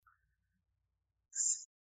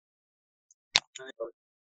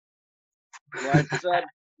What's up,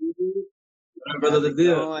 dude? Brother, How's the it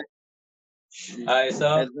deal. going? Alright,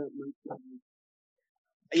 so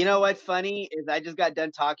You know what's funny is I just got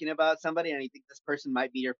done talking about somebody, and I think this person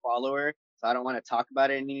might be your follower, so I don't want to talk about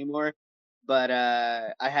it anymore. But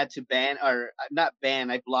I had to ban or not ban.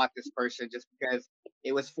 I blocked this person just because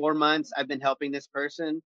it was 4 months. I've been helping this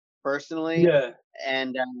person personally, yeah,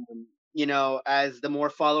 and as the more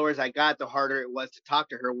followers I got, the harder it was to talk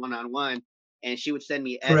to her one on one. And she would send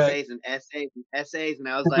me correct. essays and essays and essays, and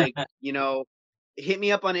I was like, hit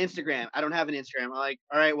me up on Instagram. I don't have an Instagram. I'm like,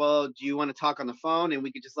 all right, well, do you want to talk on the phone and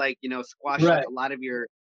we could just squash like Right. a lot of your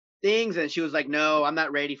things? And she was like, no, I'm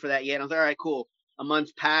not ready for that yet. And I was like, all right, cool. A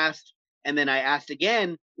month passed. And then I asked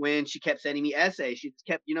again when she kept sending me essays. She just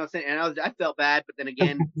kept, sending, and I felt bad. But then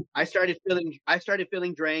again, I started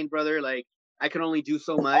feeling drained, brother. Like I could only do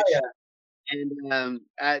so Oh much. yeah. And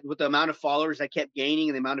with the amount of followers I kept gaining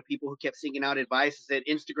and the amount of people who kept seeking out advice, I said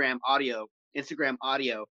Instagram audio.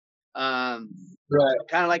 Um, Right.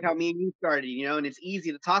 kind of like how me and you started, and it's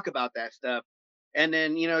easy to talk about that stuff. And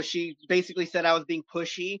then, she basically said I was being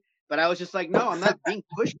pushy, but I was just like, no, I'm not being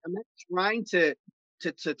pushy. I'm not trying to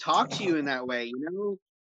talk to you in that way.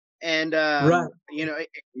 And Right.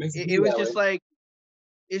 Makes it it be was that way. just like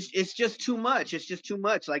it's just too much. It's just too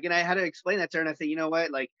much. Like, and I had to explain that to her, and I said, you know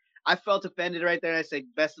what? Like, I felt offended right there, and I said,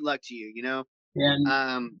 best of luck to you. And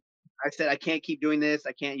Um, I said, I can't keep doing this.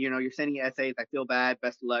 I can't, you're sending essays. I feel bad.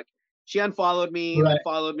 Best of luck. She unfollowed me and then right.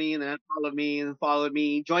 followed me and then unfollowed me and then followed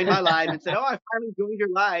me, joined my live and said, oh, I finally joined your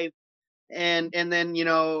live. And then,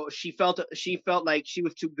 she felt like she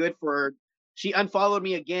was too good for her. She unfollowed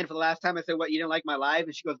me again for the last time. I said, what, you didn't like my live?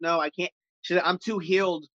 And she goes, no, I can't. She said, I'm too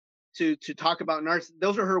healed to talk about narcissist.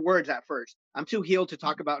 Those are her words at first. I'm too healed to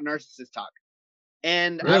talk about narcissist talk.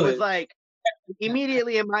 And I was Really? like,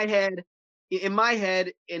 immediately in my head,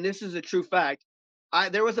 and this is a true fact,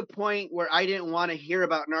 there was a point where I didn't want to hear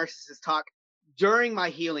about narcissist talk during my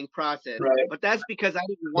healing process, Right. but that's because I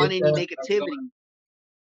didn't want It's any negativity.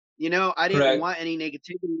 I didn't correct. want any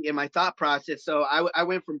negativity in my thought process. So I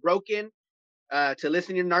went from broken to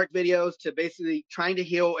listening to narc videos to basically trying to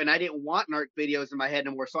heal, and I didn't want narc videos in my head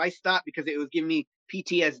anymore. So I stopped because it was giving me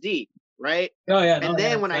PTSD, right? Oh yeah, no, And yeah.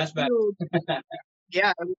 then when I Flashback. healed,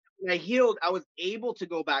 yeah, when I healed, I was able to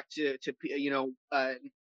go back to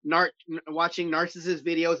watching narcissist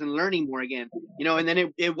videos and learning more again. And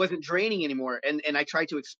then it wasn't draining anymore. And I tried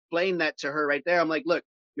to explain that to her right there. I'm like, look,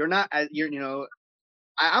 you're not as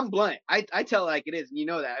I'm blunt. I tell it like it is, and you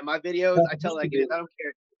know that in my videos I tell it like it is. I don't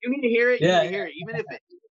care. You need to hear it. You need Yeah, to yeah, hear it,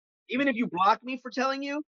 even if you block me for telling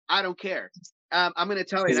you. I don't care. I'm gonna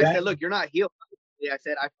tell you. And I said, exactly. look, you're not healed. I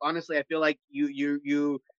said, I honestly, I feel like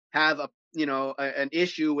you have an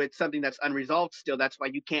issue with something that's unresolved still. That's why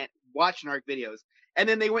you can't watch narc videos. And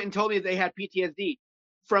then they went and told me they had PTSD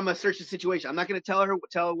from a certain situation. I'm not gonna tell her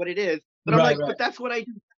what it is, but I'm Right, like, right, but that's what I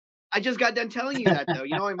do. I just got done telling you that though.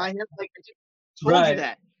 In my head, like I just told you right.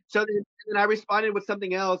 that. So then I responded with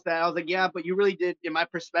something else that I was like, yeah, but you really did, in my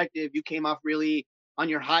perspective, you came off really on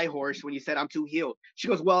your high horse when you said I'm too healed. She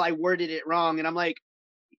goes, well, I worded it wrong. And I'm like,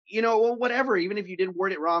 well, whatever, even if you didn't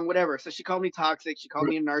word it wrong, whatever. So she called me toxic. She called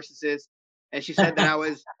me a narcissist. And she said that I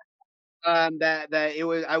was, that it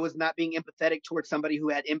was, I was not being empathetic towards somebody who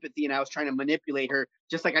had empathy and I was trying to manipulate her,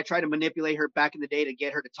 just like I tried to manipulate her back in the day to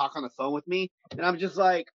get her to talk on the phone with me. And I'm just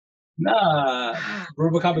like, Nah,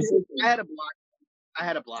 verbal I compensation. had a block. I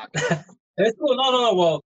had a block. It's cool. No, no, no.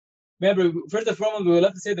 Well, remember, first and foremost, we would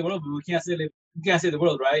love to save the world, but we can't save the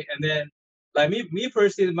world, right? And then, like me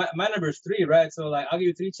personally, my number is 3, right? So like, I'll give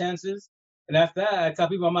you 3 chances, and after that, I tell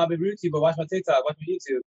people I'm not being rude to you, but watch my TikTok, watch my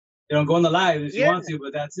YouTube. Go on the live if you Yeah, want to,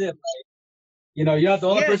 but that's it. Like, you're not the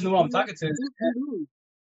only yeah. person who I'm talking to. Lose.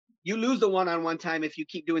 You lose the one-on-one time if you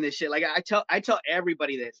keep doing this shit. Like I tell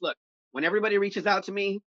everybody this. Look, when everybody reaches out to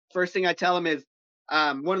me, first thing I tell them is,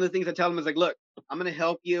 one of the things I tell them is like, look, I'm gonna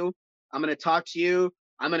help you. I'm gonna talk to you.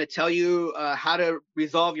 I'm gonna tell you how to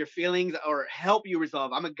resolve your feelings or help you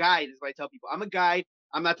resolve. I'm a guide, is what I tell people. I'm a guide.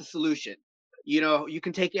 I'm not the solution. You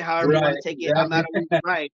can take it however you want Right, to take it. I'm exactly. not always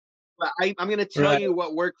right, but I'm gonna tell Right, you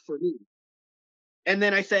what worked for me. And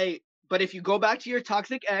then I say, but if you go back to your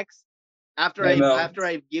toxic ex, after I I know. after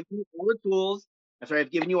I've given you all the tools, after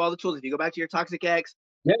I've given you all the tools, if you go back to your toxic ex,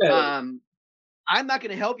 Yeah, um, I'm not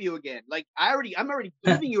going to help you again. Like I'm already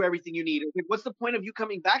giving you everything you need. Like, what's the point of you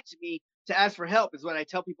coming back to me to ask for help? Is what I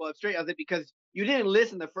tell people up straight. I was like, because you didn't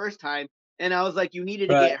listen the first time, and I was like, you needed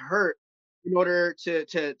to right. get hurt in order to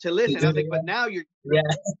To listen. I do was like, the but now yeah,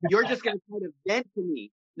 you're just going to try to vent to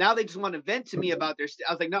me. Now they just want to vent to me about their.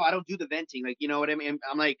 I was like, no, I don't do the venting. Like, you know what I mean?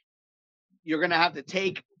 I'm like, you're gonna have to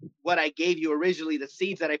take what I gave you originally, the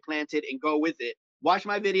seeds that I planted, and go with it. Watch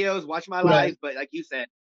my videos, watch my Right. lives, but like you said,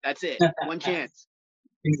 that's it. One chance.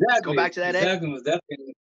 Just go Exactly. back to that egg. Exactly. Most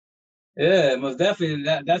definitely. Yeah, most definitely.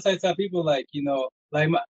 That's how I tell people, like, like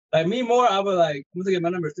me more. I would like, I'm gonna get my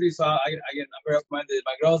number 3, so I get number up minded.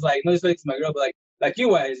 My girl's like, no respect to my girl, but like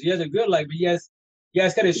you guys are good, like, but you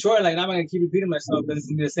guys cut it short. Like, now I'm gonna keep repeating myself because it's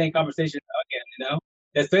gonna be the same conversation again.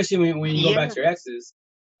 Especially when you go back Yeah, to your exes.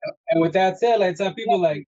 And with that said, like, some people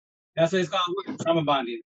like that's what it's called, trauma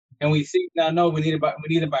bonding. And we see now know we need it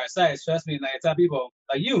by our side. Trust me, like, I tell people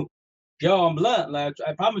like yo, I'm blunt. Like,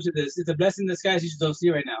 I promise you this. It's a blessing in disguise you just don't see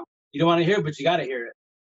right now. You don't want to hear it, but you gotta hear it.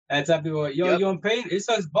 And I tell people, yo, yep. you in pain? It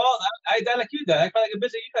sucks balls. I die like you die. I cry like a bitch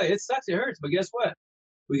like you die. It sucks, it hurts. But guess what?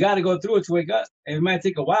 We gotta go through it to wake up. And it might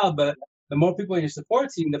take a while, but the more people in your support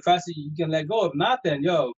team, the faster you can let go. If not, then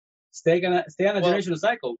stay on a Well, generational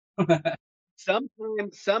cycle.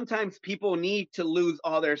 sometimes people need to lose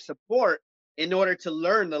all their support in order to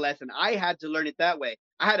learn the lesson. I had to learn it that way.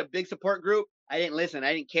 I had a big support group. I didn't listen.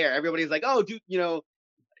 I didn't care. Everybody's like, "Oh, dude,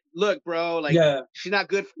 look, bro, like Yeah. she's not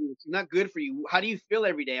good for you. She's not good for you. How do you feel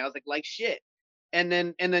every day?" I was like shit. And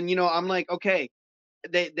then I'm like, okay.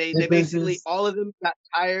 They basically Differences. all of them got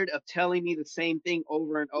tired of telling me the same thing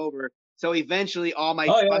over and over. So eventually, all my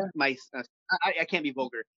Oh fuck yeah. my I can't be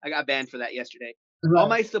vulgar. I got banned for that yesterday. All Right.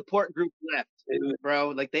 my support group left, bro.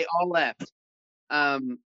 Like they all left.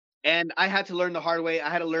 Um, and I had to learn the hard way. I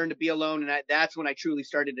had to learn to be alone, and that's when I truly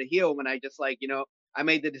started to heal. When I just like I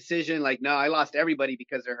made the decision like, no, I lost everybody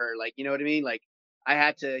because of her. Like, you know what I mean? Like, I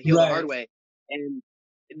had to heal the hard Right. way. And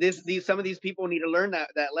these some of these people need to learn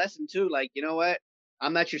that lesson too. Like, you know what?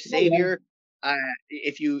 I'm not your Oh yeah. savior.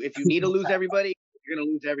 If you need to lose everybody, you're gonna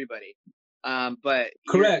lose everybody. But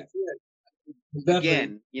you're Correct. Definitely.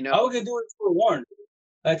 again, I was gonna do it for warn.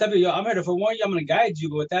 Like, I tell you, yo, I'm here to forewarn you. I'm gonna guide you.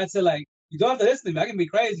 But with that said, like, you don't have to listen to me. I can be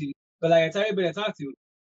crazy, but like I tell everybody I talk to,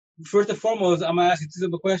 first and foremost, I'm gonna ask you 2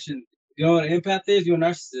 simple questions. You know what an empath is? You're a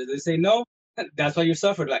narcissist. They say no. That's why you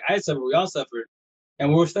suffered. Like I suffered. We all suffered,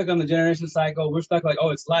 and we're stuck on the generation cycle. We're stuck like, oh,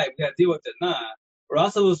 it's life. We gotta deal with it. Nah, we're all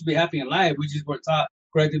supposed to be happy in life. We just weren't taught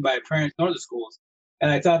correctly by our parents nor the schools. And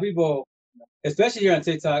I tell people, especially here on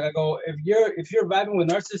TikTok, I go, if you're vibing with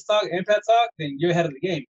narcissist talk, empath talk, then you're ahead of the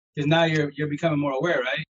game because now you're becoming more aware,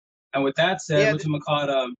 right? And with that said, yeah. what you call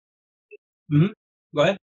it, mhm. Go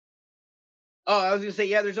ahead. Oh, I was gonna say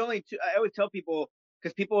yeah. There's only two. I always tell people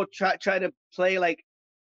because people try to play like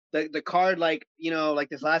the card like like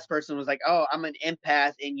this last person was like, oh, I'm an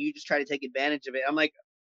empath, and you just try to take advantage of it. I'm like,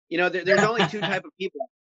 there's only two type of people.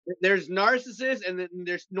 There's narcissists, and then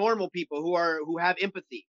there's normal people who have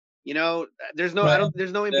empathy. There's no I Right. don't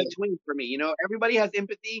there's no in Yeah. between for me. Everybody has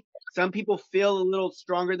empathy. Some people feel a little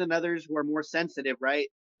stronger than others who are more sensitive, right?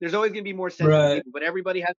 There's always gonna be more sensitive Right. people, but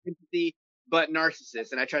everybody has empathy, but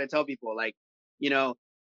narcissists. And I try to tell people like, you know,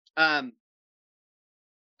 um,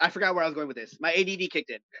 I forgot where I was going with this. My ADD kicked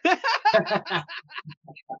in.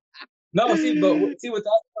 No, see, see with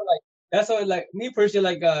that, like that's what like me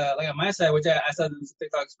personally, like on my side, which I saw the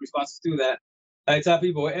TikTok's responses to that. I tell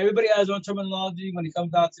people everybody has their own terminology when it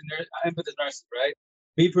comes down to empathy and narcissist, right?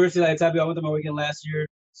 Me personally, I tell people I went to my weekend last year,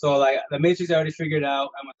 so like the Matrix I already figured out,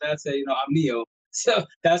 and with that said, I'm Neo, so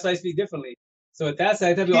that's why I speak differently. So with that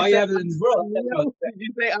said, I tell people You all you said have in this world, I'm Neo? Did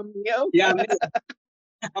you say I'm Neo? yeah, I'm Neo.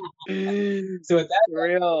 So with that, For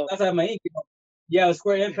real. that's how my ink. Yeah,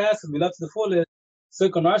 square empaths because we love to the fullest.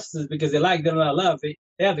 Circle narcissists because they don't know how to love. They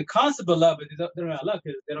have the concept of love, but they don't know how to love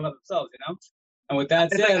because they don't love themselves. And with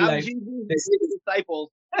that It's like said, I'm like Jesus, they say, disciples.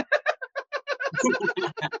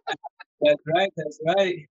 that's right, that's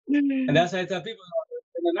right. And that's why I tell people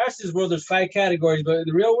in the narcissist world, there's 5 categories, but in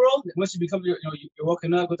the real world, once you become you're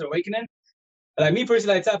woken up with awakening. Like me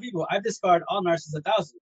personally, I tell people, I discard all narcissists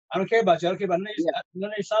 1,000. I don't care about you. I don't care about Yeah. none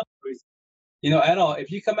of your sob stories. At all.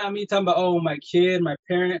 If you come at me talking about, oh, my kid, my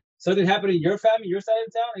parent, something happened in your family, your side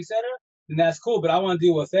of town, etc., then that's cool. But I want to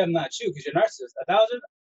deal with them, not you, because you're a narcissist. 1,000,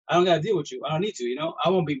 I don't got to deal with you. I don't need to. I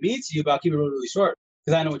won't be mean to you, but I'll keep it really, really short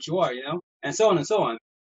because I know what you are. And so on and so on.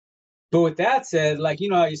 But with that said, like,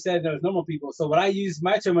 how you said there's normal people. So what I use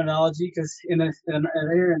my terminology, because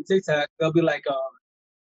here in TikTok, they'll be like,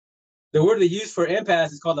 the word they use for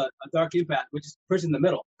empath is called a dark empath, which is the person in the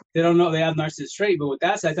middle. They don't know they have narcissist trait, but with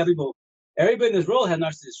that said, I tell people, everybody in this world has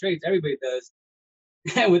narcissist traits. Everybody does.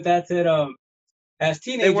 And with that said, as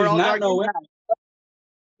Then we're teenagers, all not dark knowing. empaths.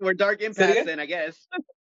 We're dark Say it empaths again. then, I guess.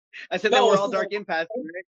 I said that No, we're it's all still dark empaths,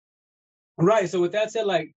 right? right. So with that said,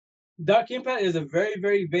 like dark empath is a very,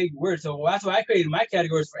 very vague word. So that's why I created my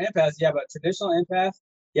categories for empaths. You have a traditional empath,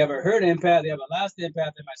 you have a herd empath, you have a last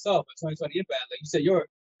empath, and myself, a 2020 empath. Like you said, you're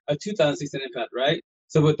a 2016 empath, right?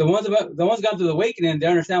 So, but the ones gone through the awakening, they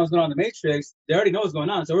understand what's going on in the matrix. They already know what's going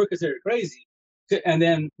on, so we're considered crazy. And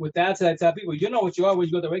then with that, I tell people, you know what you are when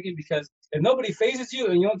you go to the awakening, because if nobody phases you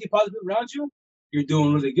and you don't keep positive people around you, you're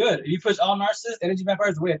doing really good. If you push all narcissists, energy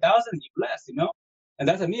vampires away 1,000, you're blessed, you know. And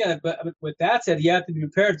that's me. But with that said, you have to be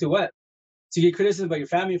prepared to what? To get criticism by your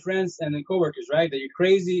family, friends, and then coworkers, right? That you're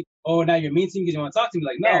crazy. Oh, now you're mean to me because you want to talk to me.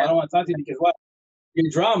 Like, no, Yeah. I don't want to talk to you because what?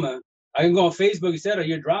 You're drama. I can go on Facebook, etc.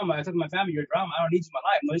 You're drama. I talk to my family, you're drama. I don't need you in my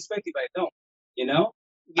life. No respect if I don't. You know?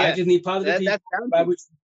 I Yes. just need positive people. That's boundaries.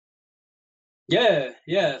 Yeah,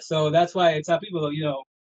 yeah. So that's why I tell people, you know,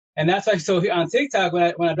 and that's why. So on TikTok,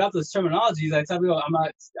 when I drop those terminologies, I tell people I'm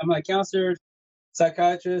not a counselor,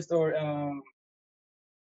 psychiatrist, or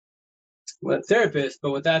therapist.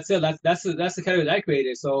 But with that said, that's the category that I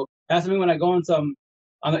created. So that's me when I go into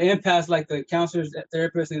on the impasse, like the counselors,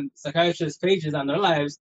 therapists, and psychiatrists pages on their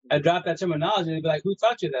lives. I drop that terminology and they'd be like, "Who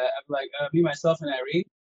taught you that?" I'd be like, "Me, myself, and Irene."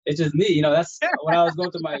 It's just me, you know. That's when I was going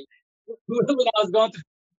through my when I was going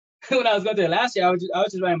through when I was going through it last year. I was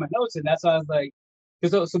just writing my notes, and that's why I was like,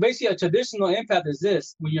 so basically, a traditional empath is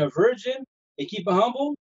this: when you're a virgin and keep it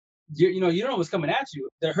humble, you know, you don't know what's coming at you.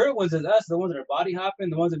 The hurt ones is us, the ones that are body hopping,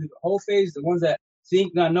 the ones that do the whole phase, the ones that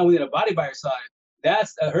think, not know we need a body by your side.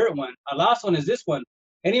 That's a hurt one. A lost one is this one.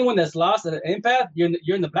 Anyone that's lost at an empath,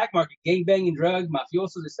 you're in the black market, gang banging, drugs,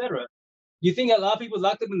 mafiosos, etc. You think a lot of people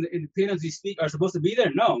locked up in the pen as we speak are supposed to be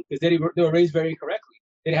there? No, because they were raised very incorrectly.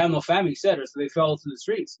 They didn't have no family, etc. So they fell to the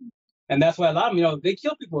streets, and that's why a lot of them, you know, they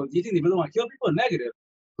kill people. Do you think they really want to kill people? Negative,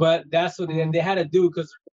 but that's what they had to do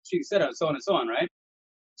because etc. So on and so on, right?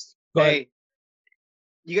 But Hey,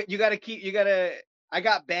 you got to keep you got to. I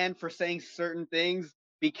got banned for saying certain things.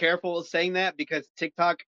 Be careful of saying that because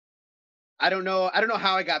TikTok. I don't know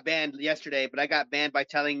how I got banned yesterday, but I got banned by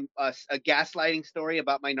telling us a gaslighting story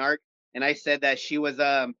about my narc, and I said that she was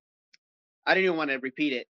I didn't even want to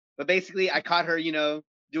repeat it, but basically I caught her, you know,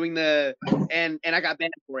 doing the and I got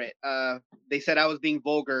banned for it. They said I was being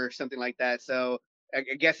vulgar or something like that. So I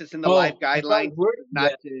guess it's in the live as far as guidelines words, not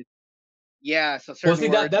yeah. to. Yeah, so Well, certain see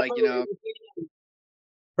words that's like you what know.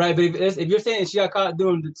 right. But if you're saying she got caught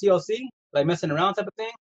doing the TLC, like messing around type of thing,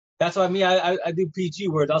 that's what I mean. I do PG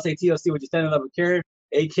words. I'll say TLC, which is standing level care,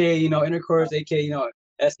 AK, you know, intercourse, AK, you know,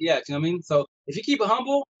 SDX. You know what I mean? So if you keep it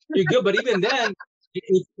humble, you're good. But even then,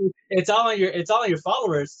 it's all on your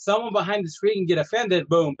followers. Someone behind the screen can get offended,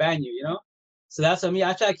 boom, ban you. You know. So that's what I mean.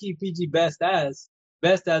 I try to keep PG best as,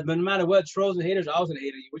 but no matter what, trolls and haters are always gonna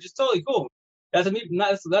hate you, which is totally cool. That's me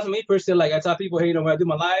personally. Like I tell people, hey, you know, when I do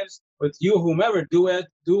my lives with you, whomever,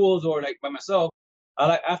 duels or like by myself, I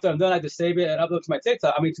like after I'm done, I like to save it and upload to my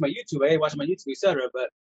TikTok. I mean, to my YouTube. Hey, watch my YouTube, etc. But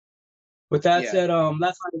with that Yeah, said,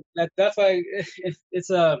 that's why it's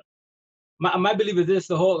my belief is this: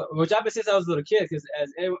 the whole, which I've been since I was a little kid, because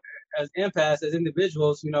as empaths, as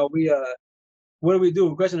individuals, you know, we what do we do?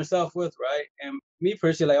 We question our self worth, right? And me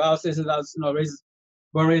personally, like I was saying, since I was, you know,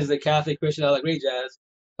 born and raised as a Catholic Christian, I like great jazz.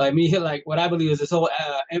 Like me, like what I believe is this whole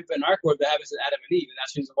infant arc work that happens in Adam and Eve, and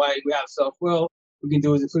that's the reason why we have self will. We can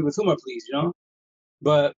do as we please with whom we please, you know.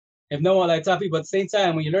 But if no one like tell people at the same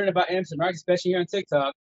time, when you learn about imps and arc, especially here on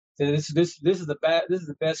TikTok, so this is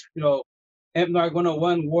the best, you know, imp narc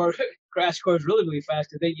 101 war crash course really fast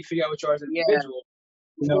because then you figure out what you are as an yeah. individual.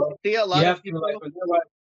 You know, See, a you lot of have to like, people,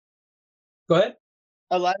 go ahead.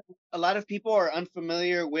 a lot of people are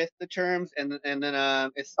unfamiliar with the terms, and then Oh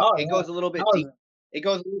it yeah, goes a little bit how is deep. it? It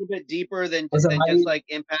goes a little bit deeper What's up, than just Heidi? like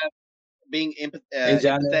Hey,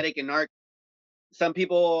 Johnny. empathetic and narc. Some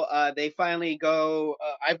people they finally go.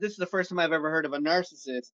 This is the first time I've ever heard of a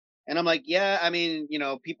narcissist, and I'm like, yeah, I mean, you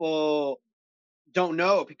know, people don't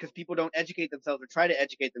know because people don't educate themselves or try to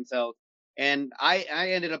educate themselves. And I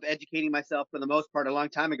ended up educating myself for the most part a long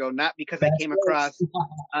time ago, not because I That's came across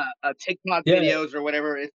great. TikTok Yeah. videos or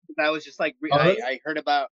whatever. It's because I was just like Oh, really? I heard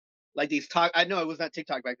about like these talk. I know it was not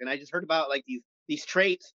TikTok back then. I just heard about like these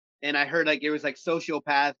traits, and I heard like it was like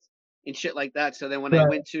sociopaths and shit like that. So then when I Right.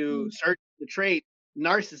 went to search the trait,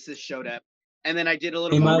 narcissist showed up, and then I did a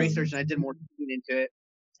little He more might. research and I did more digging into it.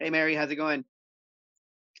 Hey Mary, how's it going?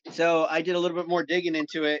 So I did a little bit more digging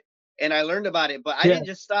into it and I learned about it, but I Yeah. didn't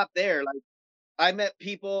just stop there. Like I met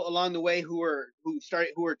people along the way who were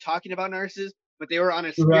talking about narcissists, but they were on a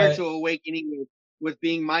Right. spiritual awakening with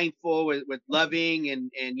being mindful, with loving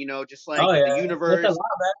and you know, just like Oh the yeah. That's a universe,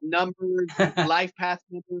 lot, numbers, man. life path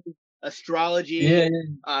numbers, Yeah. astrology, Yeah.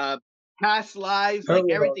 uh past lives, like Early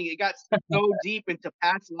though. everything. It got so deep into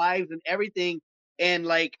past lives and everything. And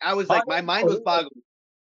like I was Oh like my mind yeah. was No, boggled.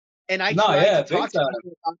 And I no, tried to yeah. Big talk to time.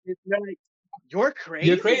 people about this, and they're like, "You're You're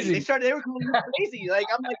crazy." crazy. They were calling me crazy. Like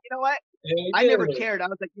I'm like, you know what? Yeah. I never Yeah. cared. I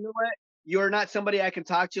was like, you know what? you're not somebody I can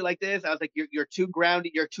talk to like this. I was like, you're too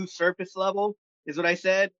grounded. You're too surface level, is what I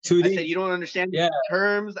said. I 2D. said, you don't understand Yeah,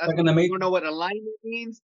 terms. I was like in like, the you don't Matrix. know what alignment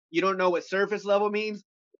means. You don't know what surface level means.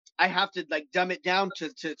 I have to like dumb it down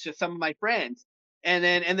to some of my friends. And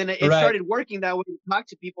then it Right. started working that way to talk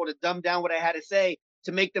to people to dumb down what I had to say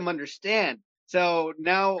to make them understand. So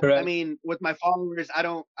now, I Correct. mean, with my followers, I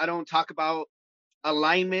don't talk about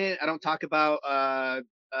alignment. I don't talk about uh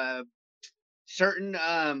certain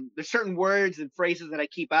there's certain words and phrases that I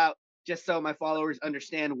keep out just so my followers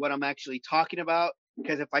understand what I'm actually talking about.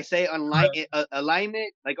 Because if I say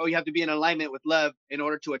alignment, like, oh, you have to be in alignment with love in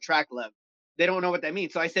order to attract love, they don't know what that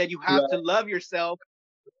means. So I said you have to Right. love yourself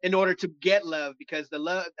in order to get love, because the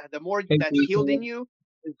more Thank that's healed you. in you,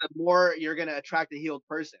 is the more you're gonna attract a healed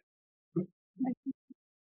person.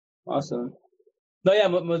 Awesome. No, yeah,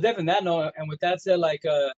 most definitely that. No, and with that said, like,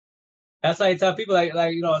 that's why I tell people, like,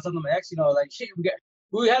 something of my ex, like, shit,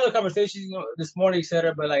 we had a conversation, this morning,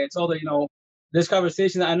 etc. But like, I told her, this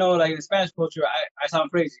conversation, I know, like, in Spanish culture, I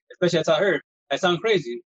sound crazy, especially I tell her I sound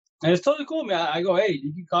crazy, and it's totally cool, man. I go, hey,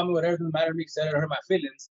 you can call me whatever, doesn't matter to me, etc. Hurt my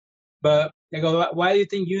feelings, but I go, why do you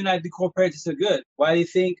think you and I do cooperate so good? Why do you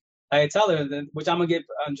think? I tell her that, which I'm gonna get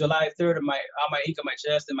on July 3rd, of my ink on my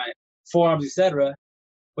chest and my forearms, etc.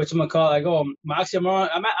 Which I'm gonna call, like, oh, my oxymoron.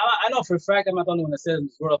 I know for a fact I'm not the only one that says in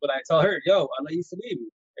this world, but I tell her, yo, I let you to leave me.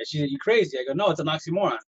 And she, you crazy? I go, no, it's an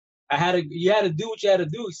oxymoron. You had to do what you had to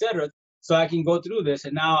do, etc. So I can go through this,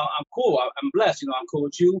 and now I'm cool. I'm blessed. I'm cool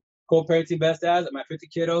with you. Co-parenting best as. I got my 50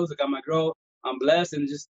 kiddos. I got my girl. I'm blessed and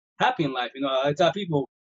just happy in life. I tell people,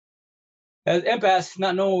 as empaths,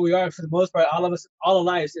 not knowing what we are for the most part, all of us, all our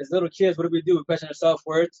lives, as little kids, what do we do? We question our self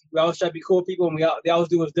worth. We always try to be cool with people, and they always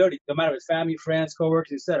do us dirty, no matter if it's family, friends,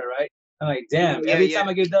 coworkers, etc. Right? I'm like, Yeah, damn. yeah, Every yeah, time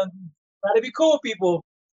I get done, try to be cool with people,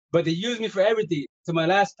 but they use me for everything. To my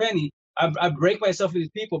last penny, I break myself for these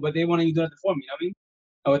people, but they want to do nothing for me. You know what I mean?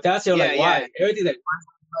 And with that, they're yeah, like, yeah. why? Everything like,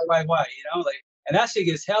 why? Like, and that shit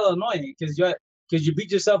gets hella annoying because you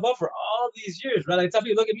beat yourself up for all these years, right? Like, tell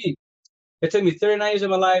people, look at me. It took me 39 years of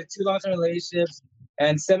my life, 2 long-term relationships,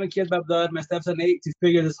 and 7 kids by blood. My stepson 8 to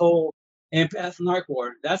figure this whole empath narc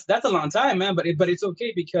war. That's a long time, man. But it's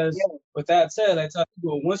okay because Yeah. with that said, I tell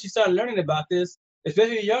people once you start learning about this,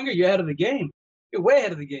 especially when you're younger, you're ahead of the game. You're way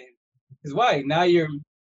ahead of the game. Because why? Now you're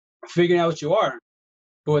figuring out what you are.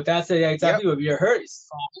 But with that said, I tell Yep. people if you're hurt,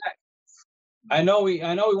 fall back. I know we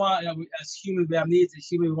want, as humans we have needs.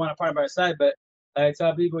 As humans we want a partner by our side. But I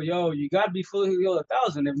tell people, yo, you got to be fully healed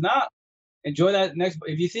 1,000. If not, enjoy that next.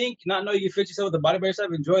 If you think not know you can fix yourself with the body by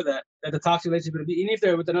yourself, enjoy that. That the toxic relationship will be, even if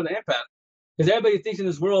they're with another empath. Because everybody thinks in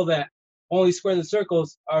this world that only squares and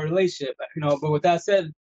circles are a relationship. But with that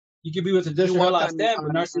said, you could be with a You traditional hair walked loss on stem,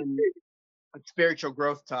 but narcissist. spiritual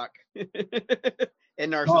growth talk and Oh,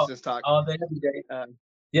 narcissist talk. all day, every day. Uh,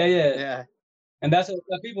 Yeah, yeah. yeah. And that's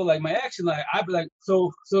what people like my action. Like I be like,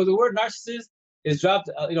 so the word narcissist is dropped,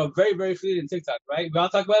 very, very freely in TikTok, right? We all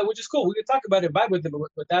talk about it, which is cool. We can talk about it, vibe with it. But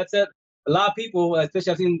with that said, a lot of people,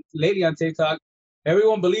 especially I've seen lately on TikTok,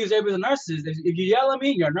 everyone believes everybody's a narcissist. If you yell at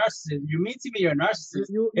me, you're a narcissist. If you're mean to me, you're a You, narcissist.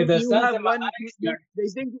 you, If you the you sun's have in my one. eyes, you're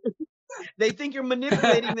They think you're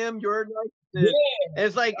manipulating them. You're a narcissist. yeah. And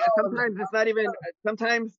it's like sometimes it's not even.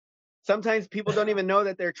 Sometimes people don't even know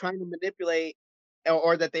that they're trying to manipulate,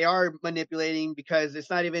 or that they are manipulating, because it's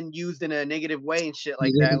not even used in a negative way and shit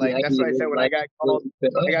like that. Like that's what I said when I got called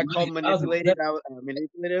manipulated. I was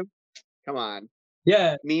manipulative. Come on,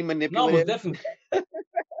 Yeah, me no, most manipulative. definitely.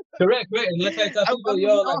 Correct. And that's why I tell I people, mean,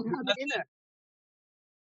 yo, we like, all have it in us.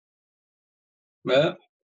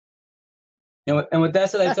 yeah. And with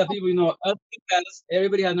that said, I tell people, other guys,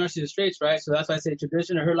 everybody has narcissist traits, right? So that's why I say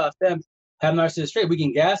tradition or her last stems have narcissist traits. We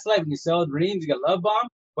can gaslight, we can sell dreams, we can love bomb.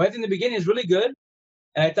 But I think the beginning is really good.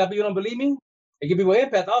 And I tell people, you don't believe me? It can be with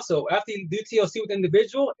empath also. After you do TLC with the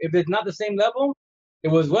individual, if it's not the same level, it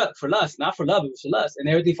was what? For lust, not for love, it was for lust. And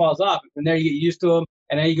everything falls off. And from there you get used to them,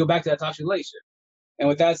 and then you go back to that toxic relationship. And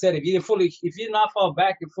with that said, if you did not fall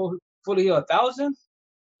back and fully heal 1,000,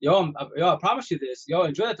 yo, I promise you this. Yo,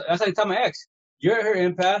 enjoy that. That's how I tell my ex. You're her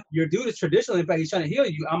empath. Your dude is traditional empath. He's trying to heal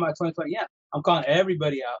you. I'm at 2020. Yeah, I'm calling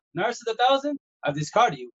everybody out. Nurses 1,000. I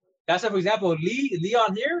discard you. That's why, for example,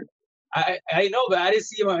 Leon here. I know, but I didn't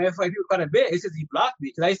see him on FYP quite a bit. It's just he blocked me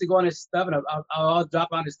because I used to go on his stuff and I'll drop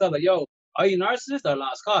on his stuff like, yo, are you narcissist or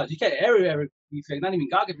lost cause? You can't ever be fake. Not even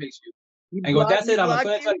God can fix you. And go, that's He it. I'm a blocked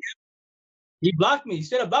 2020. you. He blocked me. He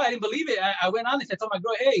straight up blocked. I didn't believe it. I went on this. I told my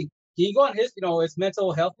girl, hey, can you go on his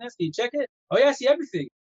mental healthness? Can you check it? Oh yeah, I see everything.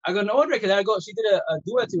 I go, no wonder, because I go, she did a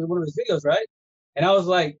duet to me in one of his videos, right? And I was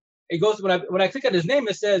like, it goes, when I click on his name,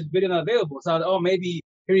 it says video not available. So I was, oh, maybe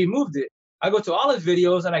he removed it. I go to all his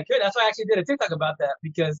videos and I could. That's why I actually did a TikTok about that,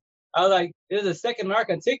 because I was like, there's a second narc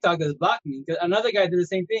on TikTok that's blocked me. 'Cause another guy did the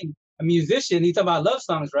same thing. A musician, he talking about love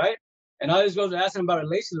songs, right? And all these girls are asking about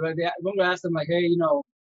relations, right? One girl asked him like, hey,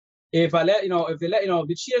 if I let, if they let,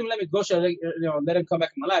 if she didn't let me go, should I, let him come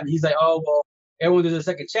back in my life? And he's like, oh, well, everyone deserves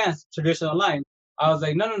a second chance, traditional line. I was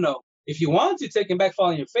like, no, no, no. If you want to take him back, fall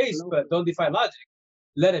on your face, but don't defy logic.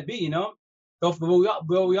 Let it be, But we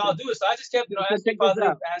all do it. So I just kept, So asking check this positive,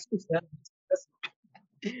 out. asking. I'm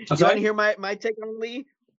You want to sorry. hear my take on Lee?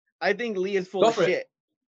 I think Lee is full Go of for it.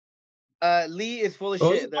 shit. Lee is full of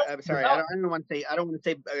Well, shit. I'm sorry. I don't want to say. I don't want to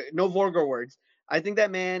say no vulgar words. I think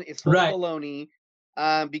that man is full of right. baloney.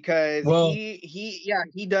 Because Well,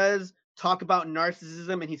 he does talk about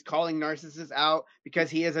narcissism and he's calling narcissists out because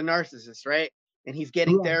he is a narcissist, right? And he's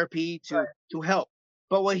getting right. therapy to help.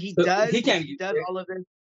 But what he So does he is can't he get does fixed. all of this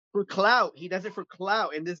for clout. He does it for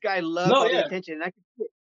clout, and this guy loves No, all the yeah. attention. And I can see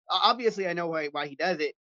it. Obviously, I know why he does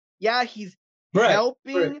it. Yeah, he's Right. Right.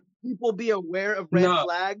 helping people be aware of red No.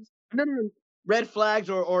 flags. No, red flags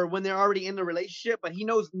or when they're already in the relationship, but he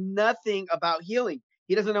knows nothing about healing.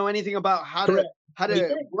 He doesn't know anything about how to Correct. how But he to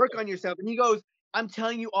can't. work on yourself. And he goes, "I'm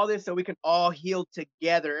telling you all this so we can all heal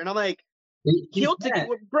together." And I'm like, He heal together,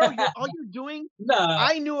 can't. bro. You're doing. Nah.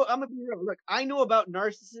 I knew. I'm gonna be real. Look, I knew about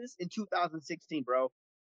narcissists in 2016, bro.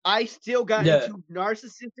 I still got Yeah. into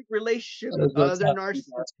narcissistic relationships That with was real other tough.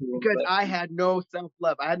 narcissists That's cool. because But I had no self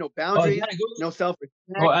love. I had no you boundaries, gotta go. no self Oh,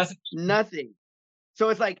 respect, that's nothing. So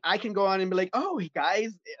it's like I can go on and be like, "Oh,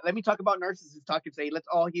 guys, let me talk about narcissists. Talk and say, let's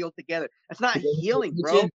all heal together." That's not healing,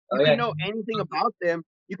 bro. Oh You yeah. can know anything about them.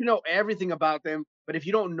 You can know everything about them, but if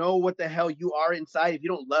you don't know what the hell you are inside, if you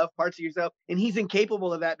don't love parts of yourself, and he's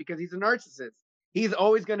incapable of that because he's a narcissist. He's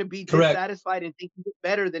always going to be Correct. dissatisfied and think he's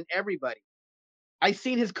better than everybody. I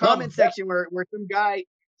seen his No, comment section where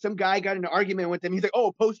some guy got in an argument with him. He's like,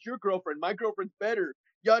 "Oh, post your girlfriend. My girlfriend's better."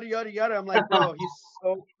 Yada yada yada. I'm like, bro, he's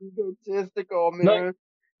so egotistical, no, man.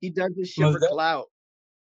 He does this shit most for clout.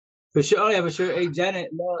 for sure. Oh yeah, for sure. Hey,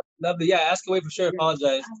 Janet, lovely. Yeah, ask away for sure. Yeah.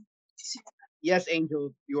 Apologize. Yes,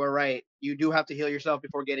 Angel, you are right. You do have to heal yourself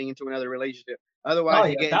before getting into another relationship. Otherwise, Oh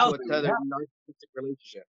you yeah, get into 1,000. Yeah. another narcissistic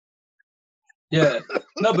relationship. Yeah.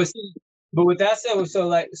 No, but see, but with that said, so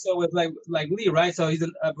with like Lee, right? So he's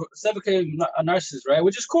a self-proclaimed a narcissist, right?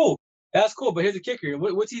 Which is cool. That's cool. But here's the kicker: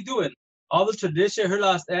 what's he doing? All the tradition, her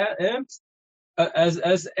lost imps, as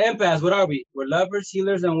empaths. What are we? We're lovers,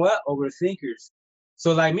 healers, and what? Overthinkers.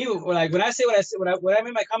 So like me, like when I say what I say, when I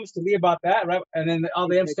made my comments to Lee about that, right? And then all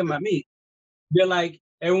the imps come at me. They're like,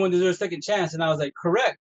 everyone deserves a second chance. And I was like,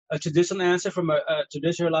 correct. A traditional answer from a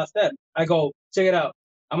traditional lost step. I go, check it out.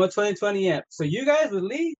 I'm a 2020 amp. So you guys with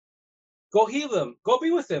Lee, go heal him. Go be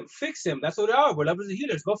with him. Fix him. That's what they are. We're lovers and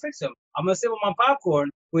healers. Go fix him. I'm going to sit with my popcorn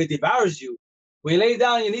when he devours you. When you lay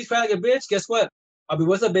down on your knees crying like a bitch, guess what? I'll be,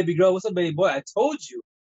 what's up, baby girl? What's up, baby boy? I told you.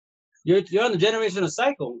 You're on the generational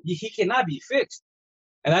cycle. He cannot be fixed.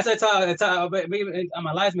 And that's how on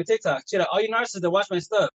my live, my TikTok. Shit, all you narcissists that watch my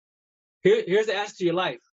stuff, here's the answer to your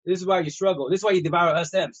life. This is why you struggle. This is why you devour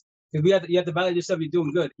us M's. Because you have to validate yourself. You're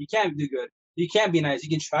doing good. You can't do good. You can't be nice. You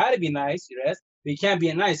can try to be nice, yes, but you can't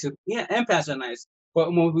be nice. So, yeah, empaths are nice. But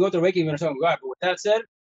when we go to Reiki, we're going to talk about God. But with that said,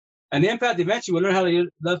 an empath eventually will learn how to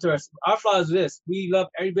love to us. Our flaw is this: we love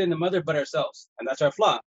everybody in the mother but ourselves, and that's our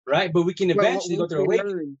flaw, right? But we can Well, eventually go once through we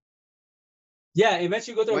awakening. learn, Yeah,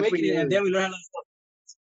 eventually go through once we awakening, and learn, then we learn how to love.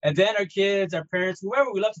 And then our kids, our parents,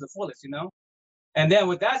 whoever we love to the fullest. And then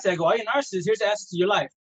with that said, I go, all you narcissists, here's the answer to your life.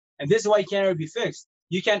 And this is why you can't ever be fixed.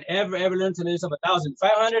 You can't ever learn to live yourself 1,000,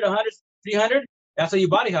 500, 100, 300. That's how you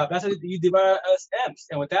body hop. That's how you devour us M's.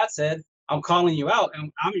 And with that said, I'm calling you out,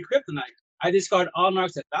 and I'm your kryptonite. I discard all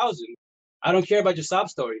narcs 1,000. I don't care about your sob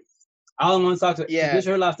story. All I want to talk to yeah, this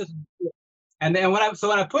her last. And then when I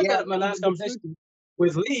put yeah. that in my last The truth, conversation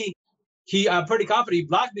with Lee, I'm pretty confident he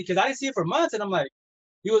blocked me because I didn't see it for months, and I'm like,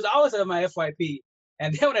 he was always at my FYP.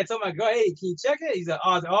 And then when I told my girl, hey, can you check it? He's like,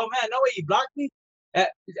 oh man, no way, he blocked me. Uh,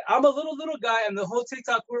 I'm a little guy in the whole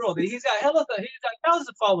TikTok world, and he's got thousands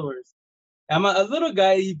of followers. I'm a little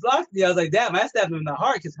guy. He blocked me. I was like, damn, I stabbed him in the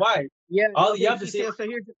heart. Because why? yeah. All the Okay, youngsters see, say, so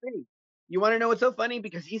here's the thing. You want to know what's so funny?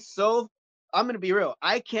 Because he's so. I'm gonna be real.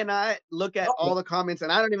 I cannot look at all the comments,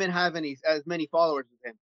 and I don't even have as many followers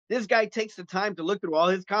as him. This guy takes the time to look through all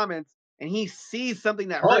his comments, and he sees something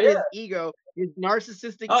that oh hurt yeah, his ego, his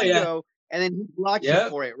narcissistic oh yeah, ego, and then he blocks you yep.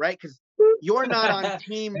 for it, right? Because you're not on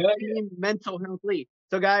team Hell yeah. team mental health lead.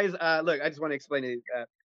 So guys, look, I just want to explain it.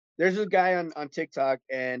 There's this guy on TikTok,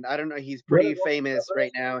 and I don't know, he's pretty famous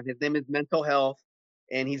right now, and his name is Mental Health,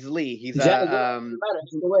 and he's Lee. Janet, go ahead. Doesn't matter.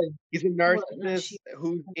 Either way. He's a narcissist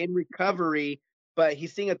who's in recovery, but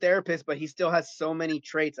he's seeing a therapist, but he still has so many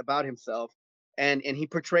traits about himself. and he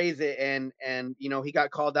portrays it, and you know, he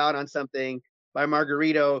got called out on something by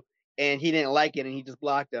Margarito, and he didn't like it, and he just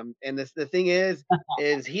blocked him. And the thing is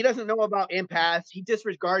he doesn't know about empaths. He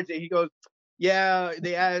disregards it. He goes, yeah,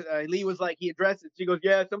 they asked, Lee was like, he addressed it. He goes,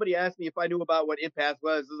 yeah, somebody asked me if I knew about what empath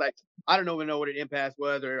was. It's like, I don't even know what an empath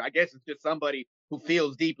was, or I guess it's just somebody who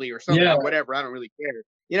feels deeply or something, Yeah. whatever. I don't really care.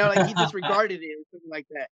 You know, like he disregarded it or something like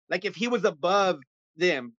that. Like if he was above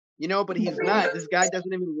them, you know, but he's not. This guy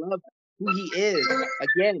doesn't even love who he is.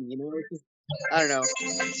 Again, you know, it's just, I don't know.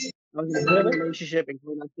 I was in a bad relationship and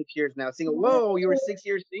going on 6 years now. Single. Whoa, you were 6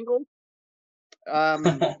 years single?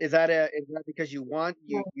 Is that because you want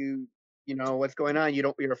you know what's going on?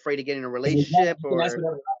 You're afraid of getting in a relationship, That's or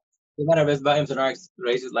whatever. It matter if it's about him to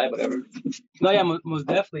raise his life, whatever. No, yeah, most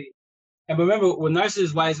definitely. And remember, with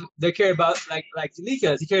narcissist wise, they care about like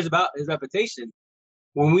Jalika, he cares about his reputation.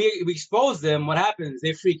 When we expose them, what happens?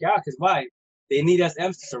 They freak out because why? They need us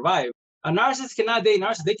M's to survive. A narcissist cannot date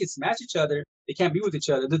narcissists. They can smash each other. They can't be with each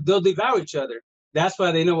other. They'll devour each other. That's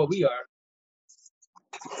why they know what we are.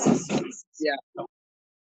 yeah,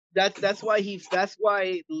 that's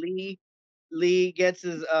why Lee gets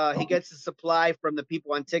his he gets his supply from the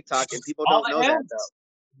people on TikTok, and people All don't know the that though.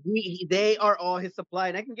 M's. They are all his supply,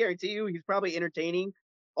 and I can guarantee you, he's probably entertaining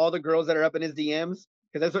all the girls that are up in his DMs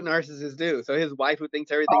because that's what narcissists do. So his wife, who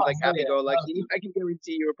thinks everything's Oh, like hell happy yeah. go lucky, I can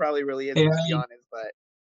guarantee you, it probably really Hey, isn't, to be honest. But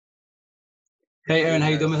hey, Aaron, he's how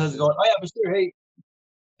you a doing? How's it going? Oh yeah, for sure.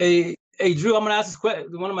 Hey, Drew, I'm gonna ask this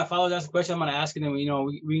question. One of my followers asked a question. I'm gonna ask it, and we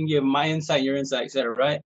can give my insight, your insight, etc.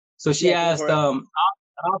 Right? So she yeah, go asked, for it.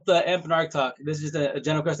 off the Empanarch talk. This is just a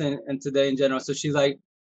general question, and today in general. So she's like,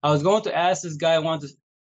 I was going to ask this guy want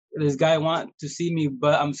to see me,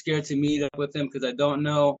 but I'm scared to meet up with him because I don't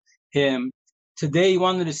know him. Today he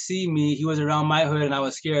wanted to see me. He was around my hood, and I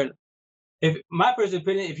was scared. If my personal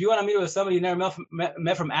opinion, if you want to meet with somebody you never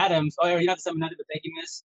met from Adams, oh, you have to send me nothing but thank you,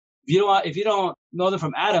 miss. If you don't know them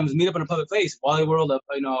from Adams, meet up in a public place, Wally World,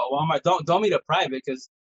 Walmart. Don't meet up private because,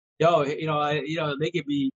 they could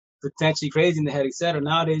be potentially crazy in the head, etc.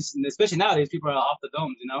 Nowadays, and especially nowadays, people are off the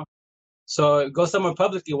domes, So go somewhere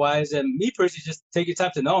publicly wise, and me personally, just take your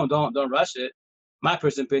time to know. Don't rush it. My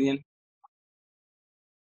personal opinion.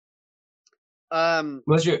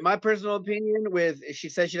 What's your My personal opinion with she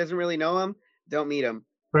says she doesn't really know him, don't meet him.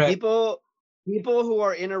 correct? People who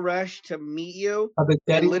are in a rush to meet you, Public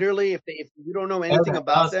and setting. literally if you don't know anything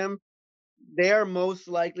about them, they are most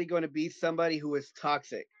likely going to be somebody who is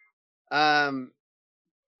toxic. Um,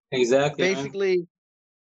 Exactly, man. basically,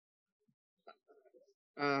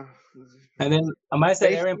 uh, And then I might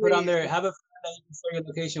said Aaron put on basically, there, have a friend that you can share your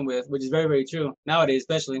location with, which is very, very true nowadays,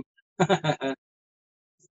 especially.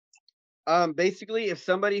 basically, if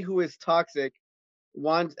somebody who is toxic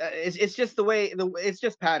wants, it's just it's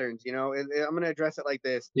just patterns, you know. I'm going to address it like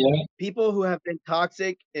this: Yeah. people who have been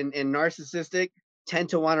toxic and narcissistic tend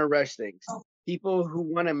to want to rush things. People who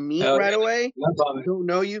want to meet Hell right yeah. away, Love bombing. don't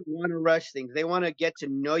know you, want to rush things. They want to get to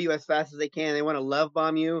know you as fast as they can. They want to love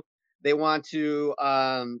bomb you. They want to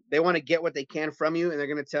get what they can from you, and they're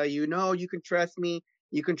going to tell you, no, you can trust me.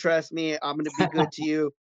 You can trust me. I'm going to be good to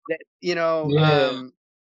you. That, Yeah.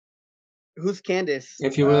 who's Candace?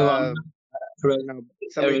 If you really want to correct.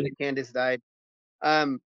 Somebody Everything. said Candace died.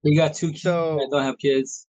 Um, You got two kids that so don't have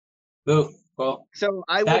kids. Oh, well, so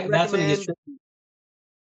I would that's when it gets recommend, tricky.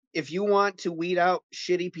 if you want to weed out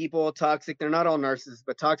shitty people, toxic, they're not all narcissists,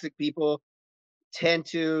 but toxic people tend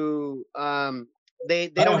to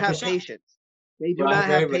they Oh, don't yeah, for have sure. patience. They do Right, not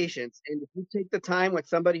very, have very. patience. And if you take the time with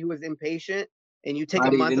somebody who is impatient and you take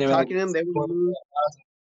a They month of never had. talking to them,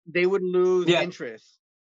 they would lose Yeah, interest.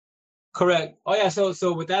 correct. Oh yeah,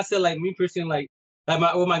 so with that said, like me personally, like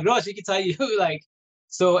my girl, she can tell you like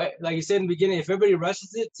like you said in the beginning, if everybody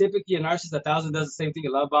rushes it, typically a narcissist 1,000 does the same thing.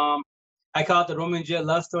 A love bomb. I call it the Romeo and Juliet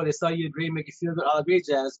love story. They sell you a dream, make you feel good, all the great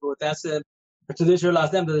jazz. But with that said, a traditional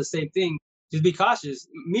lost them does the same thing. Just be cautious.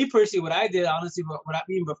 Me personally, what I did, honestly, what I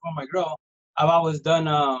mean before my girl, I've always done.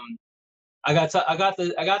 I got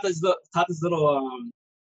this little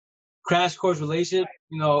crash course relationship,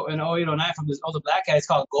 in 0809 from this other black guy. It's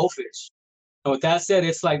called Goldfish. And with that said,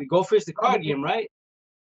 it's like the Goldfish, the card game, right?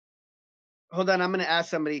 Hold on, I'm gonna ask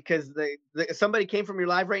somebody because somebody came from your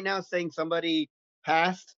live right now saying somebody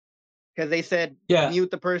passed because they said Yeah.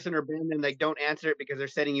 mute the person or ban them. They don't answer it because they're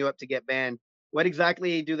setting you up to get banned. What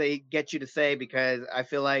exactly do they get you to say? Because I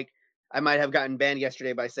feel like I might have gotten banned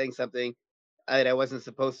yesterday by saying something that I wasn't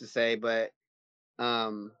supposed to say. But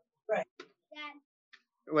Right.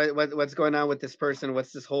 what's going on with this person?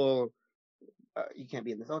 What's this whole? You can't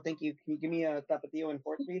be in this. Oh, thank you. Can you give me a tapatio in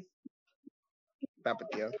fourth, please?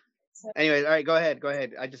 Tapatio. Anyways, all right, go ahead. Go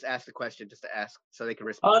ahead. I just asked the question just to ask so they can Oh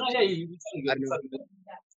respond no, to yeah, me. you totally I good. don't You know. totally good.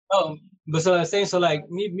 Oh, but so I was saying, so like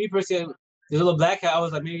me personally, this little black guy, I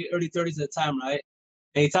was like maybe early 30s at the time, right?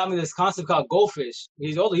 And he taught me this concept called goldfish.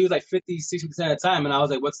 He's older, he was like 50, 60% of the time. And I was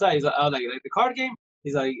like, what's that? I was like the card game?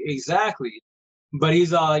 He's like, exactly. But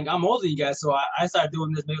he's like, I'm older than you guys. So I started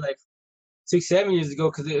doing this maybe like 6, 7 years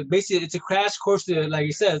ago because basically it's a crash course to, like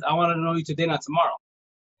he says, I want to know you today, not tomorrow.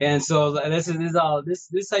 And so this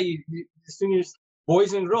is how you distinguish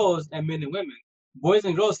boys and girls and men and women. Boys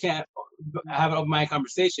and girls can't have an open mind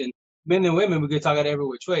conversation. Men and women we could talk it every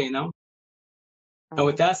which way, you know. And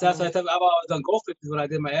with that, so that's why I've always done goldfish when I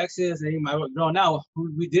did my exes and even my girl now.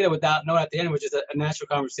 We did it without knowing at the end, which is a natural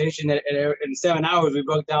conversation. And in 7 hours, we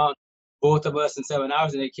broke down both of us in 7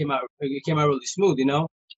 hours, and it came out really smooth, you know.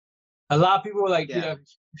 A lot of people are like, Yeah.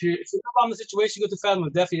 if you're not in the situation, go to family,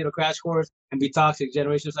 definitely hit a crash course and be toxic.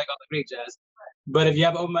 Generations like all the great jazz. But if you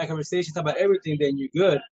have an open mind conversation, talk about everything, then you're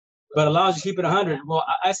good. But as long as you keep it 100, well,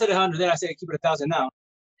 I said 100, then I said keep it 1,000 now.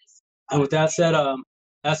 And with that said,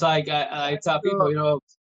 that's why I tell people,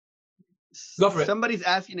 So go for it. somebody's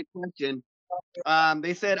asking a question.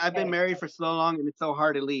 They said I've been married for so long and it's so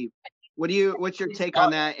hard to leave. What's your take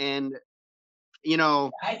on that? And you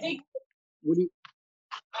know, what do you,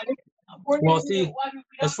 Well, see,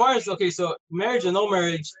 as far as okay, so marriage or no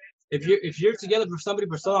marriage, if you're together for somebody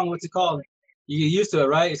for so long, what's it called? You get used to it,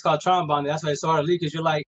 right? It's called trauma bonding. That's why it's hard to leave because you're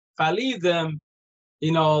like, if I leave them, they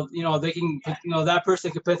can, that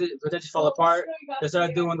person could potentially fall apart. They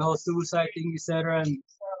start doing the whole suicide thing, etc. And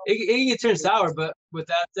it can get turned sour. But with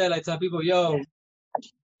that said, I tell people, yo,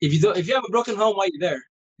 if you have a broken home, why you there?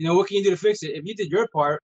 What can you do to fix it? If you did your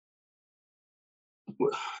part,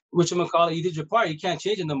 which I'm gonna call it, you did your part. You can't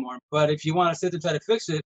change it no more. But if you want to sit and try to fix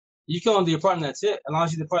it, you can only do your part, and that's it. As long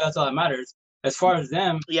as you do your part, that's all that matters. As far as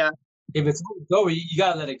them, yeah. if it's over, you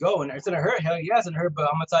gotta let it go. And it's gonna hurt. Hell, yeah, it's gonna hurt. But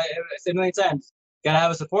I'm gonna tell you, I said a million times, gotta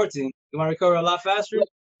have a support team. You want to recover a lot faster? You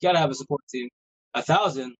gotta have a support team.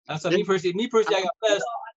 1,000. That's what This, me personally, I got blessed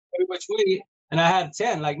every which way, and I had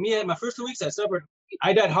 10. Like me, my first 2 weeks, I suffered.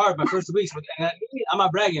 I died hard my first 2 weeks, I'm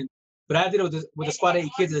not bragging. But I did it with a squad of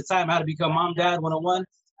 8 kids at the time. I had to become mom, dad, 101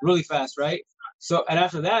 really fast, right? So, and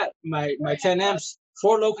after that, my 10 amps,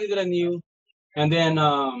 4 locally that I knew, and then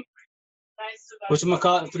which I'm gonna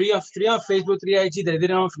call it three on Facebook, 3 IG that I didn't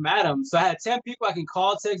know from Adam. So I had 10 people I can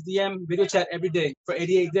call, text, DM, video chat every day for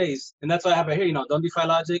 88 days, and that's why I have it here. Don't defy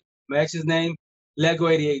logic. My ex's name, let go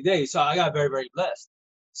 88 days. So I got very, very blessed.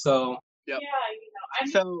 So yep.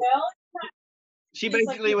 So she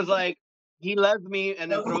basically was like, he loves me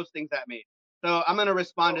and then throws things at me. So I'm gonna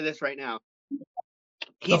respond to this right now.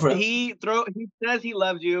 go for it. He says he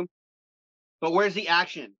loves you, but where's the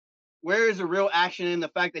action? Where is the real action in the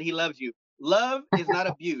fact that he loves you? Love is not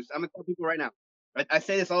abuse. I'm gonna tell people right now. I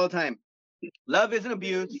say this all the time. Love isn't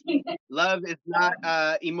abuse. Love is not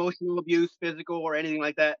emotional abuse, physical or anything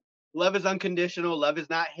like that. Love is unconditional. Love is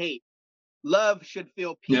not hate. Love should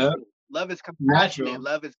feel Yeah, peaceful. Love is compassionate. natural.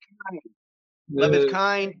 Love is kind. Love is Uh,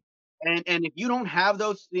 kind. And if you don't have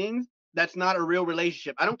those things, that's not a real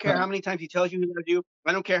relationship. I don't care how many times he tells you he loves you.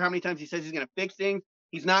 I don't care how many times he says he's gonna fix things.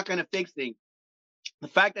 He's not gonna fix things. The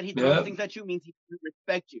fact that he throws yeah, things at you means he doesn't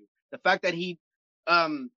respect you. The fact that he,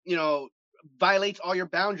 you know, violates all your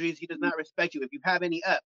boundaries, he does not respect you. If you have any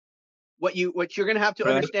up, what you're gonna have to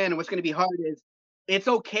right. understand, and what's gonna be hard is, it's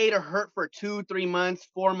okay to hurt for 2, 3 months,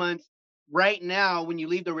 4 months, right now when you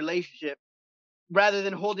leave the relationship, rather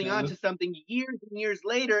than holding on Yeah, to something years and years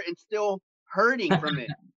later and still hurting from it,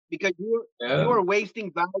 because you yeah. are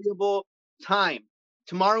wasting valuable time.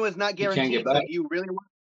 Tomorrow is not You can't get guaranteed. So back.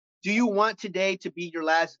 do you want today to be your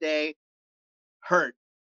last day hurt?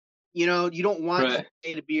 You don't want Right.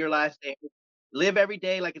 today to be your last day. Live every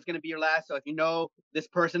day like it's going to be your last. So if you know this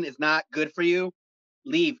person is not good for you,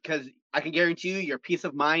 leave, because I can guarantee you your peace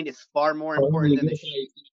of mind is far more important than the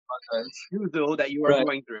shoozle that you are Right.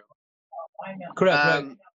 going through. Correct. Correct.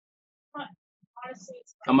 Um,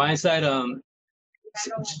 On my side,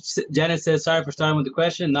 Janet says, sorry for starting with the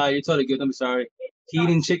question. No, you're totally good. I'm sorry.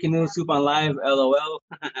 Eating chicken noodle soup on live, LOL.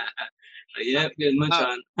 Yep, good munch uh,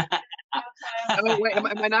 on. oh wait, am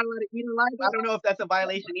I not allowed to eat in life? I don't know if that's a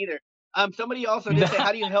violation either. Somebody also did say,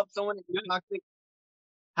 how do you help someone in a toxic?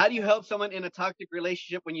 How do you help someone in a toxic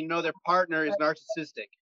relationship when you know their partner is narcissistic?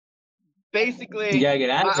 You Basically, gotta get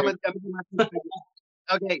answered.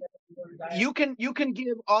 okay. You can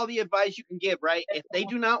give all the advice you can give, right? If they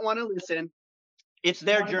do not want to listen, it's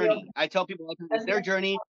their journey. I tell people all the time, it's their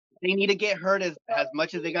journey. They need to get hurt as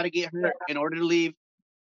much as they got to get hurt in order to leave.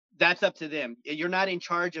 That's up to them. You're not in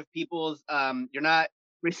charge of people's. You're not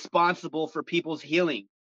responsible for people's healing.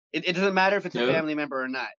 It doesn't matter if it's a Yeah. family member or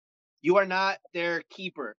not. You are not their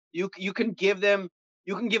keeper. You can give them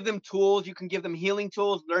tools, you can give them healing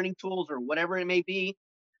tools, learning tools, or whatever it may be.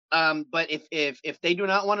 But if they do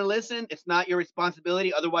not want to listen, it's not your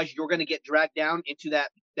responsibility. Otherwise, you're going to get dragged down into that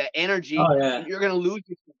energy, Oh yeah, and you're going to lose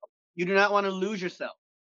yourself. You do not want to lose yourself.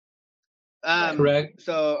 correct.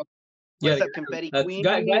 So Yeah, what's up, Confetti guy Queen?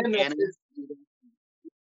 And message.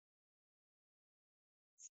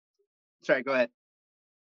 sorry, go ahead.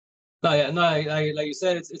 No, yeah, no, like you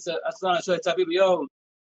said, it's not a show. I tell people, yo,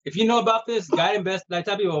 if you know about this, guide and best. Like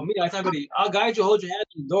tell people, me, I tell people, I'll guide you, hold your hand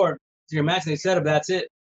to the door to your match, and they setup. That's it.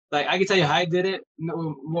 Like I can tell you how I did it.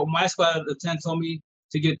 My squad of 10 told me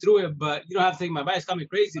to get through it, but you don't have to take my advice. Call me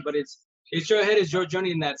crazy, but it's your head, it's your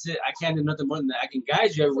journey, and that's it. I can't do nothing more than that. I can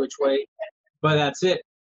guide you every which way, but that's it.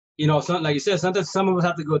 Some, like you said, sometimes some of us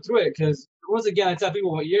have to go through it because once again, I tell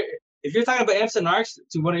people, if you're talking about amps and arcs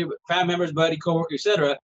to one of your family members, buddy, coworker,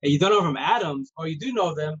 etc., and you don't know from Adams, or you do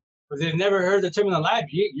know them, but they've never heard the term in their life,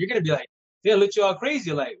 you're gonna be like, they'll look you all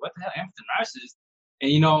crazy, like, what the hell, amps and arcs is?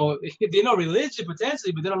 And they know religion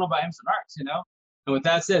potentially, but they don't know about amps and arcs, And with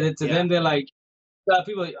that said, to Yeah, them, they're like,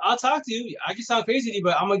 people, I'll talk to you. I can sound crazy to you,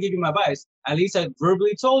 but I'm gonna give you my advice. At least I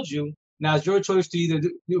verbally told you. Now it's your choice to either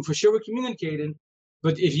do. For sure, we're communicating.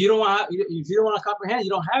 But if you don't want to comprehend, you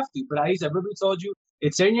don't have to. But at least I verbally told you.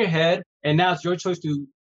 It's in your head, and now it's your choice to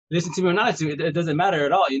listen to me or not to. It doesn't matter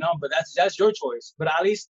at all, But that's your choice. But at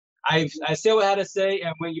least I say what I had to say.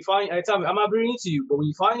 And when you find, I tell me, I'm not bringing it to you. But when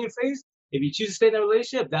you find your face, if you choose to stay in a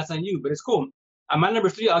relationship, that's on you. But it's cool. On my number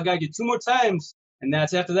 3, I'll guide you 2 more times, and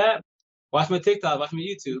that's after that. Watch my TikTok, watch my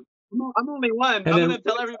YouTube. I'm only one. And I'm then gonna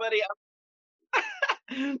tell everybody.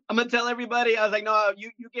 I'm gonna tell everybody. I was like, no, you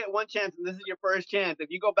get one chance, and this is your first chance. If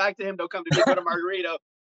you go back to him, don't come to me. Go to Margarito.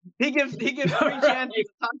 He gives 3 chances to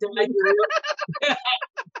talk to me.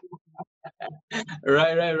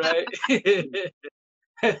 Right.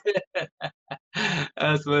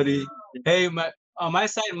 That's funny. Hey, on my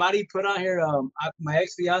side, Mari put on here. My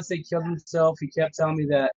ex fiance killed himself. He kept telling me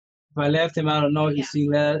that if I left him, I don't know. He's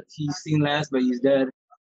seen last, but he's dead.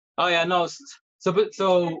 Oh yeah, no.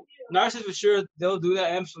 So narcissists for sure they'll do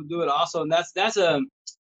that. Amps will do it also, and that's a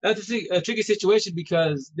tricky situation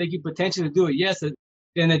because they could potentially do it. Yes, and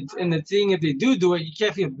the thing if they do it, you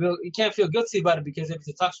can't feel guilty about it because if it's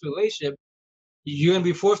a toxic relationship, you're gonna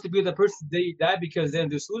be forced to be the person they die because they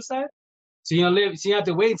do suicide. So you have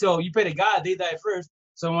to wait until you pray to God they die first.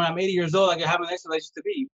 So when I'm 80 years old, I can have an next relationship to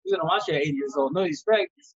be. You don't want you at 80 years old, no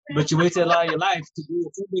respect, but you wait to allow your life to do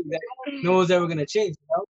something that no one's ever gonna change.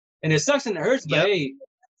 And it sucks and it hurts, but Yep. hey,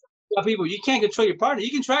 people, you can't control your partner.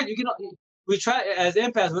 You can try. We try as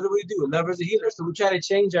empaths. What do? Lovers and healers. So we try to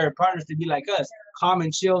change our partners to be like us, calm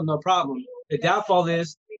and chill, no problem. The downfall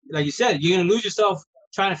is, like you said, you're gonna lose yourself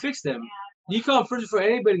trying to fix them. You come first for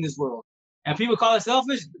anybody in this world, and people call it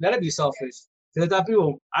selfish. Let it be selfish. Because I thought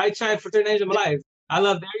people, I tried for 30 years of my life. I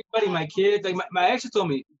loved everybody, my kids. Like my ex told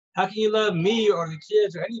me, how can you love me or the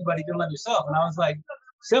kids or anybody if you don't love yourself? And I was like,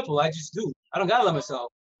 simple. I just do. I don't gotta love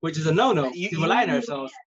myself, which is a no-no. You We're lying to you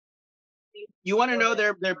ourselves. you want to know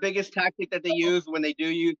their biggest tactic that they use when they do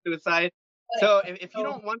use suicide? So if you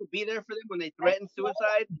don't want to be there for them when they threaten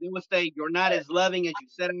suicide, they will say you're not as loving as you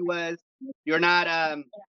said I was. You're not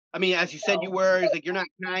I mean, as you said you were. It's like you're not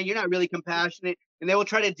kind. You're not really compassionate, and they will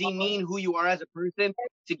try to demean who you are as a person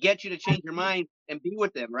to get you to change your mind and be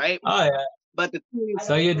with them, right? Oh yeah. But the thing is,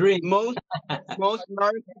 So you dream. most most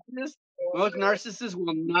narcissists most narcissists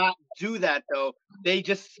will not do that though. They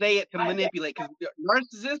just say it to manipulate because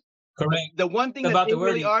narcissists, Correct. the one thing It's that about they the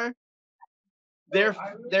really wording. are,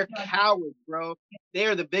 they're cowards, bro. They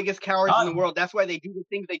are the biggest cowards in the Oh, world. That's why they do the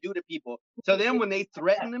things they do to people. So then when they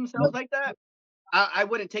threaten themselves like that, I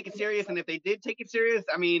wouldn't take it serious. And if they did take it serious,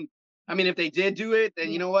 if they did do it,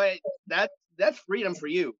 then you know what? That's freedom for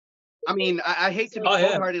you. I mean, I hate to be oh yeah.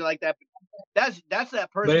 cold-hearted like that, but that's that But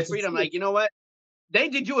person's it's freedom. true. Like, you know what? They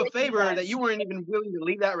did you a favor that you weren't even willing to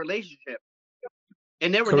leave that relationship,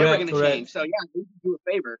 and they were never Correct, going to correct. change. So yeah, they did you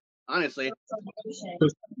a favor, honestly.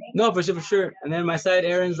 No, for sure. And then my side,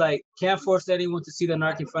 Aaron's like, can't force anyone to see the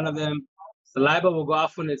narc in front of them. The light bulb will go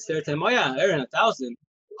off when it's their time. Oh yeah, Aaron, 1,000.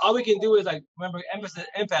 All we can do is like remember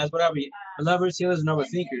empaths, whatever, lovers, healers, and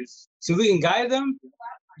overthinkers. So we can guide them.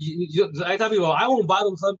 I tell people, I won't bother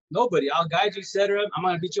with nobody. I'll guide you, etc. I'm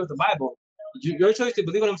gonna beat you with the Bible. Your choice to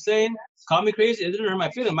believe what I'm saying. Call me crazy. It doesn't hurt my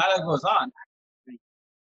feeling. My life goes on.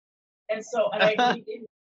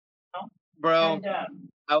 Bro,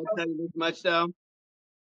 I will tell you this much though.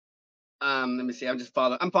 Let me see.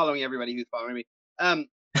 I'm following everybody who's following me. Um,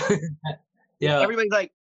 Yeah. Everybody's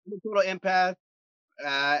like, I'm a total empath.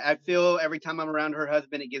 I feel every time I'm around her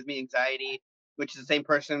husband, it gives me anxiety, which is the same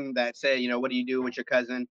person that said, what do you do with your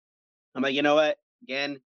cousin? I'm like, you know what?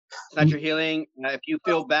 Again, it's not your healing. If you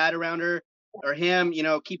feel bad around her or him,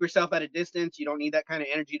 keep yourself at a distance. You don't need that kind of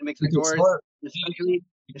energy to mix Keep with it yours, short. especially Keep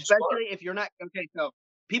it short. especially if you're not okay. So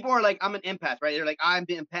people are like, I'm an empath, right? They're like, I'm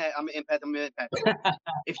an empath. I'm an empath. I'm an empath.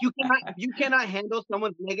 If you cannot handle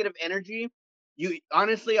someone's negative energy, you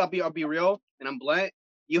honestly, I'll be real and I'm blunt.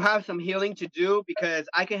 You have some healing to do because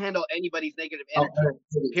I can handle anybody's negative energy.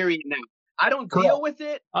 Period. Now I don't deal Correct. with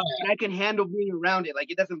it, Oh, but I can handle being around it. Like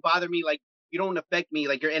it doesn't bother me. Like you don't affect me.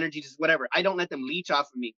 Like your energy, just whatever. I don't let them leech off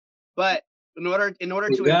of me. But in order yeah. to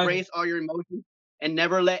Exactly. embrace all your emotions and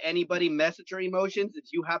never let anybody mess with your emotions, is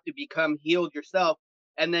you have to become healed yourself,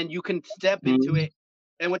 and then you can step into Mhm. it.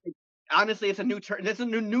 And with honestly, it's a new term. This is a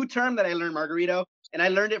new term that I learned, Margarito, and I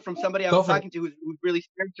learned it from somebody I was Go for it. talking to who's really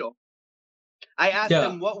spiritual. I asked Yeah.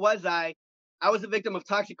 them, what was I? I was a victim of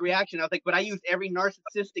toxic reaction. I was like, but I used every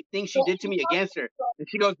narcissistic thing she did to me against her. And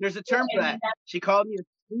she goes, there's a term for that. She called me a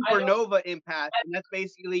supernova empath. And that's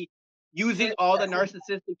basically using all the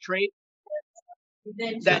narcissistic traits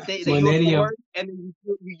that you Millennium. abhor, and then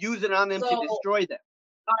you use it on them to destroy them.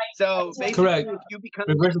 So basically, Correct. if you become,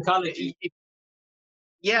 Reverse psychology.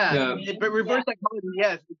 yeah, Yeah. but reverse psychology,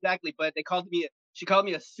 yes, exactly. But she called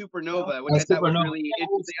me a supernova, which A I thought was supernova. really interesting.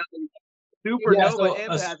 I was like, Yeah. supernova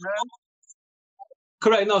empath, huh?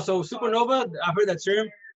 Correct. No. So supernova. I've heard that term.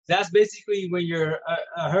 That's basically when you're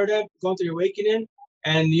heard of going through your awakening,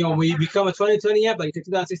 and when you become a 2020 app, like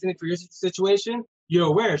 2016 for your situation, you're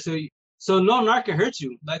aware. So no narc can hurt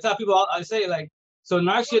you. Like I tell people, I say like, so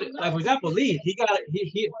narc should, like for example, Lee,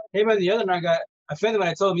 him and the other narc got offended when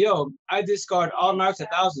I told him, yo, I discard all narcs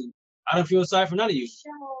 1,000. I don't feel sorry for none of you.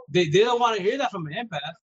 They don't want to hear that from an empath,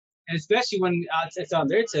 and especially when it's on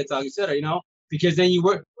their TikTok, etc. Because then you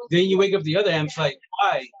wake up the other amps like,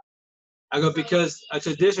 why? I go, because a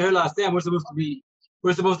tradition here last time, we're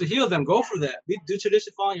supposed to heal them. Go for that. We do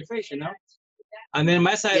tradition fall on your face. And then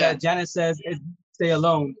my side, Yeah, Janet says, is stay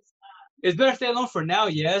alone. It's better stay alone for now,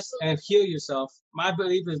 yes, and heal yourself. My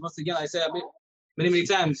belief is, once again, like I said many, many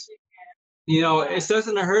times, it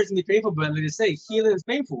doesn't hurt and be painful, but like I say, healing is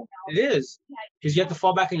painful. It is. Because you have to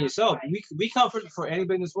fall back on yourself. We comfort for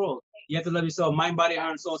anybody in this world. You have to love yourself, mind, body,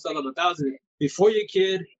 heart, and soul, self love 1,000. Before your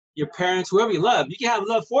kid, your parents, whoever you love, you can have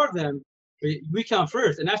love for them. But we come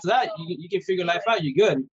first. And after that, you can figure life out. You're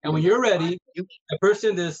good. And when you're ready, you, a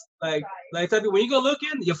person that's like type of, when you go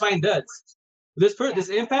looking, you'll find duds. This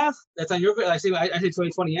empath that's on your, like I say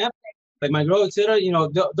 2020 amp, like my girl, etc.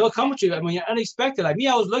 They'll come with you. I mean, you're unexpected. Like me,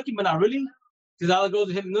 I was looking, but not really. Because I'll go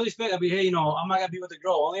to him, no respect. I'll be, hey, I'm not gonna be with a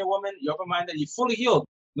girl, only a woman. You're open minded, you're fully healed.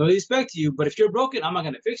 No respect to you. But if you're broken, I'm not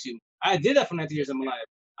gonna fix you. I did that for 19 years of my life.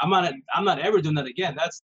 I'm not ever doing that again.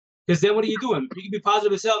 That's because then what are you doing? You can be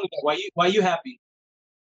positive as hell. Why you happy?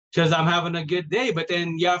 Because I'm having a good day, but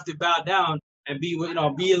then you have to bow down and be a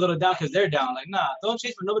little down because they're down. Like, nah, don't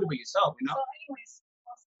change for nobody but yourself.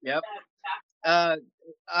 yep. Uh,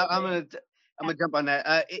 I'm gonna jump on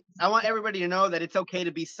that. I want everybody to know that it's okay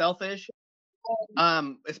to be selfish.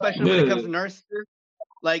 Especially when it comes to Dude. narcissists.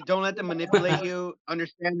 Like, don't let them manipulate you.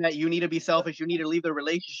 Understand that you need to be selfish. You need to leave the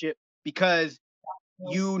relationship because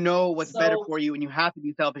you know what's better for you, and you have to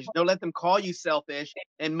be selfish. Don't let them call you selfish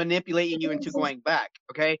and manipulate you into going back.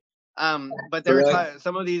 Okay. But Correct.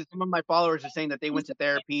 some of my followers are saying that they went to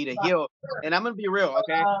therapy to heal, and I'm gonna be real.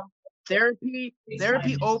 Okay,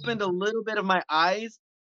 therapy opened a little bit of my eyes,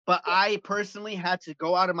 but I personally had to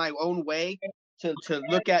go out of my own way to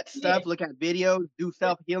look at stuff, look at videos, do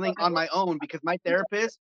self healing on my own because my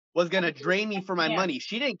therapist was gonna drain me for my money.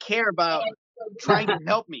 She didn't care about trying to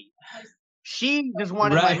help me. She just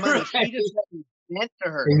wanted my Right, money. right. She just let me vent to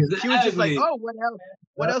her. She was just like, Exactly. "Oh, what else?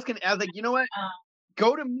 What else can?" I was like, "You know what?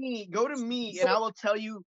 Go to me, and I will tell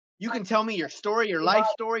you. You can tell me your story, your life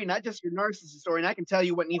story, not just your narcissist story, and I can tell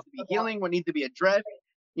you what needs to be healing, what needs to be addressed,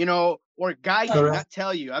 or guide you, Correct. not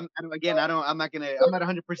tell you. Again, I'm not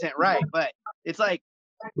 100% right, but it's like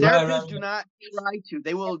Right, therapists right. do not try to.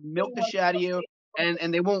 They will milk the shit out of you,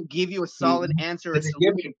 and they won't give you a solid Mhm. answer or It's a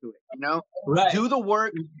gimme. solution to it. Right. Do the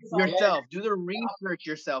work yourself. Do the research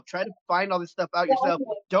yourself. Try to find all this stuff out yourself.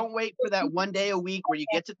 Don't wait for that one day a week where you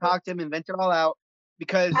get to talk to him and vent it all out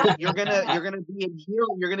because you're gonna be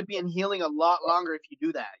in healing a lot longer if you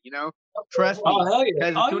do that. Trust Oh me. hell yeah.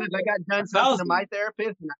 Because as Oh soon yeah. as I got A done talking to my thousand.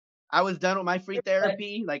 therapist, and I was done with my free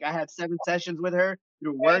therapy. Like I had 7 sessions with her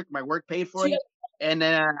through work. My work paid for it. And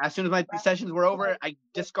then as soon as my sessions were over, I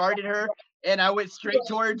discarded her and I went straight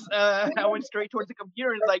towards the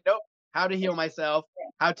computer. And it's like, nope, how to heal myself,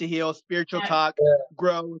 how to heal, spiritual talk,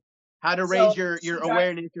 growth, how to raise your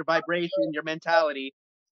awareness, your vibration, your mentality.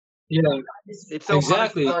 Yeah. It's so hard to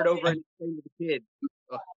Exactly. start over and explain to the kid.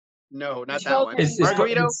 Ugh, no, not that one. It's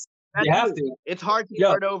Margarito, That's You have you. to. It's hard to Yo.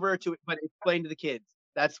 start over to, but explain to the kids.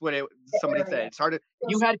 That's what somebody said. It's hard to.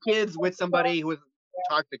 You had kids with somebody who was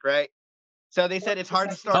toxic, right? So they said it's hard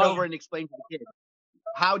to start Oh, over and explain to the kids.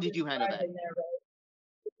 How did you handle that?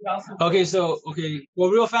 okay, so well,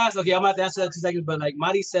 real fast. Okay, I'm about to answer that 2 seconds, but like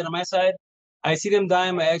Marty said on my side, I see them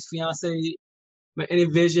dying. My ex fiance, in a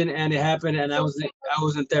vision, and it happened, and I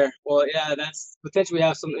wasn't there. Well, yeah, that's potentially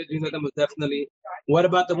have some issues with them, but definitely. What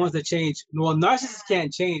about the ones that change? Well, narcissists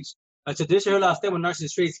can't change. A traditional last step with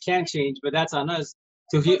narcissist traits can change, but that's on us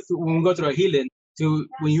when we go through a healing. To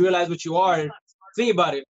when you realize what you are, think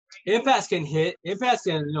about it. Empaths can hit. Empaths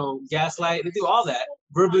can gaslight. They do all that.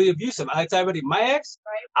 Verbally abusive. I tell everybody, my ex,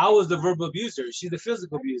 I was the verbal abuser. She's the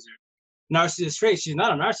physical abuser. Narcissist trait. She's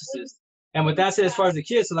not a narcissist. And with that said, as far as the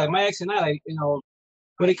kids, so like my ex and I, like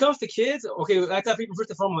when it comes to kids, okay, I tell people first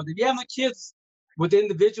and foremost, if you have no kids with the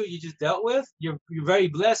individual you just dealt with, you're very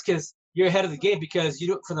blessed because you're ahead of the game because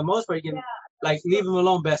you for the most part you can like leave them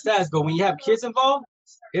alone best as. But when you have kids involved,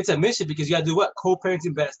 it's a mission because you gotta do what?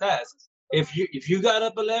 Co-parenting best as. If you got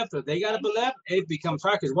up and left or they got up and left, it becomes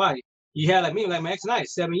hard because why? You had like me, like my ex and I,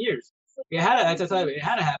 7 years. It had to it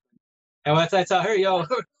had to happen. And once I tell her, yo,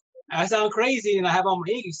 I sound crazy and I have all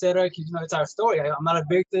my ego set her because it's our story. I'm not a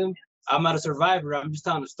victim. I'm not a survivor. I'm just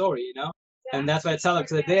telling a story. And that's why I tell her,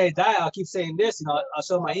 to the day I die, I'll keep saying this, I'll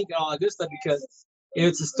show my ink and all that good stuff because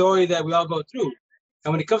it's a story that we all go through.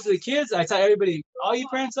 And when it comes to the kids, I tell everybody, all you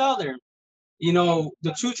parents out there,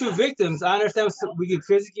 the true victims, I understand we get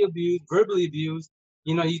physically abused, verbally abused.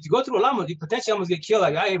 You go through a lot more. You potentially almost get killed.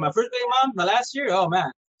 Like, my first baby mom, the last year, oh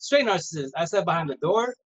man, straight narcissist. I sat behind the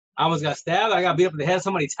door. I almost got stabbed. I got beat up in the head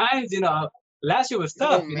so many times. Last year was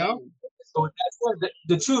tough, Oh man. So that's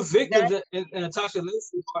the true victims That, in a toxic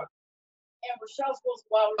relationship are.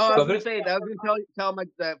 I Go was gonna ahead. say that. I was gonna tell my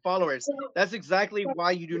followers. That's exactly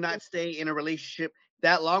why you do not stay in a relationship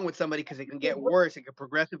that long with somebody because it can get worse. It can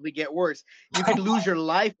progressively get worse. You could lose your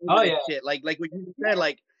life over Oh this yeah, shit. Like what you said.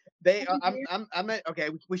 Like they. I'm not okay.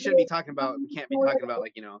 We shouldn't be talking about. We can't be talking about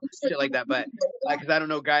like shit like that. But because I don't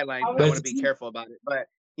know guidelines and I want to but be careful about it. But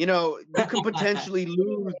you can potentially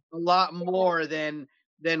lose a lot more than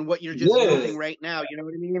what you're just yeah, losing right now. You know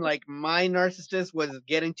what I mean? Like my narcissist was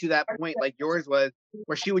getting to that point, like yours was,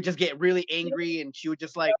 where she would just get really angry and she would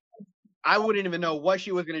just like, I wouldn't even know what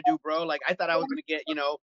she was gonna do, bro. Like I thought I was gonna get,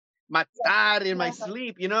 my thought in my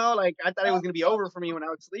sleep, like I thought it was gonna be over for me when I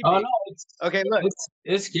was oh sleeping. no, it's Okay, look,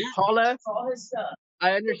 it's scary. Paula,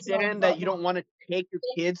 I understand that you don't want to take your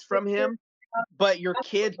kids from him, but your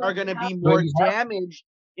kids are gonna be But more you have damaged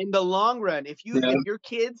in the long run. to. If your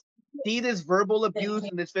kids see this verbal abuse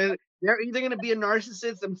and they're either gonna be a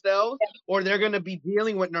narcissist themselves or they're gonna be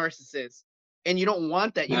dealing with narcissists. And you don't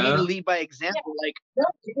want that. You need to Yeah, lead by example.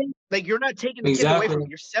 Like you're not taking the kids away exactly. from him.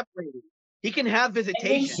 You're separating. He can have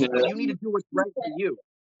visitation, but Yeah, you need to do what's right for you.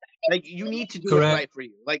 Like you need to do what's correct. right for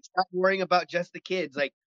you. Like stop worrying about just the kids.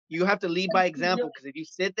 Like you have to lead by example because if you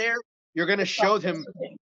sit there, you're gonna show them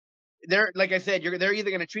they're like I said, they're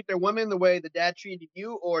either gonna treat their woman the way the dad treated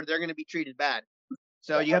you, or they're gonna be treated bad.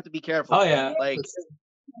 So you have to be Oh careful. yeah, Like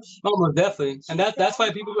almost definitely. And that's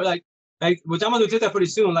why people were like, which I'm gonna do TikTok pretty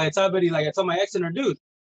soon. Like, tell everybody, like, I told my ex and her dude,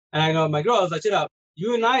 and I know my girl, I was like, shut up.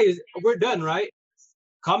 You and I, we're done, right?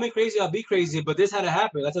 Call me crazy, I'll be crazy, but this had to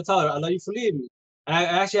happen. That's what I tell her. I love you for leaving me. And I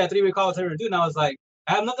actually had a 3-way call with her and dude, and I was like,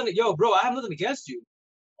 I have nothing, yo, bro, I have nothing against you.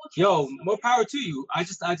 Yo, more power to you. I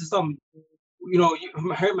just my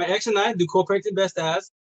ex and I do co-parenting best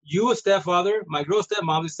as you a stepfather, my girl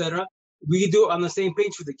stepmom, etc. We do it on the same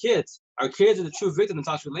page for the kids. Our kids are the true victim in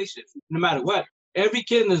toxic relationships, no matter what. Every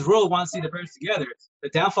kid in this world wants to see their parents together. The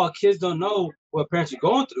downfall, kids don't know what parents are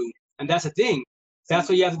going through, and that's the thing. That's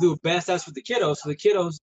what you have to do best as for the kiddos. So the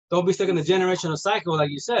kiddos don't be stuck in the generational cycle,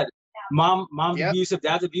 like you said. Mom's yep, abusive,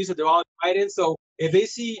 dad's abusive. They're all fighting. So if they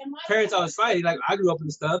see parents always fighting, like I grew up in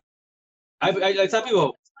the stuff, I tell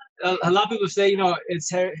people, a lot of people say,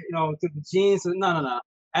 it's through the genes. No, no, no.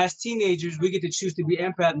 As teenagers, we get to choose to be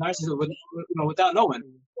empath, narcissist, without knowing.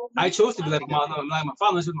 I chose to be like my exactly. mom, like my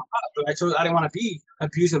father, with my father. But I didn't want to be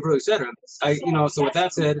abusive, etc. So with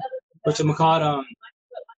that said, which I'm called,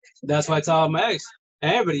 that's why I tell my ex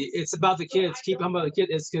and everybody, it's about the kids. Keep them about the kids.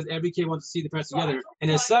 It's because every kid wants to see the parents together, and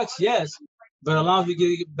it sucks, yes. But as long as we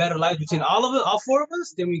get better lives between all of us, all four of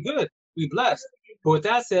us, then we good. We blessed. But with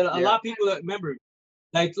that said, a Yeah. lot of people that remember,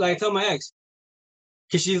 like I tell my ex,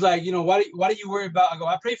 because she's like, why do you worry about? I go,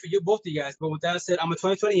 I pray for you, both of you guys. But with that said, I'm a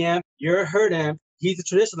 2020 amp. You're a herd amp. He's a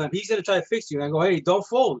traditional amp. He's gonna try to fix you. And I go, hey, don't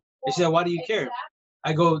fold. And she said, why do you care?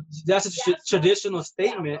 I go, that's a traditional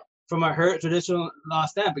statement from our herd, traditional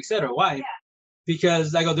lost amp, etc. Why?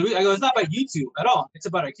 Because I go, it's not about you two at all. It's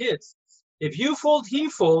about our kids. if you fold, he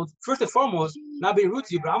folds. First and foremost, not being rude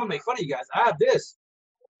to you, but I'm gonna make fun of you guys. I have this.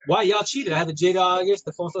 Why y'all cheated? I had the J-Dog,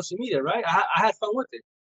 the phone social media, right? I had fun with it.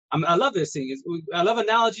 I love this thing. I love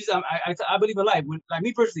analogies. I believe in life. Like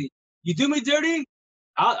me personally, you do me dirty,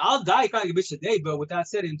 I'll die kind of a bitch today. But with that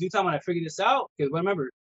said, in due time when I figure this out, because remember,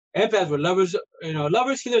 empaths were lovers,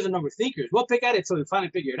 lovers, healers, and number thinkers. We'll pick at it until we finally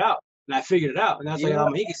figure it out. And I figured it out, and that's why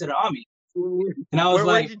he considered on me. And I was we're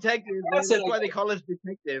like, detectives, man. That's why they call us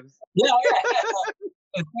detectives. Yeah.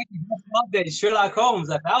 Sherlock Holmes,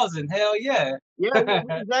 1,000. Hell yeah. Yeah,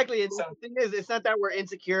 exactly. And the thing is, it's not that we're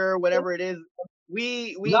insecure or whatever it is.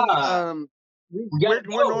 We're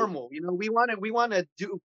normal. We want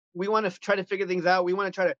to try to figure things out. We want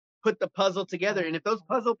to try to put the puzzle together. And if those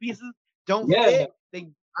puzzle pieces don't fit,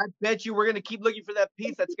 I bet you we're gonna keep looking for that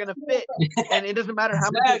piece that's gonna fit. And it doesn't matter how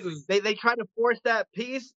much they try to force that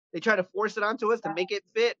piece. They try to force it onto us to make it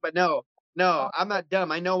fit, but no, I'm not dumb.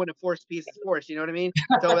 I know when a forced piece is forced. You know what I mean?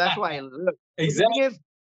 So that's why. Look, exactly.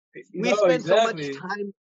 We spend so much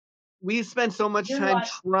time. We spend so much time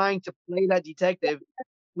trying to play that detective.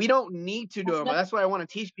 We don't need to do it. But that's what I want to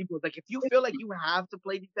teach people. Like, if you feel like you have to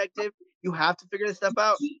play detective, you have to figure this stuff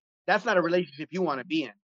out. That's not a relationship you want to be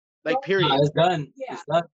in. Like, period. No, it's done. It's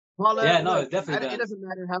done. Paula, yeah, no, it's definitely done. It doesn't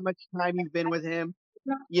matter how much time you've been with him.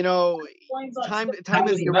 Time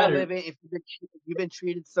is irrelevant if you've been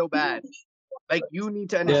treated so bad. Like, you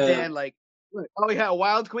need to understand. Like, look, oh yeah,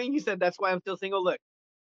 Wild Queen. You said that's why I'm still single.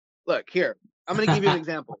 Look here. I'm gonna give you an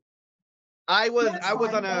example. I was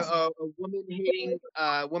on a woman hating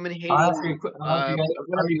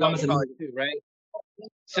too, right?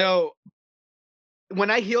 So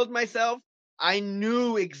when I healed myself, I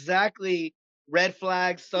knew exactly red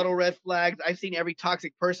flags, subtle red flags. I've seen every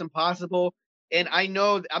toxic person possible. And I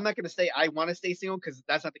know I'm not going to say I want to stay single because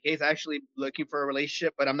that's not the case. I'm actually looking for a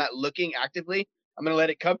relationship, but I'm not looking actively. I'm going to let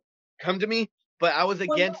it come to me. But I was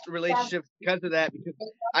against relationships because of that, because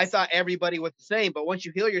I thought everybody was the same. But once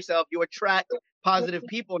you heal yourself, you attract positive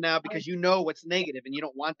people now because you know what's negative and you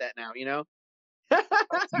don't want that now,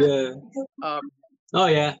 Yeah. Oh,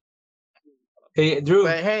 yeah. Hey, Drew.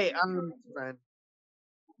 But hey, friend.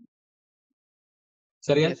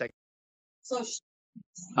 Say it again? So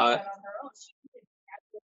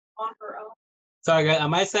sorry, guys. On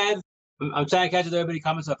my side, I'm trying to catch up to everybody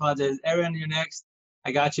comments. So I apologize. Aaron, you're next.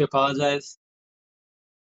 I got you. Apologize.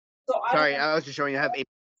 Sorry, I was just showing you. I have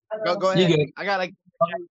Go ahead. You good. I got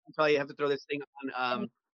until you have to throw this thing on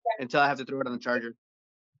until I have to throw it on the charger.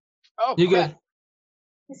 Oh, you good.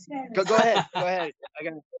 Go ahead. Go ahead.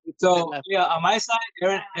 So yeah, on my side,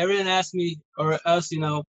 Aaron asked me or us,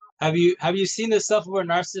 have you seen the self-aware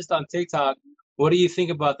narcissist on TikTok? What do you think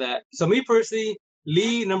about that? So me personally,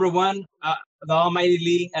 Lee, number one, the almighty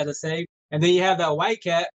Lee, as I say, and then you have that white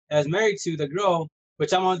cat that's married to the girl,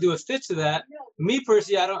 which I'm gonna do a stitch to that. Me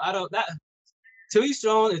personally, I don't that. To each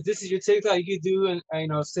their own. If this is your TikTok, you can do and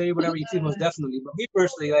say whatever you feel, most definitely. But me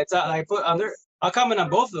personally, I put under, I'll comment on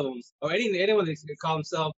both of them, or anyone that can call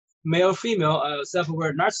themselves male or female,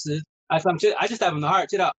 self-aware narcissist. I just have in the heart.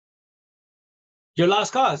 Check it out. You're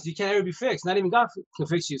lost cause. You can't ever be fixed. Not even God can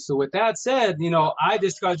fix you. So with that said, I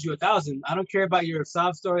discard you 1,000. I don't care about your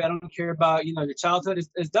sob story. I don't care about your childhood.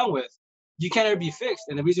 It's done with. You can't ever be fixed.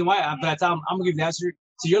 And the reason why, I'm gonna give the answer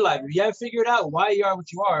to your life. If you haven't figured out why you are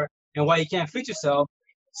what you are and why you can't fix yourself,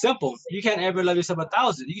 simple. You can't ever love yourself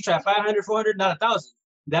 1,000. You can try 500, 400, not 1,000.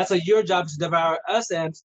 That's your job to devour us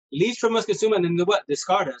M's, least from us, consume, and then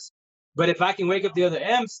discard us. But if I can wake up the other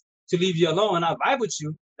M's to leave you alone and I vibe with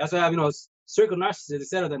you, that's why I have circle narcissist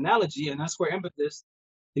instead of the analogy, and that's where empathists,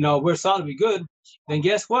 we're solidly good. Then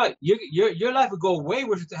guess what? Your life would go way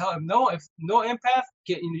worse to hell. If no empath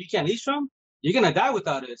you can't leash from, you're gonna die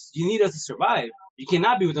without us. You need us to survive. You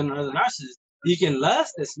cannot be with another narcissist. You can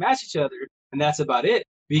lust and smash each other, and that's about it.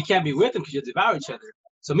 But you can't be with them because you devour each other.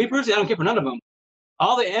 So me personally, I don't care for none of them.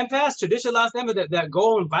 All the empaths, traditional lost empaths that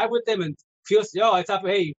go and vibe with them and feel, I thought,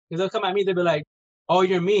 hey, because they'll come at me, they'll be like, oh,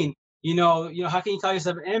 you're mean. How can you call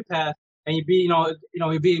yourself an empath and you be,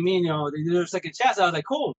 you're being mean, there's a second chance. I was like,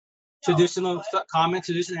 cool. Traditional comment,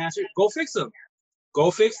 traditional answer, go fix them.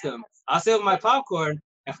 Go fix them. I'll sit with my popcorn,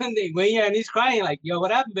 and when you're and he's crying, like, yo,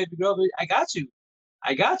 what happened, baby girl? I got you.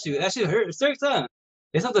 That shit hurt. It sucks, huh?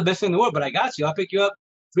 It's not the best thing in the world, but I got you. I'll pick you up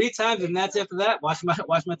 3 times, and that's after that. Watch my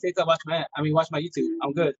TikTok, watch my YouTube.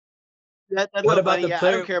 I'm good. That's what about funny. I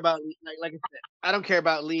don't care about like I said. I don't care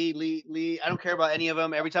about Lee. I don't care about any of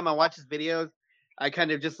them. Every time I watch his videos, I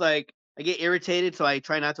kind of just I get irritated, so I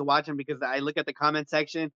try not to watch them because I look at the comment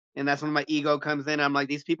section, and that's when my ego comes in. I'm like,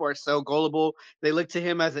 these people are so gullible. They look to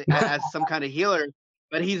him as some kind of healer,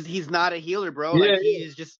 but he's not a healer, bro. Yeah,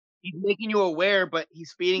 he's just he's making you aware, but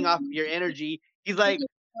he's feeding off of your energy. He's like,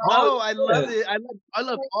 Oh "Oh, I love yeah. it. I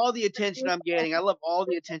love all the attention I'm getting. I love all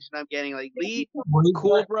the attention I'm getting." Like, Lee, Well,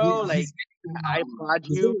 cool, bro. Like, he's getting, I applaud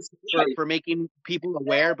he's you doing right. for making people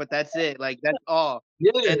aware, but that's it. Like, that's all.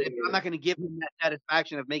 Yeah, And I'm not gonna give him that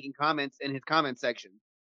satisfaction of making comments in his comment section.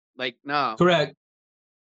 Like, no. correct.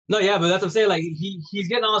 No, yeah, but that's what I'm saying. Like he's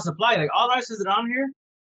getting all the supply. Like all artists that are on here,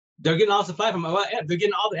 they're getting all the supply from they're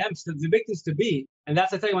getting all the M's, the victims to be. And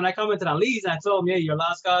that's the thing. When I commented on Lee's, I told him, yeah, your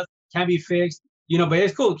lost cause can be fixed. You know, but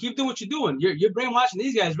it's cool. Keep doing what you're doing. You're brainwashing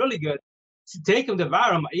these guys really good. Take them,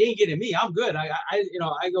 devour them. You ain't getting me. I'm good. I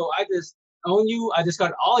just own you. I just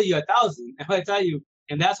got all you 1,000. And I tell you,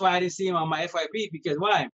 and that's why I didn't see him on my FYP because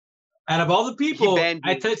why? Out of all the He people, banned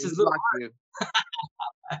I you. touched He his little blocked heart.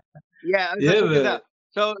 you. Yeah, so Yeah, check this but out.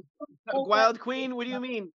 So, Wild Queen, what do you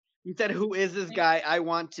mean? You said, "Who is this guy? I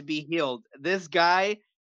want to be healed." This guy,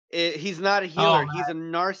 he's not a oh healer. He's a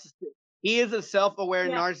narcissist. He is a self-aware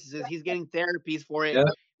narcissist. He's getting therapies for it, yeah,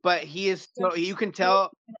 but he is so you can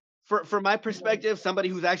tell. For my perspective, somebody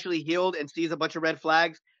who's actually healed and sees a bunch of red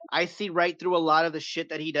flags, I see right through a lot of the shit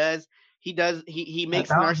that he does. He a makes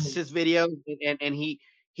thousand. narcissist videos and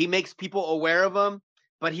he makes people aware of them,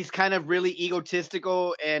 but he's kind of really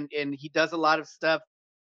egotistical and he does a lot of stuff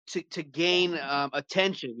to gain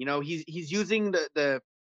attention. You know, he's using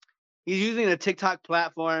he's using the TikTok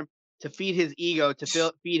platform to feed his ego,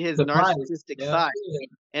 to feed his The price. narcissistic Yeah. side.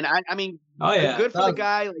 And I mean, Oh yeah, good for the thousand.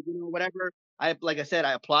 guy. Like, you know, whatever. Like I said,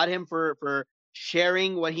 I applaud him for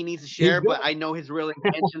sharing what he needs to He's share, good. but I know his real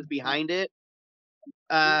intentions behind it.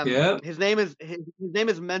 Yeah, His name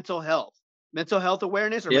is mental health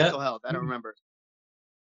awareness or yeah. mental health. I don't remember.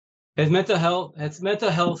 It's mental health. It's mental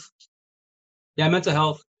health. Yeah, mental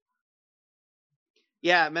health.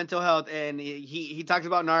 Yeah, mental health, and he talks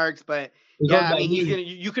about narcs, but He goes yeah, I by mean, he's me. gonna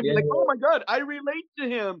you could be Yeah, like, oh my god, I relate to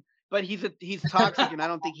him, but he's toxic, and I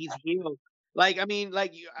don't think he's healed. Like, I mean, oh no.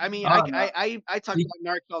 I talk He, about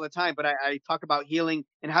narcs all the time, but I talk about healing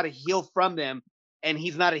and how to heal from them, and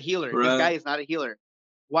he's not a healer. This right. guy is not a healer.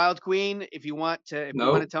 Wild Queen, if you want to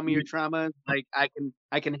Nope. tell me your traumas, like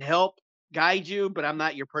I can help guide you, but I'm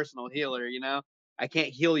not your personal healer. You know, I can't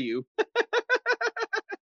heal you.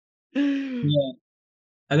 Yeah.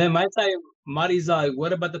 And then my type, Marty's like,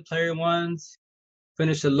 what about the player ones?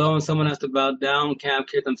 Finish alone. Someone has to bow down. Can't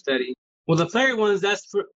keep them steady. Well, the player ones, that's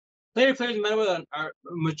for players, no matter what, are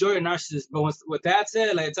majority narcissists. But with that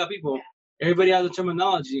said, like I tell people, everybody has a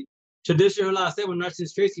terminology. Traditional law said when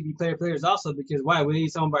narcissist traits can be players also because why? We need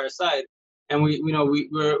someone by our side. And we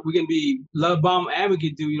can be love bomb and we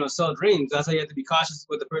can do, sell dreams. That's why you have to be cautious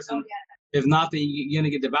with the person. Oh, yeah. If not, then you're gonna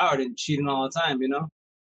get devoured and cheating all the time,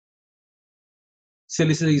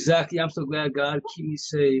 Silly says exactly. I'm so glad God keep me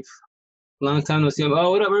safe. Long time no see.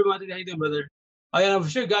 Oh, what up, everybody? How you doing, brother? Oh yeah, no, for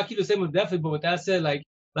sure. God keep the same with definitely. But with that said, like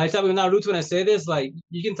I tell people not rude when I say this. Like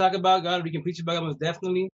you can talk about God, we can preach about God most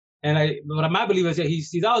definitely. And what I believe is that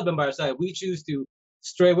he's always been by our side. We choose to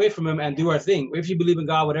stray away from him and do our thing. If you believe in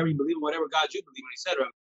God, whatever you believe in, whatever God you believe in, etc.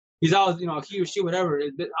 He's always, he or she, whatever.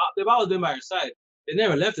 They've always been by our side. They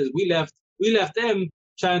never left us. We left them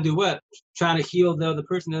trying to do what? Trying to heal the other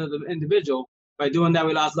person, the other individual. By doing that,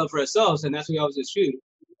 we lost love for ourselves, and that's what we always shoot.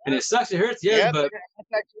 And it sucks, it hurts, yes, Yeah, but that's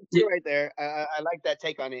actually true right there. I like that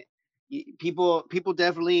take on it. People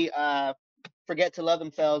definitely forget to love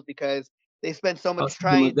themselves because they spend so much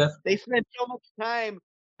time. They spend so much time.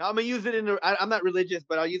 I'm gonna use it I'm not religious,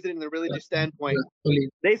 but I'll use it in the religious standpoint.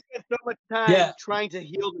 They spend so much yeah, time trying to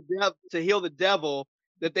heal the devil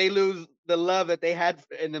that they lose the love that they had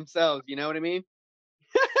in themselves. You know what I mean?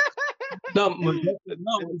 no,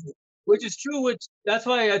 no, which is true. Which that's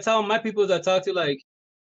why I tell my people that I talk to, like,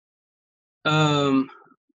 um,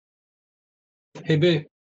 hey, babe,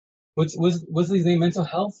 what's his name? Mental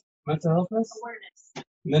healthness,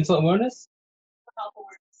 mental awareness.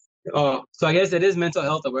 Oh, so I guess it is mental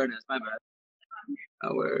health awareness. My bad.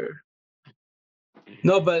 Aware.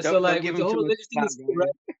 No, but so Don't like give with the him whole too much religious thing, clout, is cool, guys.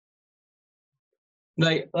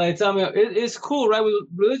 right? Like tell me, it's cool, right?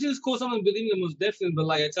 Religion is cool. Someone believing in most definitely, but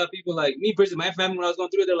like I tell people, like me personally, my family when I was going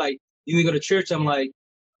through it, they're like, you need to go to church. I'm like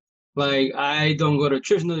I don't go to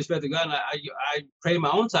church, no respect to God. And I pray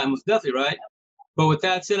my own time, most definitely, right? But with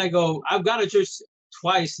that said, I've gone to church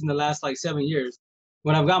twice in the last like 7 years.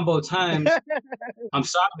 When I've gone both times, I'm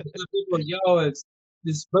sorry to tell people, yo, it's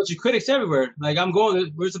there's a bunch of critics everywhere. Like I'm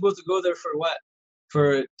going, we're supposed to go there for what?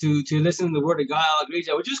 To listen to the word of God, I'll agree,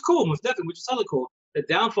 which is cool, most definitely, which is totally cool. The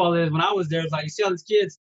downfall is when I was there, it's like you see all these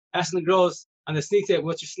kids asking the girls on the sneak tip,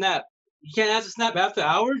 "What's your snap?" You can't ask a snap after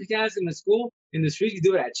hours. You can't ask them in school, in the street. You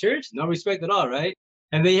do it at church. No respect at all, right?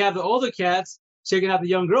 And then you have the older cats checking out the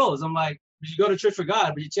young girls. I'm like, you go to church for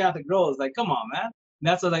God, but you check out the girls. Like, come on, man. And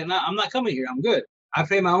that's like, nah, I'm not coming here. I'm good. I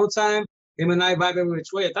pay my own time. Him and I vibe every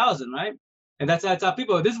which way 1,000, right? And that's how I tell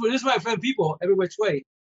people. This is why I offend people every which way.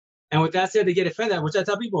 And with that said, they get offended, which I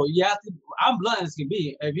tell people, you have to, I'm blunt as can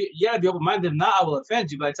be. If you gotta be open-minded. If not, I will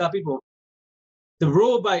offend you. But I tell people, the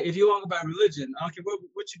rule by, if you want to go by religion, I don't care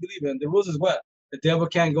what you believe in, the rules is what? The devil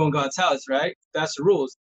can't go in God's house, right? That's the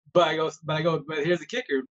rules. But here's the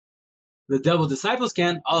kicker. The devil's disciples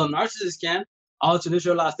can, all the narcissists can, all the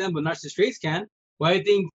traditional lost them, but narcissist traits can. Why do you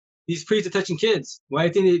think these priests are touching kids? Why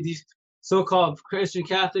do you think these so-called Christian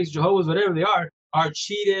Catholics, Jehovah's, whatever they are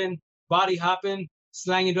cheating, body hopping,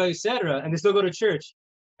 slanging drugs, etc., and they still go to church?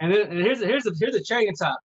 And here's the cherry on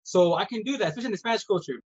top. So I can do that, especially in the Spanish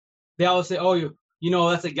culture. They always say, oh,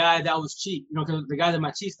 that's a guy that was cheap, because the guys are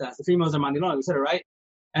machistas, the females are mandilonas, etc., right?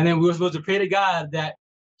 And then we were supposed to pray to God that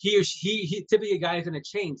he typically a guy is going to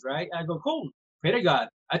change, right? I go, cool, pray to God.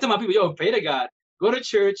 I tell my people, yo, pray to God. Go to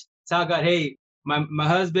church, tell God, hey, my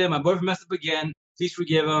husband, my boyfriend messed up again. Please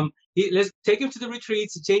forgive him. Let's take him to the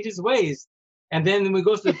retreats to change his ways. And then when we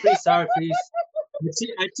go to the priest, sorry, priest,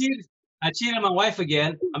 I cheated on my wife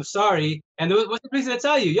again. I'm sorry. And what's the priest going to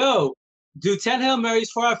tell you? Yo, do 10 Hail Marys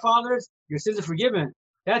for our fathers. Your sins are forgiven.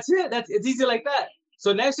 That's it. It's easy like that.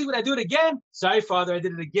 So next week when I do it again, sorry, Father, I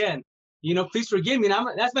did it again. Please forgive me. And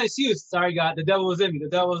that's my excuse. Sorry, God, the devil was in me. The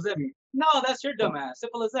devil was in me. No, that's your dumb ass.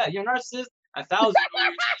 Simple as that. You're a narcissist. 1,000.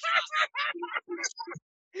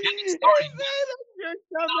 You're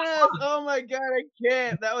dumbass. Oh my God, I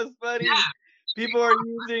can't. That was funny. Yeah. People are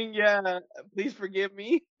using, please forgive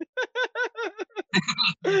me.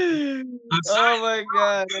 Oh my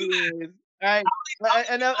God. Anyways. All right.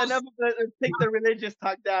 Enough of let's take the religious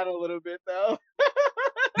talk down a little bit, though.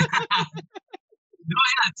 No,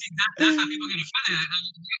 that's how people get offended.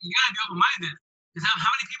 You gotta be open-minded. Because how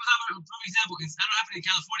many people have, for example, I don't happen in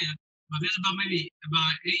California, but there's about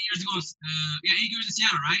 8 years ago, 8 years in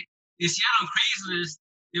Seattle, right? In Seattle, on Craigslist,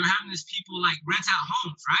 they were having these people like rent out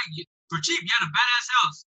homes, right? For cheap, you had a badass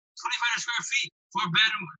house, 2,500 square feet,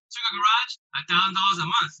 4-bedroom, 2-car garage, $1,000 a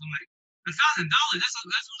month. I'm like, $1,000? That's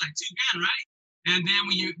like $2,000, right? And then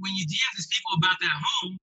when you DM these people about that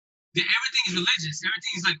home, everything is religious.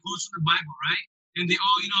 Everything is like close to the Bible, right? And they,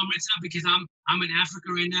 I'm renting out because I'm in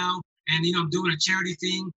Africa right now, and I'm doing a charity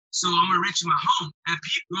thing, so I'm gonna rent you my home. And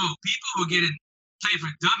people will get in play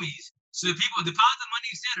for dummies. So the people deposit the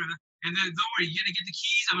money, etc. And then don't worry, you're gonna get the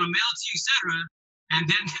keys. I'm gonna mail it to you, etc. And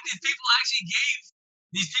then these people actually gave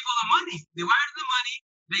these people the money. They wired the money.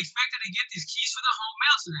 They expected to get these keys for the home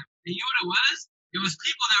mailed to them. And you know what it was? It was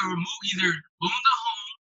people that were either owned the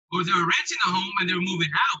home or they were renting the home and they were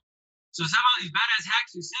moving out. So somehow these badass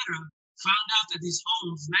hackers, etc., found out that these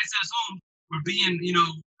homes, nice ass homes, were being,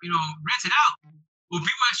 rented out. Well,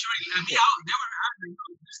 people actually, they were having,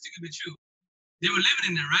 this is too good to be true. They were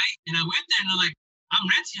living in there, right? And I went there and they're like, I'm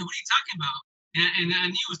renting it. What are you talking about? And I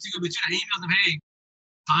knew it was too good to be true. I emailed them, hey,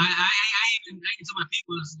 I even told my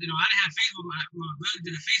people, I didn't have Facebook. I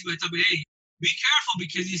did a Facebook. I told me, hey, be careful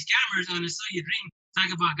because these scammers are going to sell you a dream,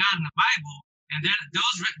 talk about God in the Bible. And then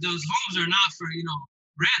those homes are not for,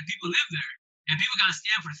 rent. People live there. And people got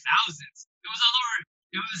scammed for thousands. It was all over.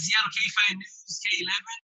 It was Seattle K5 News, K11.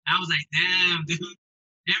 And I was like, damn, dude.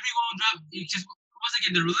 Everyone dropped. Because once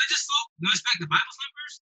again, the religious folk, no respect the Bible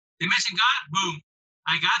thumpers. They mention God, boom.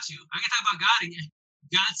 I got you. I can talk about God again.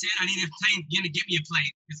 God said I need a plane. You're gonna get me a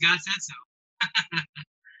plane because God said so.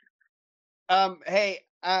 Hey,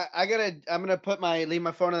 I'm gonna leave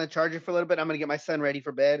my phone on the charger for a little bit. I'm gonna get my son ready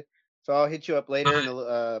for bed. So I'll hit you up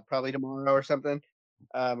later, probably tomorrow or something.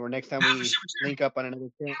 Or next time we link up on another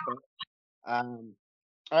thing. All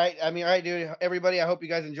right. All right, dude. Everybody, I hope you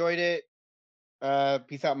guys enjoyed it.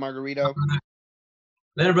 Peace out, Margarito.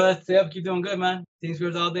 Later, brother. Stay up. Keep doing good, man. Team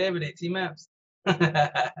scores all day, every day. Team maps.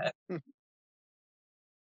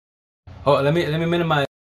 Oh, let me minimize.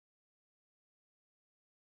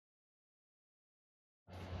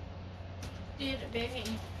 Dude, baby.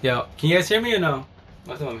 Yo, can you guys hear me or no?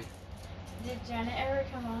 What's up, mommy? Did Janet ever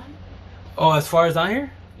come on? Oh, as far as on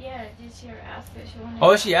here? Yeah, did she ever ask it?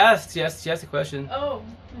 She asked. She asked a question. Oh.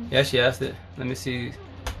 Yeah, she asked it. Let me see.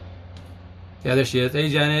 Yeah, there she is. Hey,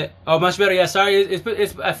 Janet. Oh, much better. Yeah, sorry.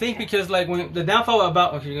 It's I think because like when the downfall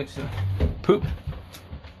about okay, you're going to poop.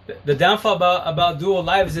 The downfall about dual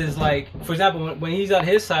lives is like, for example, when he's on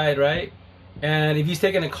his side, right? And if he's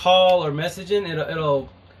taking a call or messaging, it'll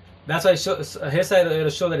that's why his side it'll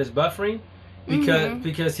show that it's buffering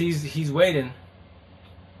because he's waiting.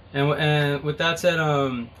 And with that said,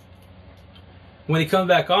 when he comes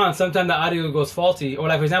back on, sometimes the audio goes faulty. Or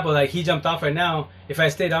like for example, like he jumped off right now. If I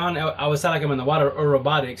stayed on, I would sound like I'm in the water or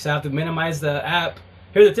robotic. So I have to minimize the app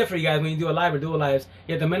Here's a tip for you guys: when you do a live or dual lives,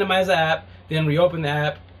 you have to minimize the app, then reopen the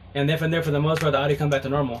app, and then from there, for the most part, the audio comes back to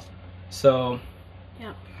normal. So,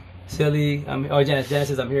 Yeah. silly. Janet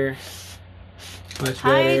says I'm here. Much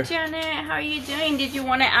Hi, better. Janet. How are you doing? Did you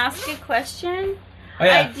want to ask a question? Oh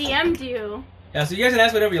yeah. I DM'd you. Yeah. So you guys can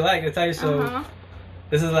ask whatever you like. I'll tell you. So Uh-huh.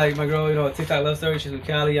 this is like my girl, TikTok love story. She's from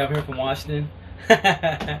Cali. I'm here from Washington.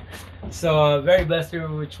 So very blessed here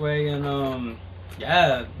which way, and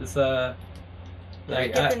yeah, it's Did I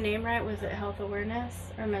like get the name right? Was it health awareness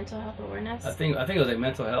or mental health awareness? I think it was like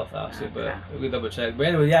mental health, obviously, Okay. but we double check. But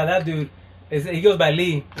anyway, yeah, that dude he goes by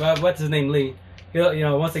Lee. What's his name, Lee?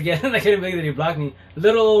 Once again, I can't believe that he blocked me.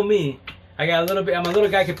 Little old me. I got a little bit. I'm a little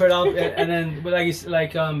guy compared to all, and then but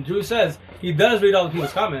like Drew says, he does read all the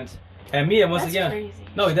people's comments. And me, and once That's again, crazy.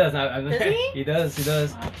 no, he does. Does he? He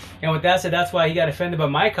does. Wow. And with that said, that's why he got offended by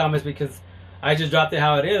my comments, because I just dropped it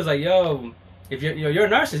how it is. Like, yo, if you're a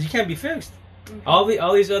narcissist, you can't be fixed. Mhm.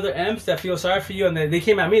 All these other imps that feel sorry for you, and they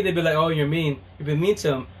came at me, they'd be like, oh, you're mean. You've been mean to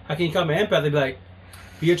them. How can you call me an empath? They'd be like,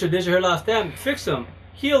 be a tradition, her last stand, fix them,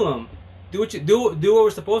 heal them, do what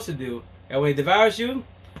we're supposed to do. And when he devours you,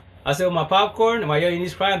 I say with my popcorn, and my yo, your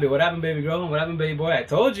knees crying, but what happened, baby girl? What happened, baby boy? I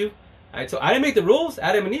told you. I didn't make the rules.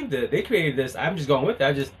 Adam and Eve did. They created this. I'm just going with it.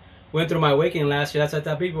 I just went through my awakening last year. That's what I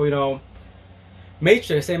tell people,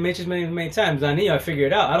 Matrix. Say Matrix many times. I I figure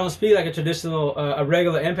it out. I don't speak like a traditional, a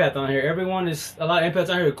regular empath on here. A lot of empaths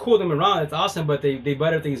on here are cool. Don't get me wrong. It's awesome, but they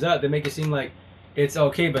butter things up. They make it seem like it's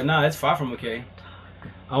okay, but nah, it's far from okay.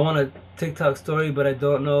 I want a TikTok story, but I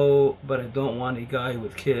don't want a guy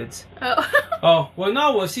with kids. Oh. Oh, well,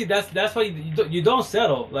 no, well, see, that's why you don't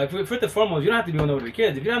settle. Like, first and foremost, you don't have to be with nobody with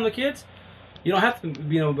kids. If you don't have no kids, you don't have to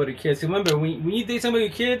be with nobody with kids. Because remember, when you date somebody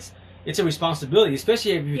with kids, it's a responsibility,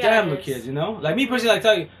 especially if you don't have no kids, Like, me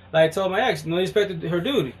personally, I told my ex, no respect to her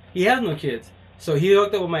dude, he has no kids. So he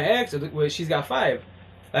hooked up with my ex, where she's got 5.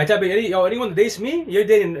 I tell you, anyone that dates me, you're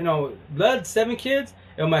dating, blood, 7 kids,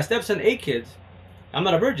 and my stepson, 8 kids. I'm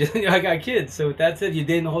not a virgin. I got kids. So with that said, you're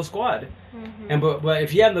dating the whole squad. Mm-hmm. And but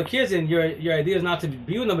if you have no kids and your idea is not to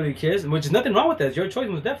be with nobody with kids, which is nothing wrong with that. It's your choice,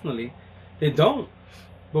 most definitely. They don't.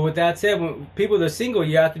 But with that said, when people that are single,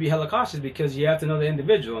 you have to be hella cautious because you have to know the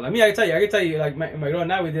individual. I mean, I can tell you, like my girl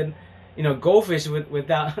and I, we did, go fish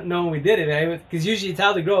without knowing we did it. Because usually you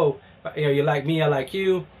tell the girl, you like me, I like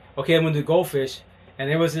you. Okay, I'm gonna do goldfish. And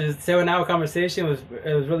it was a 7-hour conversation.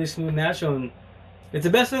 It was really smooth, natural, and it's the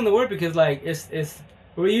best thing in the world because it's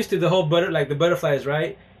we're used to the whole the butterflies,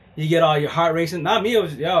 right? You get all your heart racing. Not me. It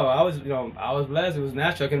was I was blessed. It was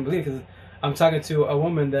natural. I couldn't believe it because I'm talking to a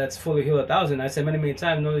woman that's fully healed 1,000. I said many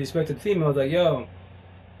times, no respect to the female. I was like, yo,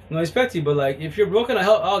 no respect to you, but like if you're broken,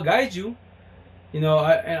 I'll guide you.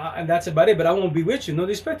 And that's about it. But I won't be with you. No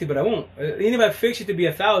respect to you, but I won't. Even if I fix you to be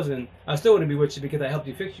 1,000, I still wouldn't be with you because I helped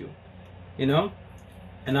you fix you.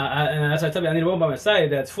 And as I tell you, I need a woman by my side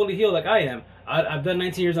that's fully healed like I am. I've done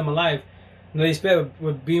 19 years of my life. No respect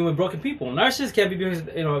with being with broken people. Narcissists can't be with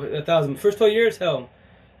 1,000. First 12 years, hell.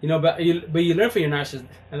 But you learn from your narcissist.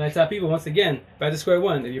 And I tell people once again, back to square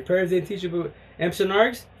one. If your parents didn't teach you about imps and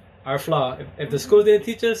narcs, our flaw. If the schools didn't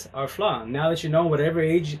teach us, our flaw. Now that you know, whatever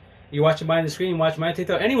age you watch behind the screen, watch my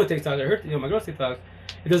TikTok, anyone TikTok, I heard my girl's TikTok,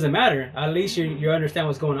 it doesn't matter. At least you understand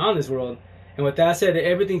what's going on in this world. And with that said,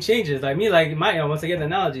 everything changes. Like me, once again, the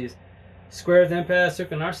analogies. Squares, empath,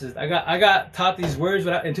 circle, narcissist. I got taught these words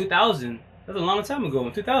in 2000. That's a long time ago,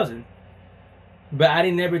 in 2000. But I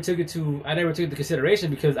never took it into consideration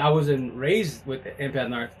because I wasn't raised with empath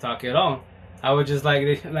narc talk at all. I was just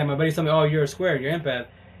like my buddies told me, oh, you're a square, you're empath.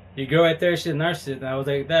 Your girl right there, she's a narcissist. And I was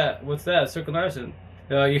like, what's that? Circle narcissist.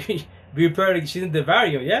 You be prepared. She didn't devour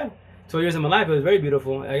you. Yeah. 12 years of my life, it was very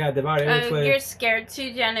beautiful. I got devoured every way. You're scared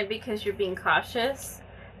too, Janet, because you're being cautious.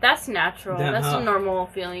 That's natural. That's a normal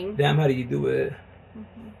feeling. Damn, how do you do it?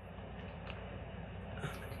 Mm-hmm. It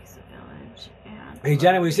takes a village. Hey,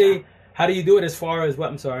 Janet, we say, how do you do it as far as what?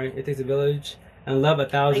 I'm sorry. It takes a village and love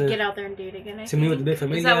 1,000. Like get out there and date again. To me with the big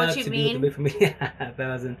familia. Is that what you mean? To me with the big familia.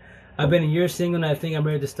 1,000. I've been a year single and I think I'm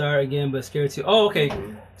ready to start again, but scared too. Oh, okay.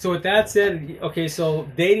 Mm-hmm. So with that said, okay, so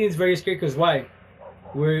dating is very scary because why?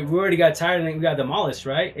 We already got tired and we got demolished,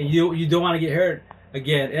 right? And you don't want to get hurt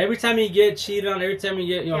again. Every time you get cheated on, every time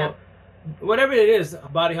you get whatever it is,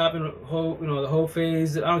 body hopping, the whole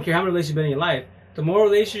phase. I don't care how many relationships you've been in your life. The more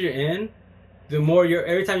relationships you're in, the more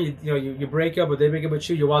every time you break up or they break up with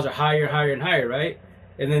you, your walls are higher, higher, and higher, right?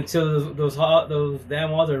 And then until those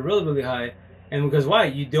damn walls are really, really high. And because why?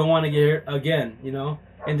 You don't want to get hurt again.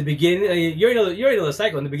 In the beginning, you're in a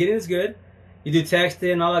cycle. In the beginning, it's good. You do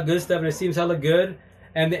texting and all that good stuff, and it seems hella good.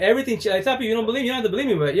 And everything, I tell people, you don't have to believe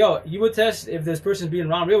me, but you would test if this person's being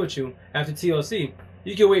wrong real with you after TLC.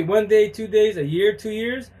 You can wait 1 day, 2 days, a year, 2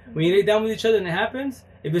 years. When you lay down with each other and it happens,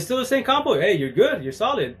 if it's still the same combo, hey, you're good, you're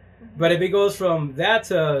solid. But if it goes from that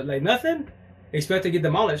to like nothing, expect to get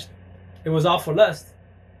demolished. It was all for lust.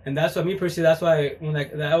 And that's what me personally, that's why when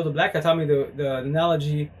like the elder black guy taught me the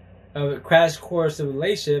analogy of a crash course of a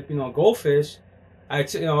relationship, goldfish.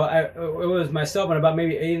 It was myself and about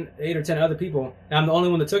maybe eight or 10 other people. And I'm the only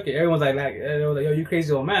one that took it. Everyone's like, they were like, yo, you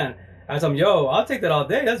crazy old man. I told them, yo, I'll take that all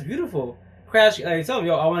day. That's beautiful. Crash. I tell them,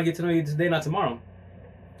 yo, I want to get to know you today, not tomorrow.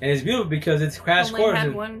 And it's beautiful because it's crash course. I only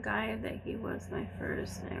had one guy that he was my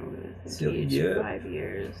first, and we was engaged for 5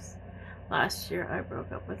 years. Last year, I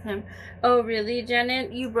broke up with him. Oh, really,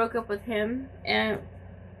 Janet? You broke up with him, and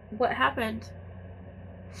what happened?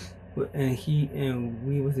 And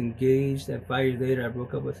we was engaged. And 5 years later, I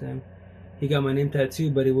broke up with him. He got my name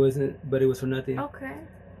tattooed, but it was for nothing. Okay.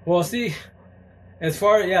 Well, see, as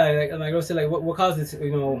far like I was saying, like what caused it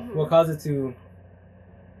to, what caused it to,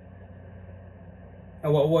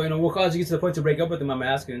 and what caused you to get to the point to break up with him? I'm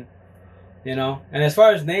asking. And as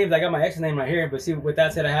far as names, I got my ex's name right here. But see, with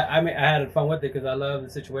that said, I had fun with it because I love the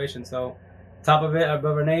situation. So, top of it,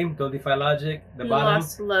 above her name, Don't Defy Logic. The bottom,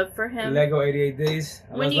 lost love for him. Lego 88 Days.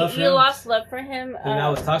 When you lost love for him, and that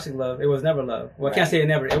was toxic love. It was never love. Well, right. I can't say it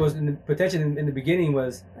never. It was potentially in the beginning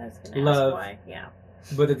was love. Why. Yeah.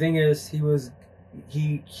 But the thing is,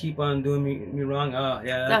 he keep on doing me wrong. Oh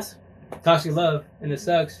yeah, that's toxic love, and it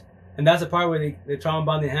sucks. And that's the part where the trauma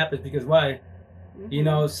bonding happens because why?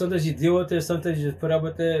 Sometimes you deal with it, sometimes you just put up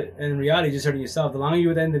with it, and in reality, you're just hurting yourself. The longer you're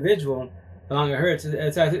with that individual, the longer it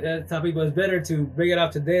hurts. I tell people it's better to break it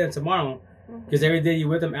off today than tomorrow, because every day you're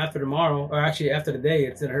with them after tomorrow, or actually after the day,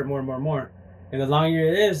 it's gonna hurt more and more and more. And the longer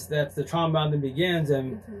it is, that's the trauma bonding begins.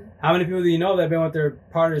 And how many people do you know that have been with their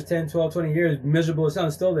partners 10, 12, 20 years, miserable as hell,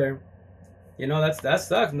 and still there? That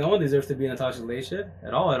sucks. No one deserves to be in a toxic relationship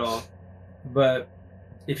at all. But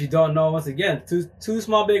if you don't know, once again, two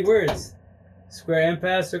small big words. Square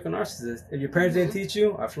empath, circle narcissist. If your parents didn't teach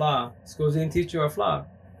you, are flaw. Schools didn't teach you, are flaw.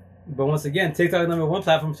 But once again, TikTok is #1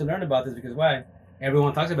 platform to learn about this because why?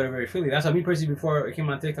 Everyone talks about it very freely. That's why me personally, before I came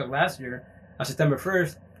on TikTok last year, on September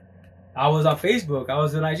 1st, I was on Facebook. I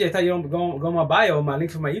was on IG. I thought you don't go on my bio, my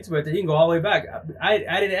link for my YouTube right there. You can go all the way back. I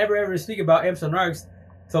didn't ever speak about narcs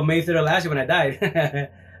until May 3rd of last year when I died.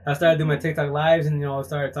 I started doing my TikTok lives and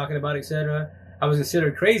started talking about it, etc. I was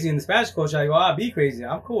considered crazy in the Spanish culture. I go, I'll be crazy.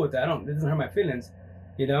 I'm cool with that. It doesn't hurt my feelings,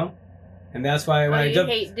 And that's why when I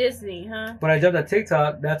jumped, hate Disney, huh? When I jumped on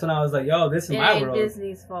TikTok, that's when I was like, yo, this is my world.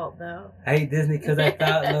 Disney's fault, though. I hate Disney because I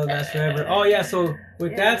thought love lasts forever. Oh, yeah. So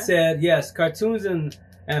with that said, yes, cartoons and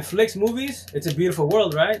flicks, movies, it's a beautiful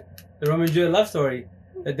world, right? The Romeo and Juliet love story.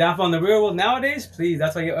 The downfall in the real world nowadays, please.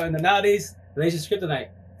 That's why in the nowadays, relationship kryptonite.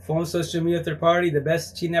 Phone, social media, third party, the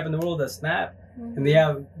best cheating app in the world, that's Snap. And they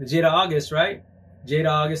have the Jada August, right? Jada,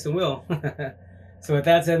 August, and Will. So with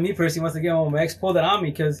that said, me personally, once again, when my ex pulled that on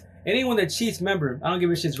me, because anyone that cheats, remember, I don't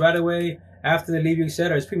give a shit right away, after they leave you,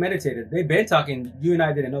 etc. It's premeditated. They've been talking. You and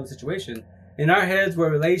I didn't know the situation. In our heads, we're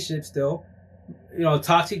a relationship still,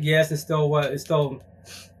 toxic, yes, and still it's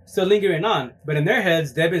still lingering on. But in their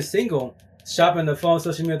heads, they've been single, shopping the phone,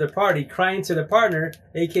 social media, their party, crying to their partner,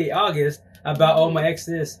 aka August, about oh my ex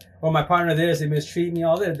this or my partner this, they mistreat me,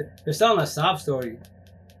 all this. They're selling a sob story.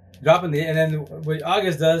 Dropping and then what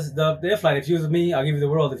August does, the flight. If you was with me, I'll give you the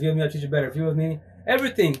world. If you with me, I'll treat you better. If you with me,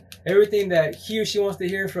 everything that he or she wants to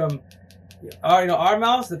hear from our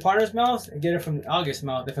mouths, the partner's mouths, and get it from August's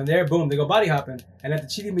mouth. And from there, boom, they go body hopping and let the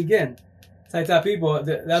cheating begin. So I tell people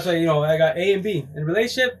that's why I got A and B in a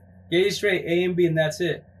relationship. Get it straight, A and B, and that's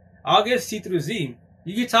it. August, C through Z.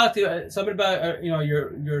 You can talk to somebody about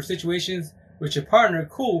your situations with your partner,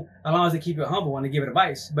 cool, as long as they keep it humble and they give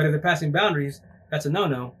advice. But if they're passing boundaries, that's a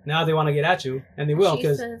no-no. Now they want to get at you, and they will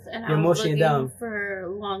because you're emotionally down. For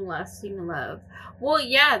long-lasting love. Well,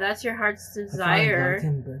 yeah, that's your heart's desire.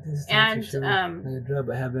 And like a drug,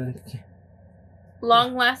 but haven't.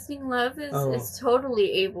 Long-lasting love is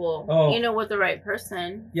totally able, with the right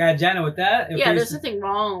person. Yeah, Janet, with that. There's nothing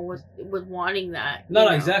wrong with wanting that. No,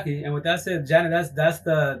 exactly. And with that said, Janet, that's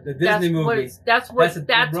the Disney movie. That's what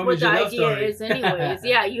the idea is, anyways.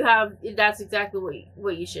 Yeah, that's exactly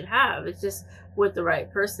what you should have. It's just with the right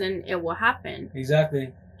person, it will happen.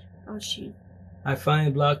 Exactly. Oh, shoot. I finally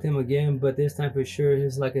blocked him again, but this time for sure,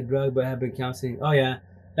 he's like a drug, but I have been counseling. Oh yeah,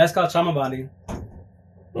 that's called trauma bonding.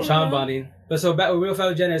 Trauma bonding. But so back with Real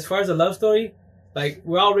Family Jenna, as far as the love story, like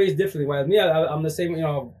we're all raised differently. While me, I'm the same.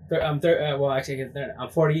 I'm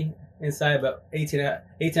 40 inside, but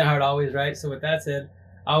 18 heart always, right? So with that said,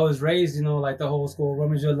 I was raised, like the whole school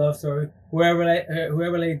Romeo and Juliet love story. Whoever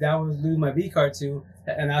laid down was lose my B card to,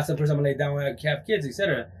 and that's the person I'm gonna lay down when I have kids,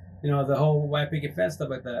 etc. You know, the whole white picket fence stuff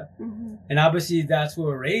like that. Mm-hmm. And obviously that's where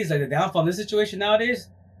we're raised. Like the downfall in this situation nowadays,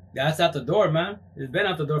 that's out the door, man. It's been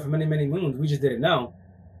out the door for many, many moons. We just didn't know.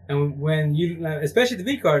 And when you, especially the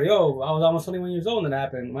V card, I was almost 21 years old when that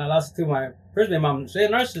happened. When I lost it to my first name mom, she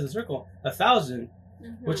had narcissism circle, 1,000.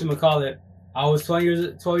 Mm-hmm. Whatchamacallit, I was 12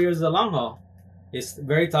 years of the long haul. It's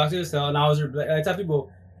very toxic. So, and I tell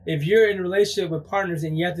people, if you're in a relationship with partners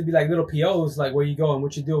and you have to be like little POs, like where you going,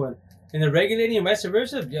 what you doing, and they're regulating and vice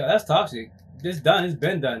versa, yeah, that's toxic. It's done. It's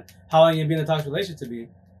been done. How long you be in a toxic relationship to be?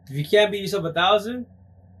 If you can't be yourself 1,000,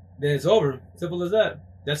 then it's over. Simple as that.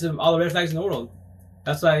 That's all the red flags in the world.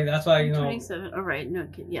 That's why you know. 27. All right, no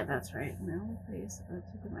kid. Yeah, that's right. No place.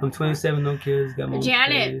 I'm 27, no kids. Got my own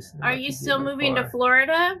Janet, place, are you still moving to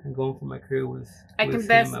Florida? I'm going for my career with. I can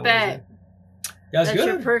best bet. That's good.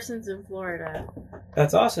 Your person's in Florida.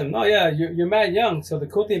 That's awesome. No, yeah, you're mad young. So the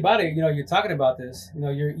cool thing about it, you know, you're talking about this. You know,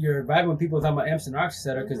 you're vibing with people talking about amps and arcs,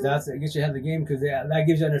 etc. Because that's it gets you ahead of the game. Because that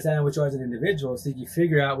gives you understanding what you are as an individual, so you can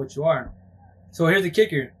figure out what you are. So here's the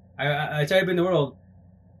kicker. I tell you in the world.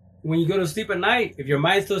 When you go to sleep at night, if your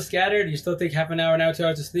mind's still scattered, you still take half an hour, 2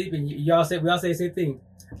 hours to sleep, and we all say the same thing.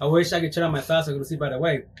 I wish I could turn on my thoughts so I could sleep right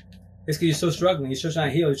away. It's because you're still struggling. You're still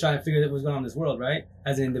trying to heal. You're trying to figure out what's going on in this world, right?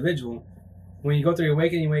 As an individual. When you go through your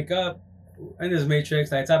awakening, you wake up in this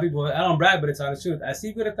matrix. I tell people, I don't brag, but it's honest truth. I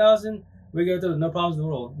sleep with 1,000. We go through no problems in the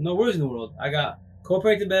world. No worries in the world. I got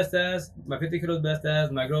co-parenting best ass, my 50 kiddos best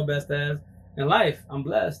ass, my girl best ass. And life, I'm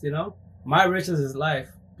blessed, you know? My richness is life.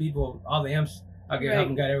 People, all the imps. I can help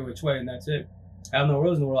them guide every which way, and that's it. I have no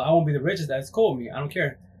rules in the world. I won't be the richest. That's cool with me. I don't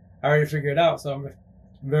care. I already figured it out, so I'm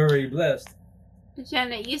very blessed.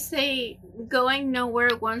 Janet, you say going nowhere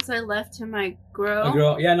once I left to my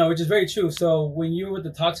grow. Yeah, no, which is very true. So when you're with a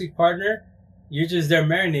toxic partner, you're just there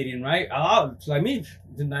marinating, right? Like me,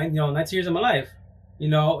 19 years of my life. You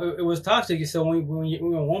know, it was toxic. So when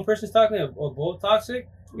one person's toxic or both toxic,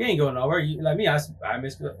 you ain't going nowhere. Like me, I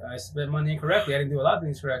spent money incorrectly. I didn't do a lot of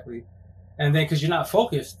things correctly. And then, because you're not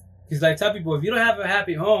focused. Because I tell people, if you don't have a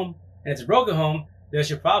happy home and it's a broken home, that's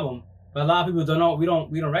your problem. But a lot of people don't know. We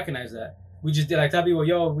don't recognize that. We just tell people,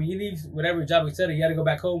 when you leave whatever job, etc., you got to go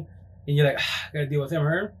back home, and you're like, I got to deal with him or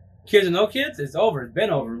her. Kids or no kids, it's over. It's been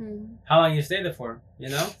over. Mm-hmm. How long you stay there for? You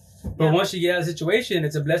know. But once you get out of the situation,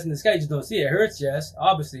 it's a blessing in disguise. You just don't see it. It hurts, yes,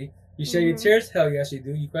 obviously. You shed your tears, hell yes, you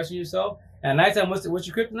do. You question yourself. And at nighttime, what's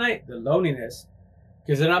your kryptonite? The loneliness,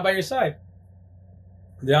 because they're not by your side.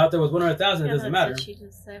 They're out there with 100,000. It doesn't matter. What she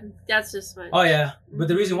just said. That's just what. Oh yeah, but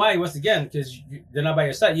the reason why, once again, because they're not by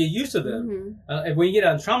your side. You're used to them. When you get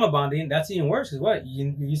on trauma bonding, that's even worse. Because what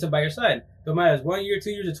you're used to by your side. No matter it's 1 year,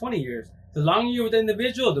 2 years, or 20 years. The longer you're with the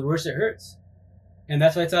individual, the worse it hurts. And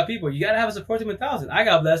that's why I tell people, you gotta have a support team 1,000. I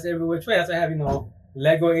got blessed every which way. That's why I have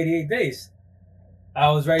let go 88 days.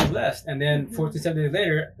 I was very blessed, and then 14, 17 days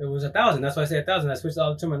later, it was 1,000. That's why I say 1,000. I switched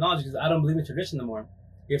all the terminology because I don't believe in tradition no more.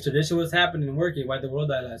 If tradition was happening and working, why the world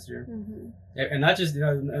died last year? And not just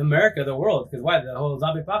America, the world, because why the whole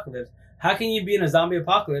zombie apocalypse? How can you be in a zombie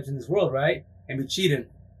apocalypse in this world, right, and be cheating?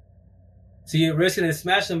 So you're risking to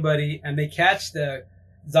smash somebody, and they catch the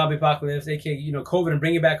zombie apocalypse, aka COVID, and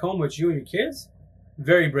bring it back home with you and your kids.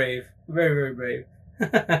 Very brave, very very brave.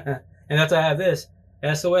 And that's why I have this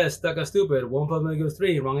SOS stuck up stupid. 1 + 1 =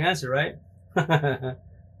 3. Wrong answer, right?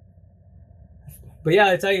 But yeah,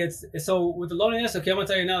 I tell you, it's so with the loneliness. Okay, I'm gonna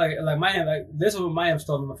tell you now, this is what my amps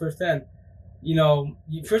told me my first 10.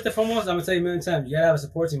 First and foremost, I'm gonna tell you a million times, you gotta have a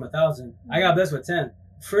support team 1,000. I got blessed with 10.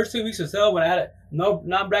 First 2 weeks or so, when I had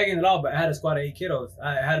not bragging at all, but I had a squad of 8 kiddos.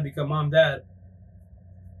 I had to become mom, dad.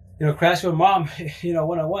 Crash with mom,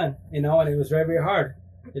 1-on-1, and it was very, very hard.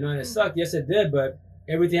 And it sucked. Yes, it did, but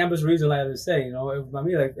everything happens for a reason, like I was saying. By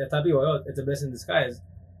me, I tell people, it's a blessing in disguise.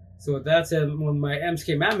 So with that said, when my M's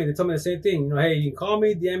came at me, they told me the same thing. Hey, you can call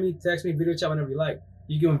me, DM me, text me, video chat, whenever you like.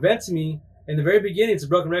 You can vent to me. In the very beginning, it's a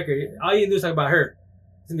broken record. All you can do is talk about her.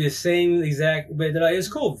 It's going to be the same exact, but they're like, it's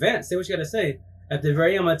cool, vent, say what you got to say. At the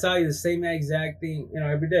very end, I'm going to tell you the same exact thing,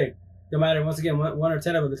 every day. No matter, once again, one or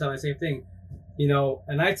 10 of them, they're telling the same thing.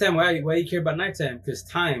 At nighttime, why do you care about nighttime? Because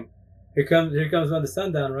time. Here comes when the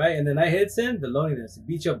sun down, right? And the night hits in, the loneliness. It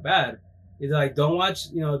beats you up bad. It's like, don't watch,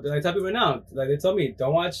 I tell people right now, like they told me,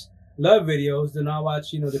 don't watch love videos, do not watch,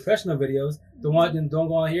 depressional videos. Don't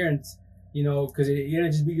go on here and, because you're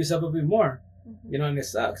gonna just beat yourself up even more, and it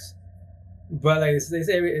sucks. But like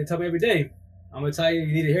they tell me every day, I'm gonna tell you,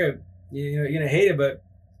 you need to hear it. You're gonna hate it, but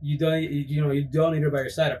you don't need her by your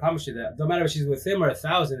side. I promise you that. Don't matter if she's with him or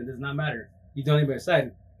 1,000, it does not matter. You don't need her by your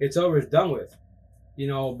side. It's over. It's done with.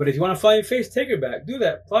 But if you want to fly in your face, take her back. Do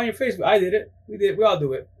that. Fly in your face. I did it. We all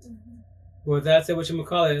do it. But with that said,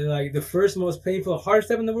 like the first most painful, hard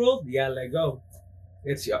step in the world, you gotta let go.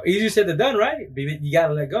 it's easier said than done, right? But you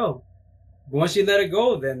gotta let go. But once you let it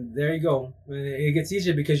go, then there you go. It gets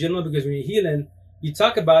easier because because when you're healing, you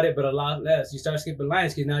talk about it, but a lot less. You start skipping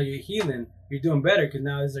lines because now you're healing. You're doing better because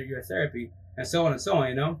now this is your therapy, and so on and so on.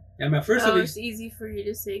 You know. And my first. It's easy for you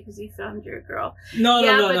to say because you found your girl. No,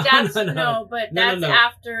 but that's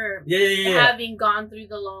after having gone through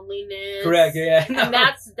the loneliness. Correct. Yeah. No. And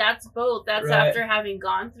that's both. That's right. After having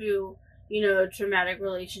gone through, traumatic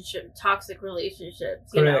relationship, toxic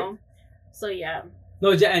relationships. You know. So yeah. No,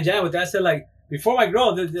 and Janet, with that said, like before my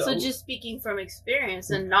girl, so just speaking from experience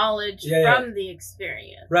and knowledge from the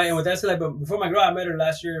experience, right? And with that said, like, but before my girl, I met her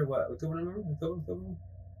last year. What October?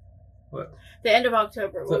 What? The end of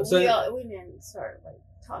October. So we didn't start like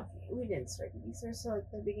talking. We didn't start research till like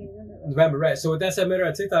the beginning of November, right? So with that said, I met her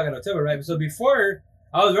on TikTok in October, right? So before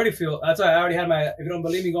I was ready to feel. That's why I already had my. If you don't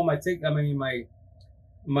believe me, go on my TikTok. I mean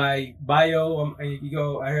my bio. You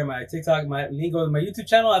go. I hear my TikTok. My link goes to my YouTube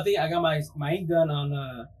channel. I think I got my ink done on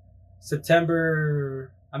August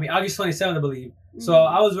 27th, I believe. Mm-hmm. So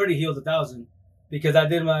I was already healed 1,000 because I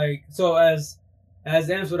did my. So as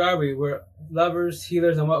ends, what are we? We're lovers,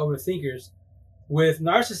 healers, and what overthinkers. With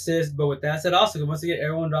narcissists, but with that said, also once again,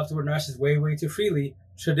 everyone drops the word narcissist way too freely.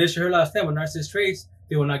 Tradition, her last time with narcissist traits,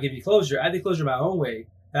 they will not give you closure. I did closure my own way.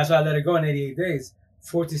 That's why I let it go in 88 days.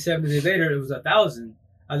 70 days later, it was 1,000.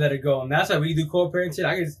 I let it go, and that's why we do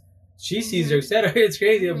co-parenting. She sees her, etc. It's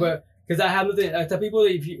crazy, but because I have nothing. I tell people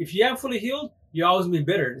if you haven't fully healed, you're always gonna be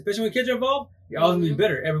bitter. Especially when kids are involved, you're always gonna be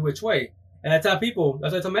bitter every which way. And I tell people,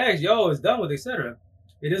 that's why I tell my ex, yo, it's done with, etc.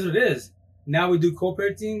 It is what it is. Now we do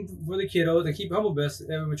co-parenting for the kiddos and keep humble best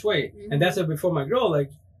every which way. Mm-hmm. And that's what before my girl,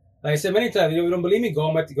 like I said many times, you don't believe me, go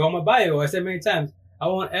on my bio. I said many times, I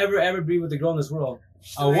won't ever be with a girl in this world.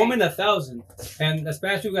 A woman 1,000, and a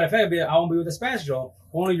Spanish people got a family. I won't be with a Spanish girl.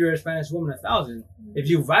 Only you're a Spanish woman 1,000. If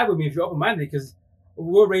you vibe with me, if you're open-minded, because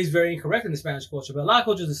we're raised very incorrect in the Spanish culture, but a lot of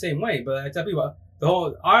cultures the same way. But I tell people,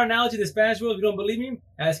 our analogy to the Spanish world, if you don't believe me,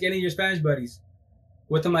 ask any of your Spanish buddies.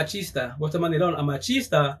 What's a machista? What's a mandilon? A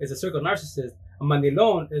machista is a circle narcissist. A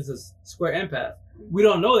mandilon is a square empath. We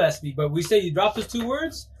don't know that speak, but we say you drop those two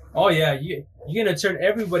words. Oh yeah, you're gonna turn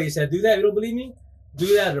everybody's head. Do that. You don't believe me?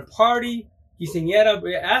 Do that at a party. Say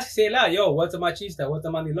it loud, yo, what's a machista? What's a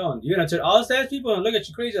mandilon? You're gonna turn all the Spanish people and look at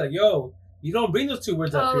you crazy like, yo, you don't bring those two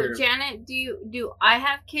words up here. Oh, Janet, do I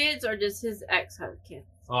have kids or does his ex have kids?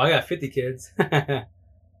 Oh, I got 50 kids.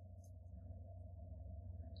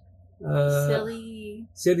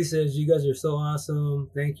 Silly says, you guys are so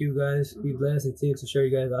awesome. Thank you guys. Be blessed and continue to share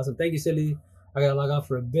you guys. Awesome. Thank you, Silly. I gotta log off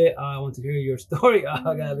for a bit. I want to hear your story. I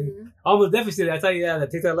gotta leave. Almost definitely Silly. I tell you, the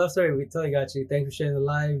TikTok love story. We totally got you. Thanks for sharing the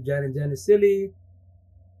live. Janet is Silly.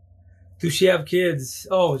 Does she have kids?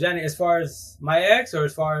 Oh, Janet, as far as my ex or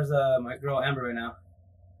as far as my girl Amber right now?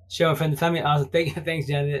 She have a friend and family. Awesome. Thanks,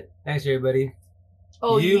 Janet. Thanks, everybody.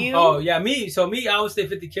 Oh, you? Oh, yeah, me. So me, I would say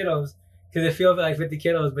 50 kiddos because it feels like 50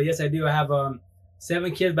 kiddos. But yes, I do. I have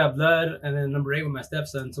 7 kids by blood, and then number 8 with my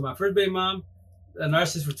stepson. So my first baby mom, a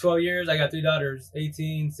narcissist for 12 years. I got 3 daughters,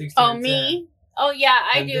 18, 16, Oh, 10. me? Oh, yeah,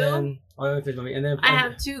 I do. Then, I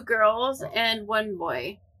have 2 girls and 1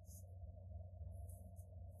 boy.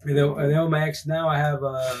 And then with my ex now, I have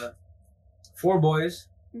 4 boys.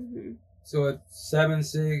 Mm-hmm. So it's 7,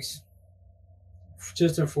 6,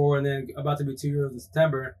 just turned 4, and then about to be 2 years in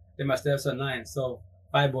September. Then my stepson 9. So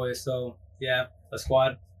 5 boys. So yeah, a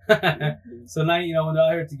squad. Mm-hmm. So now when they're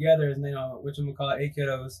all here together, and which one we call it 8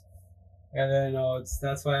 kiddos. And then,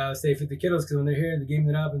 that's why I say 50 kiddos, because when they're here, they're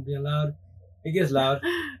gaming it up and being loud, it gets loud.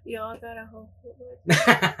 Y'all got a whole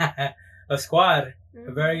a squad. Mm-hmm.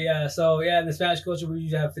 A very, in the Spanish culture, we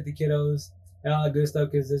usually have 50 kiddos and all that good stuff,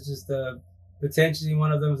 because it's just potentially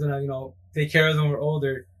one of them's going to, take care of them when we're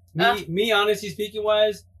older. Me, honestly speaking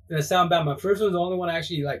wise, gonna sound bad. My first one's the only one I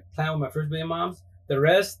actually, planned with my first baby moms. The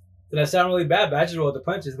rest, did I sound really bad, but I just rolled the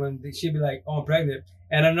punches when she'd be like, oh, I'm pregnant.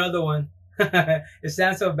 And another one, it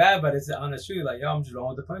sounds so bad, but it's the honest truth. Like, yo, I'm just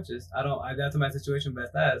rolling with the punches. That's my situation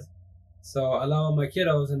best as. So I love all my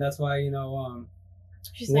kiddos, and that's why,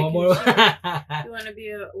 she's like, more. You want to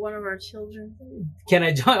be one of our children? Can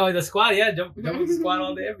I join? Oh, the squad? Yeah, jump with the squad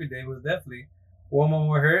all day, every day. Was definitely one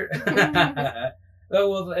more hurt.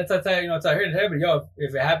 Well, it's I heard everybody. Yo,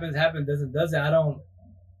 if it happens, doesn't. I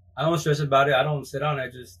don't stress about it. I don't sit on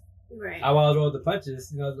it. I will roll the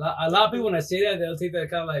punches. A lot of people when I say that, they'll take that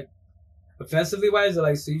kind of like offensively wise. They're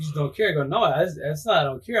like, so you just don't care? I go, no, it's not. I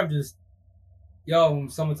don't care. I'm just, yo,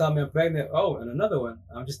 someone tell me I'm pregnant. Oh, and another one.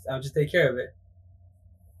 I'll just take care of it.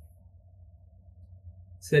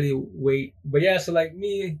 Steady weight, but yeah. So like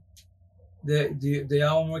me, do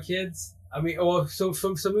y'all want more kids? I mean, so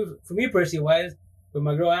for me personally wise, With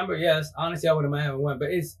my girl Amber, yes, honestly, I wouldn't mind having one.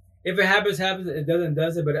 But if it happens, happens. It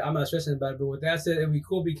doesn't. But I'm not stressing about it. But with that said, it'd be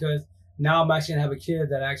cool because now I'm actually gonna have a kid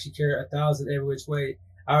that I actually care 1,000 every which way.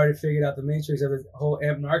 I already figured out the matrix of the whole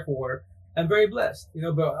narc war. I'm very blessed,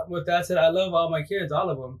 But with that said, I love all my kids, all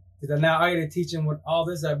of them. Because now I get to teach them what all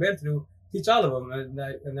this I've been through. Teach all of them,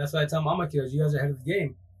 and that's why I tell all my kids, you guys are ahead of the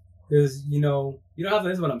game. Because you don't have to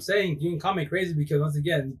listen to what I'm saying. You can call me crazy because once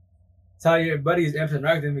again, tell your buddies empty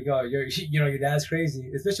narc, then we go, your dad's crazy.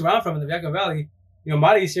 Especially where I'm from in the Yucca Valley.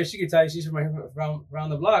 Mari's here. She can tell you she's from around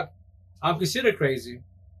the block. I'm considered crazy.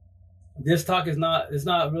 This talk is not. It's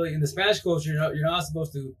not really in the Spanish culture. You're not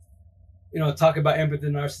supposed to, talk about empathy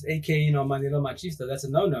and narcissist, aka manilo machista. That's a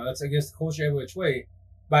no. That's against the culture every which way.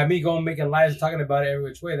 By me going making lies and talking about it every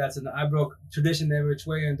which way, I broke tradition every which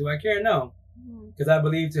way. And do I care? No, because I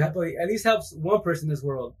believe to help at least helps one person in this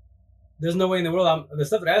world. There's no way in the world. The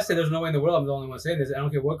stuff that I say, there's no way in the world I'm the only one saying this. I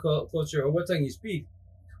don't care what culture or what tongue you speak.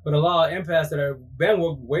 But a lot of empaths that have been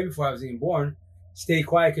woke way before I was even born stay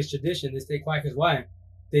quiet because tradition. They stay quiet because why?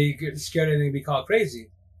 They get scared of being called crazy.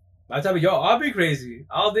 I tell you, I'll be crazy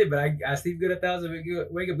all day, but I sleep good 1,000,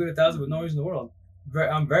 wake up good 1,000 with no reason in the world.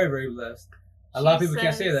 I'm very, very blessed. A lot of people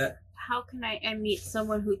can't say that. How can I meet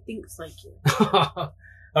someone who thinks like you?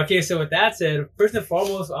 Okay, so with that said, first and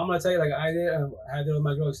foremost, I'm gonna tell you like I did with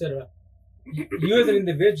my girl, etc. You as an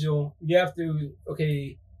individual, you have to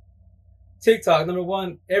TikTok, number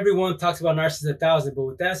one, everyone talks about narcissists 1,000, but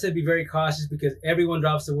with that said, be very cautious because everyone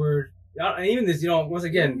drops the word. And even this, once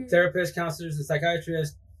again, therapists, counselors, and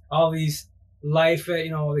psychiatrists, all these life, they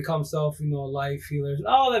call themselves, life healers,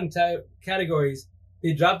 all them categories,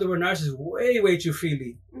 they drop the word narcissist way, way too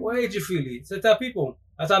freely. Way too freely. So I tell people,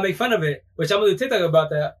 that's how I make fun of it, which I'm going to do TikTok about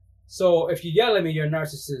that. So if you yell at me, you're a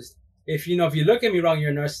narcissist. If you look at me wrong, you're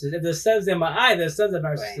a narcissist. If there's suns in my eye, there's suns a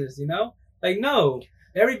narcissist, right. Like, no.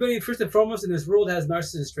 Everybody, first and foremost, in this world has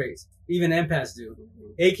narcissist traits. Even empaths do.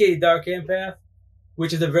 AKA dark empath,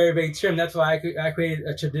 which is a very vague term. That's why I created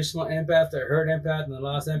a traditional empath, a hurt empath, and a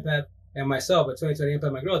lost empath, and myself, a 2020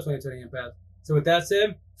 empath, my girl, a 2020 empath. So with that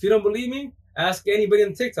said, if you don't believe me, ask anybody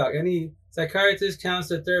on TikTok, any psychiatrist,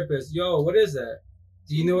 counselor, therapist. Yo, what is that?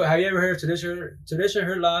 Do you know? Have you ever heard of tradition,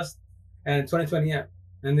 hurt, lost, and 2020 emp?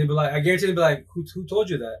 And they'll be like, I guarantee they'll be like, who told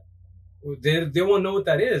you that? They won't know what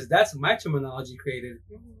that is. That's my terminology created.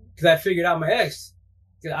 Because I figured out my ex.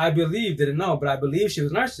 I didn't know, but I believe she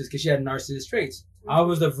was narcissist because she had narcissist traits. I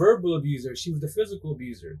was the verbal abuser. She was the physical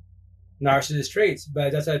abuser. Narcissist traits.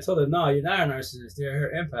 But that's why I told her, no, you're not a narcissist. You're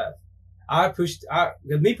her empath.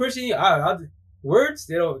 Me personally, words,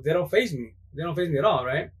 they don't faze me. They don't faze me at all,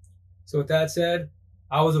 right? So with that said,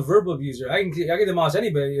 I was a verbal abuser. I can demolish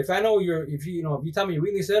anybody. If I know if you tell me your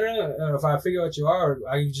weakness, etc., or if I figure out what you are, or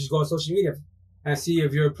I can just go on social media and see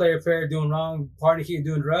if you're a player doing wrong, partying,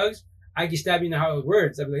 doing drugs, I can stab you in the heart with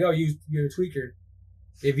words. I'd be like, you're a tweaker.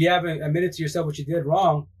 If you haven't admitted to yourself what you did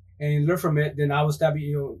wrong and you learn from it, then I will stab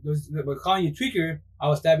you. But calling you tweaker, I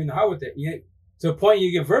will stab you in the heart with it. To a point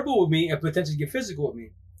you get verbal with me and potentially get physical with me.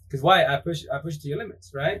 Because why? I push to your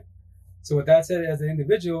limits, right? So with that said, as an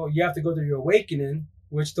individual, you have to go through your awakening.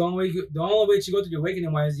 Which the only way to go through your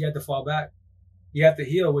awakening is you have to fall back. You have to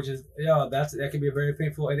heal, which is that can be a very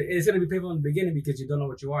painful. It's going to be painful in the beginning because you don't know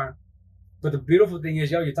what you are. But the beautiful thing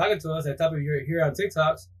is, you're talking to us. I tell you, you're here on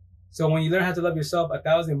TikToks. So when you learn how to love yourself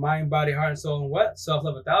 1,000, mind, body, heart, and soul, and what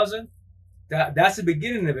self-love 1,000, that's the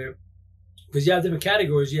beginning of it. Because you have different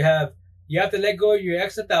categories. You have to let go of your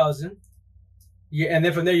ex 1,000. And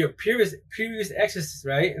then from there, your previous exes,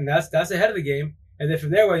 right? And that's ahead of the game. And then from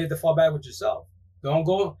there, you have to fall back with yourself. Don't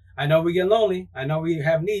go. I know we get lonely. I know we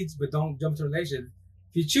have needs, but don't jump to a relationship.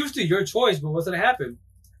 If you choose to, your choice. But what's going to happen?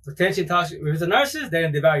 Potentially toxic. If it's a narcissist, they're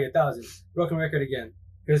going to devalue 1,000. Broken record again.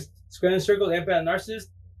 Because square and circle, empath, and narcissist,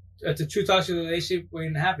 it's a true toxic relationship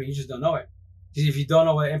waiting to happen. You just don't know it. Because if you don't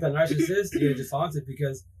know what empath and narcissist is, you're just fall into it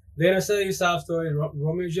because they're going to sell you a sob story,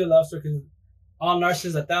 romance your love story. Because all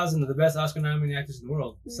narcissists, 1,000 are the best Oscar-nominated actors in the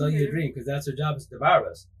world. Sell you a dream because that's their job is to devour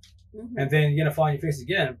us. And then you're gonna fall on your face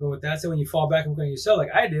again. But with that said, when you fall back and look on yourself,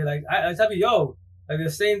 like I did, like I tell you, like the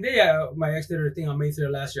same day my ex did her thing on May 3rd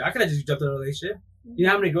last year, I could have just jumped out of a relationship. You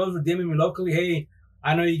know how many girls were DMing me locally? Hey,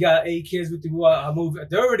 I know you got 8 kids with you. I'll move.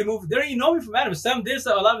 They already moved. They don't even know me from Adam. Some did,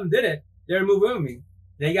 so a lot of them didn't. They're moving with me.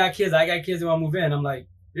 They got kids. I got kids. They want to move in. I'm like,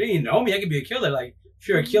 you don't even know me. I could be a killer. Like, if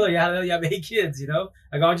you're a killer, you have 8 kids.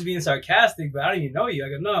 Like I'm just being sarcastic, but I don't even know you. I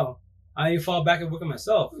go, no, I need to fall back and work on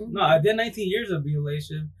myself. No, I did 19 years of being in a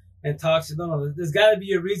relationship. And toxic. No. There's got to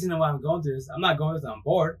be a reason why I'm going through this. I'm not going through this. I'm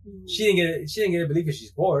bored. She didn't get it. She didn't get it because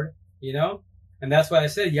she's bored. And that's why I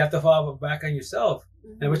said you have to fall back on yourself,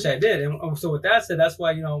 and which I did. And so with that said, that's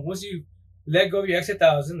why once you let go of your ex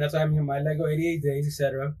 1,000. That's why I'm here. My let go 88 days,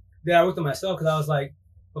 etc. Then I worked on myself because I was like,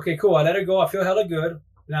 okay, cool. I let her go. I feel hella good.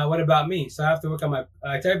 Now, what about me? So I have to work on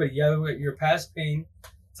I tell everybody, you gotta work your past pain,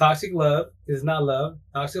 toxic love is not love,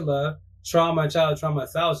 toxic love, trauma, child trauma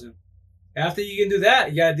 1,000. After you can do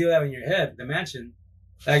that, you gotta deal with that in your head, the mansion.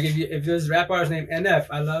 Like if there's a rap artist named NF,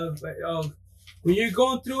 I love, when you're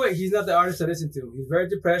going through it, he's not the artist to listen to. He's very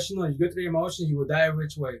depressional. You go through your emotions, you will die a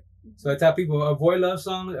rich way. So I tell people, avoid love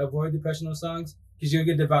songs, avoid depressional songs, because you'll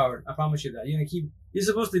get devoured. I promise you that. You're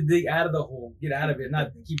supposed to dig out of the hole, get out of it,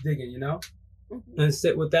 not keep digging, you know? And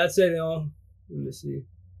with that said, let me see.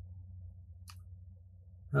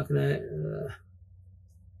 How can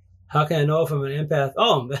I know if I'm an empath?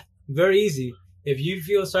 Oh, very easy. If you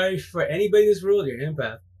feel sorry for anybody in this world, you're an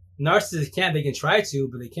empath. Narcissists can't. They can try to,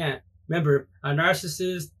 but they can't. Remember, a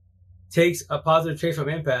narcissist takes a positive trait from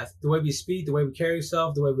empath. The way we speak, the way we carry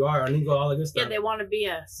ourselves, the way we are, our lingo, all that good stuff. Yeah, they want to be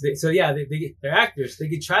us. They're actors. They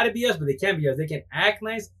can try to be us, but they can't be us. They can act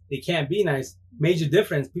nice. They can't be nice. Major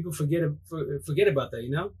difference. People forget about that, you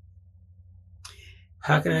know?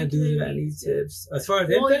 How can I do that? I need tips. As far as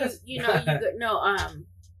empath?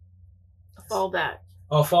 Fall back.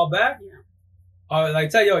 Oh, fall back? Yeah. Like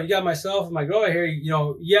tell you, you got myself and my girl right here.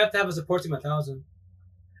 You have to have a support team 1,000.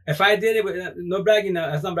 If I did it with no bragging,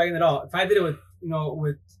 that's not bragging at all. If I did it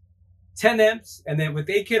with 10 imps and then with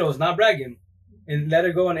 8 kiddos, not bragging, and let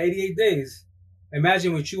her go in 88 days.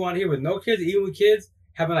 Imagine what you want here with no kids, even with kids,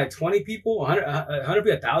 having like 20 people, 100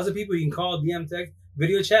 people, 1,000 people you can call, DM, text,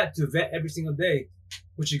 video chat to vent every single day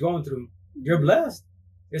what you're going through. You're blessed.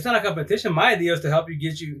 It's not a competition. My idea is to help you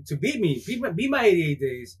get you to beat me. Beat my 88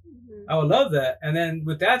 days. Mm-hmm. I would love that. And then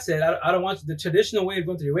with that said, I don't want the traditional way of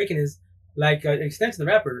going through your awakening is like Extension, the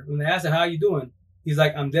rapper. When they ask him, how you doing? He's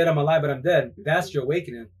like, I'm dead, I'm alive, but I'm dead. That's your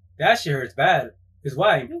awakening. That shit hurts bad. Because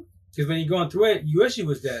why? Because when you're going through it, you wish you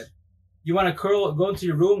was dead. You want to go into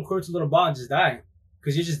your room, curl to a little ball and just die.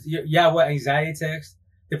 Because anxiety attacks,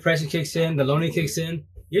 depression kicks in, the lonely kicks in.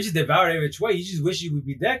 You're just devoured every which way. You just wish you would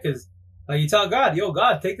be dead because like you tell God, yo,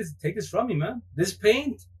 God, take this from me, man. This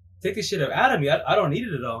pain, take this shit out of me. I don't need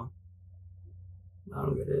it at all. I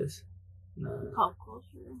don't know what it is. No. Pop culture.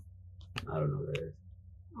 I don't know what it is.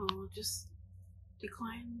 Oh, just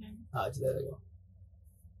decline. There we go.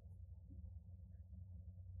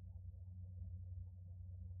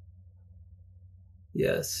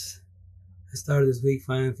 Yes. I started this week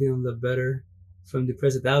finally feeling a little better from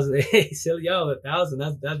depressed 1,000. Hey, silly,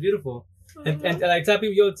 1,000. That's beautiful. And I tell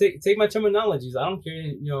people, take my terminologies. I don't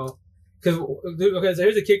care, because so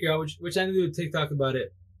here's the kicker, which I do TikTok about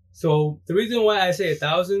it. So the reason why I say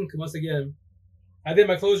 1,000, because once again, I did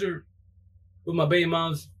my closure with my baby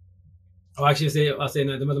moms. I'll say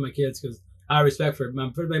no, the mother of my kids, because I have respect for it.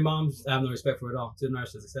 My first baby moms, I have no respect for it at all. To the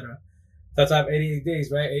narcissists, etc. That's why I have 88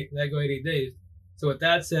 days, right? I go 88 days. So with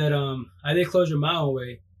that said, I did closure my own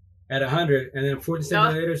way at 100, and then 14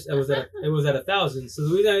 seconds later, it was at 1,000. So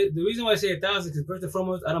the reason why I say 1,000 is first and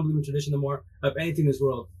foremost, I don't believe in tradition no more of anything in this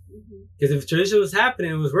world. Because if tradition was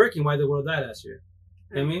happening, it was working, why the world died last year?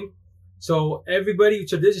 You know what I mean? So everybody,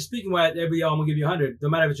 traditionally speaking, I'm gonna give you 100. No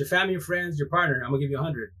matter if it's your family, your friends, your partner, I'm gonna give you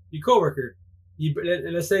 100. Your coworker,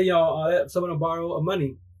 let's say someone will borrow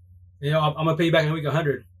money, I'm gonna pay you back in a week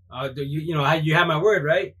 100. You have my word,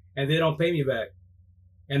 right? And they don't pay me back.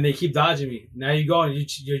 And they keep dodging me. Now you're going,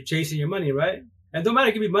 you're chasing your money, right? And no matter,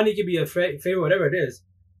 it could be money, it could be a favor, whatever it is.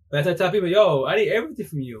 But I tell people, yo, I need everything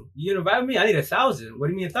from you. You invite me, I need 1,000. What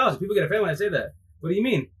do you mean 1,000? People get offended when I say that. What do you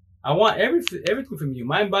mean? I want everything from you.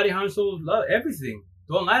 Mind, body, heart, soul, love, everything.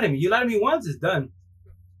 Don't lie to me. You lie to me once, it's done.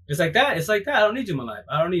 It's like that. I don't need you in my life.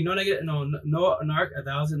 I don't need no negative, no narc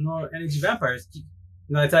 1,000, no energy vampires.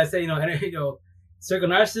 That's how I say, circle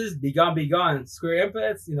narcissists, be gone. Square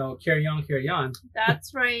empaths, carry on.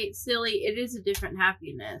 That's right, silly. It is a different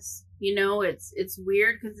happiness. It's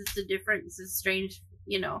weird because it's a strange,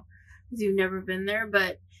 because you've never been there,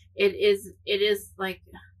 but it is like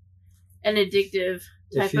an addictive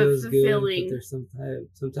type of feeling. There's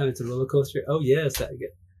sometimes it's a roller coaster. Oh yes,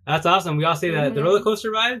 that's awesome. We all say that the roller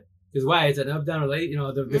coaster ride is why it's an up down relate.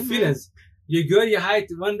 The feelings. You're good. You hike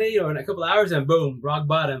one day or in a couple of hours and boom, rock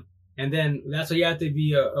bottom. And then that's why you have to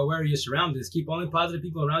be aware of your surroundings. Keep only positive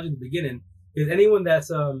people around you in the beginning. Because anyone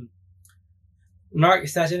that's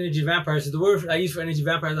narc/energy vampires, so the word I use for energy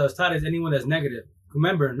vampires I was taught is anyone that's negative.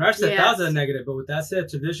 Remember, narcissists are negative, but with that said,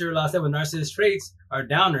 traditional law said with narcissist traits are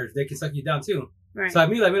downers. They can suck you down too. Right. So like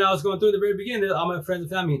me, when I was going through the very beginning, all my friends and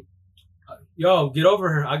family, yo, get over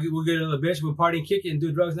her. We'll get a little bitch. We'll party and kick it and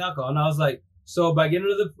do drugs and alcohol. And I was like, so by getting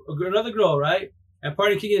another girl, right? and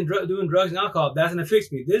partying, kicking, doing drugs and alcohol, that's gonna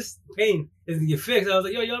fix me. This pain is gonna get fixed. I was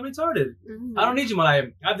like, yo, y'all retarded. Mhm. I don't need you in my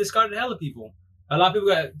life. I've discarded hella people. A lot of people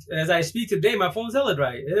got, as I speak today, my phone's hella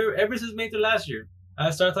dry. Ever since May through last year,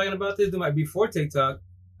 I started talking about this before TikTok.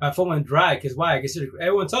 My phone went dry because why? I consider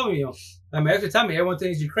everyone told me, you know, like my ex would tell me everyone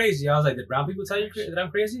thinks you're crazy. I was like, did brown people tell you that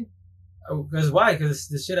I'm crazy? Because why? Because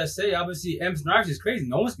the shit I say, obviously, M's narcissist is crazy.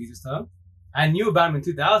 No one speaks this stuff. I knew about him in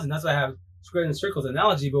 2000. That's why I have squares and circles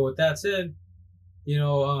analogy. But with that said, you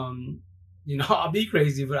know, I'll be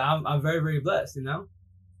crazy, but I'm very, very blessed, you know.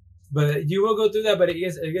 But you will go through that, but it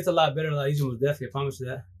gets a lot better, a lot easier with death. I promise you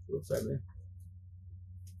that. Oops, sorry, man.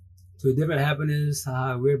 To a different happiness,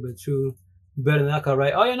 weird but true. Better than alcohol,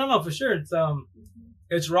 right? Oh yeah, no, for sure.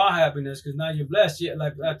 It's raw happiness because now you're blessed. Yeah,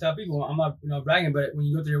 like I tell people, I'm not bragging, but when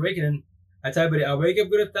you go through your awakening, I tell everybody, I wake up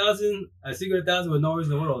good 1,000, I sleep good 1,000 with no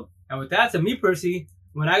reason in the world. And with that, to me personally,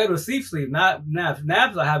 when I go to sleep, not naps.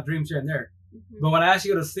 Naps, I have dreams here and there. But when I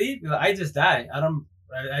actually go to sleep, I just die.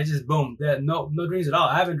 I just boom. No dreams at all.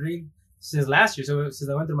 I haven't dreamed since last year. So since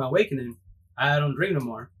I went through my awakening, I don't dream no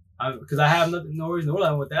more because I have no reason in the world.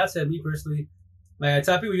 And with that said, me personally, like I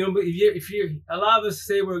tell people, if you're a lot of us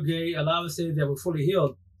say we're gay, a lot of us say that we're fully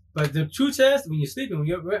healed. But the truth is, when you're sleeping, when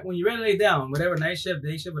you're ready to lay down, whatever night shift,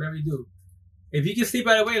 day shift, whatever you do, if you can sleep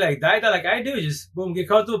right away, like die like I do, just boom, get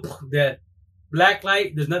comfortable, dead. Black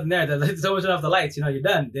light, there's nothing there. Someone turn off the lights, you're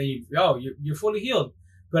done. Then you're fully healed.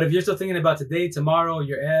 But if you're still thinking about today, tomorrow,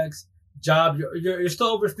 your ex, job, you're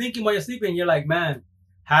still overthinking while you're sleeping. You're like, man,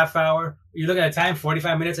 half hour. You're looking at time,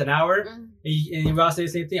 45 minutes, an hour, and you all say the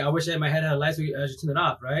same thing. I wish my head had lights, so I should turn it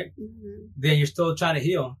off, right? Mm-hmm. Then you're still trying to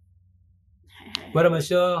heal. What up,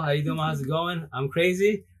 Michelle? How you doing? How's it going? I'm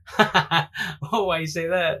crazy. Oh, why you say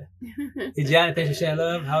that? Hey, Janet, thanks for sharing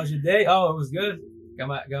love. How was your day? Oh, it was good.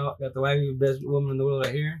 Got the wifey, best woman in the world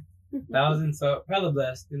right here. 1,000, so hella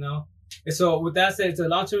blessed, you know. And so with that said, it's a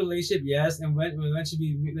long-term relationship, yes, and when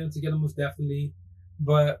eventually we live together, most definitely.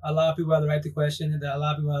 But a lot of people have the right to question it. A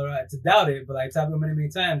lot of people have the right to doubt it. But like I tell people many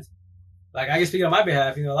times, like I can speak on my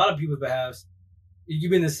behalf, a lot of people's behalves. You can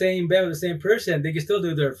be in the same bed with the same person, they can still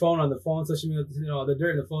do their phone on the phone, social media, the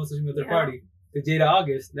dirt in the phone, social media, their party. The Jada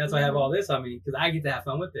August. That's why I have all this on me because I get to have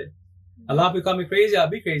fun with it. A lot of people call me crazy. I'll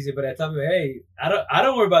be crazy, but I tell people, hey, I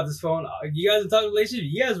don't worry about this phone. You guys in talking relationship,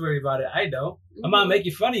 you guys worry about it. I don't. I'm not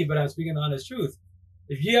making funny, but I'm speaking the honest truth.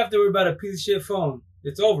 If you have to worry about a piece of shit phone,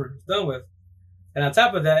 it's over. It's done with. And on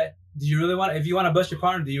top of that, if you want to bust your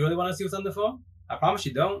partner, do you really want to see what's on the phone? I promise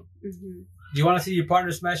you don't. Mm-hmm. Do you want to see your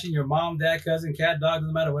partner smashing your mom, dad, cousin, cat, dog,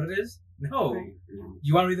 doesn't matter what it is? No. Right. No.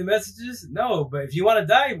 You want to read the messages? No. But if you want to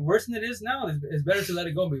die, worse than it is now, it's better to let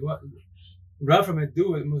it go. Run from it,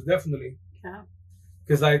 do it, most definitely. Yeah.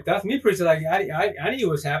 Because like that's me personally. Like I knew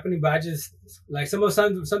what was happening, but I just like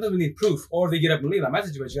sometimes we need proof, or they get up and leave. Like my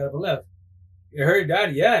situation, got up and left. It hurt,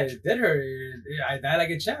 Daddy. Yeah, it did hurt. I died like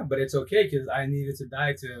a champ, but it's okay because I needed to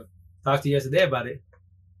die to talk to you yesterday about it.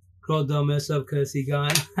 Crow don't mess up because he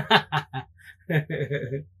gone.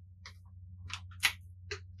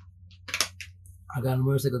 I got on a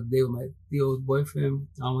motorcycle today with my old boyfriend.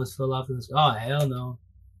 I almost fell off in the sky. Oh hell no.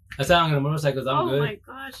 That's how I'm on a motorcycle. I'm good. Oh my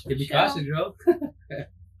gosh, Michelle. Be cautious, girl.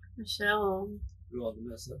 Michelle. You all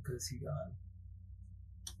mess up because he gone.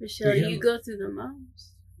 Michelle, you go through the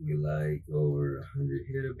most. We like over 100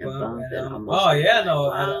 hit a bump. Oh yeah, no,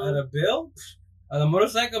 wow. at a bill? On a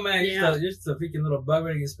motorcycle, man, you're just a freaking little bug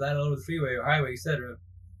ready to get splattered all over the freeway or highway, etc.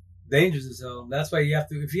 Dangerous as hell. That's why you have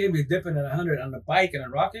to, if you're going to be dipping at 100 on a bike and a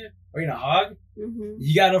rocket or in a hog,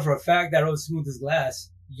 you got to know for a fact that road's smooth as glass.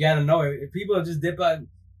 You got to know it. If people just dip out,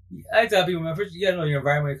 I tell people, man, first you got to know your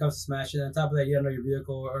environment when it comes to smashing. On top of that, you got to know your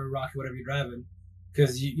vehicle or rocket, whatever you're driving.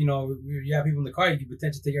 Because, you have people in the car, you could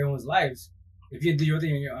potentially take everyone's lives. If you do your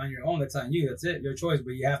thing on your own, that's on you. That's it. Your choice.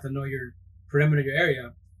 But you have to know your perimeter, your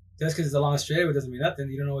area. Just because it's a long straightaway doesn't mean nothing.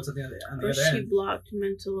 You don't know what's on the other end. She blocked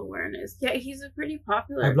mental awareness. Yeah, he's a pretty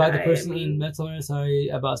popular I blocked the person in mental awareness. Sorry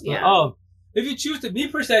about stuff. Yeah. Oh, if you choose to, me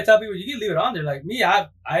personally, I tell people, you can leave it on there. Like me, I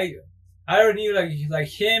already knew like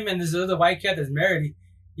him and this other white cat that's married,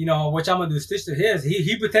 which I'm going to do stitch to his.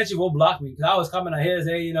 He potentially will block me because I was coming on his,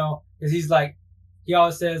 because he's like, he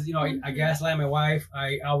always says, I gaslight my wife.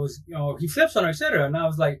 I was, he flips on her, etc. And I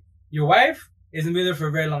was like, your wife isn't with her for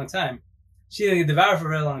a very long time. She didn't get devoured for a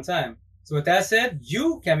very long time. So with that said,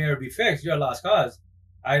 you can't ever be fixed. You're a lost cause.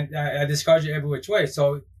 I discard you every which way.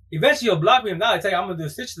 So eventually you'll block me. Now I tell you, I'm going to do a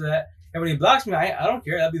stitch to that. And when he blocks me, I don't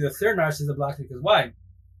care. That'll be the third narcissist that blocks me. Because why?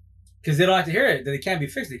 Because they don't like to hear it. That it can't be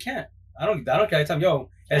fixed. They can't. I don't care. I tell them, yo,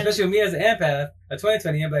 especially with me as an empath, a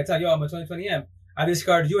 2020 but I tell you, yo, I'm a 2020 amp. I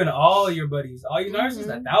discarded you and all your buddies, all your narcissists,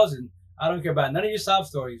 1,000. I don't care about none of your sob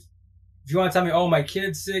stories. If you want to tell me, oh, my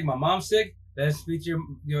kid's sick, my mom's sick, Let me speak to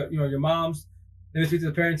your moms. Let me speak to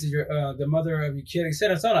the parents of the mother of your kid,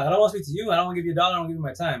 etc. So I don't want to speak to you. I don't want to give you $1. I don't give you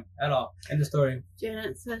my time at all. End of story.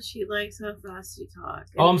 Janet says she likes how fast you talk.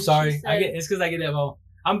 Oh, I'm sorry. It's because I get it. Well,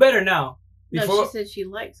 I'm better now. No, she said she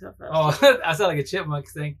likes how fast. Oh, I sound like a chipmunk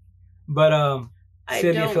thing. But I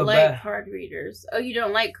Silly, don't like bad. card readers. Oh, you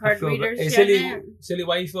don't like card readers, hey, Janet? Silly,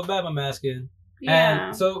 why you feel bad? I'm asking. Yeah.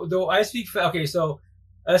 And so, though I speak, okay, so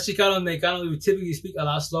us Chicano, Mexicano, we typically speak a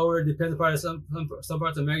lot slower. Depends upon some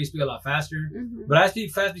parts of America, you speak a lot faster. Mm-hmm. But I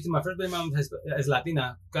speak fast because my first baby mom is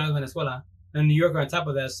Latina, Carlos Venezuela, and New York are on top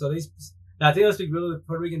of that. So these Latinos speak really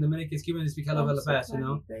Puerto Rican, Dominicans, Cubans, they speak hella fast, you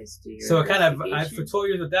know. So it kind of, for 12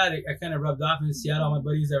 years with that, I kind of rubbed off in Seattle. All my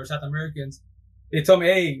buddies that were South Americans, they told me,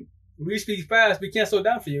 hey, we speak fast, we can't slow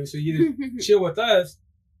down for you. So you either chill with us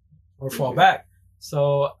or fall back.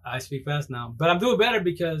 So I speak fast now. But I'm doing better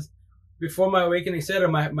because before my awakening, etc.,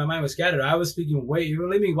 my mind was scattered. I was speaking way, you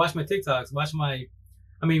let me watch my TikToks, watch my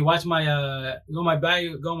go on my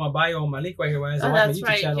bio, on my link right here. Where I watch my that's YouTube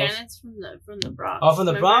right. channels. Janet's from the Bronx. Oh, from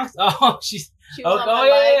the Bronx? Oh, She was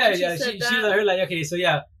yeah. She was on her like, okay, so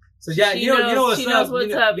yeah. So yeah, She you know what's she up. knows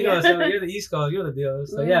what's up. You know what's up. You're the East Coast, you're the deal.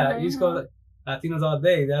 So yeah, East Coast Latinos all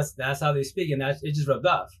day. That's how they speak, and it just rubbed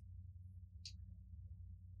off.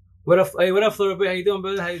 What up, Florida? How you doing,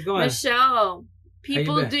 brother? How you going? Michelle,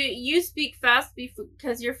 people you speak fast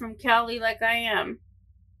because you're from Cali, like I am.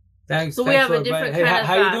 Thanks. So we have a different kind of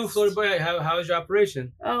how you doing, Florida boy? How is your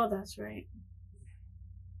operation? Oh, that's right.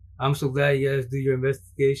 I'm so glad you guys do your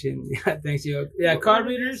investigation. Yeah, thanks you. Yeah, card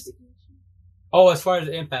readers. Oh, as far as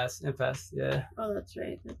impasse, yeah. Oh, that's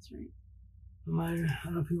right. I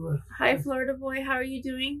don't know people. Hi, Florida boy. How are you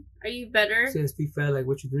doing? Are you better? Say speak fast like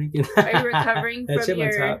what you drinking. Are you recovering from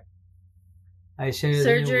your I shared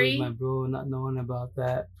surgery? With my bro, not knowing about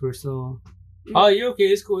that personal. Oh, you're okay.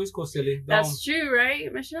 It's cool, silly. That's true,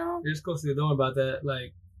 right, Michelle? It's cool, silly. Don't worry about that.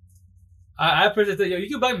 Like, I personally think, you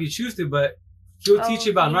can buy if you choose to, but he'll teach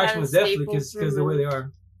you about narcotics definitely because the way they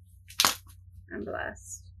are. I'm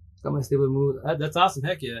blessed. Got my stable mood. That's awesome.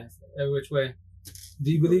 Heck yeah. Every which way.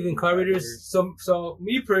 Do you believe in card readers? So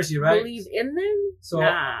me personally, right? Believe in them? So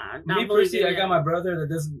nah, me personally, I got my brother that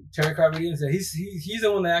does tarot card readings, and he's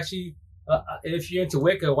the one that actually, if you're into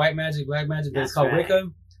Wicca, white magic, black magic, that's called right.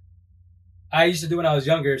 Wicca. I used to do when I was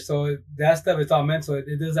younger, so that stuff is all mental.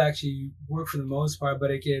 It does actually work for the most part,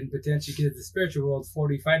 but it can potentially get the spiritual world,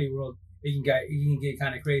 40, 50 world. It can get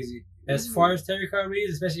kind of crazy. As far as tarot card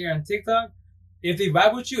readings, especially here on TikTok, if they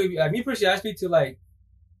vibe with you, me personally, I speak to like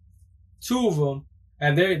 2 of them,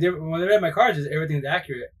 and when they read my cards, everything's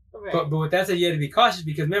accurate. Right. But with that said, you have to be cautious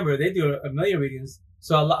because remember they do a million readings,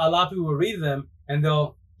 so a lot of people will read them and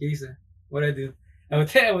they'll, what I do. And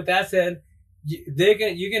with that said,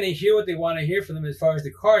 you're gonna hear what they want to hear from them as far as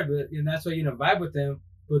the card, and that's why vibe with them,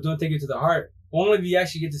 but don't take it to the heart. Only if you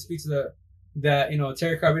actually get to speak to the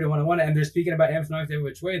tarot card reader 101, and they're speaking about influence every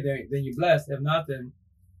which way, then you're blessed. If not, then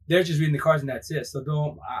they're just reading the cards and that's it. So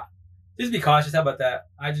don't just be cautious. How about that?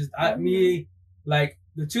 Me, like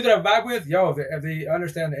the 2 that I vibe with, if they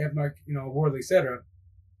understand the FNARC, world, etc.,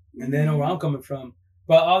 and they know where I'm coming from.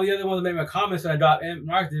 But all the other ones that make my comments when I drop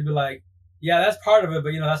FNARC, they'd be like, yeah, that's part of it,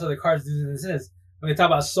 but that's what the cards do this is. When they talk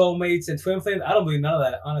about soulmates and twin flames, I don't believe none of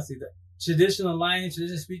that, honestly. The traditional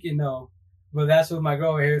speaking, no. But that's what my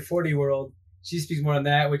girl over here, 40 world, she speaks more on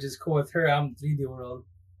that, which is cool with her. I'm 3D world,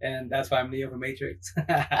 and that's why I'm Neo from Matrix. Hold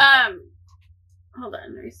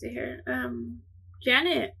on, let me see here.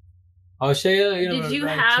 Janet. Oh, Shayla, did you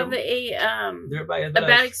have a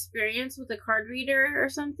bad experience with a card reader or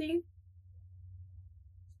something?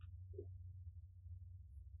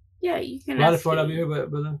 Yeah, you can. A lot of fraud over here,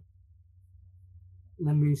 brother.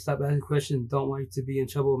 Let me stop asking questions. Don't want you to be in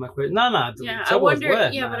trouble with my question. No. Yeah, I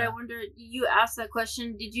wonder. Yeah, but I wonder. You asked that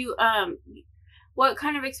question. Did you what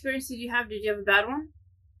kind of experience did you have? Did you have a bad one?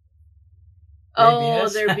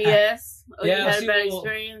 They're BS. You had a bad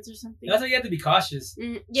experience or something. That's why you have to be cautious.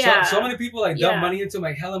 Yeah. So many people dump money into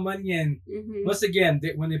hella money, and once again,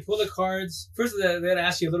 when they pull the cards, first they're gonna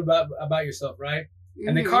ask you a little bit about yourself, right?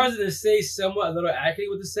 And the cards are going to say somewhat a little accurate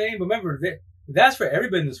with the same, but remember, that's for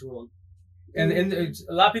everybody in this world. And a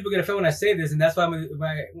lot of people get offended when I say this, and that's why I'm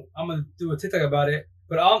gonna do a TikTok about it.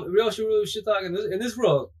 But all real shit talk in this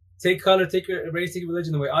world, take color, take your race, take your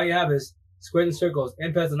religion away. All you have is squares and circles,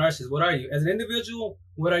 empath and narcissist. What are you? As an individual,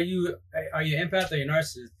 what are you? Are you empath or you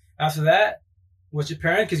narcissist? After that, what's your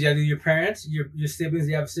parent? Because you have your parents, your siblings,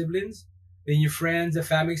 you have siblings. Then your friends, the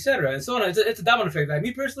family, etc., and so on. It's a domino effect. Like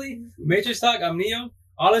me personally, Matrix talk, I'm Neo.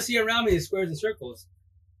 All I see around me is squares and circles.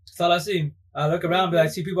 That's all I see. I look around, but I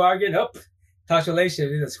see people arguing. Talk to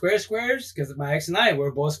relationship. Either squares, because my ex and I, we're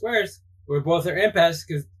both squares. We're both are empaths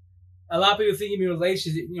because a lot of people think in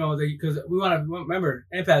relationships, because we want to remember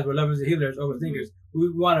empaths, we're lovers and healers, overthinkers.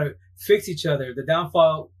 We want to fix each other. The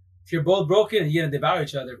downfall, if you're both broken, you're gonna devour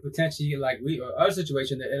each other. Potentially, like our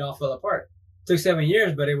situation, it all fell apart. It took 7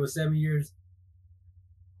 years, but it was 7 years.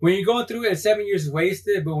 When you're going through it, 7 years is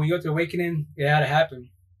wasted. But when you go through awakening, it had to happen.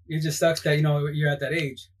 It just sucks that you're at that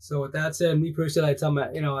age. So with that said, me personally, I tell my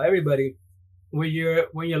everybody, when you're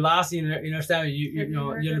lost, you understand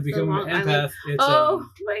you're becoming an empath. It's, oh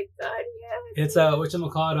my God, yeah. It's what you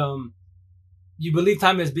call it. You believe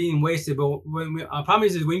time is being wasted, but I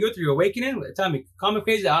promise you, when you go through your awakening, tell me, call me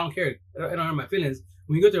crazy, I don't care. I don't hurt my feelings.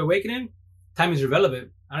 When you go through awakening, time is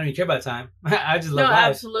irrelevant. I don't even care about time. I just love life. No,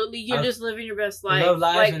 absolutely. You're just living your best life. Love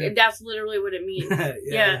life. Like, that's literally what it means.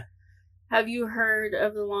 Yeah. Have you heard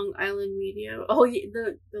of the Long Island media? Oh, yeah,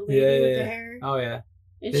 the lady with the hair. Oh yeah.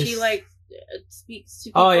 And she speaks to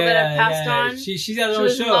people that have passed on. She's got her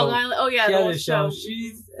own show. Long Island. Oh yeah, she the has a show.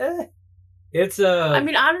 She's. It's I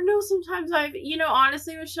mean, I don't know. Sometimes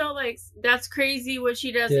honestly, Michelle, like that's crazy what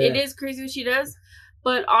she does. Yeah. It is crazy what she does,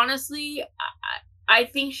 but honestly, I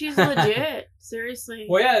think she's legit. Seriously.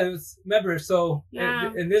 Well, yeah. Remember, so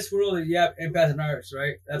in this world, you have empaths and artists,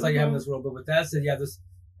 right? That's like you have in this world. But with that said, you have this.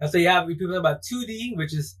 That's why you have people talk about 2D,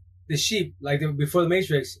 which is the sheep, like before the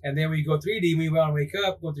Matrix, and then when you go 3D, when you want to wake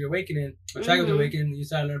up, go through awakening, or try to go through awakening, you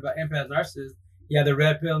start to learn about empaths and narcissists. You have the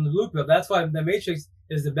red pill and the blue pill. That's why the Matrix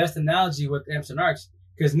is the best analogy with Amps and Arcs,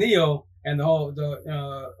 because Neo and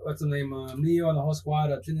what's the name, Neo and the whole squad,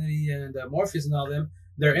 Trinity and Morpheus and all them,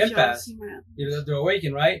 they're empaths. They're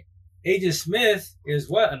awakened, right? Agent Smith is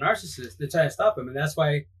what? A narcissist. They're trying to stop him, and that's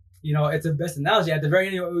why it's the best analogy. At the very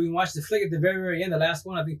end, we can watch the flick at the very, very end, the last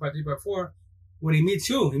one, I think part 3, part 4, when he meets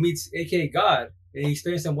who? He meets AKA God, and he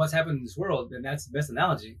explains to him what's happened in this world, and that's the best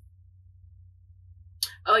analogy.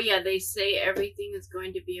 Oh yeah, they say everything is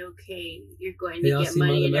going to be okay. You're going to get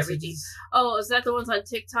money and everything. Oh, is that the ones on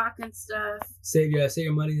TikTok and stuff? Save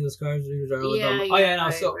your money. Those cars are all yeah, oh yeah, no.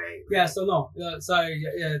 Right, so right. Yeah, so no, sorry,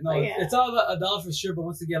 no. Yeah. It's all about $1 for sure. But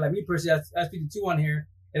once again, like me personally, I speak to 2 on here,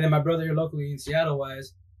 and then my brother here locally in Seattle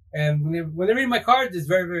wise. And when they read my cards, it's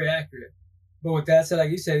very, very accurate. But with that said,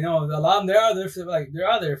 like you said, a lot of them they're out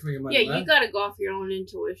there for your money. Yeah, you gotta go off your own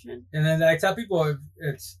intuition. And then I tell people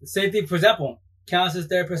it's the same thing. For example, counselors,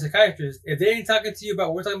 therapists, psychiatrists, if they ain't talking to you about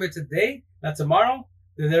what we're talking about today, not tomorrow,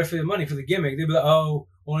 they're there for the money, for the gimmick. They'll be like, oh,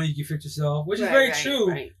 only you can fix yourself, which is very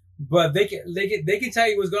true. Right. But they can tell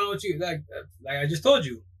you what's going on with you. Like I just told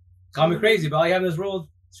you, call me crazy, but all you have in this world,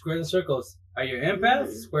 squares and circles. Are you an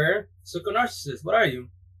empath, square, circle, narcissist? What are you?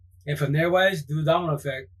 And from there, wise, do the domino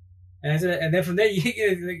effect. And then from there, you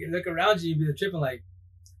can look around you, you'll be tripping like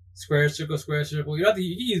square, circle, square, circle. You don't have to,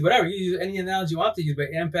 you can use whatever. You can use any analogy you want to use,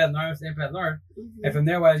 but empath, narc, empath, narc. And from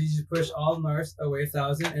there, wise, you just push all narcs away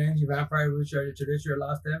 1,000, and you vampire, root, your tradition, your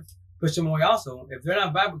lost them, push them away also. If they're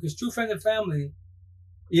not vibe, because true friends and family,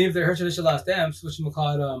 even if they're her tradition, lost them, which we'll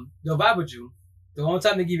call it, they'll vibe with you. The only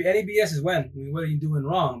time they give you any BS is when what are you doing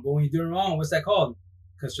wrong? But when you're doing wrong, what's that called?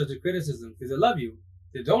 Constructive criticism, because they love you.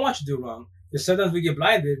 They don't want you to do wrong. Because sometimes we get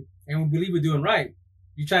blinded and we believe we're doing right.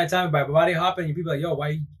 You try to tell me by body hopping, and people are like, yo, why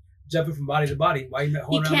you jumping from body to body? Why you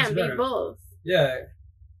holding around? You can't be both. Yeah.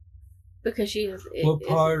 Because she is. What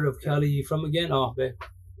part of Cali are you from again? Oh, babe.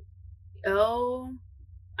 Oh,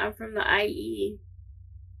 I'm from the IE.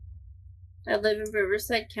 I live in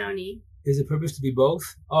Riverside County. Is it purpose to be both?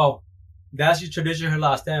 Oh, that's your tradition, her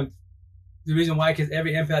lost emp. The reason why, because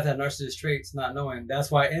every empath has narcissist traits, not knowing. That's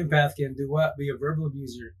why empath can do what? Be a verbal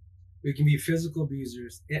abuser. We can be physical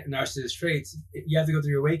abusers, narcissist traits. You have to go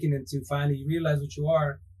through your awakening to finally realize what you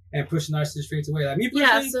are and push narcissist traits away. Like me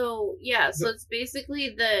personally. So it's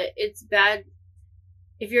basically it's bad.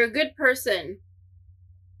 If you're a good person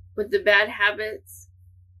with the bad habits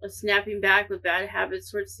of snapping back with bad habits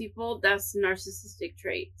towards people, that's narcissistic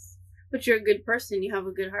traits. But you're a good person. You have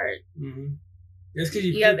a good heart. Mm-hmm.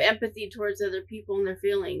 You have empathy towards other people and their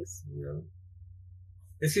feelings. Yeah.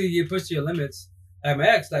 It's because you push to your limits. Like my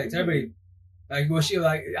ex, like everybody, like when she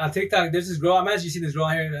on TikTok, there's this girl. I'm actually seeing this girl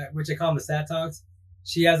here, which I call them the sad talks.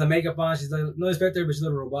 She has a makeup on. She's like no respect to her, but she's a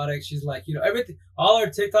little robotic. She's like, everything. All her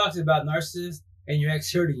TikToks is about narcissists and your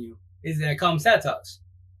ex hurting you. I call them sad talks.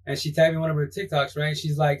 And she tagged me one of her TikToks, right?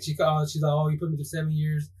 She's like, oh, you put me through 7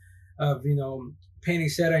 years of painting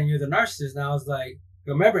shadow, and you're the narcissist. And I was like,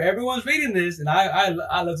 remember, everyone's reading this, and I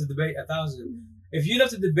love to debate 1,000. If you love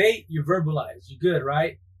to debate, you verbalize. You're good,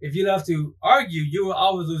 right? If you love to argue, you will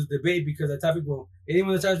always lose the debate, because I tell people,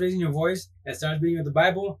 anyone that starts raising your voice and starts reading the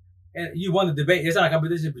Bible, and you won the debate. It's not a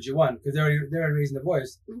competition, but you won, because they're already raising the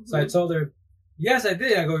voice. Mm-hmm. So I told her, yes, I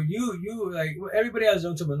did. I go, you like, everybody has their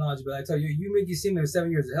own terminology, but I tell you, you make it seem like 7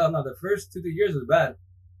 years of hell. No, the first 2-3 years was bad.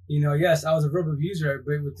 Yes, I was a verbal abuser,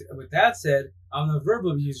 but with that said, I'm a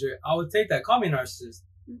verbal abuser. I would take that. Call me a narcissist.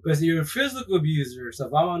 But you're a physical abuser. So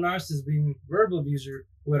if I'm a narcissist being a verbal abuser,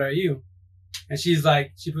 what are you? And she was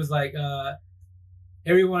like,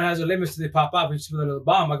 everyone has their limits till they pop up and she put a little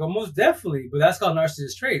bomb. I go, most definitely. But that's called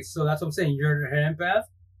narcissist traits. So that's what I'm saying. You're an empath.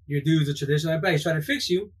 Your dude's a traditional empath. He's trying to fix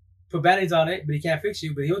you. Put band-aids on it, but he can't fix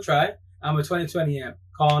you, but he'll try. I'm a 2020 amp.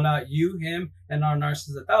 Calling out you, him, and our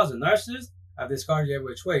narcissists 1,000. Narcissists, I've discarded you every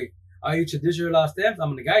which way. Are you traditional lost amps? I'm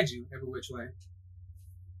going to guide you every which way.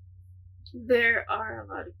 There are a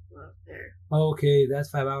lot of people out there. Okay, that's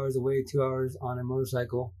 5 hours away, 2 hours on a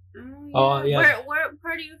motorcycle. Oh, yeah. Where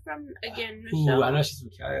part are you from again, Michelle? Ooh, I know she's from,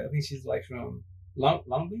 I think she's like from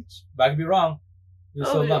Long Beach, but I could be wrong.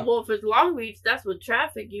 Well, if it's Long Beach, that's with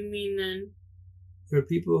traffic, you mean then? For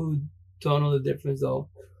people who don't know the difference, though.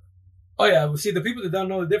 Oh, yeah. Well, see, the people that don't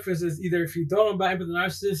know the difference is either if you don't know about empathy and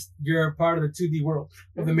narcissist, you're part of the 2D world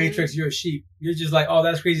of the Matrix. You're a sheep. You're just like, oh,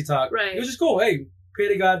 that's crazy talk. Right. It's just cool. Hey, pray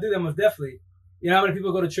to God, do that most definitely. You know how many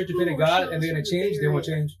people go to church and pray to God and they're going to change? They won't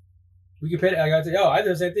change. We can pray to, I got to tell you, I do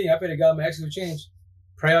the same thing. I pray to God, my exes will change.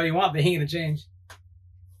 Pray all you want, they ain't going to change.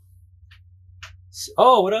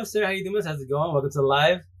 Oh, what up, Sarah? How you doing? How's it going? Welcome to the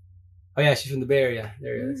live. Oh, yeah, she's from the Bay Area.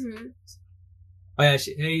 There it is. Oh, yeah.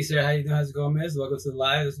 Hey, Sarah, how you doing? How's it going, miss? Welcome to the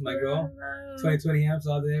live. This is my girl. 2020 amps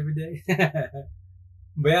all day, every day.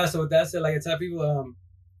 But yeah, so with that said, like I tell people,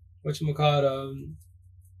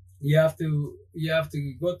 you have to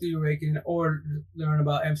go through your awakening or learn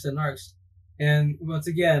about amps and narcs. And once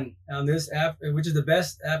again, on this app, which is the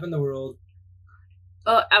best app in the world.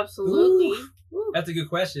 Oh, absolutely. Ooh, that's a good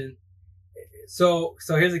question. So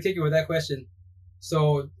here's the kicker with that question.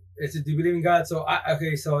 So it's do you believe in God? So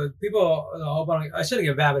so people, I shouldn't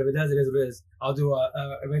get bad, but if it does, it is what it is. I'll do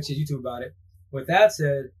eventually YouTube about it. With that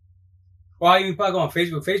said, well, you can probably go on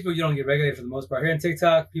Facebook. Facebook, you don't get regulated for the most part. Here on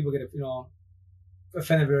TikTok, people get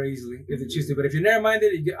offended very easily if they choose to. But if you're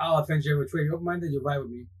narrow-minded, I'll offend you every which way. You're open-minded, you'll vibe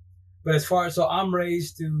with me. But as far as, so I'm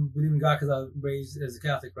raised to believe in God because I was raised as a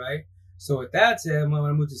Catholic, right? So with that said, when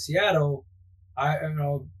I moved to Seattle,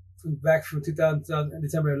 back from 2000,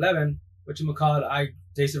 December 11, I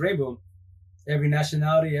tasted rainbow. Every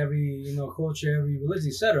nationality, every culture, every religion,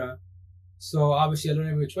 etc. So obviously I learned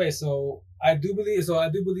every which way. So I do believe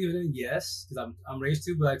in it, yes, because I'm raised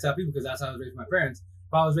to, but I tell people because that's how I was raised by my parents.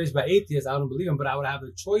 If I was raised by atheists, I don't believe them, but I would have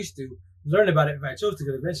the choice to learn about it if I chose to,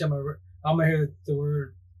 because eventually I'm gonna hear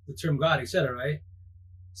the term God, etc. Right?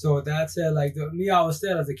 So with that said, like I always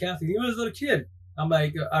said as a Catholic, even as a little kid, I'm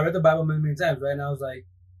like, I read the Bible many times, right? And I was like,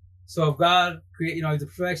 so if God created, the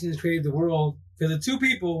perfectionist created the world, because the two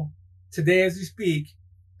people today as we speak,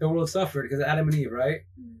 the world suffered because of Adam and Eve, right?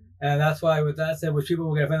 And that's why, with that said, which people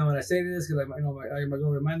will get offended when I say this, because my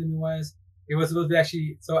girl reminded me was, it was supposed to be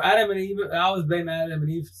actually, so Adam and Eve, I always blame Adam and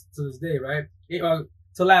Eve to this day, right?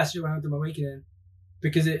 So last year when I went through my awakening,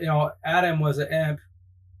 because Adam was an imp,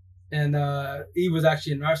 and Eve was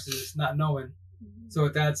actually a narcissist, not knowing. So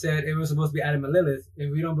with that said, it was supposed to be Adam and Lilith. If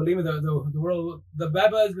we don't believe in the world, the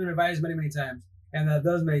Bible has been revised many times, and that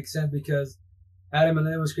does make sense because Adam and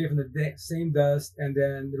Lilith was created from the same dust, and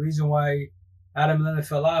then the reason why Adam and Lilith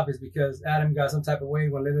fell off is because Adam got some type of way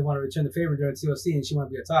when Lilith wanted to return the favor during TLC, and she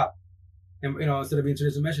wanted to be a top, and instead of being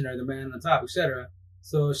traditional missionary, the man on top, etc.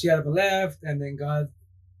 So she got up and left, and then God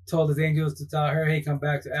told his angels to tell her, "Hey, come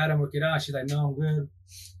back to Adam, work it out." She's like, "No, I'm good.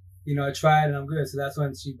 I tried and I'm good." So that's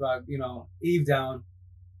when she brought, Eve down,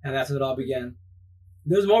 and that's when it all began.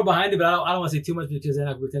 There's more behind it, but I don't want to say too much because then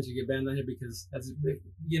I could potentially get banned on here because that's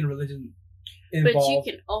religion involved. But you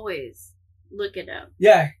can always look it up.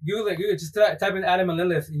 Yeah, you just type in Adam and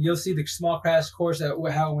Lilith, and you'll see the small crash course of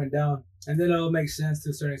how it went down, and then it'll make sense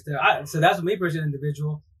to a certain extent. So that's what me personally,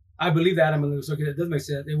 individual. I believe that Adam and Lilith. So it does make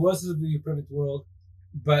sense. It was supposed to be a perfect world,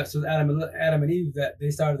 but so Adam and Eve, that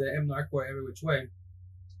they started the narc every which way.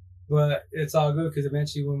 But it's all good because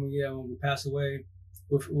eventually when we pass away,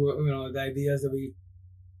 with the ideas that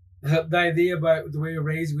the idea about the way you're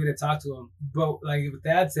raised, we had to talk to them. But like with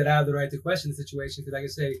that said, I have the right to question the situation because I can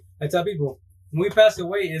say, I tell people, when we pass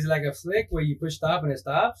away, is it like a flick where you push stop and it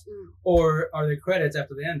stops, or are there credits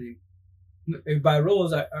after the ending? If by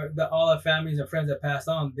rules, all our families and friends that passed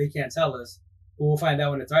on, they can't tell us. But we'll find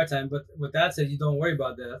out when it's our time. But with that said, you don't worry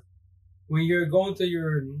about death. When you're going through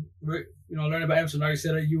your, learning about Emerson, like I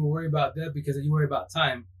said, you worry about death because you worry about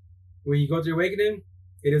time. When you go through your awakening,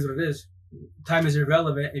 it is what it is. Time is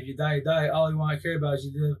irrelevant. If you die, you die. All you want to care about is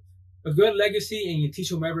you live a good legacy and you teach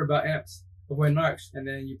whomever about amps, avoid narcs, and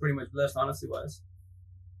then you're pretty much blessed, honestly wise.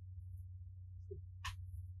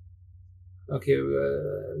 Okay,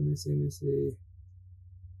 let me see.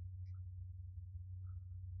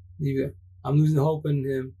 I'm losing hope in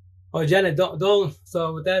him. Oh, Janet, don't.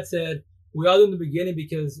 So with that said, we all do in the beginning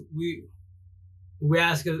because we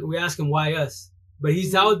ask him why us, but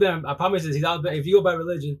he's always been. I promise this. He's always been. If you go by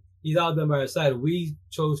religion, he's always been by our side. We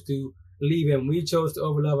chose to leave him. We chose to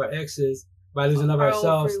overlove our exes by losing love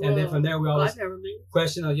ourselves, and then from there we always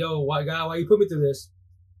question, yo, why God, why you put me through this?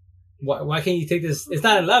 Why can't you take this? It's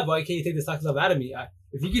not in love. Why can't you take this toxic love out of me?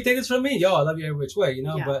 If you can take this from me, yo, I love you every which way, you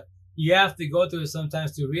know. Yeah. But you have to go through it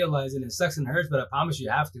sometimes to realize, and it sucks and hurts. But I promise you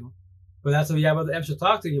have to. But that's what you have other M's to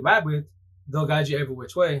talk to you vibe with. They'll guide you every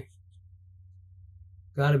which way.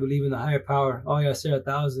 Gotta believe in the higher power. Oh yeah, Sarah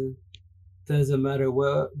 1000. Doesn't matter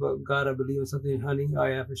what, but gotta believe in something, honey. Oh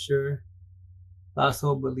yeah, for sure. Last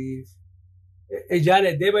hope, believe. Hey,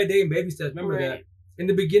 Janet, day by day, baby steps. Remember that. In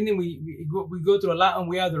the beginning, we go through a lot, and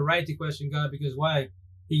we have the right to question God because why?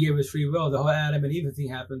 He gave us free will. The whole Adam and Eve thing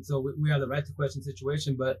happened, so we have the right to question the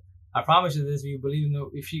situation. But I promise you this: if you believe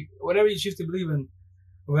in whatever you choose to believe in,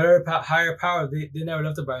 whatever higher power, they never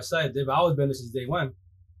left it by our side. They've always been there since day one.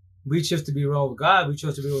 We chose to be wrong with God. We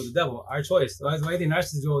chose to be wrong with the devil. Our choice. Why do you think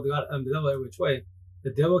narcissists go with God and the devil every which way?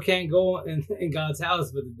 The devil can't go in God's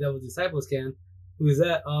house, but the devil's disciples can. Who's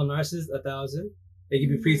that? All narcissists, 1000. They can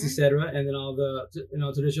be priests, etc. And then all the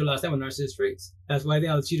traditional last time with narcissist traits. That's why I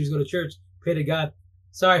think all the cheaters go to church. Pray to God.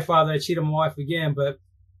 Sorry, Father, I cheated my wife again, but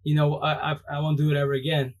I won't do it ever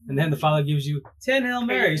again. And then the Father gives you 10 Hail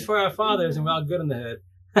Marys for our fathers, and we're all good on the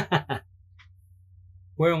head.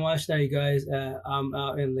 Where in Washington, you guys? I'm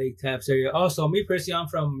out in Lake Tapps area. Also, me personally, I'm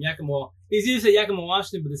from Yakima. It's easy to say Yakima,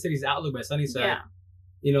 Washington, but the city's Outlook by Sunnyside.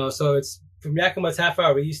 Yeah. So it's from Yakima, it's half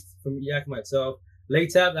hour east from Yakima itself. Lake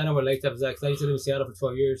Tapps, I know where Lake Tapps is at because I used to live in Seattle for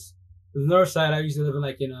 12 years. The north side, I used to live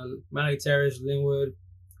in Manatee Terrace, Linwood,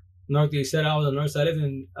 northeast side. I was on the north side. I lived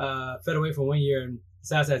in Federway for 1 year in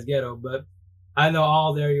south side's ghetto, but I know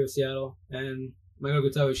all the area of Seattle. And my girl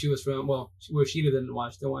could tell where she was from. Well, where she lived in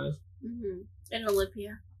Washington was. Mm-hmm. In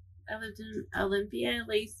Olympia. I lived in Olympia,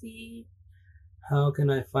 Lacey. How can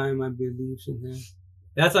I find my beliefs in him?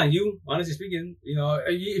 That's on you, honestly speaking.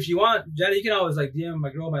 If you want, Jenny, you can always DM my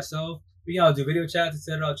girl, myself. We can always do video chats,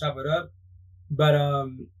 etc. I'll chop it up. But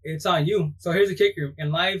it's on you. So here's the kicker.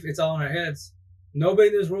 In life, it's all in our heads. Nobody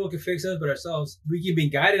in this world can fix us but ourselves. We keep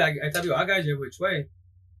being guided. I tell people, I guide you which way.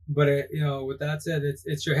 But, with that said,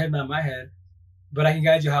 it's your head, not my head. But I can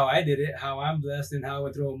guide you how I did it, how I'm blessed, and how I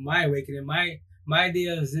went through my awakening. My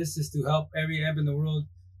idea is to help every amp in the world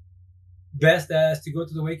best as to go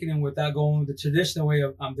through the awakening without going the traditional way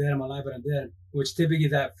of I'm dead, I'm alive, but I'm dead. Which typically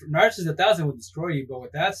that narcissist 1000 will destroy you. But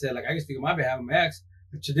with that said, I can speak on my behalf, my ex,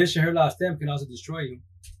 the tradition her lost them can also destroy you.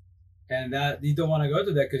 And that you don't want to go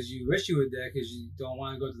through that because you wish you were dead because you don't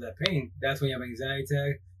want to go through that pain. That's when you have anxiety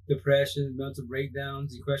attack, depression, mental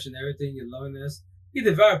breakdowns, you question everything, your loneliness. You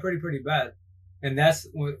devour pretty bad. And that's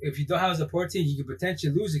if you don't have a support team, you could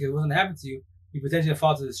potentially lose it because it wasn't happening to you. You potentially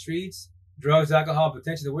fall to the streets, drugs, alcohol,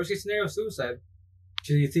 potentially the worst case scenario, suicide.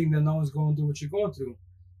 Because you think that no one's going through what you're going through.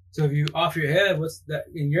 So if you off your head, what's that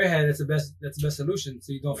in your head? That's the best solution.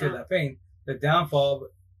 So you don't feel that pain. The downfall,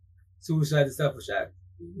 suicide, and self attack.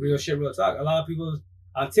 Real shit, real talk. A lot of people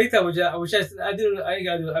on TikTok, which I do. I ain't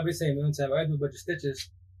gotta do. I've been saying a million times. I do a bunch of stitches,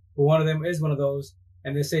 but one of them is one of those.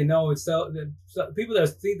 And they say no. It's people that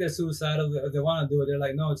think they're suicidal, they want to do it. They're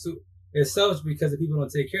like, no, it's selfish because the people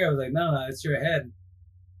don't take care of it. Like, no, it's your head.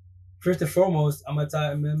 First and foremost, I'm gonna tell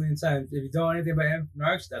you a million times. If you don't know anything about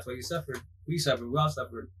narcs, that's why you suffered. We suffered. We all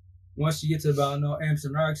suffered. Once you get to about amps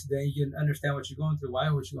and narcs, then you can understand what you're going through,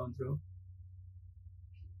 what you're going through.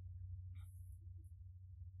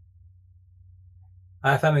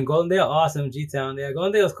 If I'm in Goldendale, awesome. G-Town. Yeah,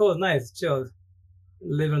 Goldendale's cool. It's nice. It's chill.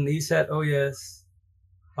 Live on the east side. Oh, yes.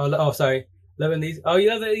 Oh, sorry. Live on the east. Oh, you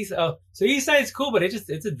love the east. Oh, so east side is cool, but it's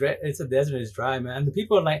a desert. It's dry, man. And the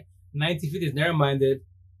people are like 1950s narrow-minded.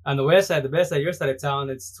 On the west side, the best side, your side of town,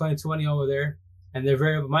 it's 2020 over there. And they're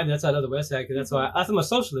very open-minded. That's why I love the west side. Cause that's why I'm a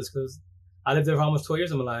socialist because I lived there for almost 12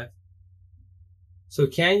 years of my life. So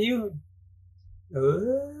can you?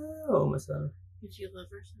 Oh, myself. Did you love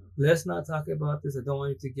herself? Let's not talk about this. I don't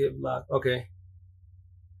want you to get blocked. Okay.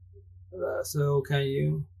 So can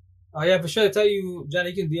you? Oh yeah, for sure. I tell you, Johnny,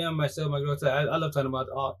 you can DM myself, my girl. I love talking about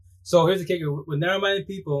all. So here's the kicker: with narrow-minded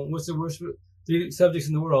people, what's the worst 3 subjects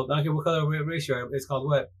in the world? I don't care what color or race you are. It's called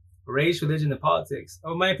what? Race, religion, and politics.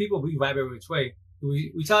 Minded people, we vibe every which way.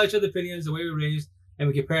 We tell each other opinions, the way we're raised, and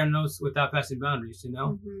we compare notes without passing boundaries.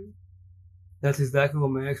 Mm-hmm. That's exactly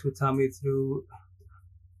what my ex would tell me through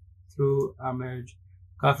our marriage.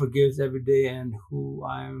 God forgives every day, and who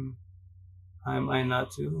I'm I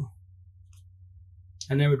not to.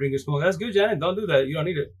 I never drink or smoke. That's good, Janet. Don't do that. You don't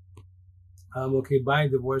need it. Okay,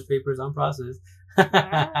 buying divorce papers on process.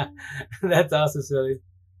 Wow. That's also silly.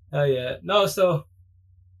 Oh yeah. No, so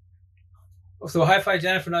high five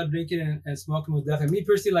Janet for not drinking and smoking was definitely me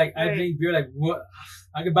personally. Like I drink beer like what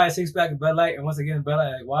I could buy a 6-pack of Bud Light, and once again Bud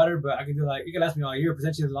Light like water, but I could do like it could last me all year,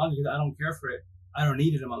 potentially longer because I don't care for it. I don't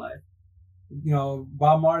need it in my life. You know,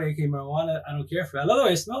 Bob Marley, aka marijuana, I don't care for it. I love the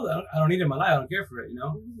way it smells. I don't need it in my life. I don't care for it. You know.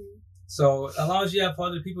 Mm-hmm. So as long as you have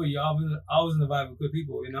other people, you're always in the vibe with good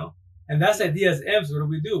people. You know. And that's the idea as M's. What do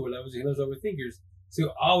we do? We're leveraging healers overthinkers. So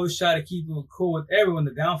you always try to keep it cool with everyone.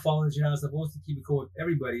 The downfall is you're not supposed to keep it cool with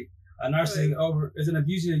everybody. A narcissist is an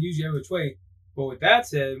abuser that uses you every which way. But with that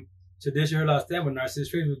said, traditional lost them with narcissist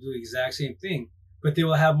traits will do the exact same thing. But they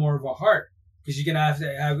will have more of a heart. Because you can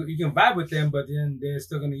you can vibe with them, but then they're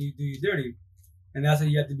still gonna do you dirty. And that's why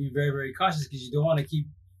you have to be very, very cautious because you don't want to keep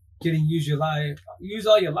getting use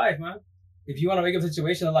all your life, man. If you want to make a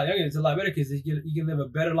situation a lot younger, it's a lot better because you can live a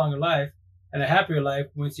better, longer life and a happier life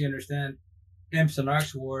once you understand imps and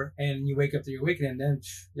arcs war and you wake up to your awakening. And then,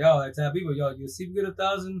 I tell people, you sleep good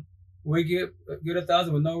 1,000, wake up good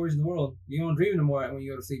 1,000 with no worries in the world. You don't dream anymore when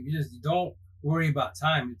you go to sleep. You don't worry about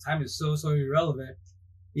time. Time is so irrelevant.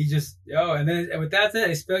 You just, and then with that said,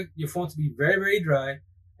 expect your phone to be very, very dry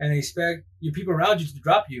and expect your people around you to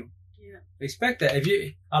drop you. Yeah. Expect that. I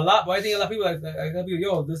think a lot of people, I tell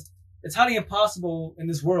people, it's highly impossible in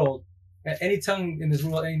this world, at any tongue in this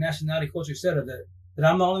world, any nationality, culture, etc., that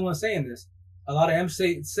I'm the only one saying this. A lot of M's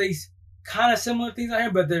say kind of similar things out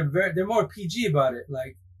here, but they're more PG about it.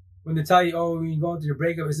 Like when they tell you, when you're going through your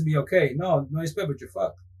breakup, it's gonna be okay. No expect, but you're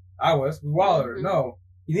fucked. We were. Mm-hmm. No,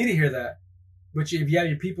 you need to hear that. But if you have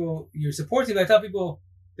your people, your support team, I tell people,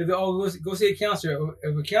 go see a counselor.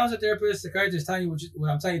 If a counselor, therapist, psychiatrist is telling you what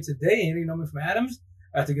I'm telling you today, and you know me from Adams,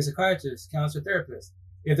 I have to get a psychiatrist, counselor, therapist.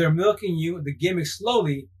 If they're milking you, the gimmick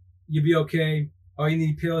slowly, you'll be okay. Oh, you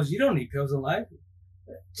need pills. You don't need pills in life.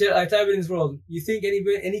 I tell you in this world, you think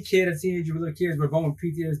any kid, a teenager, little kids were born with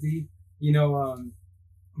PTSD,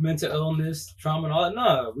 mental illness, trauma, and all that?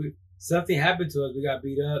 No, something happened to us. We got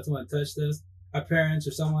beat up. Someone touched us. Our parents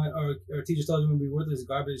or someone or teachers told you we'd be worthless,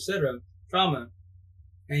 garbage, etc. Trauma,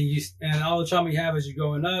 and all the trauma you have as you're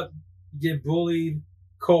growing up, you get bullied,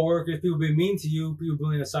 co-workers, people being mean to you, people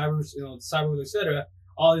bullying the cyber, etc.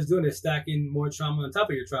 All it's doing is stacking more trauma on top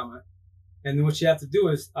of your trauma. And then what you have to do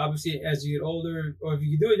is, obviously, as you get older, or if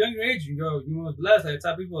you can do it at a younger age, you want to bless. I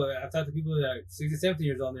talk to people that are 60, 70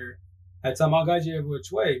 years old there. I tell them, I'll guide you every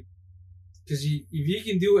which way. Because if you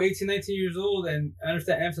can do 18, 19 years old and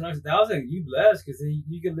understand amps and arcs 1,000, you blessed, because then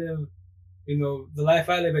you can live, the life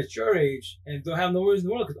I live at your age and don't have no worries in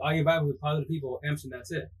the world because all you vibe with positive people, amps, and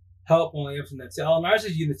that's it. Help only amps, and that's it. All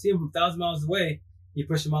narcissists, you can see them from 1,000 miles away, you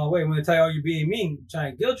push them all away. When they tell you, you're being mean, try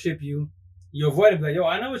and guilt trip you, you avoid them. Like,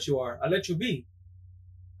 I know what you are. I let you be.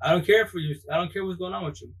 I don't care what's going on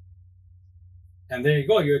with you. And there you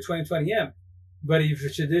go. You're a 2020 amp. But if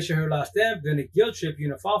you're tradition her last amp, then they guilt trip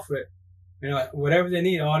you and fall for it. Whatever they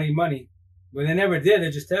need, all need money. But they never did.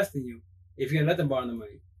 They're just testing you. If you're going to let them borrow the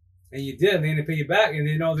money. And you did, and they're going to pay you back. And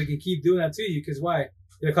they know they can keep doing that to you. Because why?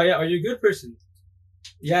 They'll call you out, you're a good person.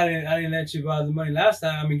 Yeah, I didn't let you borrow the money last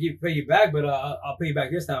time. I'm going to pay you back, but I'll pay you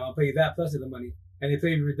back this time. I'll pay you that plus the money. And they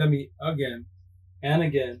pay you for dummy again and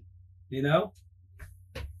again. Yep,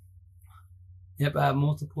 I have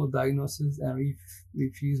multiple diagnoses and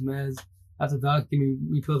refuse meds. After the doctor give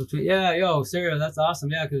me pills between. Yeah, Sarah, that's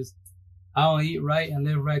awesome. Yeah, because I don't eat right and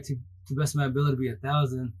live right to the best of my ability to be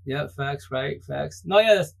 1,000. Yep, facts, right? Facts. No,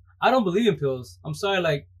 yeah, I don't believe in pills. I'm sorry,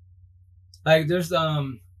 like there's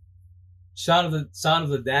Shaun of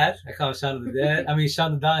the Dad. I call it Shaun of the Dead. I mean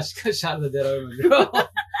Shaun of the Dawn. Shaun of the Dead over my girl.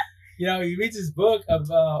 He reads this book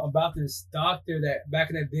about this doctor that back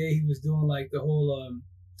in the day he was doing like the whole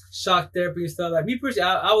shock therapy and stuff. Like me personally,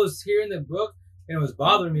 I was hearing the book and it was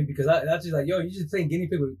bothering me because that's just like, you're just playing guinea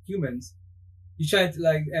pig with humans. You tried to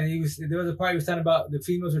and there was a part he was talking about the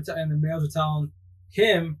females and the males were telling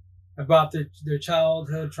him about their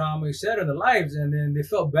childhood trauma, etc., their lives, and then they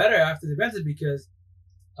felt better after the events because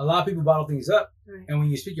a lot of people bottle things up, right. And when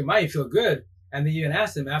you speak your mind, you feel good, and then you even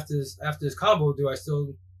ask them after this combo, do I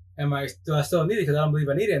still need it because I don't believe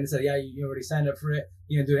I need it, and they said, yeah, you already signed up for it,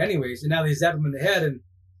 you can do it anyways, and now they zap them in the head and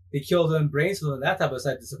they kill them brain cells and that type of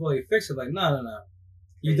stuff to supposedly fix it. Like no,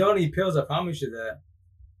 you don't need pills. I promise you that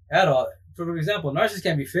at all. For example, narcissists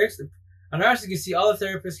can't be fixed. A narcissist can see all the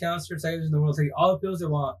therapists, counselors, psychologists in the world, take all the pills they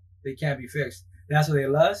want. They can't be fixed. That's why they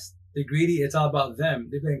lust. They're greedy. It's all about them.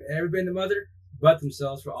 They blame everybody in the mother but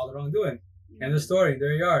themselves for all the wrongdoing. And the story,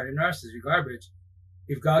 there you are. You're narcissists. You're garbage.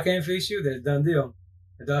 If God can't fix you, then it's a done deal.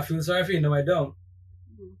 Do I feel sorry for you? No, I don't.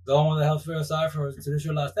 The only one that helps feel sorry for is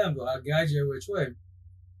traditional last time. But I'll guide you which way.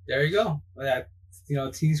 There you go.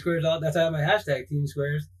 Teen Squares. That's how I have my hashtag, Teen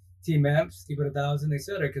Squares. Team Amps, keep it 1,000,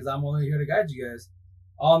 etc. Because I'm only here to guide you guys.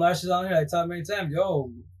 All narcissists on here, I tell many times,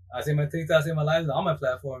 yo, I say my TikTok, I say my lives on my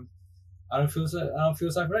platform. I don't feel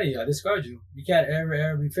sorry for any of you. I discard you. You can't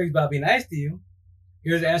ever be fixed by being nice to you.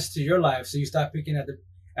 Here's the answer to your life. So you stop picking at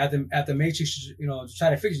the matrix,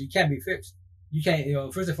 trying to fix you. You can't be fixed. You can't,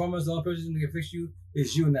 first and foremost, the only person who can fix you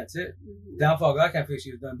is you, and that's it. Downfall, God can't fix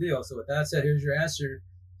you, it's done deal. So with that said, here's your answer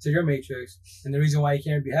to your matrix. And the reason why you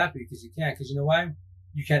can't be happy, because you can't. Because you know why?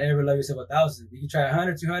 You can't ever love yourself 1,000. You can try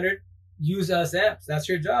 100, 200, use us amps. That's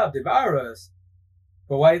your job. Devour us.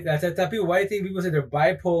 But why do you think people say they're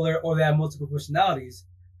bipolar or they have multiple personalities?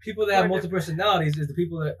 People that have multiple personalities is the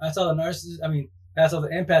people that's all the narcissists, that's all the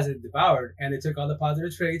empaths that devoured. And they took all the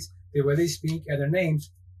positive traits, the way they speak, and their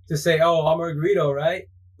names to say, oh, I'm Margarito, right?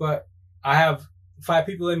 But I have 5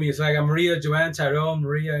 people in me. So I got Maria, Joanne, Tyrone,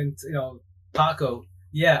 Maria, and, Paco.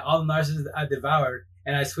 Yeah, all the narcissists I devoured.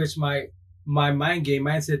 And I switched my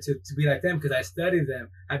mindset to be like them because I studied them.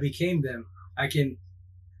 I became them. I can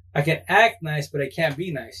act nice, but I can't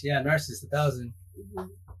be nice. Yeah, narcissist 1,000. Mm-hmm.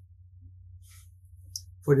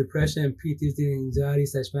 For depression, PTSD, anxiety,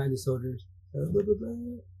 /panic disorders. Blah, blah, blah, blah.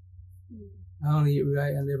 I only eat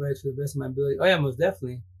right and live right to the best of my ability. Oh yeah, most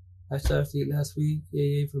definitely. I started to eat last week.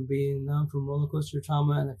 Yeah, from being numb from roller coaster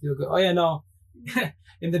trauma, and I feel good. Oh yeah, no.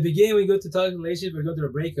 In the beginning, when you go to toxic relationship or go through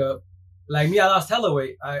a breakup, like me, I lost hella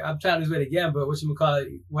weight. I'm trying to lose weight again, but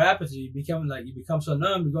what happens to you? You become so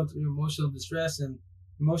numb, you go through emotional distress and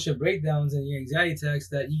emotional breakdowns and your anxiety attacks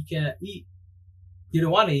that you can't eat. You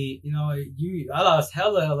don't want to eat. I lost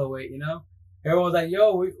hella weight. Everyone's like,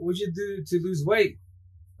 yo, what'd you do to lose weight?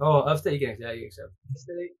 Oh, upstate, you get anxiety except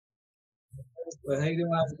upstate. But how you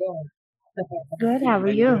doing? How's it going? Good. How are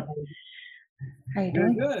you? How you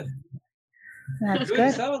doing? Good. That's good.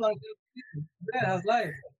 You sound like it. Yeah, how's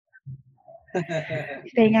life?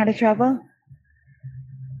 Staying out of trouble?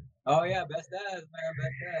 Oh yeah, best as, man,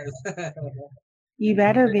 best as. You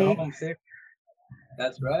better be. I'm sick.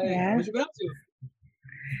 That's right. Yeah. What you been up to?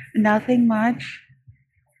 Nothing much.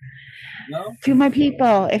 No? To my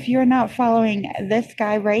people, if you're not following this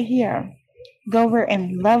guy right here, go over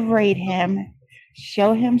and love rate him.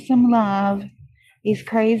 Show him some love. He's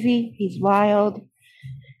crazy. He's wild.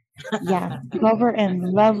 Yeah. Go over and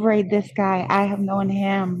love rate this guy. I have known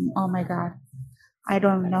him. Oh my God. I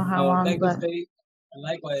don't know how long, but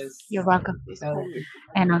likewise. You're welcome.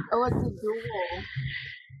 And oh, it's a duel.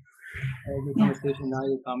 Good conversation. Now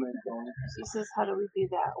you comment. She says, "How do we do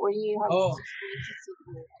that? Where you have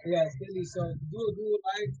yeah, Skinny. So to do a duel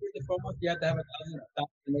live, first and foremost, you have to have 1,000 to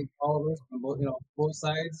make followers from both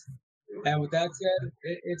sides. And with that said,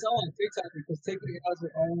 it's all on TikTok because TikTok has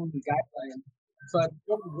their own guideline. So I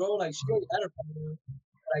told the girl, like, she already had her follower,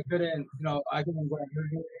 but I couldn't go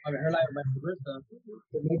on her live, vice versa.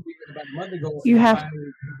 So maybe about a month ago, you have to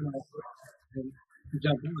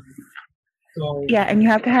jump in. So yeah, and you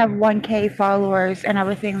have to have 1K followers and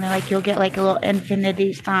everything. Like you'll get like a little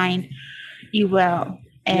infinity sign. You will,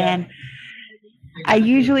 and. Yeah. I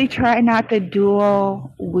usually try not to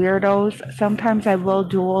duel weirdos. Sometimes I will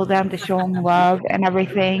duel them to show them love and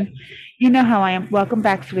everything. You know how I am. Welcome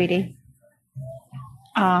back, sweetie.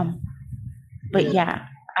 But yeah,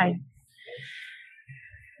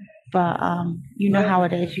 you know how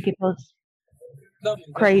it is. You get those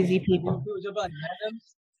crazy people. They'll jump on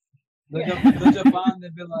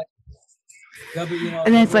and be like,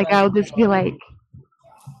 and then it's like I'll just be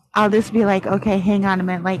like, okay, hang on a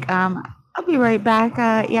minute, like I'll be right back.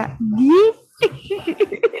 Yeah.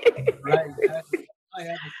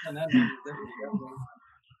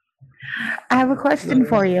 I have a question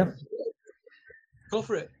for you. Go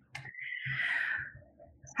for it.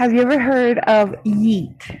 Have you ever heard of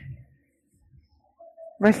yeet?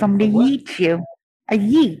 Where somebody yeets you. A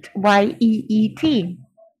yeet. Y-E-E-T.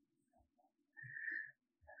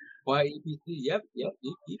 Y-E-E-T. Yep.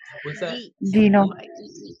 What's that? Do you know?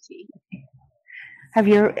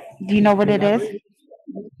 Do you know what it is?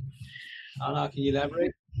 I don't know. Can you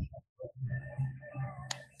elaborate?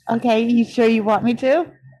 Okay, you sure you want me to?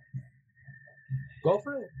 Go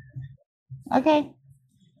for it. Okay.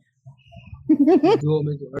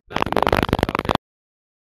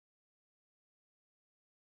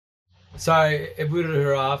 Sorry, it booted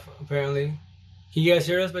her off, apparently. Can you guys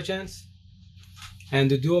hear us by chance? And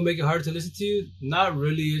the duo make it hard to listen to you? Not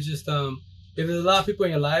really. It's just, if there's a lot of people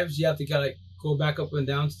in your lives, you have to kind of go back up and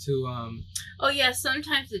down to Oh yeah,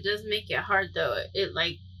 sometimes it does make it hard though. It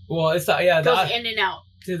it's goes in and out.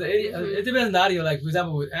 It depends on the audio. Like for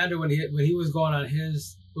example, with Andrew when he was going on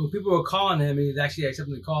his, when people were calling him and he's actually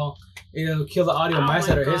accepting the call, it'll kill the audio on my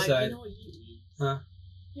side or his side. You know, huh?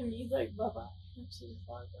 And he's like, Baba.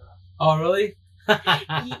 Oh really?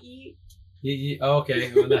 Okay,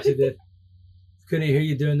 well, now she did. Couldn't hear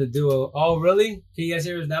you during the duo. Oh, really? Can you guys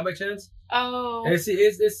hear us now by chance? Oh. It's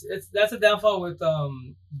that's a downfall with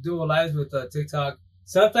duo lives with TikTok.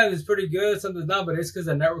 Sometimes it's pretty good, sometimes not, but it's because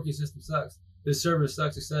the networking system sucks, the server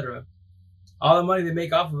sucks, etc. All the money they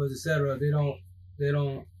make off of us, etc. They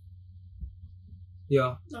don't.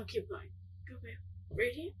 Yeah. No, keep going. Go back.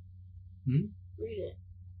 Read it. Read it.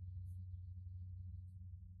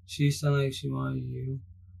 She sounded like she wanted you.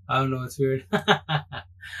 I don't know. It's weird.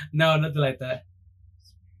 No, nothing like that.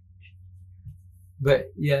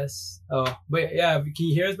 But yes. Oh, but yeah. Can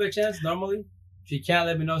you hear us by chance normally? If you can't,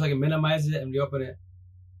 let me know so I can minimize it and reopen it.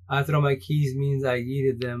 I throw my keys means I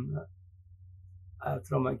yeeted them. I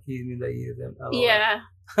throw my keys means I yeeted them. LOL. Yeah.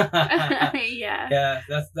 Yeah. Yeah,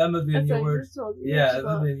 that must be a new word. Yeah, that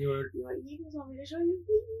must be a new word. You want you want me to show you?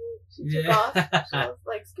 She took Yeah. off. She was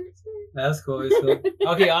like skirt. That's cool. It's cool.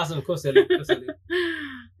 Okay, awesome. Cool, Silly. Cool, Silly.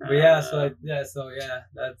 But yeah, so that's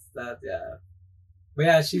that. Yeah. But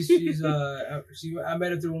yeah, she's I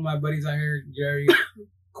met her through one of my buddies out here, Gary.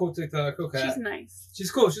 Cool TikTok, cool cat. She's nice. She's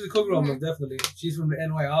cool. She's a cool girl, most definitely. She's from the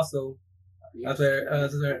NY also. That's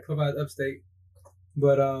her profile upstate.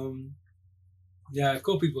 But yeah,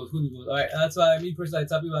 cool people. All right, that's why me personally I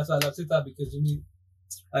tell people that's why I love TikTok, because you meet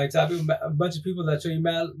I tell people a bunch of people that show you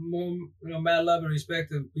mad love and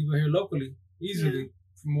respect, and people here locally easily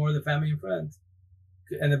more than family and friends.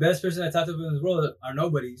 And the best person I talk to in this world are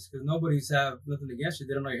nobodies, because nobodies have nothing against you.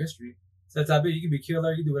 They don't know your history. So that's how big. You can be killed,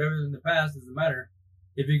 you can do whatever in the past. Doesn't matter.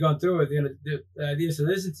 If you're going through it, the idea is to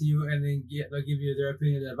listen to you, and then they'll give you their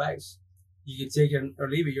opinion and advice. You can take it or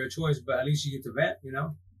leave it, your choice, but at least you get to vent, you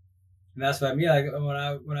know. And that's why like when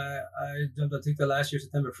I jumped on TikTok last year,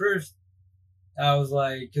 September 1st, I was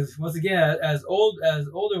like, because once again, as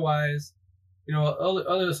older wise, you know,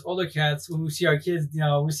 older cats, when we see our kids, you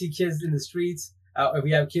know, we see kids in the streets. If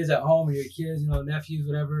we have kids at home, or your kids, you know, nephews,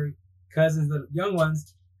 whatever, cousins, the young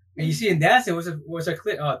ones, and you see them dancing, what's our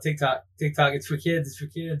clip? Oh, TikTok, it's for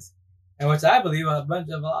kids, and which I believe a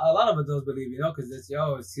lot of adults believe, you know, because it's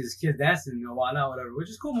kids dancing, you know, why not, whatever, which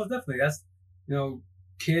is cool, most definitely. That's, you know,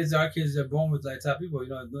 our kids are born with like top people, you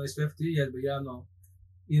know, no respect to you guys, but yeah, no,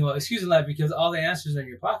 you know, excuse life, because all the answers are in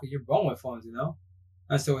your pocket. You're born with phones, you know.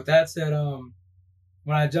 And so with that said,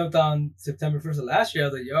 when I jumped on September 1st of last year, I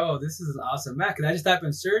was like, yo, this is an awesome Mac. And I just typed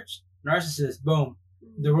in search, narcissist, boom,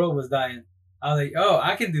 the world was dying. I was like, oh,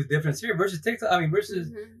 I can do difference here versus TikTok.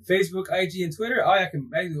 Versus Facebook, IG, and Twitter. Oh, I can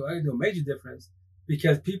do a major difference,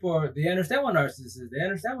 because they understand what narcissist is. They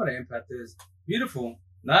understand what an empath is. Beautiful.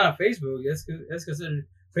 Not on Facebook. That's considered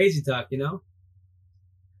crazy talk, you know.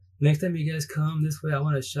 Next time you guys come this way, I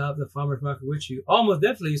want to shop the farmer's market with you. Almost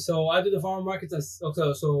definitely. So I do the farmer markets.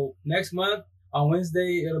 So next month on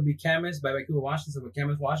Wednesday, it'll be Camas by Vancouver, Washington. So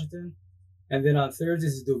Camas, Washington. And then on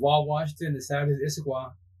Thursdays is Duval, Washington. And Saturdays is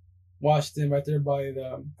Issaquah, Washington, right there by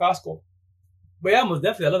the Costco. But yeah, most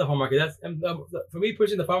definitely, I love the farm market. For me,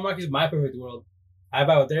 pushing the farm market is my perfect world. I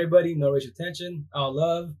buy with everybody, no racial tension, all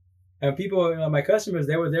love. And people, you know, my customers,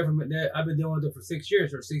 they were there I've been dealing with it for 6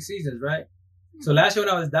 years or 6 seasons, right? So last year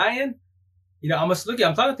when I was dying, you know, I'm talking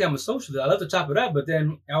to you, I'm a socialist. I love to chop it up, but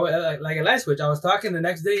then like a light switch. I was talking the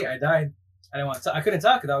next day, I died. I couldn't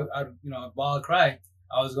talk because I you know, bawl and cry.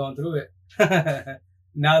 I was going through it.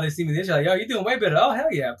 Now they see me this year, like, yo, you're doing way better. Oh,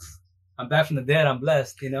 hell yeah. I'm back from the dead. I'm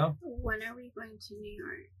blessed, you know? When are we going to New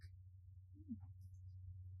York?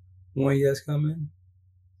 When you guys coming?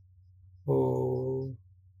 Oh.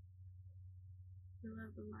 I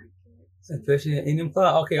love the market. Especially in Indian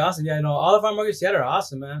Club. Okay, awesome. Yeah, no, all of our markets, yeah, they're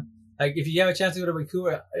awesome, man. Like, if you have a chance to go to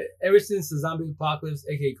Vancouver, ever since the zombie apocalypse,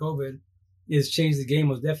 aka COVID, has changed the game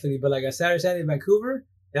most definitely. But like a Saturday in Vancouver,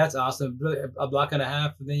 that's awesome. A block and a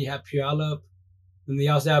half. And then you have Puyallup. And they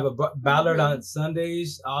also have a Ballard on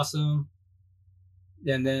Sundays. Awesome.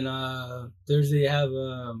 And then Thursday you have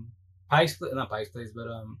Pike's Place. Not Pike's Place, but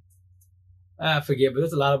I forget. But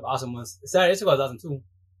there's a lot of awesome ones. Saturday was awesome too.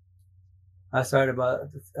 I started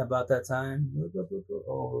about that time.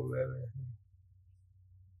 Oh,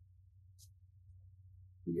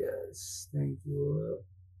 yes, thank you.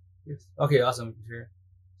 Yes. Okay, awesome. Sure.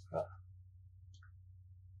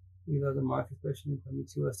 We love the market, especially for me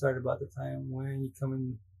too. I started about the time when you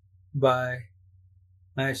coming by.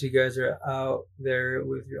 Nice, you guys are out there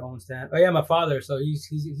with your own stand. Oh yeah, my father. So he's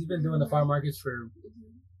been doing the farm markets for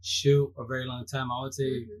a very long time. I would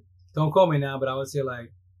say, don't call me now, but I would say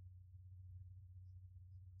like,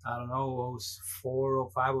 I don't know, 04,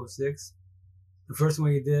 05, 06. The first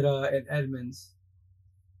one he did in Edmonds.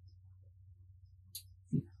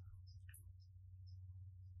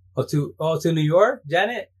 To New York,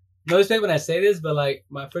 Janet. no respect when I say this, but like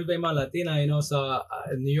my first baby mom Latina, you know, so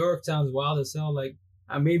New York sounds wild as hell. Like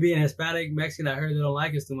me being Hispanic, Mexican, I heard they don't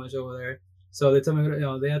like us too much over there. So they tell me, you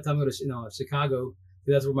know, they have to tell me to go to, you know, Chicago.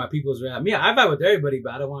 That's where my people's are at. Me, I vibe with everybody,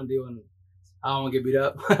 but I don't want to deal with. I don't want to get beat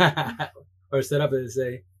up or set up, as they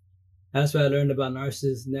say. That's what I learned about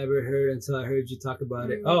narcissists. Never heard until I heard you talk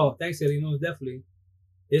about it. Oh, thanks, Eddie. No, definitely.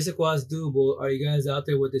 Issaquah is doable. Are you guys out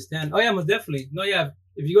there with the stand? Oh yeah, most definitely. No, yeah.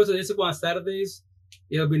 If you go to Issaquah on Saturdays,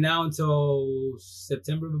 it'll be now until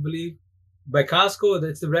September, I believe. By Costco,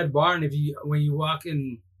 that's the red barn. When you walk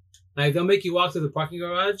in, like they'll make you walk to the parking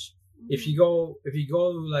garage. If you go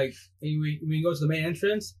like when you go to the main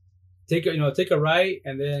entrance, take a right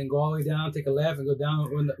and then go all the way down, take a left and go down.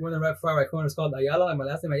 We're in the right far right corner. It's called Ayala. Like my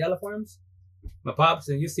last name Ayala Farms. My pops,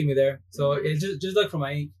 and you see me there. So it just look for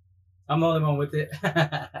my ink. I'm the only one with it.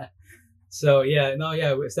 So yeah, no,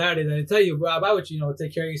 yeah, Saturday. Then I tell you, bro, I would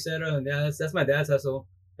take care of you, etc. And yeah, that's my dad's hustle.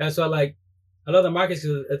 That's why I love the markets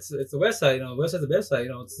because it's the West Side. You know, West Side's the best side. You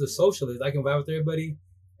know, it's the socialist. I can vibe with everybody.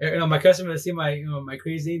 You know, my customers see my my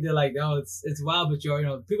crazy. They're like, oh, it's wild, but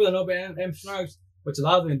people that know about M Snarks, which a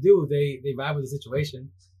lot of them do. They vibe with the situation.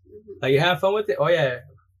 Like you have fun with it. Oh yeah.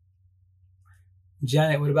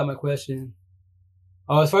 Janet, what about my question?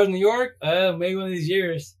 Oh, as far as New York, maybe one of these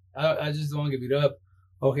years. I just don't want to get beat up.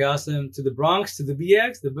 Okay, awesome. To the Bronx, to the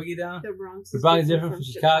BX, the Boogie Down. The Bronx is different from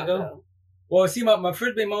Chicago. Well, see, my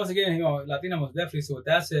first big mom's again, Latina most definitely. So with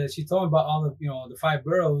that said, she told me about all the 5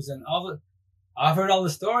 boroughs and I've heard all the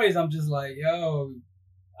stories. I'm just like, yo,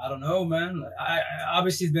 I don't know, man. I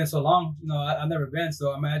obviously it's been so long. I've never been,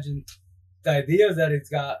 so I imagine the idea is that it's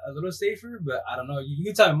got a little safer, but I don't know. You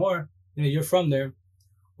can tell me more. You're from there.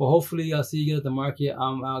 Well, hopefully I'll see you again at the market.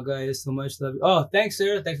 I'm out, guys. So much love you. Oh, thanks,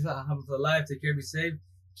 Sarah. Thanks for having for the live. Take care. Be safe.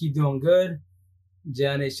 Keep doing good.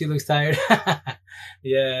 Janet, she looks tired.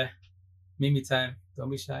 Yeah. Meet me time. Don't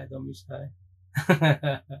be shy. Don't be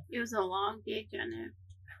shy. It was a long day, Janet.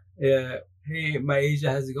 Yeah. Hey, my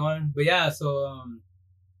Asia, how's it going? But yeah, so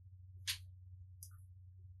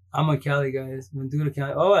I'm in Cali, guys. Ventura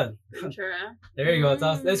County. Oh, Ventura. There you go.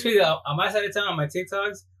 That's crazy. On my side of town, on my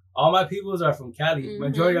TikToks, all my peoples are from Cali.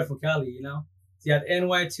 Majority are from Cali, So you have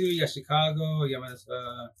NY2, you got Chicago, you got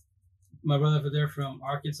my brother over there from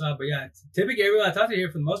Arkansas. But yeah, typically everyone I talk to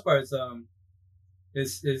here for the most part is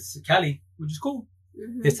Cali, which is cool.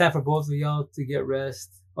 It's time for both of y'all to get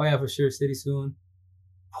rest. Oh yeah, for sure. City soon.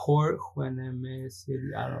 Port Hueneme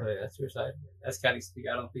City. I don't know. That's your side. That's Cali City.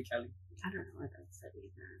 I don't think Cali. I don't know what that said either.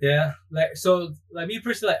 Yeah, like me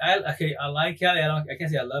personally, I like Cali. I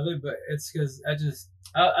can't say I love it, but it's because I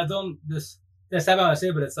don't that's not what I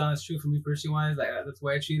say, but it sounds true for me personally wise. Like that's the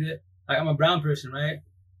way I treat it. Like I'm a brown person, right?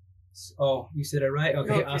 Oh, you said it right.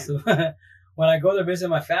 Okay. Awesome. When I go to visit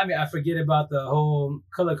my family, I forget about the whole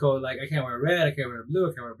color code. Like I can't wear red, I can't wear blue,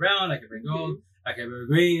 I can't wear brown, I can't wear gold, I can't wear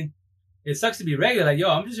green. It sucks to be regular. Like,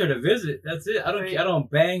 yo, I'm just here to visit. That's it. I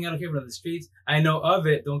don't bang. I don't care about the streets. I know of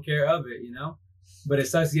it. Don't care of it, But it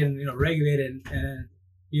sucks getting, regulated. And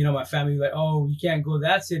my family like, oh, you can't go to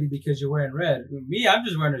that city because you're wearing red. Me, I'm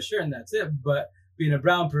just wearing a shirt and that's it. But being a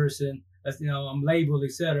brown person, that's, I'm labeled,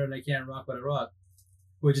 etc. And I can't rock what I rock,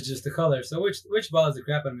 which is just the color. So which bothers the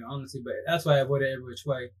crap out of me, honestly. But that's why I avoid it every which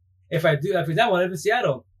way. If I do, for example, I live in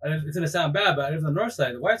Seattle. It's going to sound bad, but I live on the north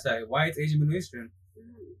side, the white side. White, Asian, Middle Eastern.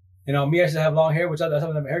 Me, I used to have long hair, which that's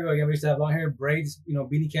something my hair go again. I used to have long hair, braids,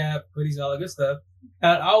 beanie cap, hoodies, all that good stuff.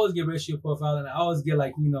 And I always get racial profile, and I always get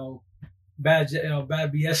bad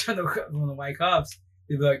BS from the white cops.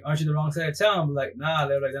 They'd be like, "Aren't you the wrong side of town?" I'm like, "Nah, I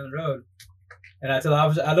live down the road." And I tell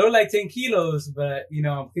them I load 10 kilos, but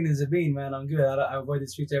I'm clean as a bean, man. I'm good. I avoid the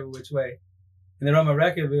streets every which way. And they run my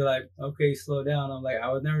record, be like, "Okay, slow down." I'm like, "I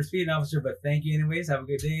was never a speeding officer, but thank you anyways. Have a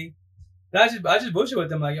good day." And I just bullshit with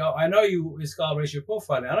them like, yo, I know it's called racial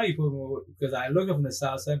profiling. I know you put me because I look up from the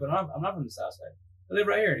south side, but I'm not from the south side. I live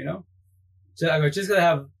right here, So I go, just because I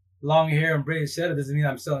have long hair and braided set, it doesn't mean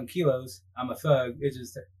I'm selling kilos. I'm a thug. It's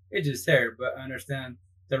just hair, but I understand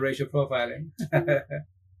the racial profiling.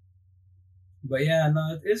 But yeah,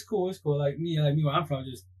 no, it's cool. It's cool. Like me where I'm from,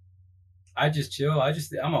 I just chill.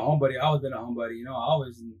 I'm a homebody. I always been a homebody,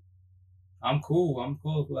 I'm cool. I'm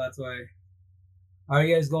cool. That's why. Are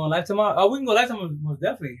you guys going live tomorrow? Oh, we can go live tomorrow, most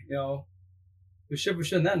definitely. For sure.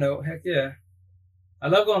 On that note, heck yeah. I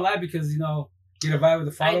love going live because, get a vibe with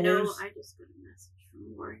the followers. I know. I just got a message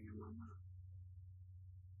from Warrior Mama.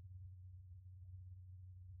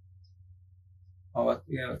 Oh, what?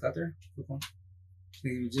 Yeah, what's out there? Quick one.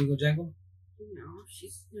 Jingle jangle? No,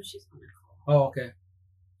 she's on the call. Oh, okay.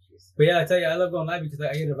 But yeah, I tell you, I love going live because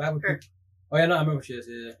I get a vibe with people. Oh, yeah, no, I remember she is.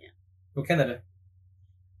 Yeah. From Canada.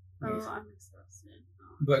 Oh, I'm exhausted.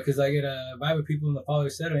 But because I get a vibe with people in the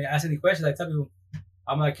following set, and ask any questions, I tell people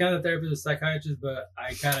I'm like kind of therapist, a psychiatrist, but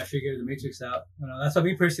I kind of figured the Matrix out. You know, that's why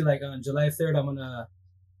me personally, like on July 3rd,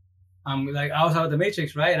 I'm like I was out with the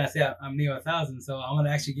Matrix, right? And I say I'm Neo 1000, so I'm gonna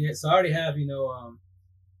actually get. So I already have,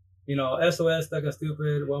 SOS, stuck on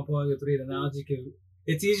stupid, 1.3 analogy. Cause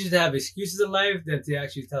it's easier to have excuses in life than to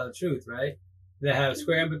actually tell the truth, right? Then I have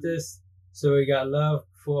square emphasis, so we got love,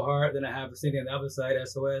 full heart. Then I have the same thing on the other side,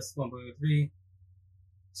 SOS, 1.3.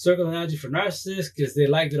 Circle analogy for narcissists because they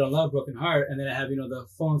like, they don't love, broken heart. And then I have, the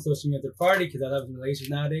phone, social media, third party because I love relationships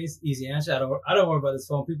nowadays. Easy answer. I don't worry about this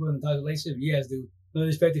phone. People in the toxic relationship, you guys do. No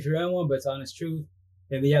respect if you're in one, but it's honest truth.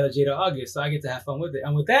 And then you have the Jada August, so I get to have fun with it.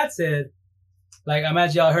 And with that said, like I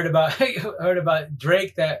imagine y'all heard about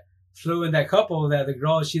Drake that flew in that couple that the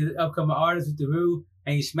girl, she's an upcoming artist with the Rue,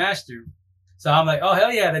 and he smashed her. So I'm like, oh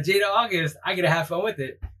hell yeah, the Jada August, I get to have fun with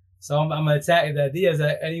it. So I'm gonna attack the idea is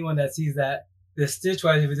that anyone that sees that the stitch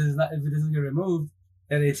wise, if it doesn't get removed,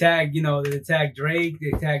 then they tag Drake,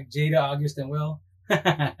 they tag Jada August and Will.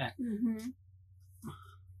 Mm-hmm.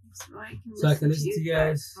 So I can listen to you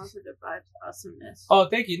guys. Positive vibes, awesomeness. Oh,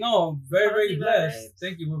 thank you. No, very blessed. Vibes.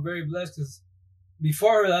 Thank you. We're very blessed because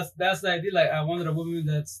before her, that's the idea. Like I wanted a woman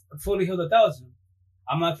that's fully healed 1,000.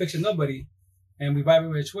 I'm not fixing nobody, and we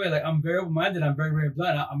vibrate which way. Like I'm very open-minded. I'm very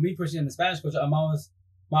blunt. I'm me personally in the Spanish culture. I'm always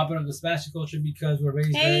mopping up the Spanish culture because we're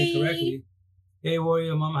raised very correctly. Hey,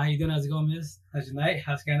 warrior, mama, how you doing? How's it going, miss? How's your night?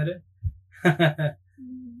 How's Canada?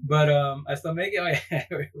 But I still make it. Oh, yeah,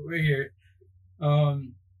 we're here.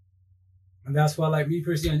 And that's why, like me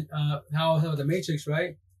personally, how I was with the Matrix,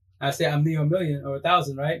 right? I say I'm Neo 1,000,000 or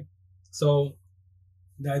 1,000, right? So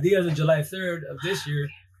the idea is on July 3rd of this year.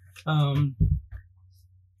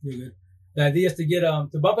 You're good. The idea is to get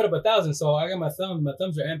to bump it up 1,000. So I got my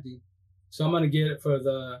thumbs are empty. So I'm gonna get for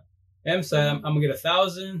the M side, I'm gonna get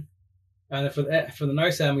 1,000. And for the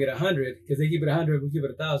narc side, I'm gonna get 100 because they keep it 100, we keep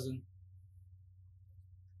it 1,000.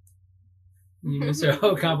 You miss your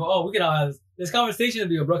whole combo. Oh, we can all have this conversation to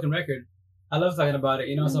be a broken record. I love talking about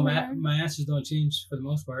it, So my answers don't change for the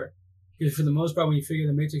most part. Because for the most part, when you figure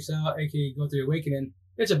the Matrix out, aka go through your awakening,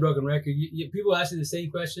 it's a broken record. People ask you the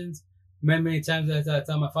same questions many times. I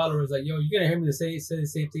tell my followers like, "Yo, you're gonna hear me say the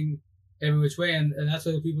same thing every which way," and that's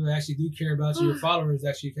why the people that actually do care about you, your followers,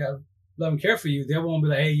 actually love and care for you. They won't be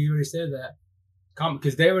like, "Hey, you already said that,"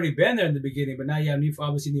 because they already been there in the beginning. But now you have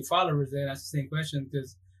obviously new followers there, and that's the same question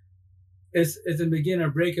because it's in the beginning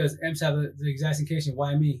of breakers. M's have the exact same question: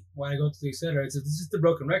 why me? Why I go through, etc. It's just a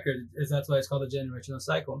broken record. That's why it's called a generational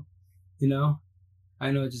cycle. I know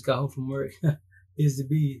I just got home from work. Is to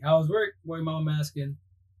be. How was work? Why mom asking?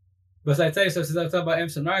 But I tell you, so since I talk about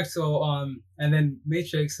M's and Narc, so and then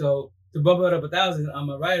Matrix, so to bump it up 1,000, I'm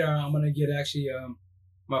a writer. I'm gonna get actually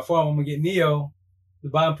my form. I'm gonna get Neo. The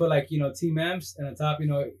bottom put like Team Amps, and on top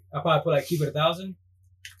I probably put like keep it 1,000,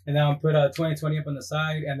 and then I'll put 2020 up on the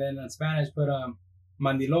side, and then in Spanish put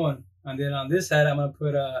Mandilon, and then on this side I'm gonna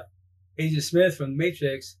put Agent Smith from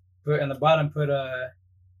Matrix. Put on the bottom put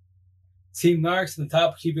Team Narcs. On the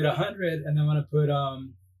top keep it 100, and then I'm gonna put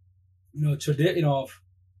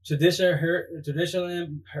traditional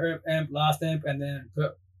amp, lost amp, and then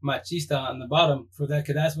put machista on the bottom for that.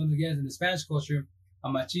 Cause that's once again in the Spanish culture, a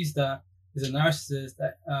machista is a narcissist.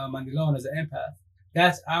 Mandilon is an empath.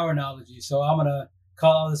 That's our analogy. So I'm gonna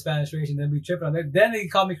call all the Spanish race and then be tripping on it. Then they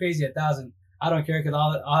call me crazy 1,000. I don't care because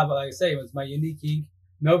I'll have, like I say, it's my unique ink.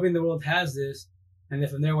 Nobody in the world has this. And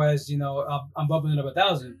if from there was, I'm bumping it up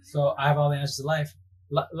 1,000. So I have all the answers to life,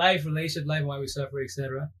 relationship, life, why we suffer,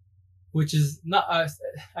 etc. Which is not,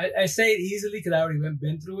 I say it easily because I already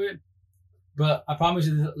been through it. But I promise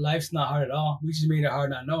you, life's not hard at all. We just made it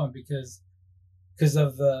hard not knowing because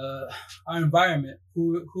of our environment,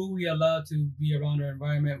 who we allow to be around our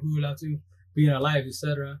environment, who we allow to be in our lives,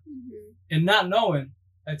 etc. Mm-hmm. And not knowing.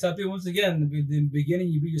 I tell people once again, in the beginning,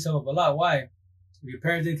 you beat yourself up a lot. Why? If your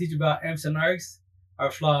parents didn't teach you about amps and arcs,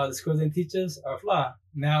 are flawed. The schools didn't teach us, are flawed.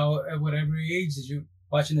 Now, at whatever age that you're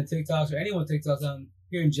watching the TikToks or anyone TikToks on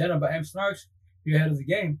here in general about amps and arcs, you're ahead of the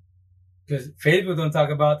game. Because Facebook don't talk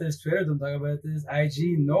about this, Twitter don't talk about this,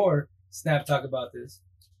 IG nor Snap talk about this.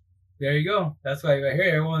 There you go. That's why right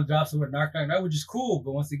here everyone drops the word narc, which is cool.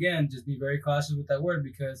 But once again, just be very cautious with that word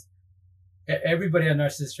because everybody has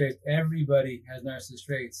narcissist traits. Everybody has narcissist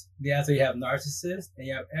traits. That's why you have narcissists and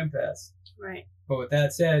you have empaths. Right. But with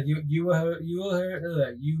that said, you will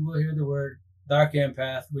hear the word dark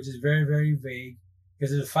empath, which is very, very vague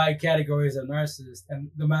because there's 5 categories of narcissists, and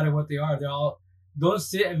no matter what they are, they're all. Don't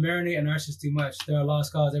sit and marinate a narcissist too much. There are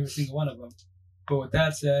lost cause every single one of them. But with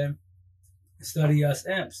that said, study us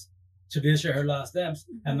amps. tradition, her lost steps,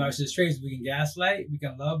 have narcissist traits. We can gaslight, we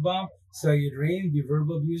can love bomb, sell your dreams, be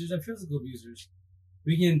verbal abusers and physical abusers.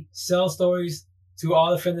 We can sell stories to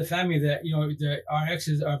all the friends and family that, you know, that our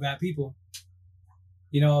exes are bad people.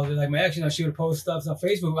 You know, like my ex, you know, she would post stuff on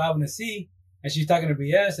Facebook I wouldn't see, and she's talking to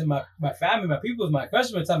BS, and my family, my people, my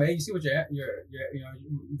customers tell me, hey, you see what your you know,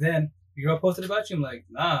 then your girl posted about you? I'm like,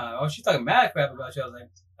 nah, oh, she's talking mad crap about you.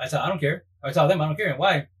 I tell, I don't care. I tell them, I don't care. And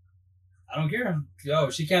why? I don't care. Yo,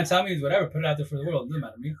 she can't tell me whatever. Put it out there for the world. It doesn't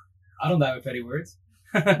matter to me. I don't die with petty words.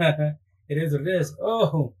 It is what it is.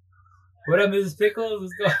 Oh, what up, Mrs. Pickles?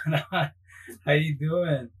 What's going on? How you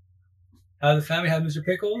doing? How's the family? How's Mr.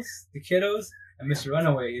 Pickles, the kiddos, and Mr.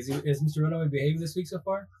 Runaway? Is Mr. Runaway behaving this week so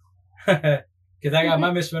far? Because I got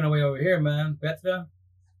my Mr. Runaway over here, man. Petra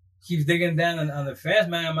keeps digging down on the fence,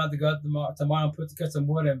 man. I'm about to go out tomorrow and cut some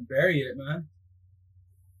wood and bury it, man.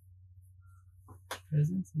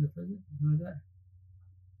 Presents in the present? What is that?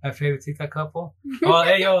 My favorite TikTok couple. Oh,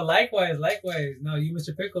 hey, yo, likewise. No, you,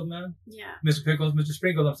 Mr. Pickles, man. Yeah. Mr. Pickles, Mr.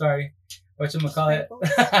 Sprinkles, I'm sorry. Whatchamacallit?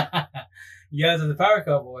 You guys are the power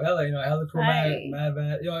couple. Hella, you know, hella cool,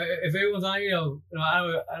 mad. Yo, if everyone's on here, you know,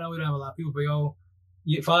 I know we don't have a lot of people, but yo,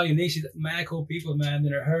 you follow your niche, mad cool people, man.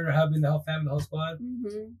 And her and her hubby, the whole family, the whole squad.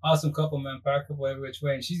 Awesome couple, man. Power couple every which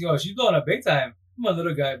way. And she's blowing up big time. I'm a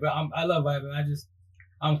little guy, but I love vibing.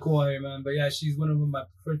 I'm cool on here, man. But yeah, she's one of my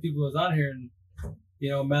first people who was on here, and you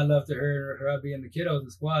know, mad love to her hubby, and the kiddos,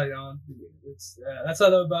 the squad. You know, it's that's what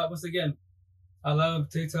I love about. Once again, I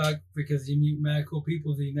love TikTok because you meet mad cool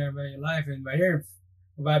people that you never met in your life, and right here,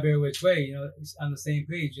 vibe every which way. You know, it's on the same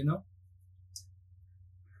page. You know,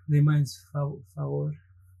 de minds favor,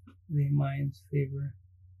 de minds favor.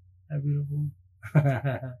 How beautiful.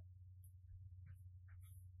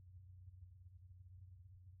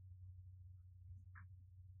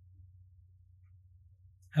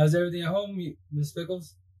 How's everything at home, Miss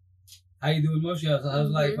Pickles? How you doing, Moshe? How's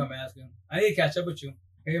life? I'm asking. I need to catch up with you.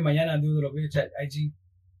 Maybe mañana I'll do a little bit at IG.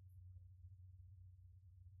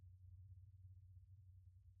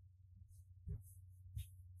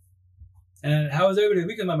 And how was everybody's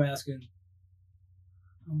weekend? I'm asking.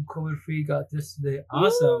 I'm COVID free. Got this today.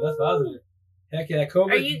 Awesome. Ooh. That's positive. Heck yeah,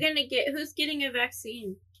 COVID. Are you gonna who's getting a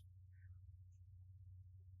vaccine?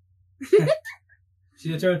 She's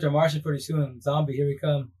gonna turn into a Martian pretty soon. Zombie, here we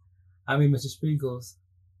come. I mean, Mr. Sprinkles.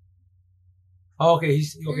 Oh, okay,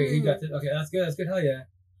 he got this. Okay, that's good. Hell yeah.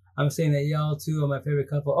 I'm saying that y'all two are my favorite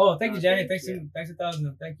couple. Oh, thank you, Janet. Thanks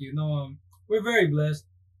 1,000. Thank you. No, we're very blessed.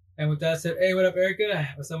 And with that said, hey, what up, Erica?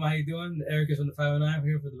 What's up? How you doing? Erica's from the 509. We're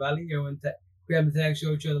here for the Valley. We have a tag,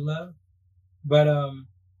 show each other love. But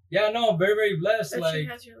yeah, no, very, very blessed. But like, she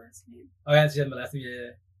has your last name. Oh yeah, she has my last name.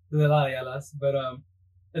 Yeah. There's a lot of yalas, but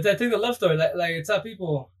it's I think the love story. Like it's how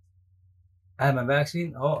people. I had my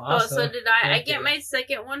vaccine. Oh, awesome. Oh, so did I. I get my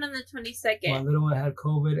second one on the 22nd. My little one had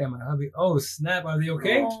COVID, and my hubby. Oh snap! Are they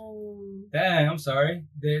okay? Oh. Dang, I'm sorry.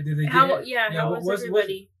 Did they get it? Yeah. How was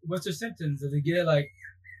everybody? What's their symptoms? Did they get like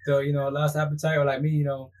the lost appetite, or like me,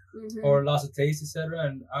 or loss of taste, etc.?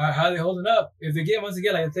 And how are they holding up? If they get, once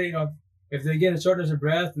again, like I say, if they get a shortness of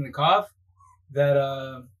breath and the cough, that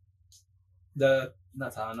the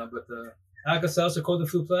not Tylenol, but the Alka-Seltzer Cold and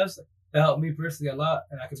Flu Plus, that helped me personally a lot,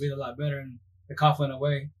 and I could breathe a lot better, and the cough went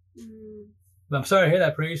away. But I'm sorry to hear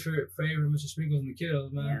that. Praise for Mr. Sprinkles and the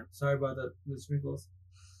kiddos, man. Yeah. Sorry about that, Mr. Sprinkles.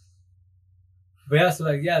 But yeah, so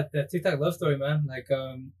like that TikTok love story, man. Like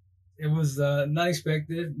it was not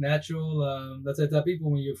expected, natural. That's like that people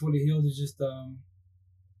when you're fully healed is just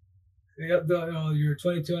you're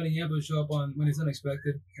 22 and you able to show up on when it's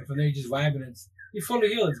unexpected, and from there you just vibing. You're fully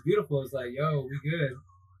healed. It's beautiful. It's like, yo, we good.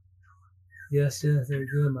 Yes, they're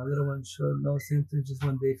good. My little one showed no symptoms, just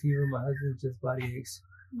 1 day fever. My husband just body aches.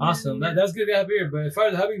 Awesome. That's good to have here. But as far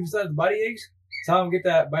as the hubby, besides the body aches, tell him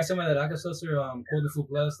buy some of that Alka-Seltzer Cold and Flu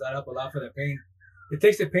Plus. That help a lot for that pain. It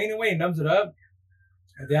takes the pain away and numbs it up.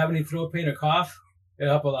 If they have any throat pain or cough,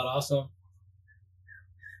 it'll help a lot also.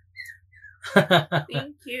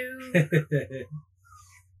 Thank you.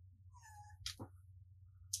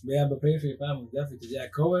 Yeah, but pray for your family, definitely. Because yeah,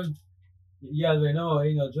 COVID, you guys already know,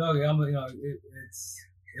 ain't no joke.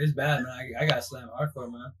 It's bad, man. I got slammed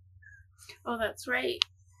hardcore, man. Oh, that's right.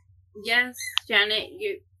 Yes, Janet,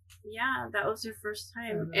 that was your first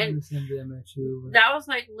time. And that was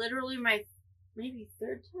like literally my maybe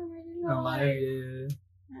third time. I didn't know.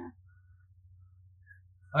 Yeah.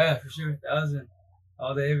 Oh yeah, for sure. 1,000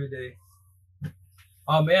 all day, every day.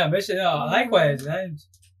 Oh man, I miss you. Likewise, man.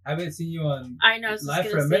 I haven't seen you on live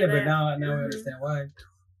for a minute, but now we understand why.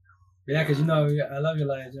 But yeah, because I love your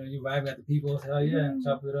lives. You vibe at the people. Hell yeah,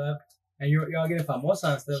 chop it up. And y'all getting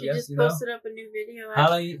famosa and stuff. She just posted up a new video. How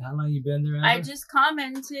long you been there? I just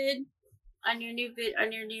commented. on your new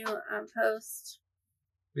post.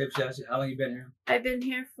 Yep, how long you been here? I've been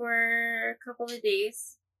here for a couple of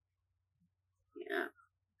days. Yeah.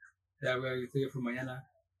 Yeah, we're going to take it from mañana.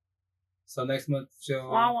 So next month, show.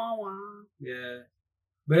 Wah, wah, wah. Yeah.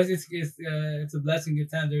 But it's a blessing, good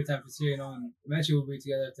time every time to see, and eventually we'll be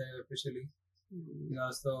together officially.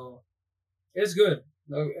 So it's good.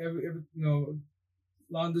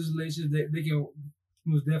 Long distance relationships, they can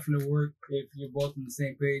most definitely work if you're both on the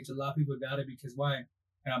same page. A lot of people doubt it because why?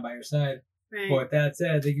 They're not by your side. Right. But with that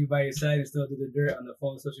said, they can be by your side and still do the dirt on the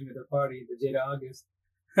phone, social media party, the Jada August.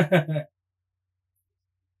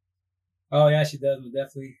 Oh yeah, she does, but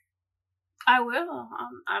definitely. I will.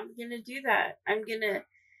 I'm gonna do that. I'm gonna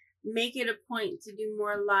make it a point to do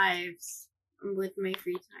more lives with my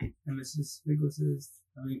free time. And Mrs. Pickles says,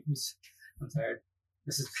 I'm tired.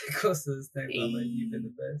 Mrs. Pickles says, thanks, Mama, you've been the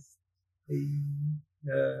best.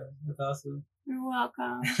 Yeah, that's awesome. You're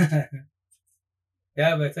welcome.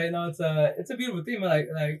 Yeah, but it's a beautiful theme. Like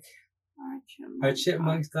our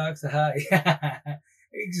chipmunks talks high.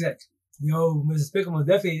 Exactly. Mrs. Pickle was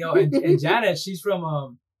definitely and Janet, she's from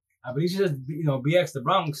I believe she says BX the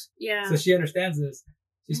Bronx. Yeah. So she understands this.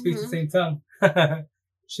 She speaks the same tongue.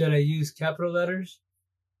 Should I use capital letters?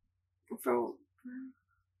 For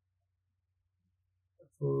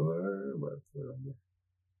what?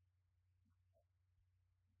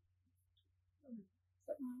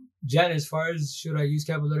 Janet, as far as should I use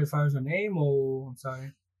capital letters as far as her name? Oh, I'm sorry.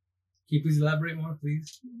 Can you please elaborate more,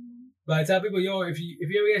 please? But I tell people, if you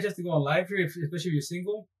ever get a chance to go on live here, especially if you're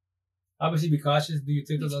single, obviously be cautious, do your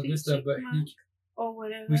TikToks, all this stuff, but or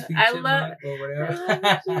whatever. I love or whatever.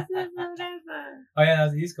 Oh yeah,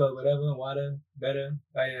 that's the East Coast, whatever, water, better.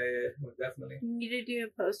 Oh yeah, most definitely. You need to do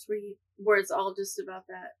a post where it's all just about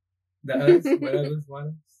that. The us, whatever,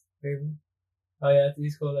 water, favorite. Oh yeah, it's the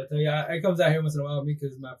East Coast. I tell you, it comes out here once in a while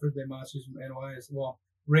because my first day mom, she's from NY, well,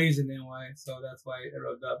 raised in NY, so that's why it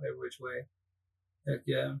rubbed up every which way. Heck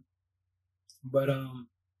yeah. But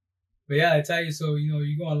yeah, I tell you, so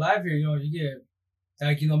you go on live here, you get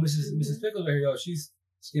like Mrs. Pickles right here, she's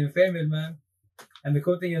getting famous, man. And the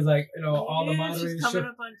cool thing is like, all the moderators. She's coming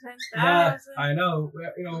up on 10,000. Yeah, I know.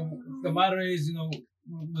 The moderators,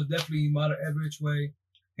 was definitely moderate every which way.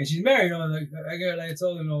 And she's married, like I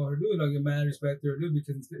told her dude, get mad respect to her dude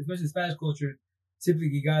because especially in Spanish culture,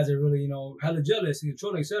 typically guys are really, hella jealous and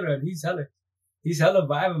controlling, etc. And he's hella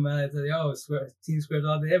vibing, man. I tell you, team squares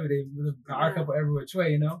all day, every day, with a power couple every which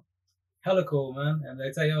way, hella cool, man. And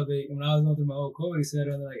I tell you, when I was going through my old COVID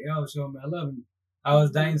center, they're like, yo, show me I love him. I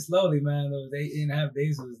was dying slowly, man. Those 8.5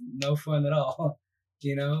 days was no fun at all,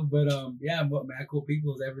 But yeah, but man, cool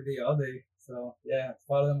people every day, all day. So yeah,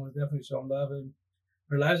 follow them was definitely showing love, and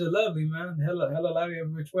her lives are lovely, man. Hella lovely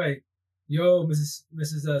every which way. Yo,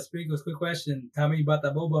 Mrs. Sprinkles, quick question. Tell me about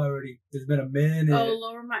that boba already. It's been a minute. Oh,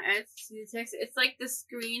 lower my eyes to see the text. It's like the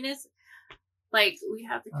screen is like we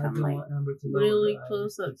have to come really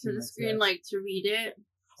close up to the screen, like to read it.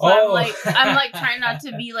 So I'm like trying not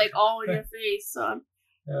to be like all in your face. So I'm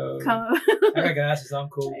I got glasses, so I'm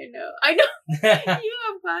cool. I know. You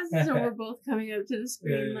have glasses, and we're both coming up to the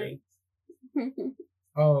screen like.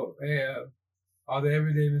 Oh yeah. All the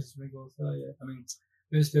everyday Mrs. Pickles. Oh yeah. I mean,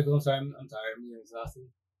 Mrs. Pickles. I'm sorry. I'm tired. I'm getting exhausted.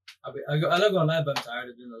 I love going live, but I'm tired.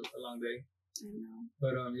 It's been a long day. I know.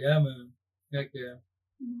 But yeah, man. Heck yeah.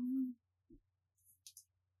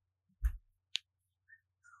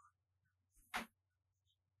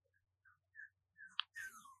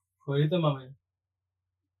 Ahorita, mami.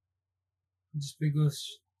 Just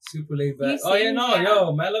Pickles super laid back. Oh yeah, no,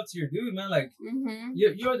 yo, man, love to your dude, man. Like,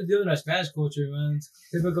 you are the deal in our Spanish culture, man.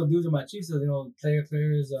 Typical dudes are machistas,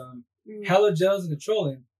 players, hella jealous and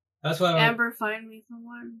controlling. That's why. Amber, find me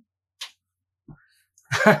someone.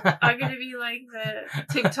 I'm gonna be like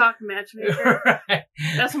the TikTok matchmaker. Right.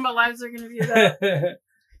 That's what my lives are gonna be about.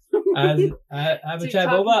 I haven't tried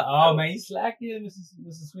boba. Oh man, you slacking,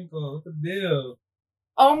 Mrs. Sprinkle. What's the deal?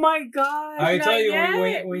 Oh my gosh! I tell you,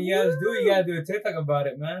 when you guys do, you gotta do a TikTok about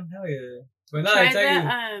it, man. Hell yeah! But no, I tell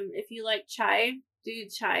you, if you like chai, do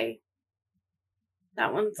chai.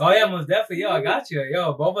 That one's. Oh yeah, most definitely. Yo, I got you.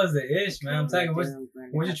 Yo, boba's the ish, man. I'm telling you,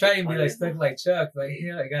 once you try to be like stuck like Chuck, like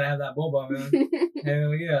you gotta have that boba, man.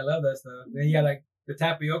 Hell yeah, I love that stuff. Then you got like the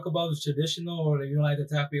tapioca balls, is traditional, or if you don't like the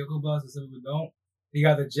tapioca balls, and some people don't. You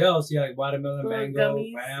got the gels, so you got like watermelon, mango,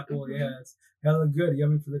 pineapple. Yeah, it's hella good,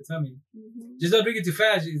 yummy for the tummy. Just don't drink it too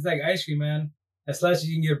fast. It's like ice cream, man. As much as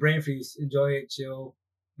you can get a brain freeze, enjoy it, chill,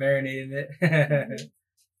 marinate in it.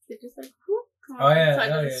 They're just like, whoop, come on,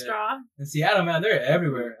 inside the straw. In Seattle, man, they're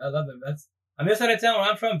everywhere. I love them. That's on this side of town where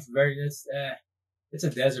I'm from. It's a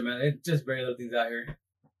desert, man. It's just very little things out here.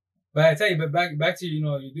 But I tell you, but back to you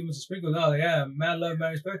do Mr. Sprinkle. No, yeah, mad love,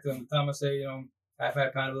 mad respect to him. Time I say, high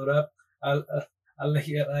five, pound it up. I like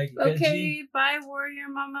it, like Okay, bye, warrior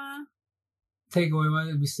mama. take away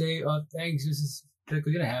money. Be safe. Oh, thanks. This is because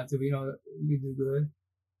you didn't have to. But, you do good.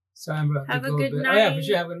 Sorry, bro. Have a good night. Oh yeah, for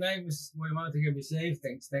sure. Have a good night, Mrs. Warrior Mama. Take care. Be safe.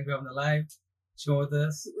 Thanks for having the live show with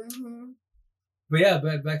us. Mm-hmm. But yeah,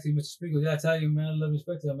 back to Mr. Sprinkle. Yeah, I tell you, man, I love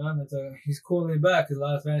respect to him, man. He's cool laid back because a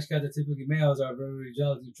lot of Spanish cats are typically males are very, very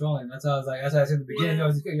jealous and trolling. That's how I was like, that's how I said in the beginning.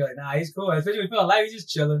 Yeah. You're like, nah, he's cool. Especially when you feel alive, he's just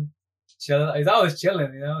chilling. He's always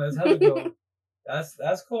chilling, That's how it goes.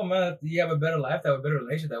 That's cool, man. You have a better life, have a better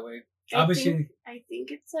relationship that way. I think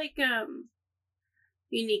it's like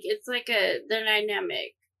unique. It's like the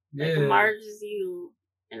dynamic. Yeah. Like Mars is you.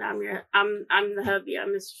 And I'm the hubby. I'm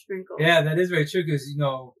Mr. Sprinkle. Yeah, that is very true because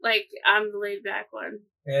like I'm the laid back one.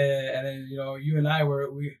 Yeah, and then you and I were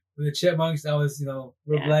the chipmunks. That was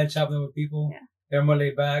we're glad chopping with people. Yeah. They're more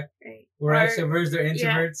laid back. Right. We're extroverts. They're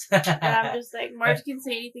introverts. Yeah. And I'm just like Marge can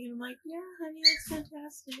say anything, and I'm like, yeah, honey, that's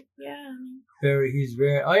fantastic. Yeah. He's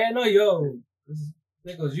very. Oh yeah, no,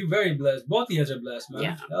 Nicholas, you very blessed. Both of you guys are blessed, man.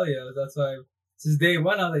 Yeah. Hell yeah, that's why since day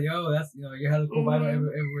one I was like, that's you're hella cool by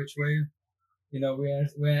every which way. We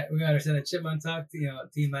understand the chipmunk talk,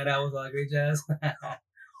 team night owls, all that great jazz.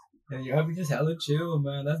 And your hubby just hella chill,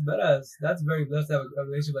 man. That's badass. That's very blessed to have a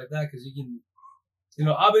relationship like that because you can,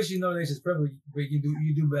 obviously no relationship's perfect, but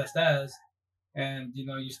you do best as, and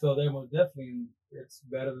you're still there most definitely. And it's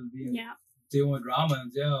better than dealing with drama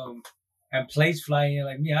and plates flying in.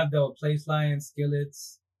 Like me, I've dealt with plates flying,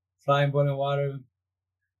 skillets, flying boiling water,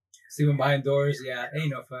 sleeping behind doors. Yeah,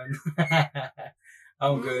 ain't no fun.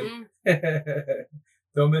 I'm good.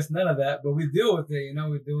 Don't miss none of that. But we deal with it,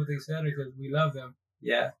 we deal with each other because we love them.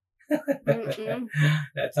 Yeah.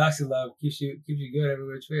 That toxic love keeps you good every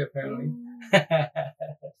which way, apparently.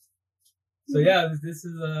 So yeah, this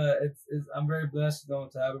is I'm very blessed to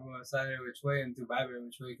have everyone inside every which way and to vibe every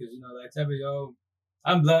which way because like I tell you,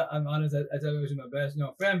 I'm honest. I tell you, my best,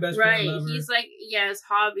 friend, best friend, lover. He's like, his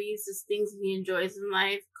hobbies, his things he enjoys in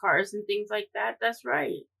life, cars and things like that. That's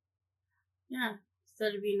right. Yeah.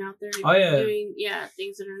 Instead of being out there doing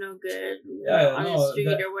things that are no good on the street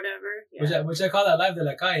or whatever. Yeah. Which I call that life de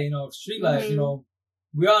la calle, street life,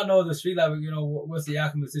 we all know the street life, what's the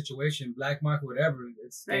outcome of the situation, black market, whatever.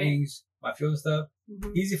 It's things, my field stuff.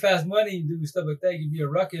 Mm-hmm. Easy, fast money, you do stuff like that. You be a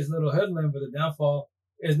ruckus little hoodlum, but the downfall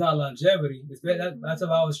is not longevity. That's how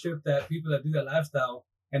I always trip that people that do that lifestyle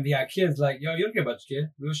and they have kids like, yo, you don't care about your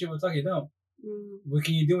kid. Real shit, we'll talk, you don't. Mm-hmm. What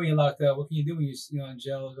can you do when you're locked up? What can you do when you're in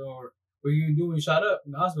jail or what you do when you shot up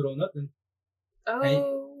in the hospital? Nothing. Oh.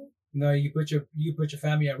 And, you put your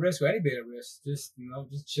family at risk or anybody at risk. Just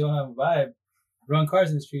chill and have a vibe. Run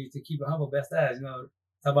cars in the streets to keep it humble, best as. Talk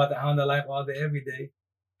about the Honda life all day, every day.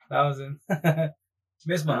 1,000.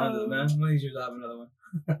 Miss my Hondas, man. One of these years I'll have another one.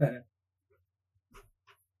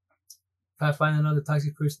 If I find another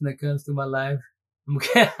toxic person that comes to my life, I'm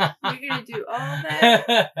okay. You're gonna do all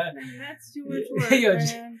that? Man, that's too much work,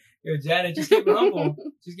 man. Yo, Janet, just keep it humble.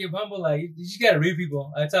 Just keep humble. Like, you just gotta read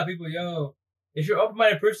people. I tell people, if you're an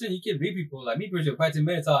open-minded person, you can read people. Like, me, personally, 5 10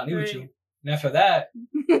 minutes, all I need with you. And after that,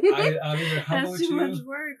 I'll either humble with you. That's too much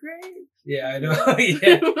work, right? Yeah, I know.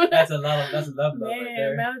 Yeah, that's a love right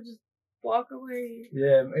there. Man, I'll just walk away.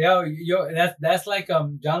 Yeah, that's like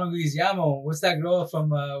John Leguizamo. What's that girl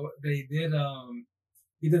from they did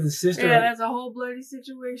he did the sister. Yeah, that's a whole bloody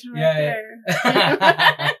situation there.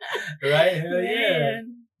 Right? Hell yeah.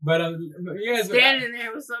 But you guys standing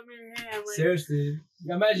there with something in your hand. Like, seriously,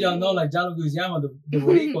 imagine y'all know like John Leguizamo, the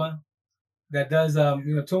Boricua, that does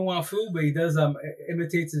Tung Fu, but he does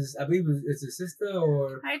imitates his, I believe it's his sister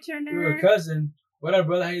or hi Turner, or cousin. What up,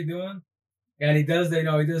 brother? How you doing? And he does he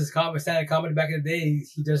does his stand-up comedy back in the day.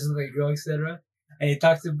 He does like a girl, etc. And he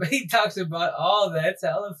talks about all that. It's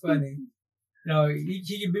hella funny.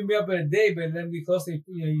 He can beat me up in a day, but then we closely,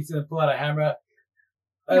 he used to pull out a hammer out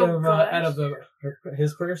of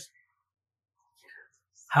his purse.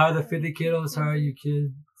 How are the 50 kilos? How are you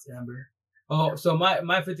kids, Amber? Oh, so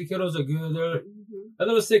my 50 kilos are good. They're a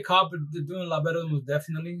little sick cop, but they're doing a lot better than most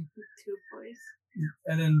definitely. 2 boys.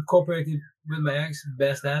 And then incorporated with my ex,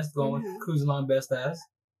 best ass, going with cruising along best ass.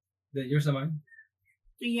 Then yours are mine.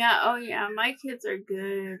 Yeah, oh yeah, my kids are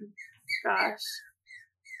good. Gosh.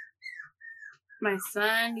 My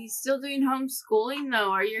son, he's still doing homeschooling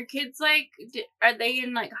though. Are your kids are they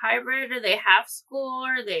in hybrid? Are they half school?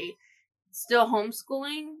 Are they still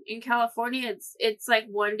homeschooling? In California, it's like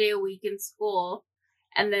 1 day a week in school,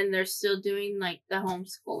 and then they're still doing the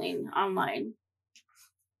homeschooling online.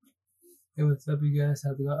 Hey, what's up, you guys?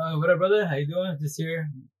 How's it going? Oh, what up, brother? How you doing? Just here,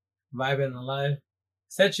 vibing alive.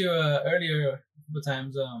 sent you earlier a couple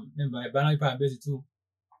times invite, but I know you're probably busy too.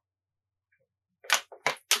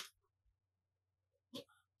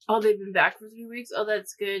 Oh, they've been back for 3 weeks. Oh,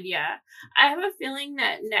 that's good. Yeah, I have a feeling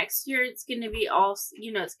that next year it's gonna be all.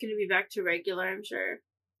 It's gonna be back to regular. I'm sure.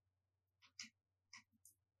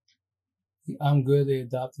 I'm good. They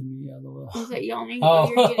adopted me. LOL. Is that yawning? Oh,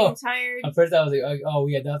 you're getting tired. At first, I was like, "Oh,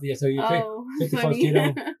 we adopted you." So you picked the first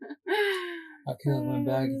kiddo. I killed went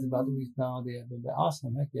back. It's about 2 weeks now. They have been back.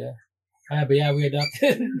 Awesome. Heck yeah. But yeah, we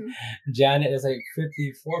adopted Janet. It's like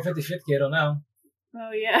 55th kiddo now.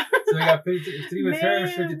 Oh yeah. So we got 53 with her,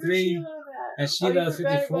 53, and she loves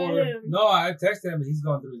 54. No, I texted him, but he's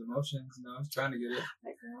going through his emotions. He's trying to get it.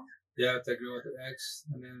 That girl. Yeah, that girl with the ex,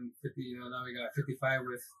 and then 50. Now we got 55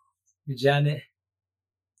 with Janet.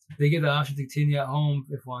 They get the option to continue at home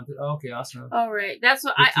if wanted. Oh, okay, awesome. All right, that's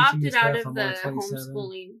what I opted out of the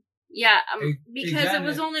homeschooling. Yeah, because it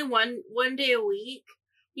was only one day a week,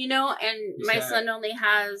 and my son only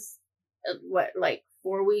has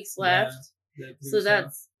 4 weeks left. Yeah, so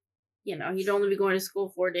that's he'd only be going to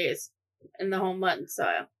school 4 days in the whole month. So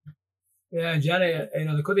yeah, and Janet,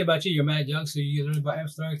 the cool thing about you, you're mad young, so you learn about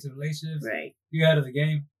abstracts and relationships. Right. You're out of the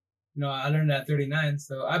game. I learned that at 39,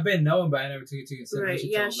 so I've been knowing, but I never took it to consideration.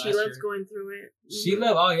 Right, yeah, she loves going through it. She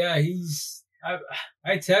loves,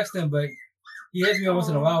 I text him, but he hits me once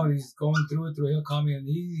in a while when he's going through it. He'll call me, and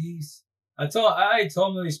I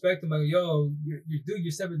told him to respect him, like, yo,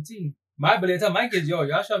 you're 17. But they tell my kids, yo,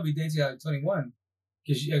 y'all should be dating at 21.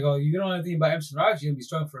 Because I go, you don't know anything about Emerson Rocks, you're going to be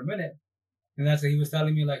strong for a minute. And that's what he was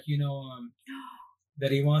telling me, like,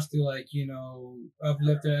 that he wants to, like,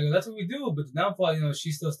 uplift her. I go, that's what we do. But the downfall,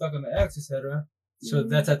 she's still stuck on the ex, etc. So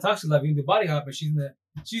that's how toxic love. You can do body hopping. She's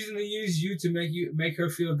gonna use you to make her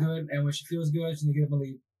feel good, and when she feels good, she's gonna get up and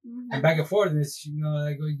leave. And back and forth. And it's,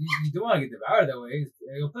 I go, you don't want to get devoured that way.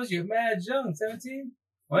 I go, plus you're mad young, 17.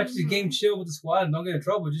 Why don't you just game chill with the squad and don't get in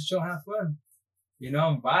trouble? Just chill, have fun.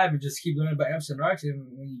 And vibe, and just keep learning about Emerson Rocks. And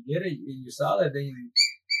when you get it, and you're solid, then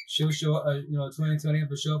she'll show up, 2020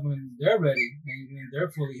 will show up when they're ready and they're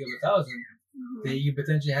fully healed 1,000. Then you can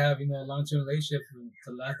potentially have, a long-term relationship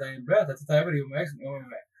to last dying breath. That's the type of with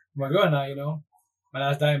my girl now, my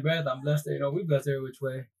last dying breath. I'm blessed, we blessed every which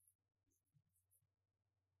way.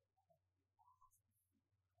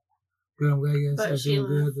 Good, I'm glad you guys are doing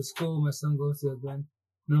good. The school my son goes to again.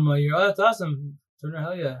 Normal year. Oh, that's awesome. Turner,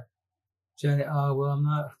 hell yeah. Janet, well, I'm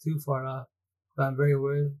not too far off, but I'm very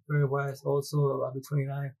wise. Old soul, I'll be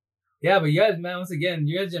 29. Yeah, but you guys, man, once again,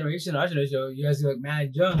 your generation, our generation, you guys are like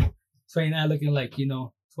mad young. 29 looking like,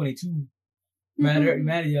 22.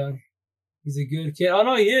 Mad young. He's a good kid. Oh,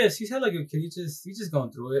 no, he is. He's had like a kid. He's just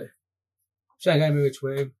going through it. Trying to guide me which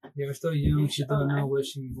way. Yeah, we're still young. She don't know what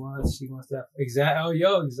she wants. She wants that. Exactly.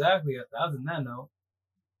 Exactly. 1,000, that note.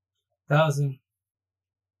 1,000.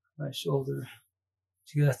 My shoulder.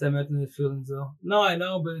 She got that mental feelings though. No, I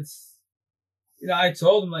know, but it's, I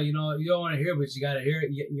told him, like, you don't want to hear it, but you got to hear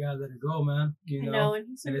it. You got to let it go, man. I know, and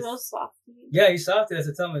he's real softy. Yeah, he's softy. That's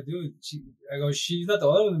the time I do. I go, she's not the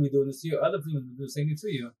only one to be doing this to you. Other people will do the same thing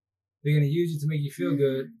to you. They're going to use you to make you feel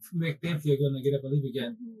good, make them feel good, and then get up and leave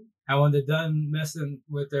again. And when they're done messing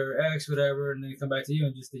with their ex, whatever, and then they come back to you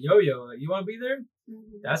and just the yo-yo, like, you want to be there?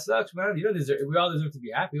 That sucks, man. You don't deserve. We all deserve to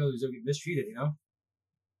be happy. We all deserve to get mistreated,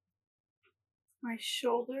 My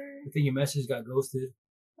shoulder. I think your message got ghosted.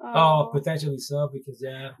 Oh, potentially so, because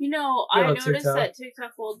I noticed TikTok. That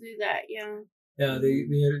TikTok will do that. Yeah. Yeah,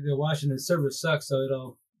 they're watching the server sucks, so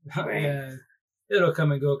it'll it'll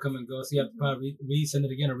come and go. So you have to probably resend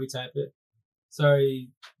it again or retype it. Sorry,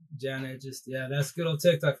 Janet. Just that's good old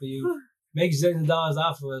TikTok for you. Makes $6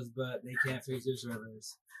 off of us, but they can't fix your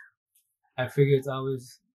servers. I figure it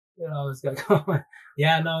always got going.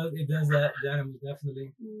 Yeah, no, it does that. Janet,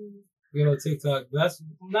 definitely. Good old TikTok. But that's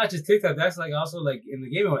not just TikTok. That's like also like in the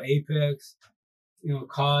game of Apex,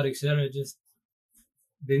 COD, etc. Just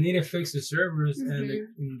they need to fix the servers and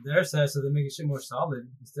their side so they make it shit more solid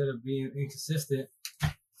instead of being inconsistent.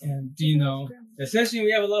 And essentially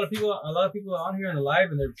we have a lot of people on here in the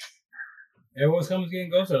live, and everyone's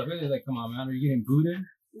getting ghosted. I feel like, come on, man, are you getting booted?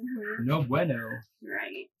 No bueno.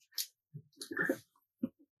 Right.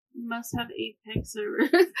 Must have Apex servers.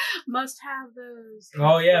 Must have those.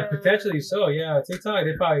 Oh yeah, potentially so. Yeah, TikTok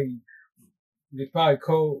they probably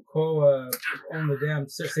own the damn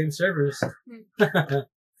same servers. That's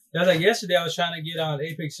like yesterday I was trying to get on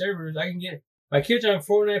Apex servers. I can get my kids are on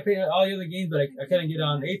Fortnite, playing all the other games, but I couldn't get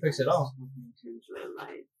on Apex at all. Enjoy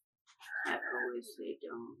life. I always say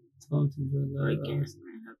don't. Enjoy life. I guess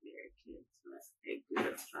I have your kids, but It grew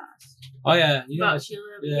up fast. Oh yeah, you know. But she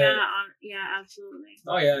lived. Yeah, absolutely.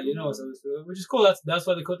 Oh yeah, you know, so which is cool. That's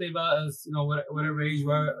what the cool thing about us. You know, whatever age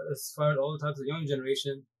we are, as far as all the types of young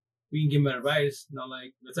generation, we can give them advice. You know,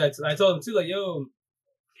 like I told them too, like yo,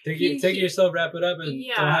 take yourself, wrap it up, and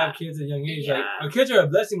don't have kids at a young age. Like our kids are a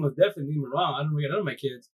blessing, most definitely. Don't get me wrong. I don't forget none of my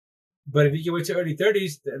kids. But if you can wait to early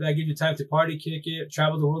 30s, that gives you time to party, kick it,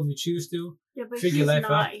 travel the world if you choose to. Yeah, but figure he's life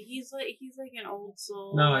not. out. He's like an old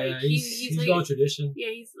soul. No, like, yeah, he's like, going tradition. Yeah,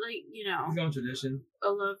 he's like he's going tradition. A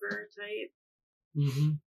lover type.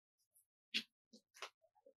 Mm-hmm.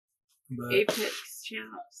 But Apex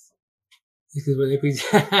champs. Because when Apex,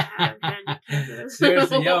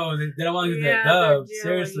 seriously, yo, they don't want to get that dub.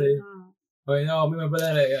 Seriously. But you know, me and my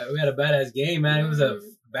brother we had a badass game, man. It was a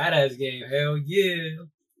badass game. Hell yeah.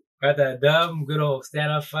 Got that dub, good old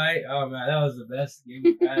stand-up fight. Oh man, that was the best game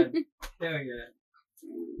we had. Hell yeah.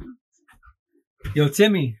 Yo,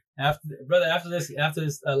 Timmy, after this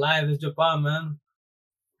live, let's jump on, man.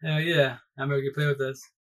 Hell yeah, I'm ready to play with us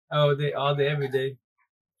all day, every day.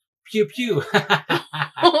 Pew pew.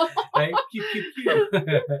 Right? Pew pew pew.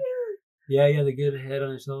 Yeah, he has a good head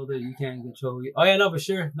on his shoulder. You can't control it. Oh yeah, no, for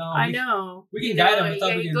sure. No, I know. We can guide him. That's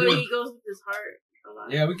all we can do. He goes with his heart.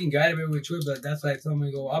 Yeah, we can guide him every which way, but that's why I told him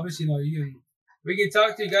to go. Obviously, you know, we can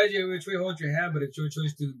talk to you guys every which way, hold your hand, but it's your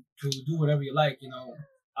choice to do whatever you like. You know,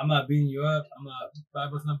 I'm not beating you up. I'm not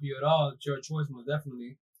Bible thumping you at all. It's your choice, most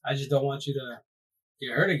definitely. I just don't want you to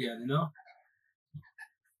get hurt again. You know.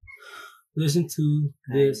 Listen to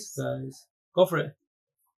this, guys. Go for it.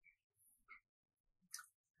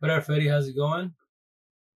 What up, Freddie? How's it going?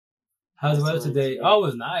 How's the weather today? Oh, it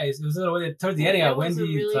was nice. It was a little windy. Towards the end, it got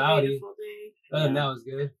windy and cloudy. Other than that, was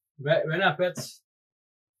good. Right now, pets.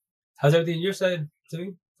 How's everything on your side,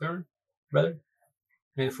 Timmy? Turn, brother?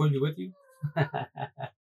 May the Force be with you.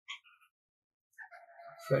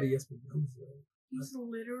 Freddie, yes, but he's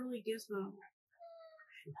literally Gizmo.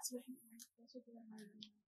 That's what he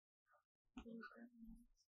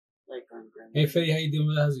like on Grandma. Hey, Freddie, how you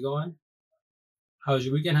doing? How's it going? How was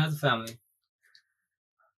your weekend? How's the family?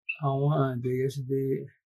 I won big yesterday,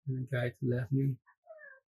 and the guy left me.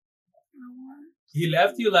 He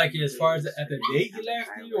left you like as far as at the date he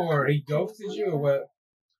left you, or he ghosted you, or what?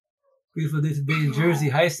 Beautiful day today in Jersey,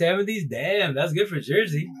 high 70s. Damn, that's good for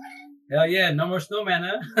Jersey. Hell yeah, no more snowman,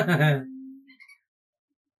 huh?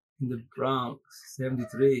 In the Bronx,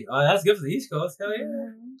 73. Oh, that's good for the East Coast. Hell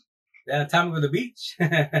yeah. That time to go to the beach.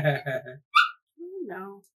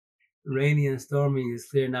 No. Rainy and stormy is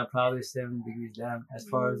clear now, probably 7 degrees down. As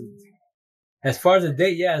far as the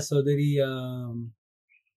date, yeah. So did he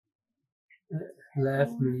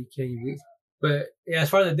left me? Can you believe? But yeah, as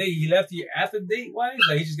far as the date, he left you at the date wise,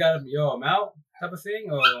 like he just got him, yo, I'm out type of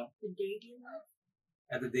thing, or the date you left?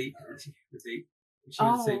 At the date, the date. She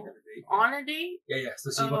didn't say at the date. On a date? Yeah.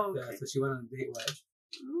 So she went. Okay. So she went on a date wise.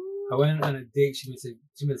 I went on a date. She meant to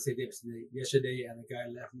say date yesterday, and the guy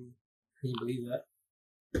left me. Can you believe that?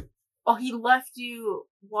 Oh, he left you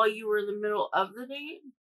while you were in the middle of the date?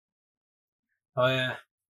 Oh, yeah.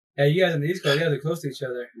 Yeah, you guys on the East Coast, you guys are close to each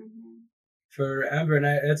other. Mm-hmm. For Amber and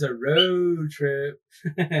I, it's a road trip.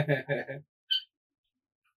 But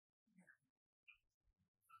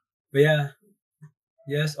yeah.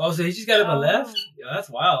 Yes. Also, he just got up and left? Yeah, that's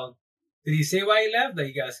wild. Did he say why he left? Like,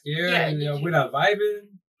 he got scared? Yeah, and, we're not vibing?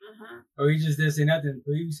 Uh-huh. Or he just didn't say nothing?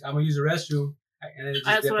 Please, I'm going to use the restroom. And then just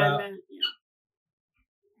that's dip what out. I meant, yeah.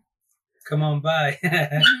 Come on by.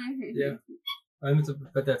 Yeah. I'm going to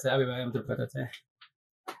put that tab. I'm going to put that tab.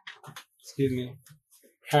 Excuse me.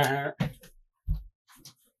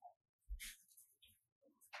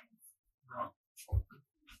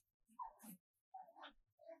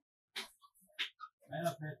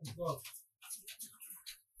 Let's go.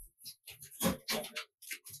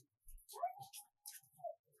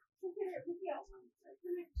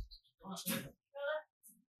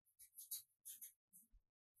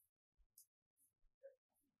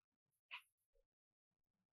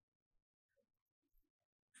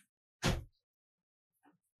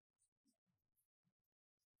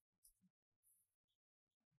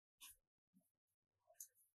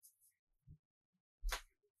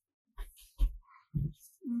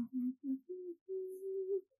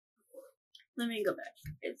 Let me go back.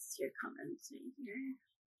 It's your comments in here.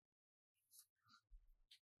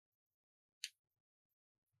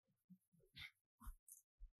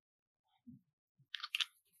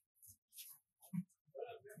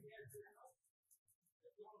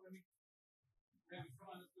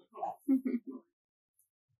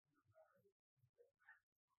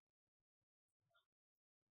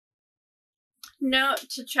 No,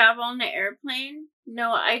 to travel on the airplane,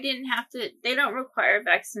 No, I didn't have to. They don't require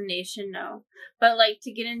vaccination, no. But like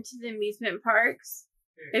to get into the amusement parks,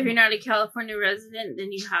 if you're not a California resident,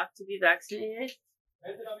 then you have to be vaccinated.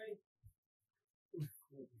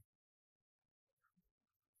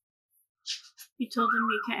 He told him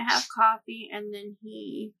you can't have coffee, and then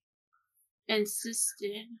he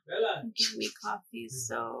insisted on giving me coffee,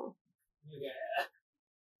 so.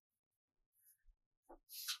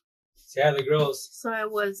 Yeah, the girls. So I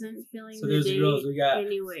wasn't feeling So the there's day the girls. We got.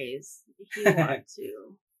 anyways. He wanted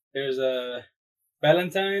to. There's a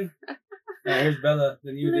Valentine. Here's Bella,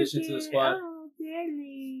 the new addition to the squad. Oh,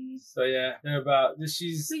 barely. So yeah, they're about.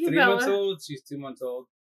 She's Look at 3 Bella. months old. She's 2 months old.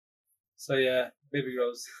 So yeah, baby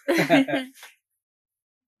girls. Look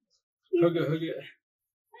Hug it, hug it.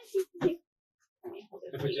 Let me hold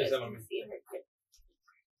it If so it's you just guys on can me. see her good.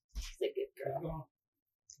 She's a good girl.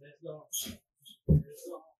 Let's go.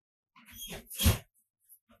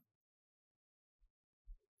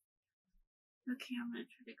 Okay, I'm gonna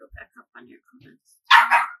try to go back up on your comments.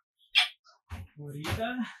 Morita.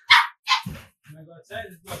 Can I go outside?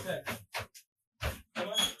 Let's go outside. Come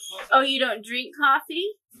on. Oh, you don't drink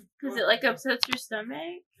coffee? Because it like upsets your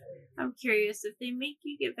stomach? I'm curious if they make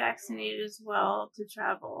you get vaccinated as well to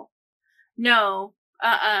travel. No.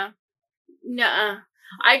 Nuh-uh.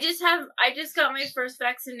 I just got my first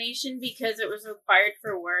vaccination because it was required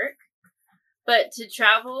for work. But to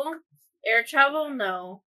travel, air travel,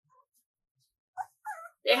 no.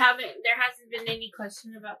 There hasn't been any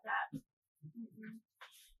question about that.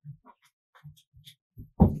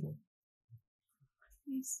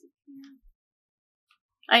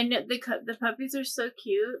 I know the puppies are so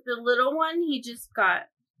cute. The little one he just got.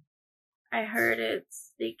 I heard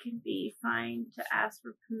they can be fine to ask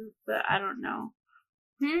for poop, but I don't know.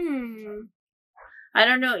 I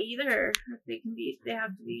don't know either if they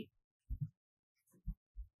have to be.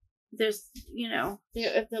 There's,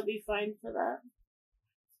 if they'll be fine for that.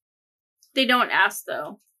 They don't ask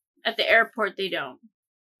though. At the airport, they don't.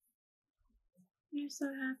 They're so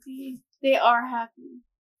happy. They are happy.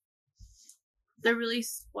 They're really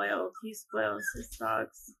spoiled. He spoils his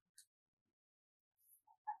dogs.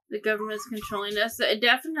 The government's controlling us.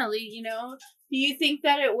 Definitely, do you think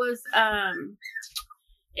that it was,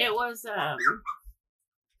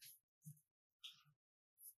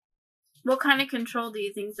 what kind of control do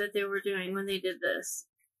you think that they were doing when they did this?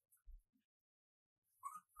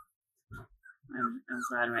 I'm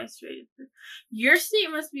glad my straight. Your state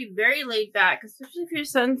must be very laid back, especially if your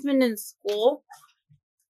son's been in school.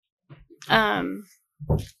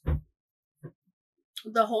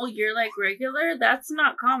 The whole year like regular, that's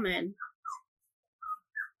not common.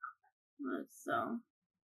 So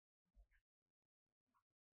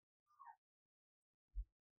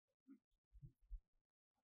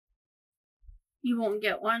you won't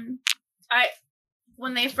get one.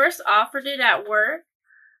 When they first offered it at work,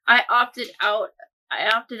 I opted out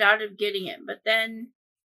of getting it, but then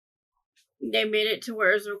they made it to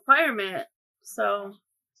where it's a requirement. So,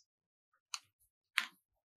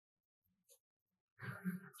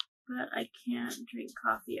 but I can't drink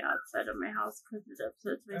coffee outside of my house because it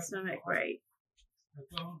upsets my stomach, right?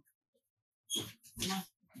 Come on.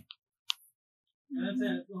 That's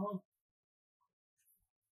it. Go home.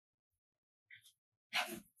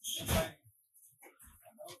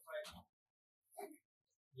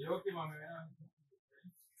 You okay, mommy?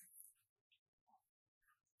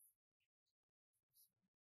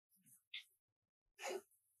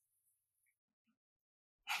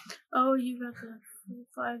 Oh, you got the full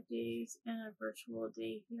 5 days and a virtual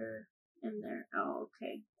day here and there. Oh,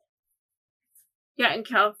 okay. Yeah, in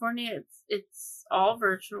California, it's all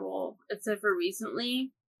virtual except for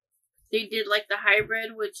recently. They did like the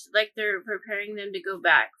hybrid, which like they're preparing them to go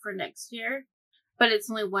back for next year, but it's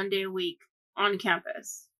only 1 day a week on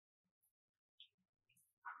campus.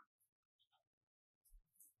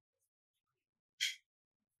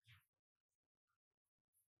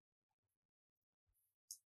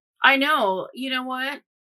 I know. You know what?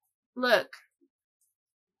 Look,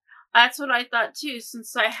 that's what I thought too.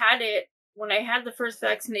 Since I had it when I had the first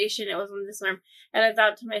vaccination, it was on this arm, and I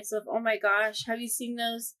thought to myself, "Oh my gosh, have you seen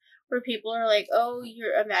those where people are like, oh,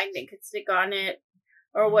 a magnet could stick on it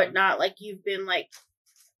or whatnot, like you've been like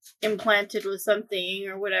implanted with something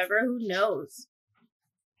or whatever? Who knows?"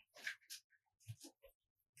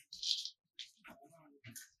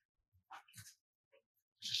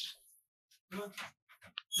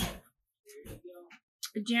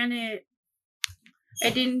 Janet, I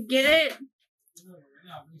didn't get it.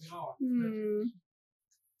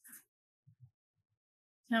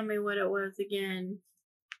 Tell me what it was again.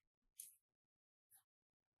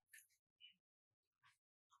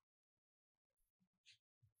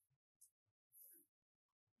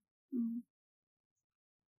 Mm.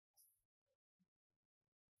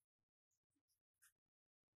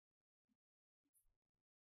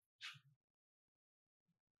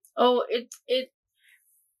 Oh, it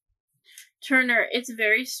Turner, it's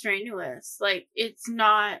very strenuous. Like it's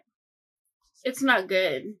not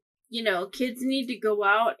good. You know, kids need to go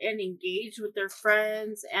out and engage with their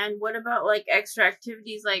friends. And what about like extra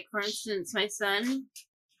activities? Like, for instance, my son,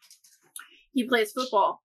 he plays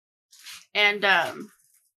football, and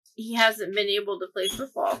he hasn't been able to play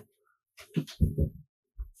football.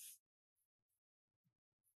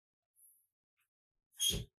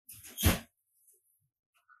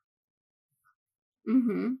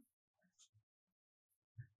 Mm-hmm.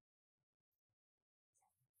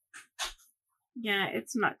 Yeah,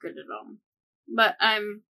 it's not good at all. But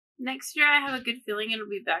next year I have a good feeling it'll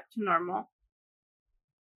be back to normal.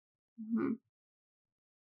 Mm-hmm.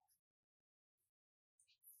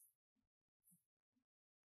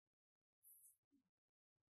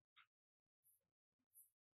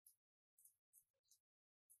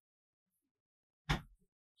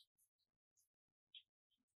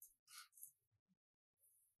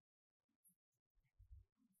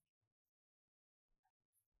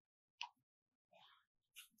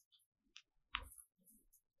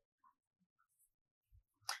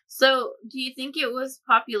 So, do you think it was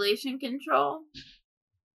population control?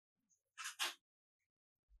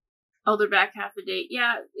 Oh, they're back half a day.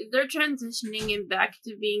 Yeah, they're transitioning it back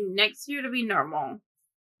to being next year to be normal.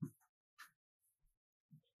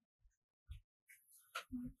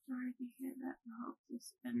 I'm sorry to hear that. I hope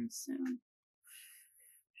this ends soon.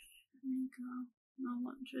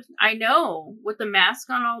 No interest. I know, with the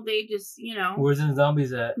mask on all day, just Where's the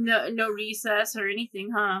zombies at? no recess or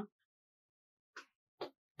anything, huh?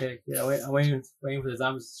 Heck yeah, I'm waiting for the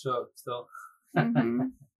zombies to show up still. Mm-hmm.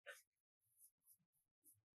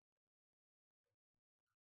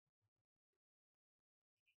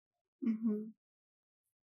 Mm-hmm.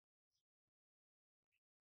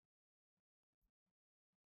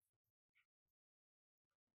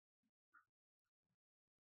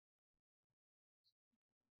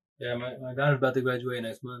 Yeah, my daughter's about to graduate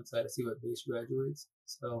next month, so I have to see what day she graduates.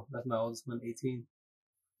 So that's my oldest one, 18.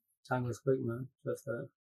 Time goes quick, man. Just that.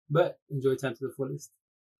 But enjoy time to the fullest.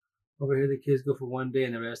 Over here, the kids go for one day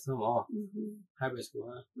and the rest of them off. Mm-hmm. Hybrid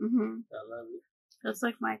school, huh? Mm-hmm. I love it. That's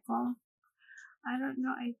like Michael. I don't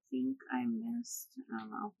know. I think I missed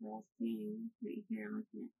a whole thing right here. Look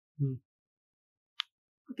at it.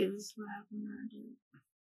 Okay, this is what happened when I did it.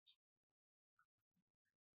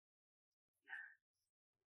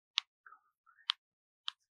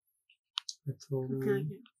 I told Okay, her, look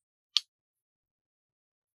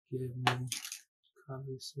give me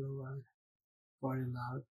coffee so loud, party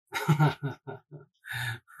loud.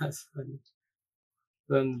 That's funny.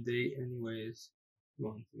 Then the date, anyways.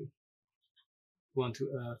 Want to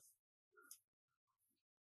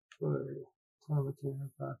tell the camera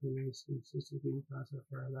coffee makes some sister being process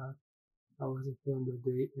for a lot. I wasn't feeling the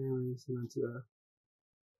date, anyways. Went to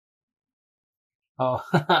oh.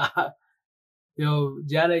 Yo,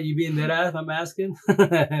 Janet, you being dead ass? I'm asking.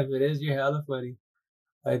 If it is, you're hella funny.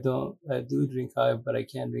 I do drink coffee, but I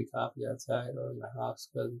can't drink coffee outside or in my house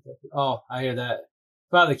because oh, I hear that.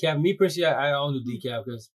 Probably caffeine. Me personally, I don't do decaf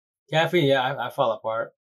because caffeine. Yeah, I fall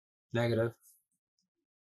apart. Negative.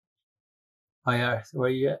 Oh yeah, so where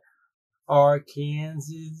you at?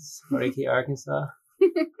 Arkansas or AK Arkansas?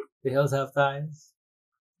 The hills have ties.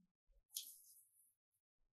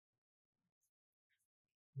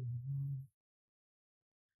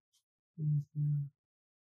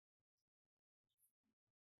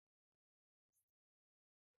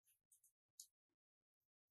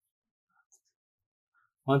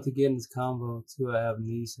 Want to get in this combo too? I have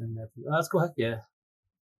niece and nephew. Oh, that's cool. Heck yeah.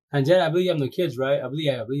 And Jen, I believe you have no kids, right? I believe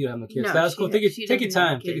you have no kids. No, That's cool. Take your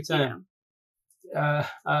time. Take your time. Yeah.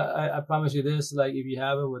 I promise you this. Like, if you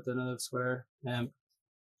have it with another square amp,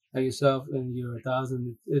 like yourself, and you're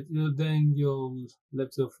 1,000, then you'll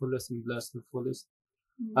live to the fullest and be blessed to the fullest.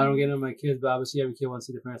 Mm-hmm. I don't get into my kids, but obviously every kid wants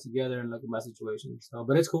to see their parents together and look at my situation. So,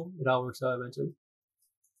 but it's cool. It all works out eventually.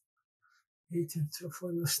 18 to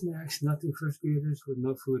 4, no snacks, nothing first graders with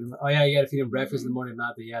no food. Oh yeah, you gotta feed them breakfast in the morning,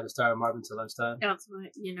 not that you have to start them up until lunchtime. That's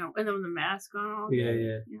what, and then with the mask on all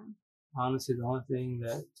day. Yeah. Honestly, the only thing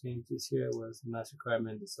that changed this year was the mask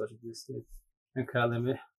requirement, the social distance, and crowd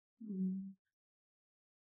limit.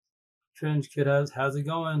 Fringe kid, how's it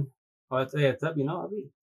going? Oh, it's up,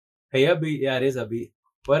 Abby. Hey, Abby. Yeah, it is Abby.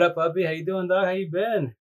 What up, Abby? How you doing, dog? How you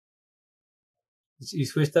been? You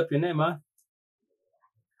switched up your name, huh?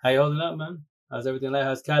 How you holding up, man? How's everything like?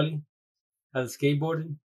 How's Cali? How's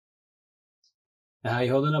skateboarding? And how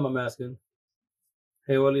you holding up, I'm asking?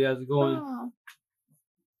 Hey, Wally, how's it going? Oh.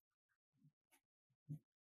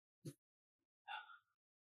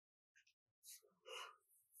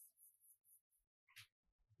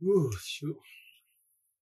 Ooh, shoot.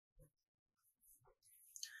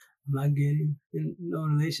 I'm not getting in no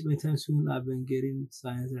relationship anytime soon. I've been getting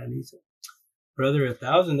signs that I need to. Brother,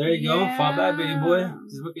 1,000. There you go. Fall back, baby boy.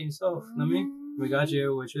 Just look at yourself. You know what I mean? We got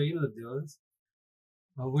you with you. You know the deal is.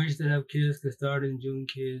 I wish that have kids could start in June.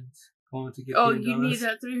 Kids going to get. Oh, you need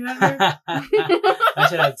that 300. I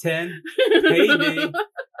should have 10. Payday. You're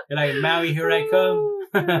like Maui, here I come.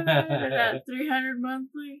 That 300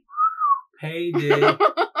 monthly. Payday.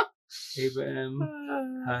 Abraham.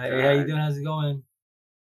 Hi, hey, how you doing? How's it going?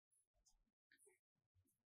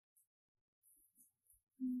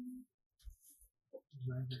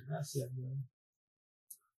 That's it, man.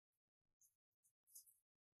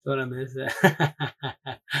 Don't I miss that?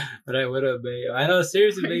 Alright, what up, babe? I know,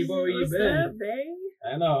 seriously, babe, where you been? What's up, babe?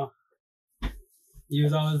 I know. You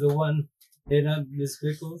was always the one hitting up Miss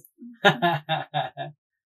Pickles.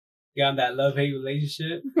 You on that love-hate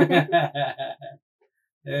relationship?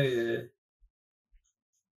 Hell yeah.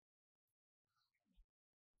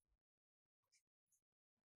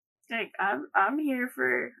 Like I'm here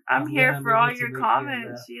for all your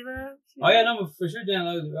comments, Sheila. Oh yeah, no, for sure, Dan.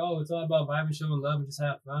 Oh, it's all about vibing, showing love, and just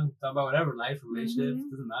have fun. Talk about whatever, life, relationships,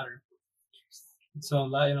 doesn't matter. It's all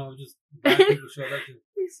you know, just people show love to.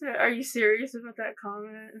 He said, "Are you serious about that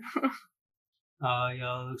comment?" Oh,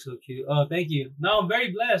 y'all look so cute. Oh, thank you. No, I'm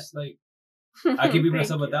very blessed. Like I can be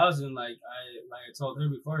myself 1,000. Like I told her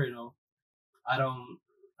before, you know, I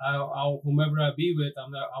whomever I be with,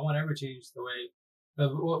 I won't ever change the way.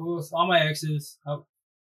 With all my exes,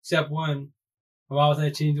 except one, I've always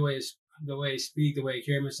had to change the way I speak, the way I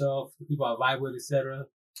carry myself, the people I vibe with, etc.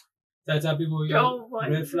 That's how people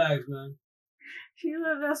red flags, man.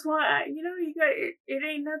 Sheila, that's why you got it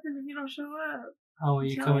ain't nothing if you don't show up. Oh, when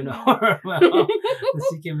you coming over,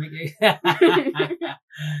 she can make it.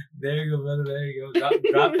 There you go, brother. There you go.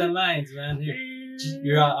 Drop the lines, man.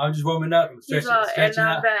 Here, I'm just warming up. I'm stretching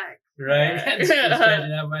out. Back. Right?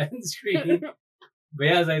 Stretching out my screen. But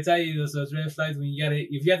yeah, as I tell you, so it's red flags when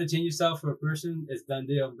if you have to change yourself for a person, it's done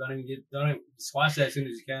deal. Don't even squash that as soon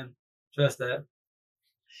as you can. Trust that.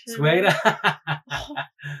 Swear.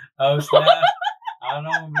 Oh snap! I don't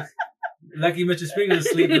know. Lucky Mr. Sprinkles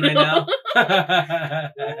is sleeping right now.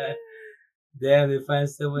 Damn, they find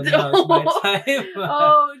someone else. My time.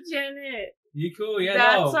 Oh, Janet. You cool? Yeah,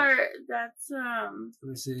 that's Let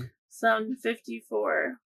me see. Some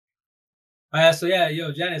 54. Oh yeah, so yeah,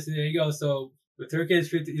 yo, Janet. So there you go. So with her kids,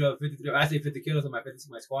 50, 53. I say 50 kilos on my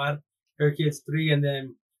squad. Her kids 3, and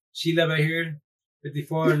then Sheila right here,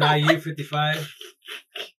 54. Now you 55.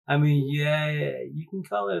 I mean, yeah, you can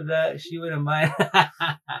call her that. She wouldn't mind.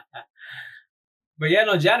 But yeah,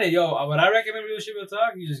 no, Janet, yo, what I recommend we do shit real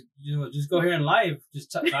talk. You just go here in live,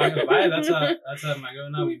 just talk about it. That's how my girl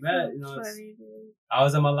and I we met. I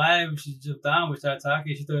was on my live. She jumped on. We started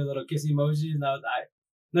talking. She threw a little kiss emojis, and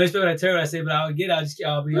no respect what I tell her. I say, but I'll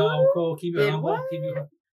be all cool, keep it humble,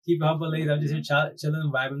 keep it humble, ladies. I'm just here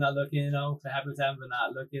chilling, vibing, not looking, happy time, but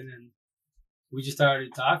not looking, and we just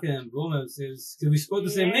started talking, and boom, it was because we spoke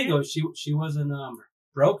the same lingo. She wasn't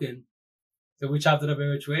broken. So we chopped it up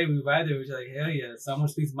every which way. We vibed it. We were like, hell yeah, someone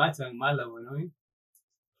speaks my tongue, my level, you know what I mean?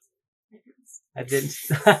 I didn't.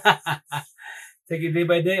 Take it day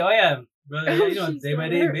by day. Oh yeah, brother, day by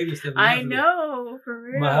day, baby steps. I know, for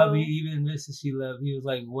real. My hubby even misses she love. He was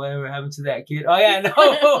like, whatever happened to that kid? Oh yeah, I know.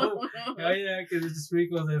 Oh yeah, because it's just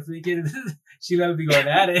sprinkles and free kid. She loved be going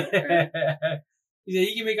at it. He said,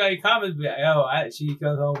 you can make all your comments, but she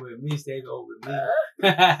comes home with me, stays home with me.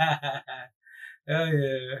 Hell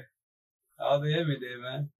yeah. All day, every day,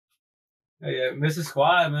 man. Oh yeah, Mrs.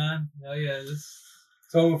 Squad, man. Oh yeah.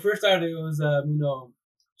 So when we first started, it was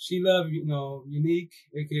she loved Unique,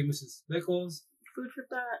 aka Mrs. Pickles. Food for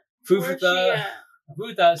thought. Food for thought. Food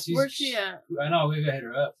for thought. Where's she at? I know we gotta hit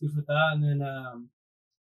her up. Food for thought, and then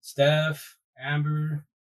Steph, Amber,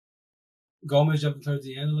 Gomez jumped towards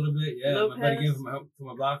the end a little bit. Yeah, Lopez. My buddy came from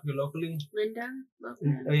a block here locally. Linda.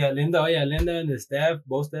 Oh yeah, Linda. Oh yeah, Linda and the Steph,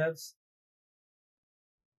 both Stephs.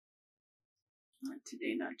 Not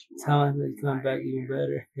today, not tomorrow. Time to come back even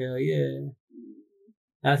better. Hell yeah.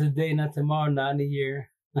 Not today, not tomorrow, not in a year.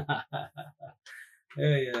 Hell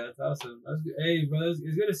yeah, that's awesome. That's good. Hey, brother,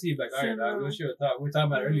 it's good to see you back. All right, dog. We'll share a thought. We were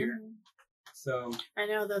talking about it earlier. So I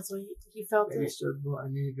know that's what he felt it. I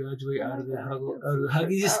need to graduate out of the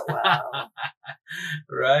huggies. Oh, wow.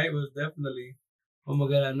 Right? Was definitely. Oh my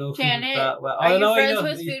god, I know. Janet, are you friends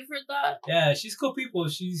with Food for Thought? Yeah, she's cool people.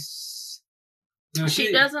 She's.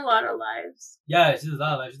 She does a lot of lives. Yeah, she does a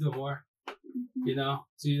lot of lives. She's doing more. You know,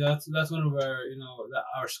 see, that's one of our, you know,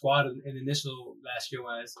 our squad in initial last year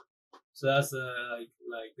was. So that's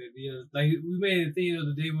like the deal. Like we made a thing, you know,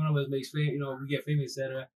 the day one of us makes fame, you know, we get famous,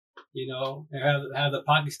 etc. You know, and have the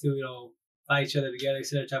pockets to, you know, fight each other together,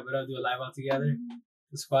 etc. Chop it up, do a live out together.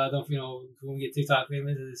 The squad don't, you know, if we get TikTok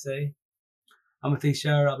famous, as they say. I'm gonna take a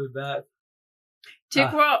shower. I'll be back.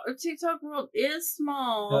 TikTok world is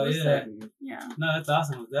small. All of a sudden. Yeah. No, that's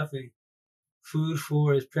awesome. Definitely. Food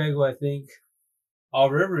for is Prego, I think. All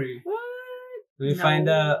Rivery. What? Let me find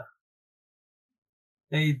out.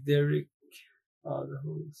 Hey, Derek. Oh, the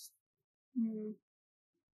host.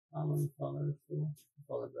 I'm gonna follow it.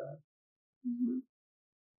 Follow that.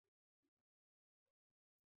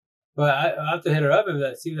 But I have to hit her up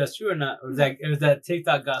see if that's true or not. Or is that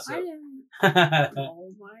TikTok gossip?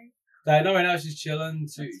 Oh my. I know right now she's chilling.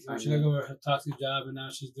 She's gonna go to her toxic job, and now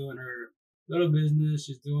she's doing her little business.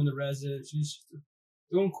 She's doing the resident. She's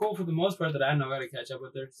doing cool for the most part that I know. I gotta catch up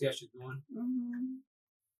with her, see how she's doing.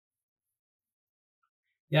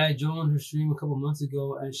 Yeah, I joined her stream a couple months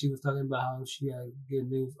ago, and she was talking about how she had good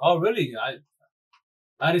news. Oh, really?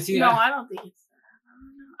 I didn't see. No, I don't think it's.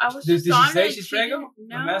 I was Did she say it. she's pregnant?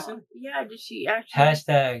 No. I'm asking. Yeah, did she actually?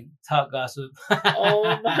 Hashtag talk gossip.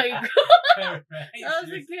 Oh my god. Right. That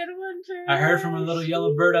was a good one, Trish. I heard from a little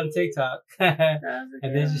yellow bird on TikTok.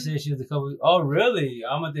 And then she said she was a couple. Oh, really?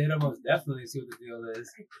 I'm going to hit her most definitely see what the deal is.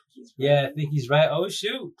 Yeah, I think he's right. Oh,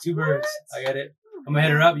 shoot. 2 birds. I got it. I'm going to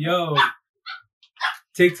hit her up. Yo.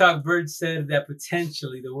 TikTok bird said that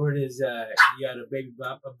potentially the word is you got a baby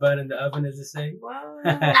bump, a bun in the oven, as they say. Whoa,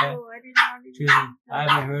 I did not even I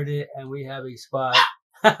haven't heard it, and we have a spot.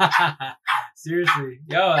 Seriously,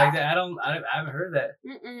 yo, like that. I haven't heard that.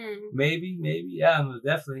 Maybe, yeah, I'm gonna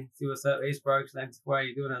definitely see what's up. A Sparks 94, how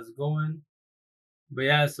you doing? How's it going? But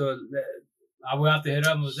yeah, so I will have to hit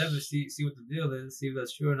up and definitely see what the deal is, see if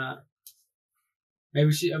that's true or not.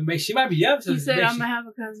 Maybe she might be up. He said I'm gonna have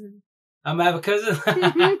a cousin. I'm gonna have a cousin.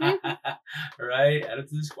 Right, add it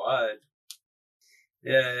to the squad.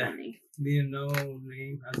 Yeah, need to know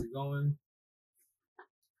name. How's it going?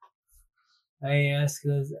 I ain't asked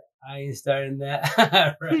because I ain't starting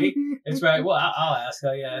that. Right? It's right. Well, I'll ask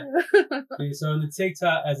her. Yeah. Okay, so in the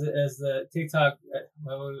TikTok, as the TikTok,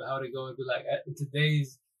 how would it go? It'd be like in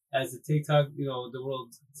today's as the TikTok, you know, the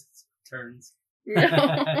world turns.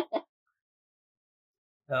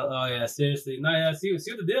 Oh yeah, seriously. No, yeah. See what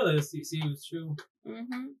the deal is. See if it's true.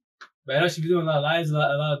 But I know she'll be doing a lot of lives, a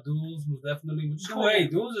lot of duels, most definitely. Which is cool. Hey,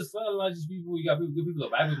 duels is fun. A lot of just people. You got good people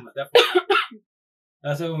to vibe with, most definitely.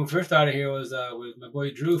 That's why when we first started here was with my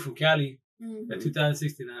boy Drew from Cali, at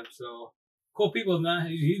 2016 app. So cool people, man.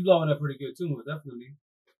 He's blowing up pretty good too, most definitely.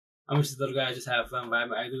 I'm just a little guy, I just have fun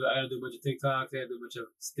vibing. I gotta do a bunch of TikToks. I gotta do a bunch of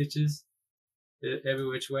stitches every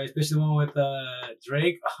which way, especially the one with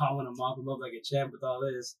Drake. Oh, I want to mop him up like a champ with all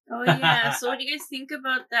this. Oh yeah. So what do you guys think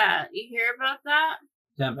about that? You hear about that?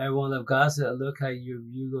 Damn, everyone love gossip. Look how your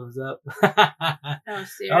view goes up. Oh,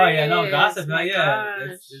 serious? Oh yeah, no gossip. My Yeah,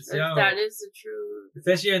 that is the truth.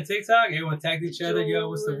 Especially on TikTok, everyone tagged each other. Yo,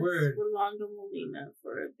 what's the word? Rolando Molina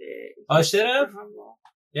for a bit. Oh, should have.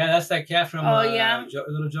 Yeah, that's that cat from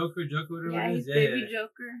Little Joker, whatever it is. Baby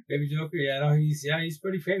Joker. Baby Joker. Yeah, no, he's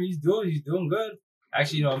pretty famous. He's doing good.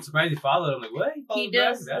 Actually, you know, I'm surprised he followed. I'm like, what? He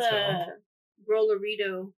does the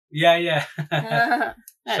Rollerito. Yeah. At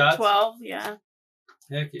Shots? 12, yeah.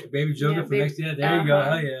 Heck yeah, Baby Joker for next year. There you go.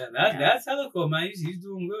 Hell yeah. That's hella cool, man. He's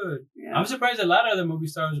doing good. Yeah. I'm surprised a lot of other movie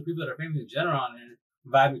stars or people that are famous in general on there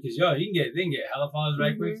vibe because they can get hella followers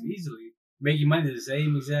right quick easily. Making money the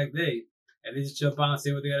same exact day. And they just jump on and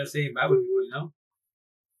say what they gotta say and vibe with people, you know?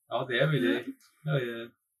 All day, every day. Hell yeah.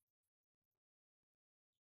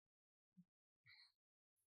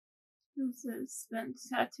 Spent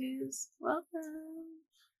tattoos. Welcome.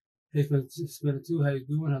 Hey, Spent Two, how you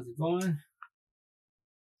doing? How's it going?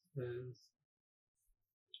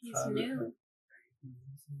 He's new.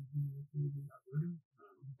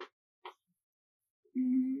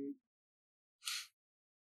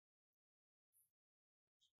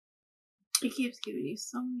 It keeps giving you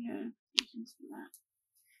so many notifications for that.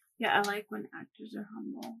 Yeah, I like when actors are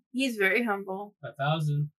humble. He's very humble.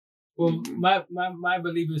 1,000. Well, my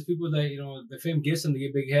belief is people that, you know, the fame gives them to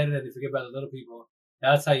get big headed and they forget about the little people.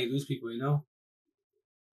 That's how you lose people, you know?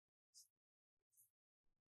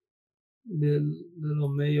 Little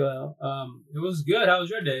Mayo, it was good. How was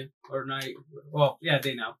your day or night? Well, yeah,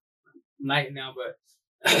 day now, night now, but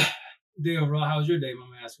day overall. How was your day?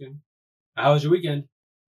 I'm asking. How was your weekend?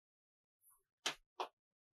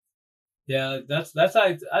 Yeah, that's what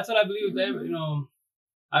I believe. You know,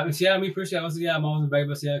 me personally, I'm always in back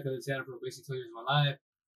about Seattle because Seattle for basically 2 years of my life.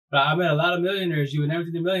 But I met a lot of millionaires. You would never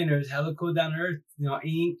think the millionaires hella cool down to earth. You know,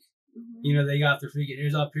 ink. You know, they got their freaking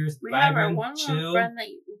ears all pierced. We have our vibrant, one chill. friend that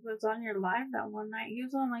was on your live that one night. He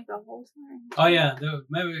was on like the whole time. Oh yeah,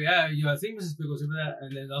 maybe yeah. You know, I think Mrs. Pickles over that,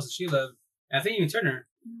 and then also Sheila. And I think even Turner.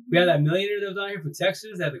 We had that millionaire that was down here from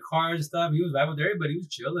Texas. That had the cars and stuff. He was vibing with everybody. He was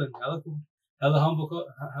chilling. Hella cool. Hella humble,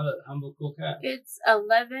 cool cat. It's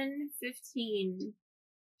 11:15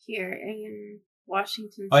 here in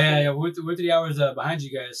Washington. Oh State. yeah. We're 3 hours behind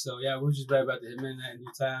you guys. So yeah, we're just right about to hit midnight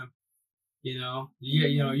new time. You know,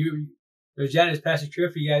 there's Janet's past your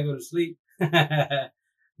trip. You gotta go to sleep.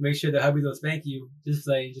 Make sure the hubby don't spank you. Just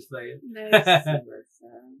play it. Nice.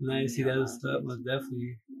 Nice. He does stuff. Most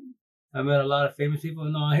definitely. I met a lot of famous people.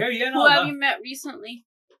 No, I hear you. Who have you met recently?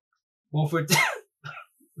 Well,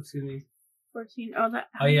 excuse me. 14. Oh, that.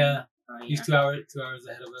 Oh yeah. Oh, He's yeah. 2 hours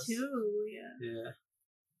ahead of us. 2, yeah. Yeah.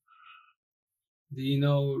 Do you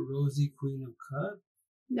know Rosie Queen of Cup?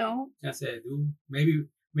 No. Can't say I do. Maybe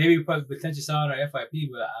we probably potentially saw it on our FYP,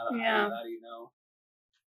 but I don't know. How do you know?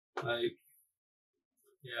 Like,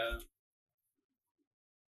 yeah.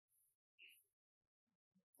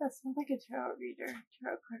 That sounds like a tarot card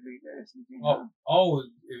reader or something. Oh,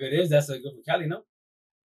 if it is, that's a good for Cali, no?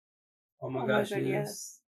 Oh my gosh, God,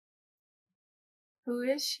 yes. Who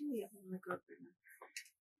is she? Oh my God.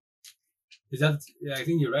 Is that? Yeah, I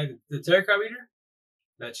think you're right. The tarot card reader,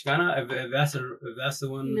 that Chicana. If that's the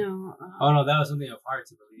one. No. Oh no, that was something of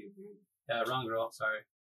hearts, I believe. Yeah, wrong girl. Sorry.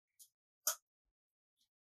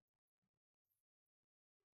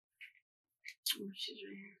 Oh, she's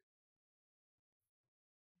right here.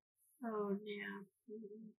 Oh yeah.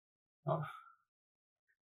 Oh.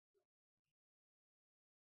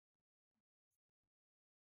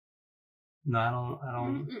 No, I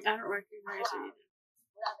don't recognize her.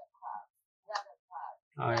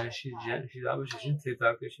 Oh yeah, she's obviously she's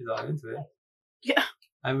TikToker. She's all into it. Yeah.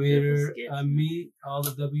 I meet all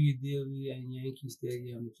the WDW and Yankee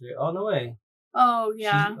Stadium. Oh no way. Oh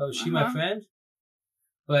yeah. She my friend.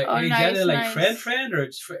 But oh, hey, nice, Janet, like nice. friend or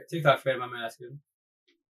just TikTok friend? I'm asking.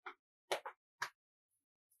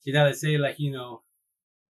 You know, they say like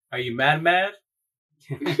are you mad?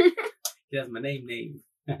 That's my name.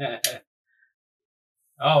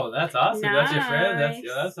 Oh, that's awesome. Nice. That's your friend.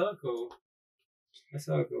 That's so cool. That's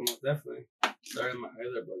so cool, most definitely. Sorry, my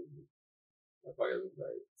other buddy. That's why I look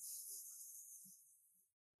like.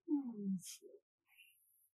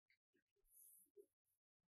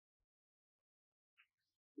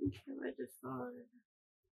 Okay, I just followed her.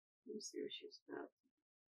 Let me see what she's about.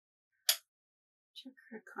 Check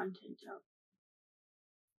her content out.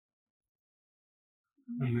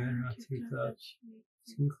 I met her on TikTok.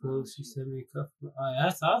 Too close. She sent me a cup. Oh,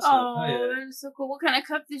 that's awesome. Oh, yeah. That's so cool. What kind of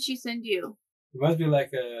cup did she send you? It must be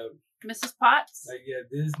like a Mrs. Potts? Like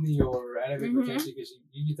Disney or anime potentially, because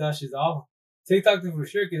you thought she's all TikTok for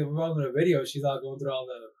sure. Because we're all in a video, she's all going through all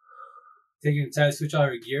the taking time to switch all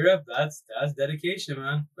her gear up. That's dedication,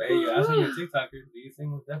 man. But hey, that's when you're a TikToker. Do you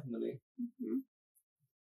think definitely?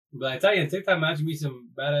 But I tell you, in TikTok, man, you meet some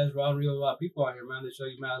badass, raw, real people out here, man. They show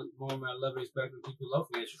you more my love and respect and people love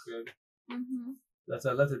me. It's good. That's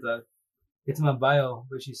I love it. That it's in my bio,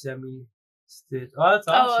 but she sent me Stitch. Oh, that's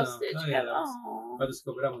awesome. Oh yeah, I'll just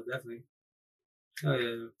scope it up, definitely. Oh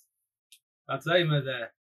yeah. I'll tell you, man,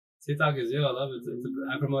 that TikTok is ill. I love it.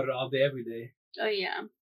 I promote it all day, every day. Oh yeah.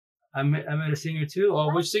 I met a singer too.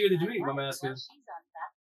 Oh, which singer did you meet? My asking.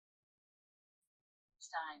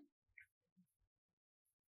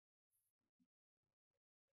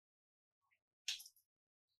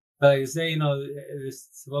 But you say,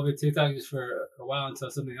 it's probably TikTok just for a while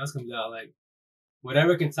until something else comes out. Like,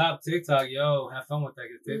 whatever can top TikTok, have fun with that.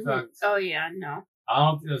 Cause TikTok. Oh yeah, no. I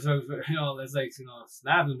don't. It's like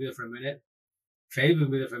Snap will be there for a minute. Facebook will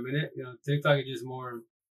be there for a minute. TikTok is just more.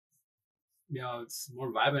 It's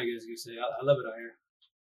more vibrant. I guess you could say. I love it out here.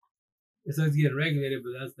 It's like getting regulated,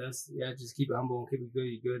 but that's just keep it humble and keep it good.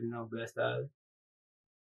 You're good. Best at it.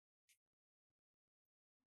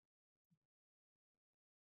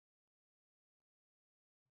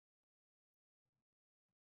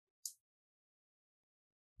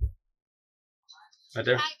 Right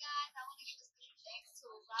there.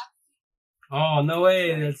 Oh no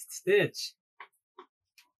way! That's Stitch.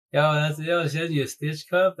 She has you a Stitch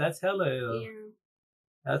cup. That's hella ill. Yeah.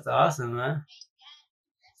 That's awesome, man.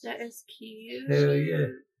 That is cute. Hell yeah.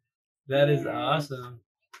 That is awesome.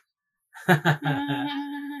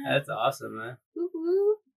 That's awesome, man.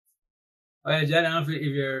 Woo-hoo. Oh yeah, Jen, I don't know if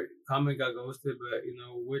your comment got ghosted, but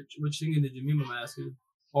which singer did you meet? I'm asking,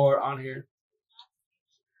 or on here.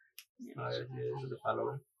 Oh yeah, the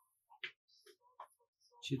follower.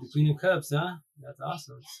 She's the Queen of Cups, huh? That's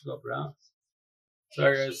awesome. Let's go up around.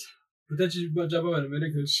 Sorry, guys. But then she's about to jump up in a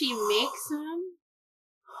minute because She makes them.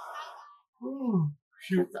 oh,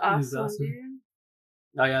 shoot. That's awesome, dude.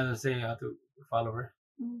 Oh yeah, I was saying I have to follow her.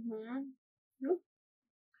 Mm-hmm.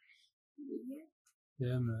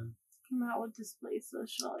 Yeah, man. Come out with Display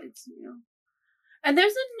Social. It's new. And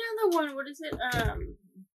there's another one. What is it?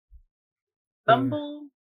 Bumble.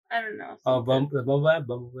 I don't know. Oh, the Bumble app,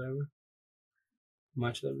 Bumble whatever.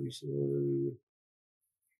 Much love, respect.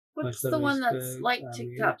 What's the one that's like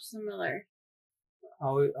TikTok similar?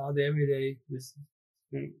 All day, every day. This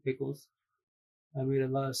pickles. I made a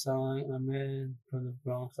lot of songs. I'm in from the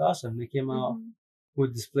Bronx. Awesome. They came out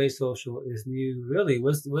with Display Social. Is new. Really?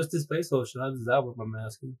 What's Display Social? How does that work? I'm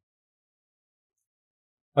asking.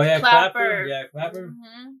 Oh yeah, Clapper. Yeah, Clapper.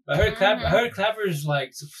 I heard Clapper. I heard Clapper's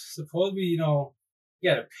like supposed to be, you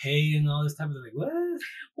gotta pay and all this type of thing. Like what?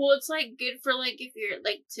 Well, it's like good for like if you're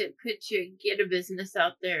like to get a business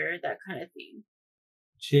out there, that kind of thing.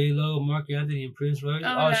 J-Lo, Mark Anthony, and Prince Royce.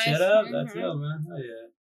 Oh, nice. Shut up. That's yo, man. Oh yeah.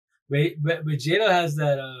 But J-Lo has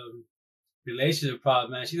that relationship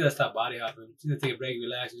problem, man. She's gotta stop body hopping. She's gonna take a break,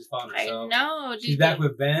 relax, and just fall on herself. I know. She's back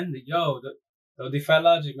with Ben. Yo, don't defy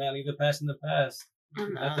logic, man. Leave the past in the past.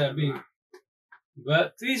 Let that be.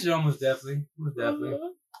 But to each their own, most definitely.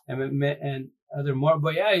 And other more.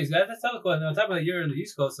 But yeah, that's hella cool. And on top of that, you're in the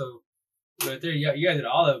East Coast, so right there, you guys did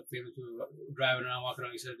all the famous people driving around, walking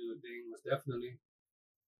around, you said doing things. Most definitely.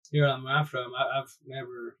 Here where I'm from, I've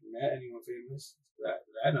never met anyone famous that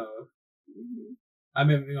I know of. I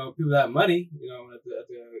mean, people that have money, at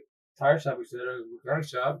the tire shop, we said, or the car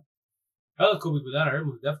shop. Hella cool people that I heard,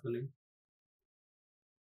 most definitely.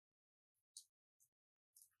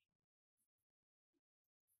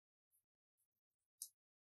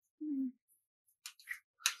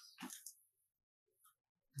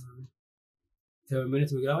 Seven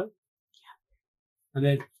minutes, we got one? Yeah. And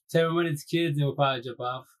then 7 minutes, kids, then we'll probably jump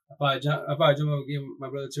off. I'll probably jump off and give my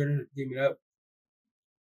brother Turner, give me up.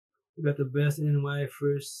 We got the best NY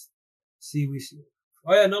first CWC.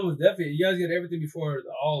 Oh yeah, no, most definitely. You guys get everything before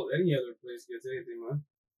any other place gets anything, man.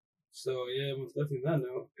 So yeah, most definitely that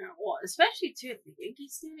note. Well, especially too at the Yankee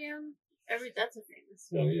Stadium. That's a famous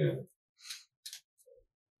stadium. Oh yeah.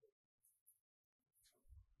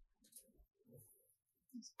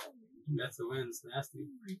 That's the wind. It's nasty. Oh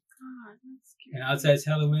my god, that's scary. And outside it's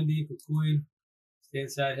hella windy. Kukui. Stay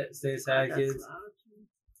inside, kids. Loud.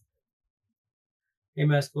 Hey,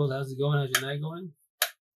 Mascot, how's it going? How's your night going?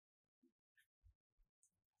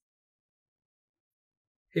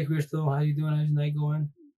 Hey, Crystal, how you doing? How's your night going?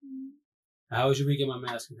 How was your weekend, my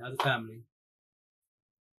Mascot? How's the family?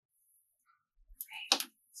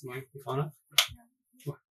 Somebody, your phone up?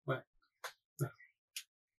 What?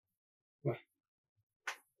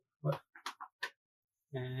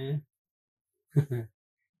 And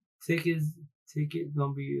ticket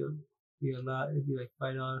gonna be a lot. It'd be like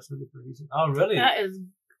 $5 something for a reason. Oh really? That is.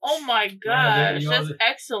 Oh my gosh, that's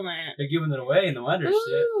excellent. They're giving it away. No wonder.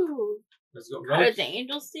 Shit. Let's go. Out at the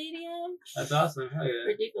Angel Stadium. That's awesome. Hell yeah.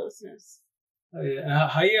 Ridiculousness. Oh yeah.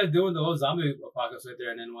 How you guys doing the whole zombie apocalypse right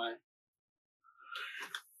there in NY?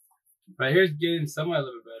 Right here's getting somewhat a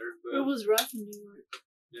little bit better, but it was rough in New York.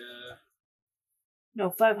 Yeah. No,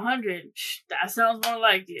 500. That sounds more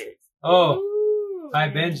like it. Oh, ooh,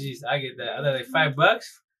 5 Benjis. I get that. I thought like $5.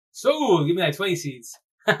 So give me like 20 seats.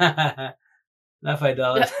 Not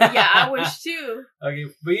 $5. Yeah, I wish too. Okay,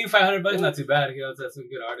 but even $500 not too bad. That's some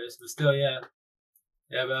good artists, but still, yeah.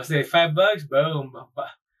 Yeah, but I'll say $5. Boom.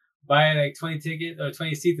 Buy like 20 tickets or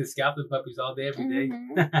 20 seats and scalp the puppies all day, every day.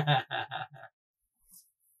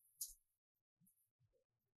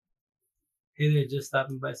 Hey there, just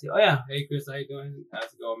stopping by. Say, oh yeah, hey Chris, how you doing?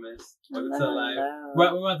 How's it going, miss? Welcome to live. We're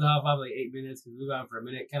about to hop off like 8 minutes because we've gone for a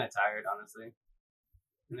minute. Kind of tired, honestly.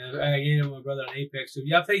 And then I gave my brother on Apex. So if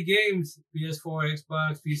y'all play games, PS4,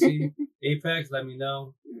 Xbox, PC, Apex, let me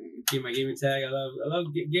know. Give my gaming tag. I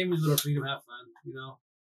love gaming, a little freedom, have fun.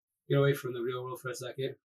 Get away from the real world for a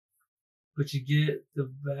second. But you get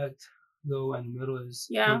the back though, and the middle is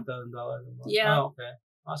 $10,000 a month. Yeah. Oh, okay.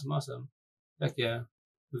 Awesome. Heck yeah.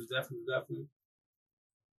 It was definitely.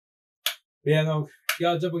 But yeah, no,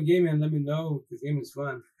 y'all jump on gaming and let me know because gaming is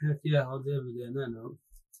fun. Heck yeah, all day every day. On that note.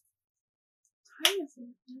 There's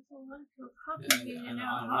a lot of coffee in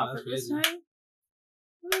now. That's crazy.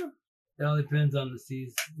 It all depends on the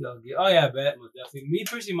season y'all get. Oh yeah, I bet most definitely. Me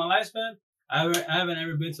personally, my lifespan, I haven't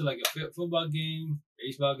ever been to like a football game,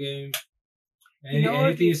 baseball game,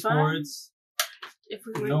 anything sports. If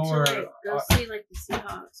we went to like go see like the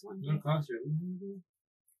Seahawks one day. No concert.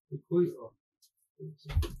 Cool.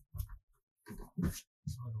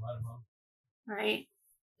 Right.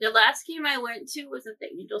 The last game I went to was at the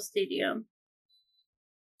Angel Stadium.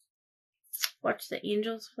 Watch the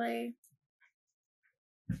Angels play.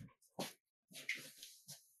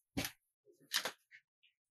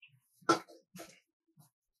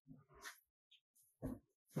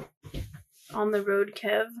 On the road,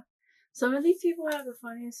 Kev. Some of these people have the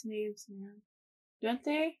funniest names, man. Don't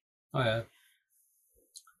they? Oh yeah.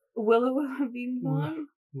 Willa Bean Bong.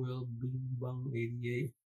 Will Bean Bong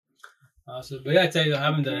 88. Awesome. But yeah, I tell you, I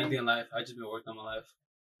haven't done anything in life. I just been working on my life.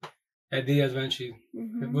 Ideas eventually.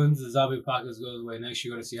 Once the zombie apocalypse goes away, next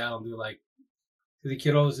year go to Seattle and do like to the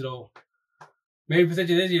kiddos, you know. Maybe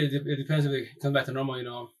potentially this year, it depends if it comes back to normal, you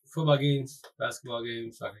know. Football games, basketball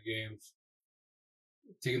games, soccer games,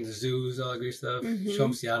 taking to zoos, all that great stuff. Show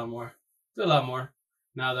them Seattle more. Do a lot more.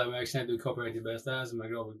 Now that I'm actually doing cooperating best ass and my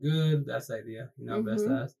girl, we're good. That's the idea, you know, best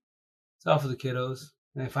ass. It's all for the kiddos.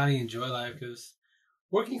 And finally enjoy life because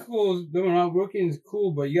working is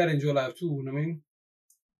cool, but you gotta enjoy life too, you know what I mean?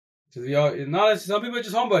 Because we all, not some people are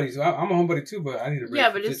just homebodies. I'm a homebody too, but I need a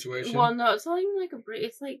break from the situation. Well, no, it's not even like a break.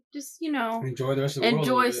 It's like just, you know, enjoy the rest of the world.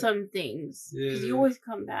 Enjoy some things. Because you always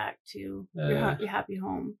come back to your happy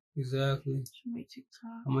home. Exactly. My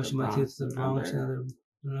TikTok. How much of my kids to the Bronx?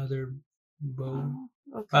 Another bow.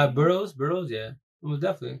 Okay. Burrows, yeah. Almost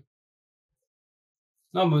definitely.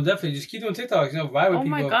 No, but definitely just keep doing TikToks. You know, vibe with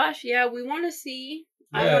people. Oh my gosh, yeah, we want to see.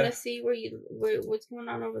 Yeah. I want to see what's going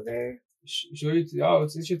on over there. Show you.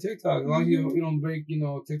 It's your TikTok. As long as you don't break, you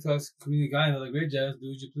know, TikTok's community guidelines, like great jazz, do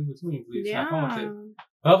what you please between, please. Yeah. Have fun with it.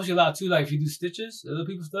 It helps you a lot too. Like if you do stitches, other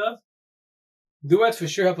people's stuff. Duets for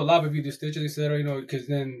sure help a lot if you do stitches, etc. You know, because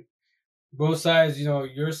then both sides, you know,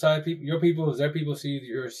 your side people, your people, their people see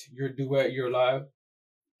your duet, your live,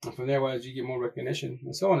 and from there, you get more recognition,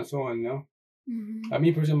 and so on and so on. You know. I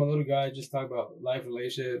mean, personally, I'm a little guy. Just talk about life,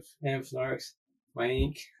 relationships, and snarks, my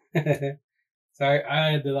ink. So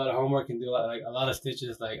I did a lot of homework and do a lot of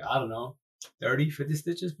stitches, like, I don't know, 30, 50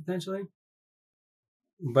 stitches potentially.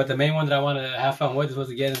 But the main one that I want to have fun with was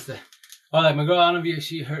again is like my girl, I don't know if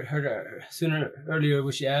she heard earlier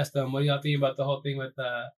when she asked them, what do y'all think about the whole thing with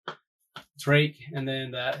Drake and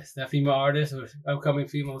then that female artist or upcoming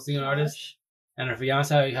female singer artist and her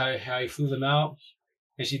fiance, how he flew them out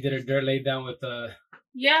and she did her dirt laid down with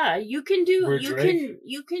yeah, you can do Drake.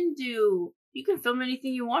 you can film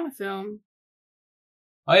anything you want to film.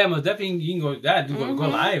 Oh yeah, most definitely you can go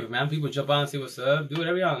live, man. People jump on and say what's up, do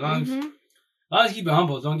whatever you want. As long as you keep it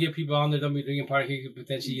humble, don't get people on there, don't be drinking party, you could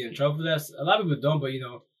potentially get in trouble for that. A lot of people don't, but you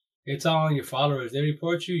know, it's all on your followers. They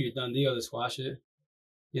report you, you're done deal, they squash it.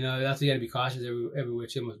 You know, that's why you gotta be cautious everywhere,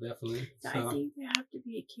 most definitely. So. I think they have to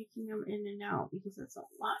be kicking them in and out because that's a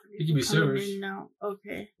lot. It could be servers. In and out.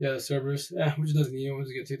 Okay. Yeah, the servers. Yeah, which doesn't need ones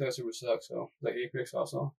to get TikTok servers suck, so like Apex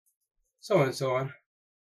also. So on and so on.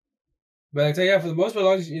 But I tell you, for the most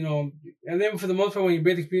part, you know, and then for the most part, when you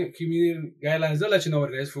break the community guidelines, they'll let you know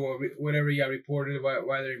what it is for whatever you got reported,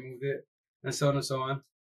 why they removed it, and so on and so on.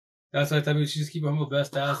 That's why I tell you, you should just keep a humble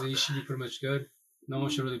best ass, and you should be pretty much good. No one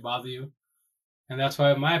should really bother you. And that's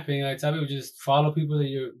why, in my opinion, I tell people just follow people that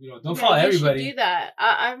you know, don't follow everybody. You should do that.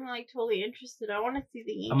 I'm like totally interested. I want to see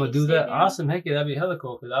the Yankee I'm gonna do that. Awesome, heck yeah, that'd be hella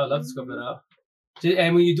cool because I would love to scope that out.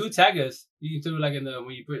 And when you do tag us, you can do like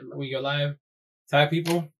when you go live, tag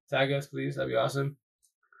people. Tag us, please. That'd be awesome.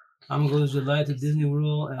 I'm going to go to July to Disney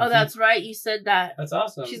World. And that's right. You said that. That's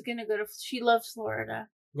awesome. She's going to go to... She loves Florida.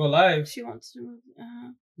 Go live. She wants to move.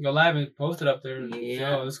 Go live and post it up there.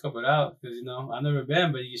 Yeah. Let's scope it out. Because, you know, I've never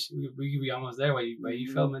been, but we could be almost there while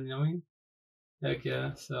you filming, you know what I mean? Heck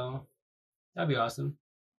yeah. So, that'd be awesome.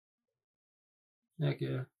 Heck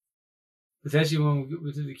yeah. Potentially when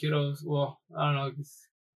we do the kiddos, well, I don't know.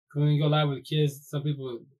 When you go live with kids, some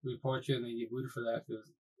people report you and they get booted for that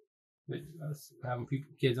because having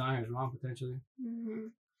kids on here is wrong potentially.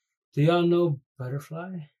 Do y'all know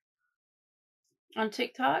Butterfly? On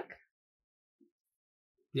TikTok?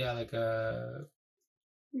 Yeah, like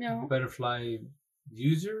no Butterfly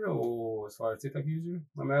user or as far as TikTok user?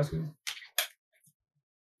 I'm asking.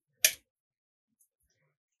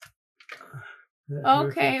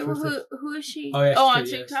 Okay, who is she? Oh, yeah, on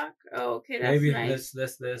TikTok. Yes. Oh, okay, that's maybe nice.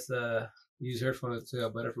 let's use her phone to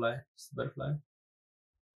Butterfly. Butterfly.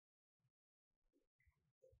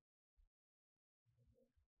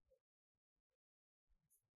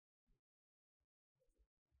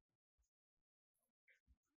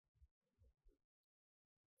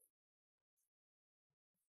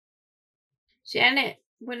 Janet,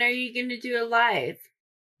 when are you gonna do a live?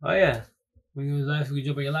 Oh yeah, when you do live, we can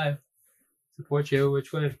jump on your live. Support you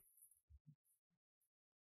which way?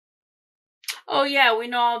 Oh yeah, we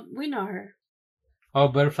know her. Oh,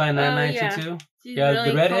 Butterfly 992. Yeah,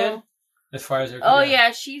 the redhead. Cool. As far as her. Oh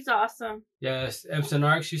yeah, she's awesome. Yes,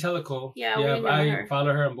 M02E17, she's hella cool. Yeah, we know I her.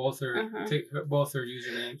 follow her on both her both her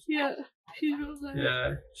usernames. Yeah, she's real nice.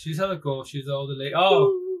 Yeah, she's hella cool. She's the older lady.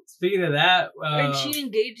 Oh, speaking of that, and she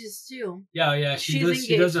engages too. Yeah, She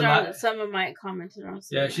does a lot. Some might comment on.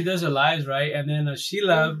 Yeah, she does her lives, right? And then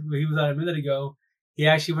Sheila, he was on a minute ago. He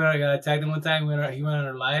actually went. I got attacked him one time. He went on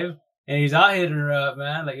her live, and he's out hitting her up,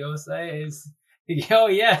 man. Like, yo, say, yo,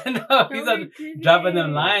 yeah, no, he's dropping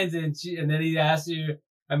them lines, and then he asked her.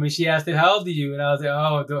 I mean, she asked him, "How old are you?" And I was like,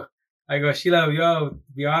 "Oh, I go, Sheila, yo,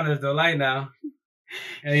 be honest, don't lie now."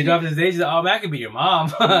 And he dropped his age. He's like, "Oh, man, I could be your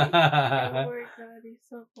mom." Oh my god, he's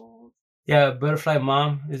so old. Yeah, Butterfly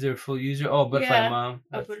Mom is her full user. Oh, Butterfly Mom.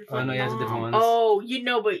 Butterfly no, he has a different one. Oh,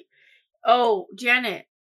 Janet.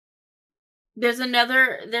 There's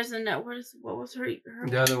another. What was her?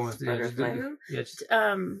 The other one. Butterfly.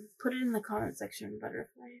 Put it in the comment section,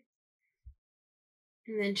 Butterfly,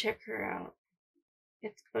 and then check her out.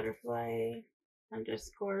 It's Butterfly _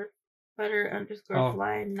 Butter _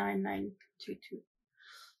 Fly 9922.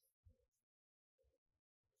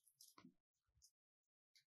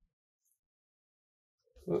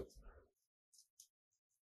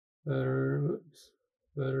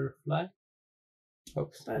 Butterfly.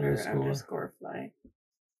 Oops. Butter _ Fly.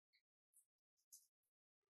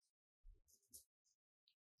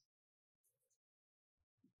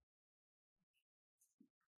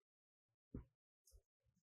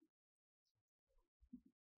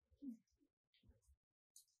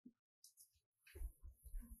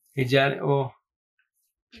 Hey Janet,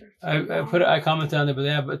 I commented on it, but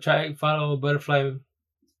yeah, but follow Butterfly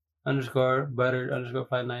 _ Butter _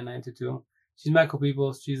 Fly 9922. She's mad cool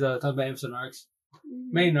people. She's talking about M02E17.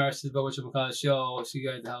 Main narcissist, but she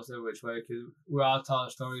guides the house every which way because we're all telling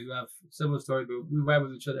stories. We have similar stories, but we vibe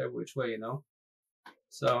with each other every which way, you know.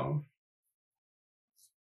 So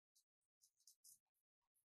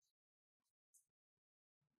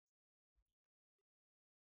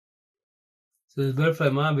the Butterfly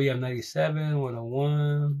Mom, we have 97,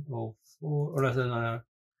 101, 04, or no.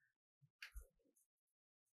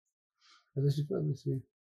 Let's see.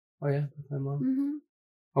 Oh yeah, Butterfly Mom.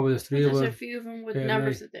 Oh, there's three of them. There's a few of them with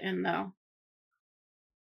numbers at the end, though.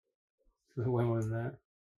 When was that?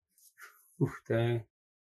 Oof, dang.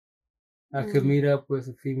 I could meet up with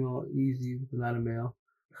a female easy, but not a male.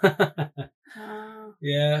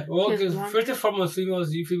 Yeah, well, because first and foremost,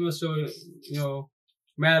 you females show, you know,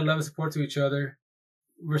 mad love and support to each other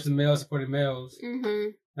versus males supporting males.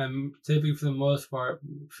 And typically, for the most part,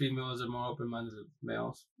 females are more open-minded than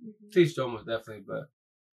males. Teach almost definitely, but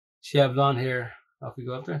she have blonde hair. If we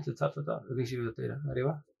go up there to the top. I think she was up there.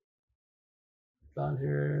 Arriba. Blonde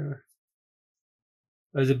hair.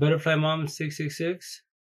 Is it Butterfly Mom 666?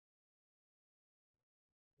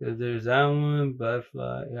 There's that one.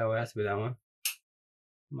 Butterfly. Yeah, well, it has to be that one.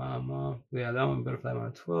 Mom. Yeah, that one. Butterfly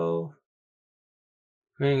Mom 12.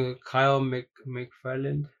 Kyle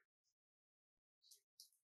McFarland.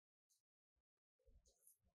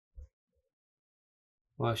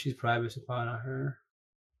 Well, she's private, so probably not her.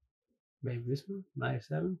 Maybe this one?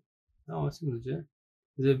 97? No, it seems legit.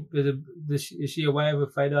 Is she a wife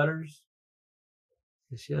with 5 daughters?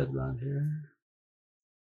 Does she have blonde hair?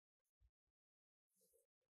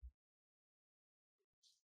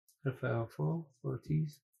 Butterfly 4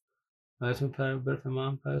 Ortiz. This one, Butterfly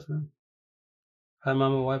Mom, this one. Hi,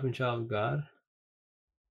 Mama, wife, and child of God.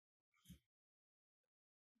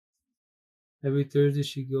 Every Thursday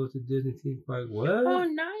she goes to Disney theme park. What? Oh,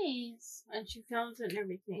 nice! And she films it and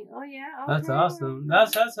everything. Oh yeah. Okay. That's awesome.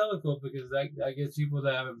 That's hella cool because I guess people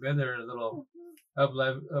that haven't been there a little up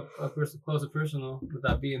close and personal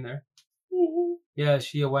without being there. Yeah,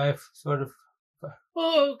 she a wife sort of.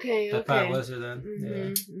 Oh, okay. I thought it was her then.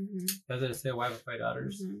 Yeah. As I say, wife of 5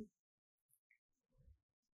 daughters.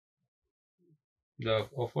 The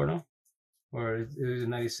 04 no? Or it was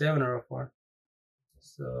 97 or 04?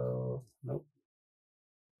 So nope.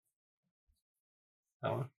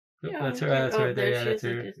 That one. Yep, Yeah, that's her. That's right there. Yeah, that's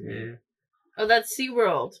her. Yeah. Oh, that's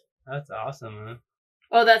SeaWorld. That's awesome, man.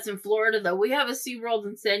 Oh, that's in Florida though. We have a SeaWorld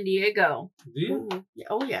in San Diego. Do you? Ooh.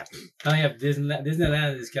 Oh yeah. I have Disneyland.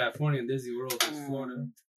 Disneyland is California, and Disney World is Florida.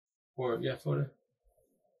 Or Florida.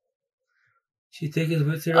 She takes us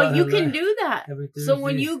with her. Oh, you can do that. So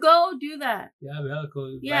when you go, do that. Yeah, that'd be hella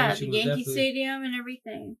cool. Yeah, the Yankee Stadium and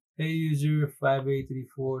everything. Hey, user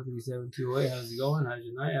 58343728. How's it going? How's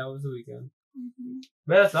your night? How was the weekend?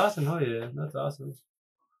 Man, that's awesome. Oh yeah, that's awesome.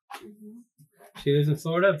 She lives in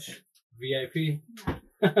Florida. VIP.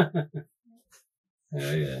 Hell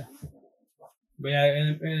yeah. But yeah,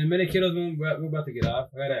 in a minute, kiddos, we're about to get off.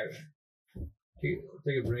 I take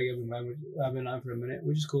a break. I've been on for a minute,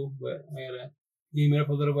 which is cool, but I gotta game it up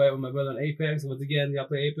a little bit with my brother on Apex. Once again, y'all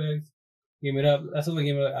play Apex. Game it up. That's the only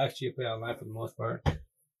game I actually play online for the most part.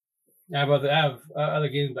 I have other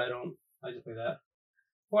games, but I just play that.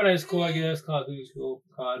 Fortnite is cool, I guess. Call of Duty is cool,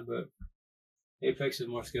 COD, but Apex is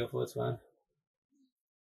more skillful. It's fine.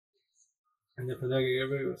 And then for that,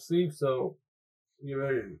 everybody will sleep, so get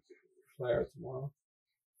ready to fly out tomorrow.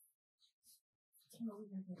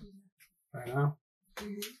 Right now.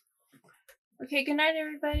 Okay, good night,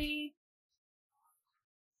 everybody.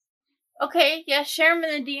 Okay, yeah, share them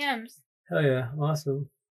in the DMs. Hell yeah, awesome.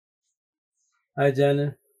 Hi,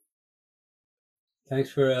 Janet.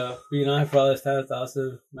 Thanks for being on for all this time. It's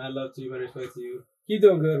awesome. Mad love to you, mad respect to you. Keep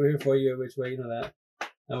doing good. We're here for you, which way, you know that.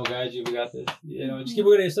 And we'll guide you. We got this. You know, just keep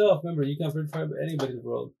looking at yourself. Remember, you come for anybody in the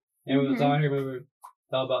world. Everyone's on here. Remember,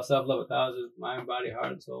 it's all about self-love, 1,000, mind, body,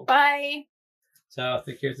 heart, and soul. Bye. Ciao.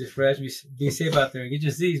 Take care. Stay fresh. Be safe out there. Get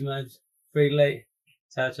your Z's, man. It's pretty late.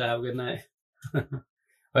 Ciao, ciao. Have a good night.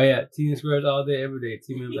 Oh, yeah. Team squares all day, every day.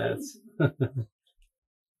 Team and bats.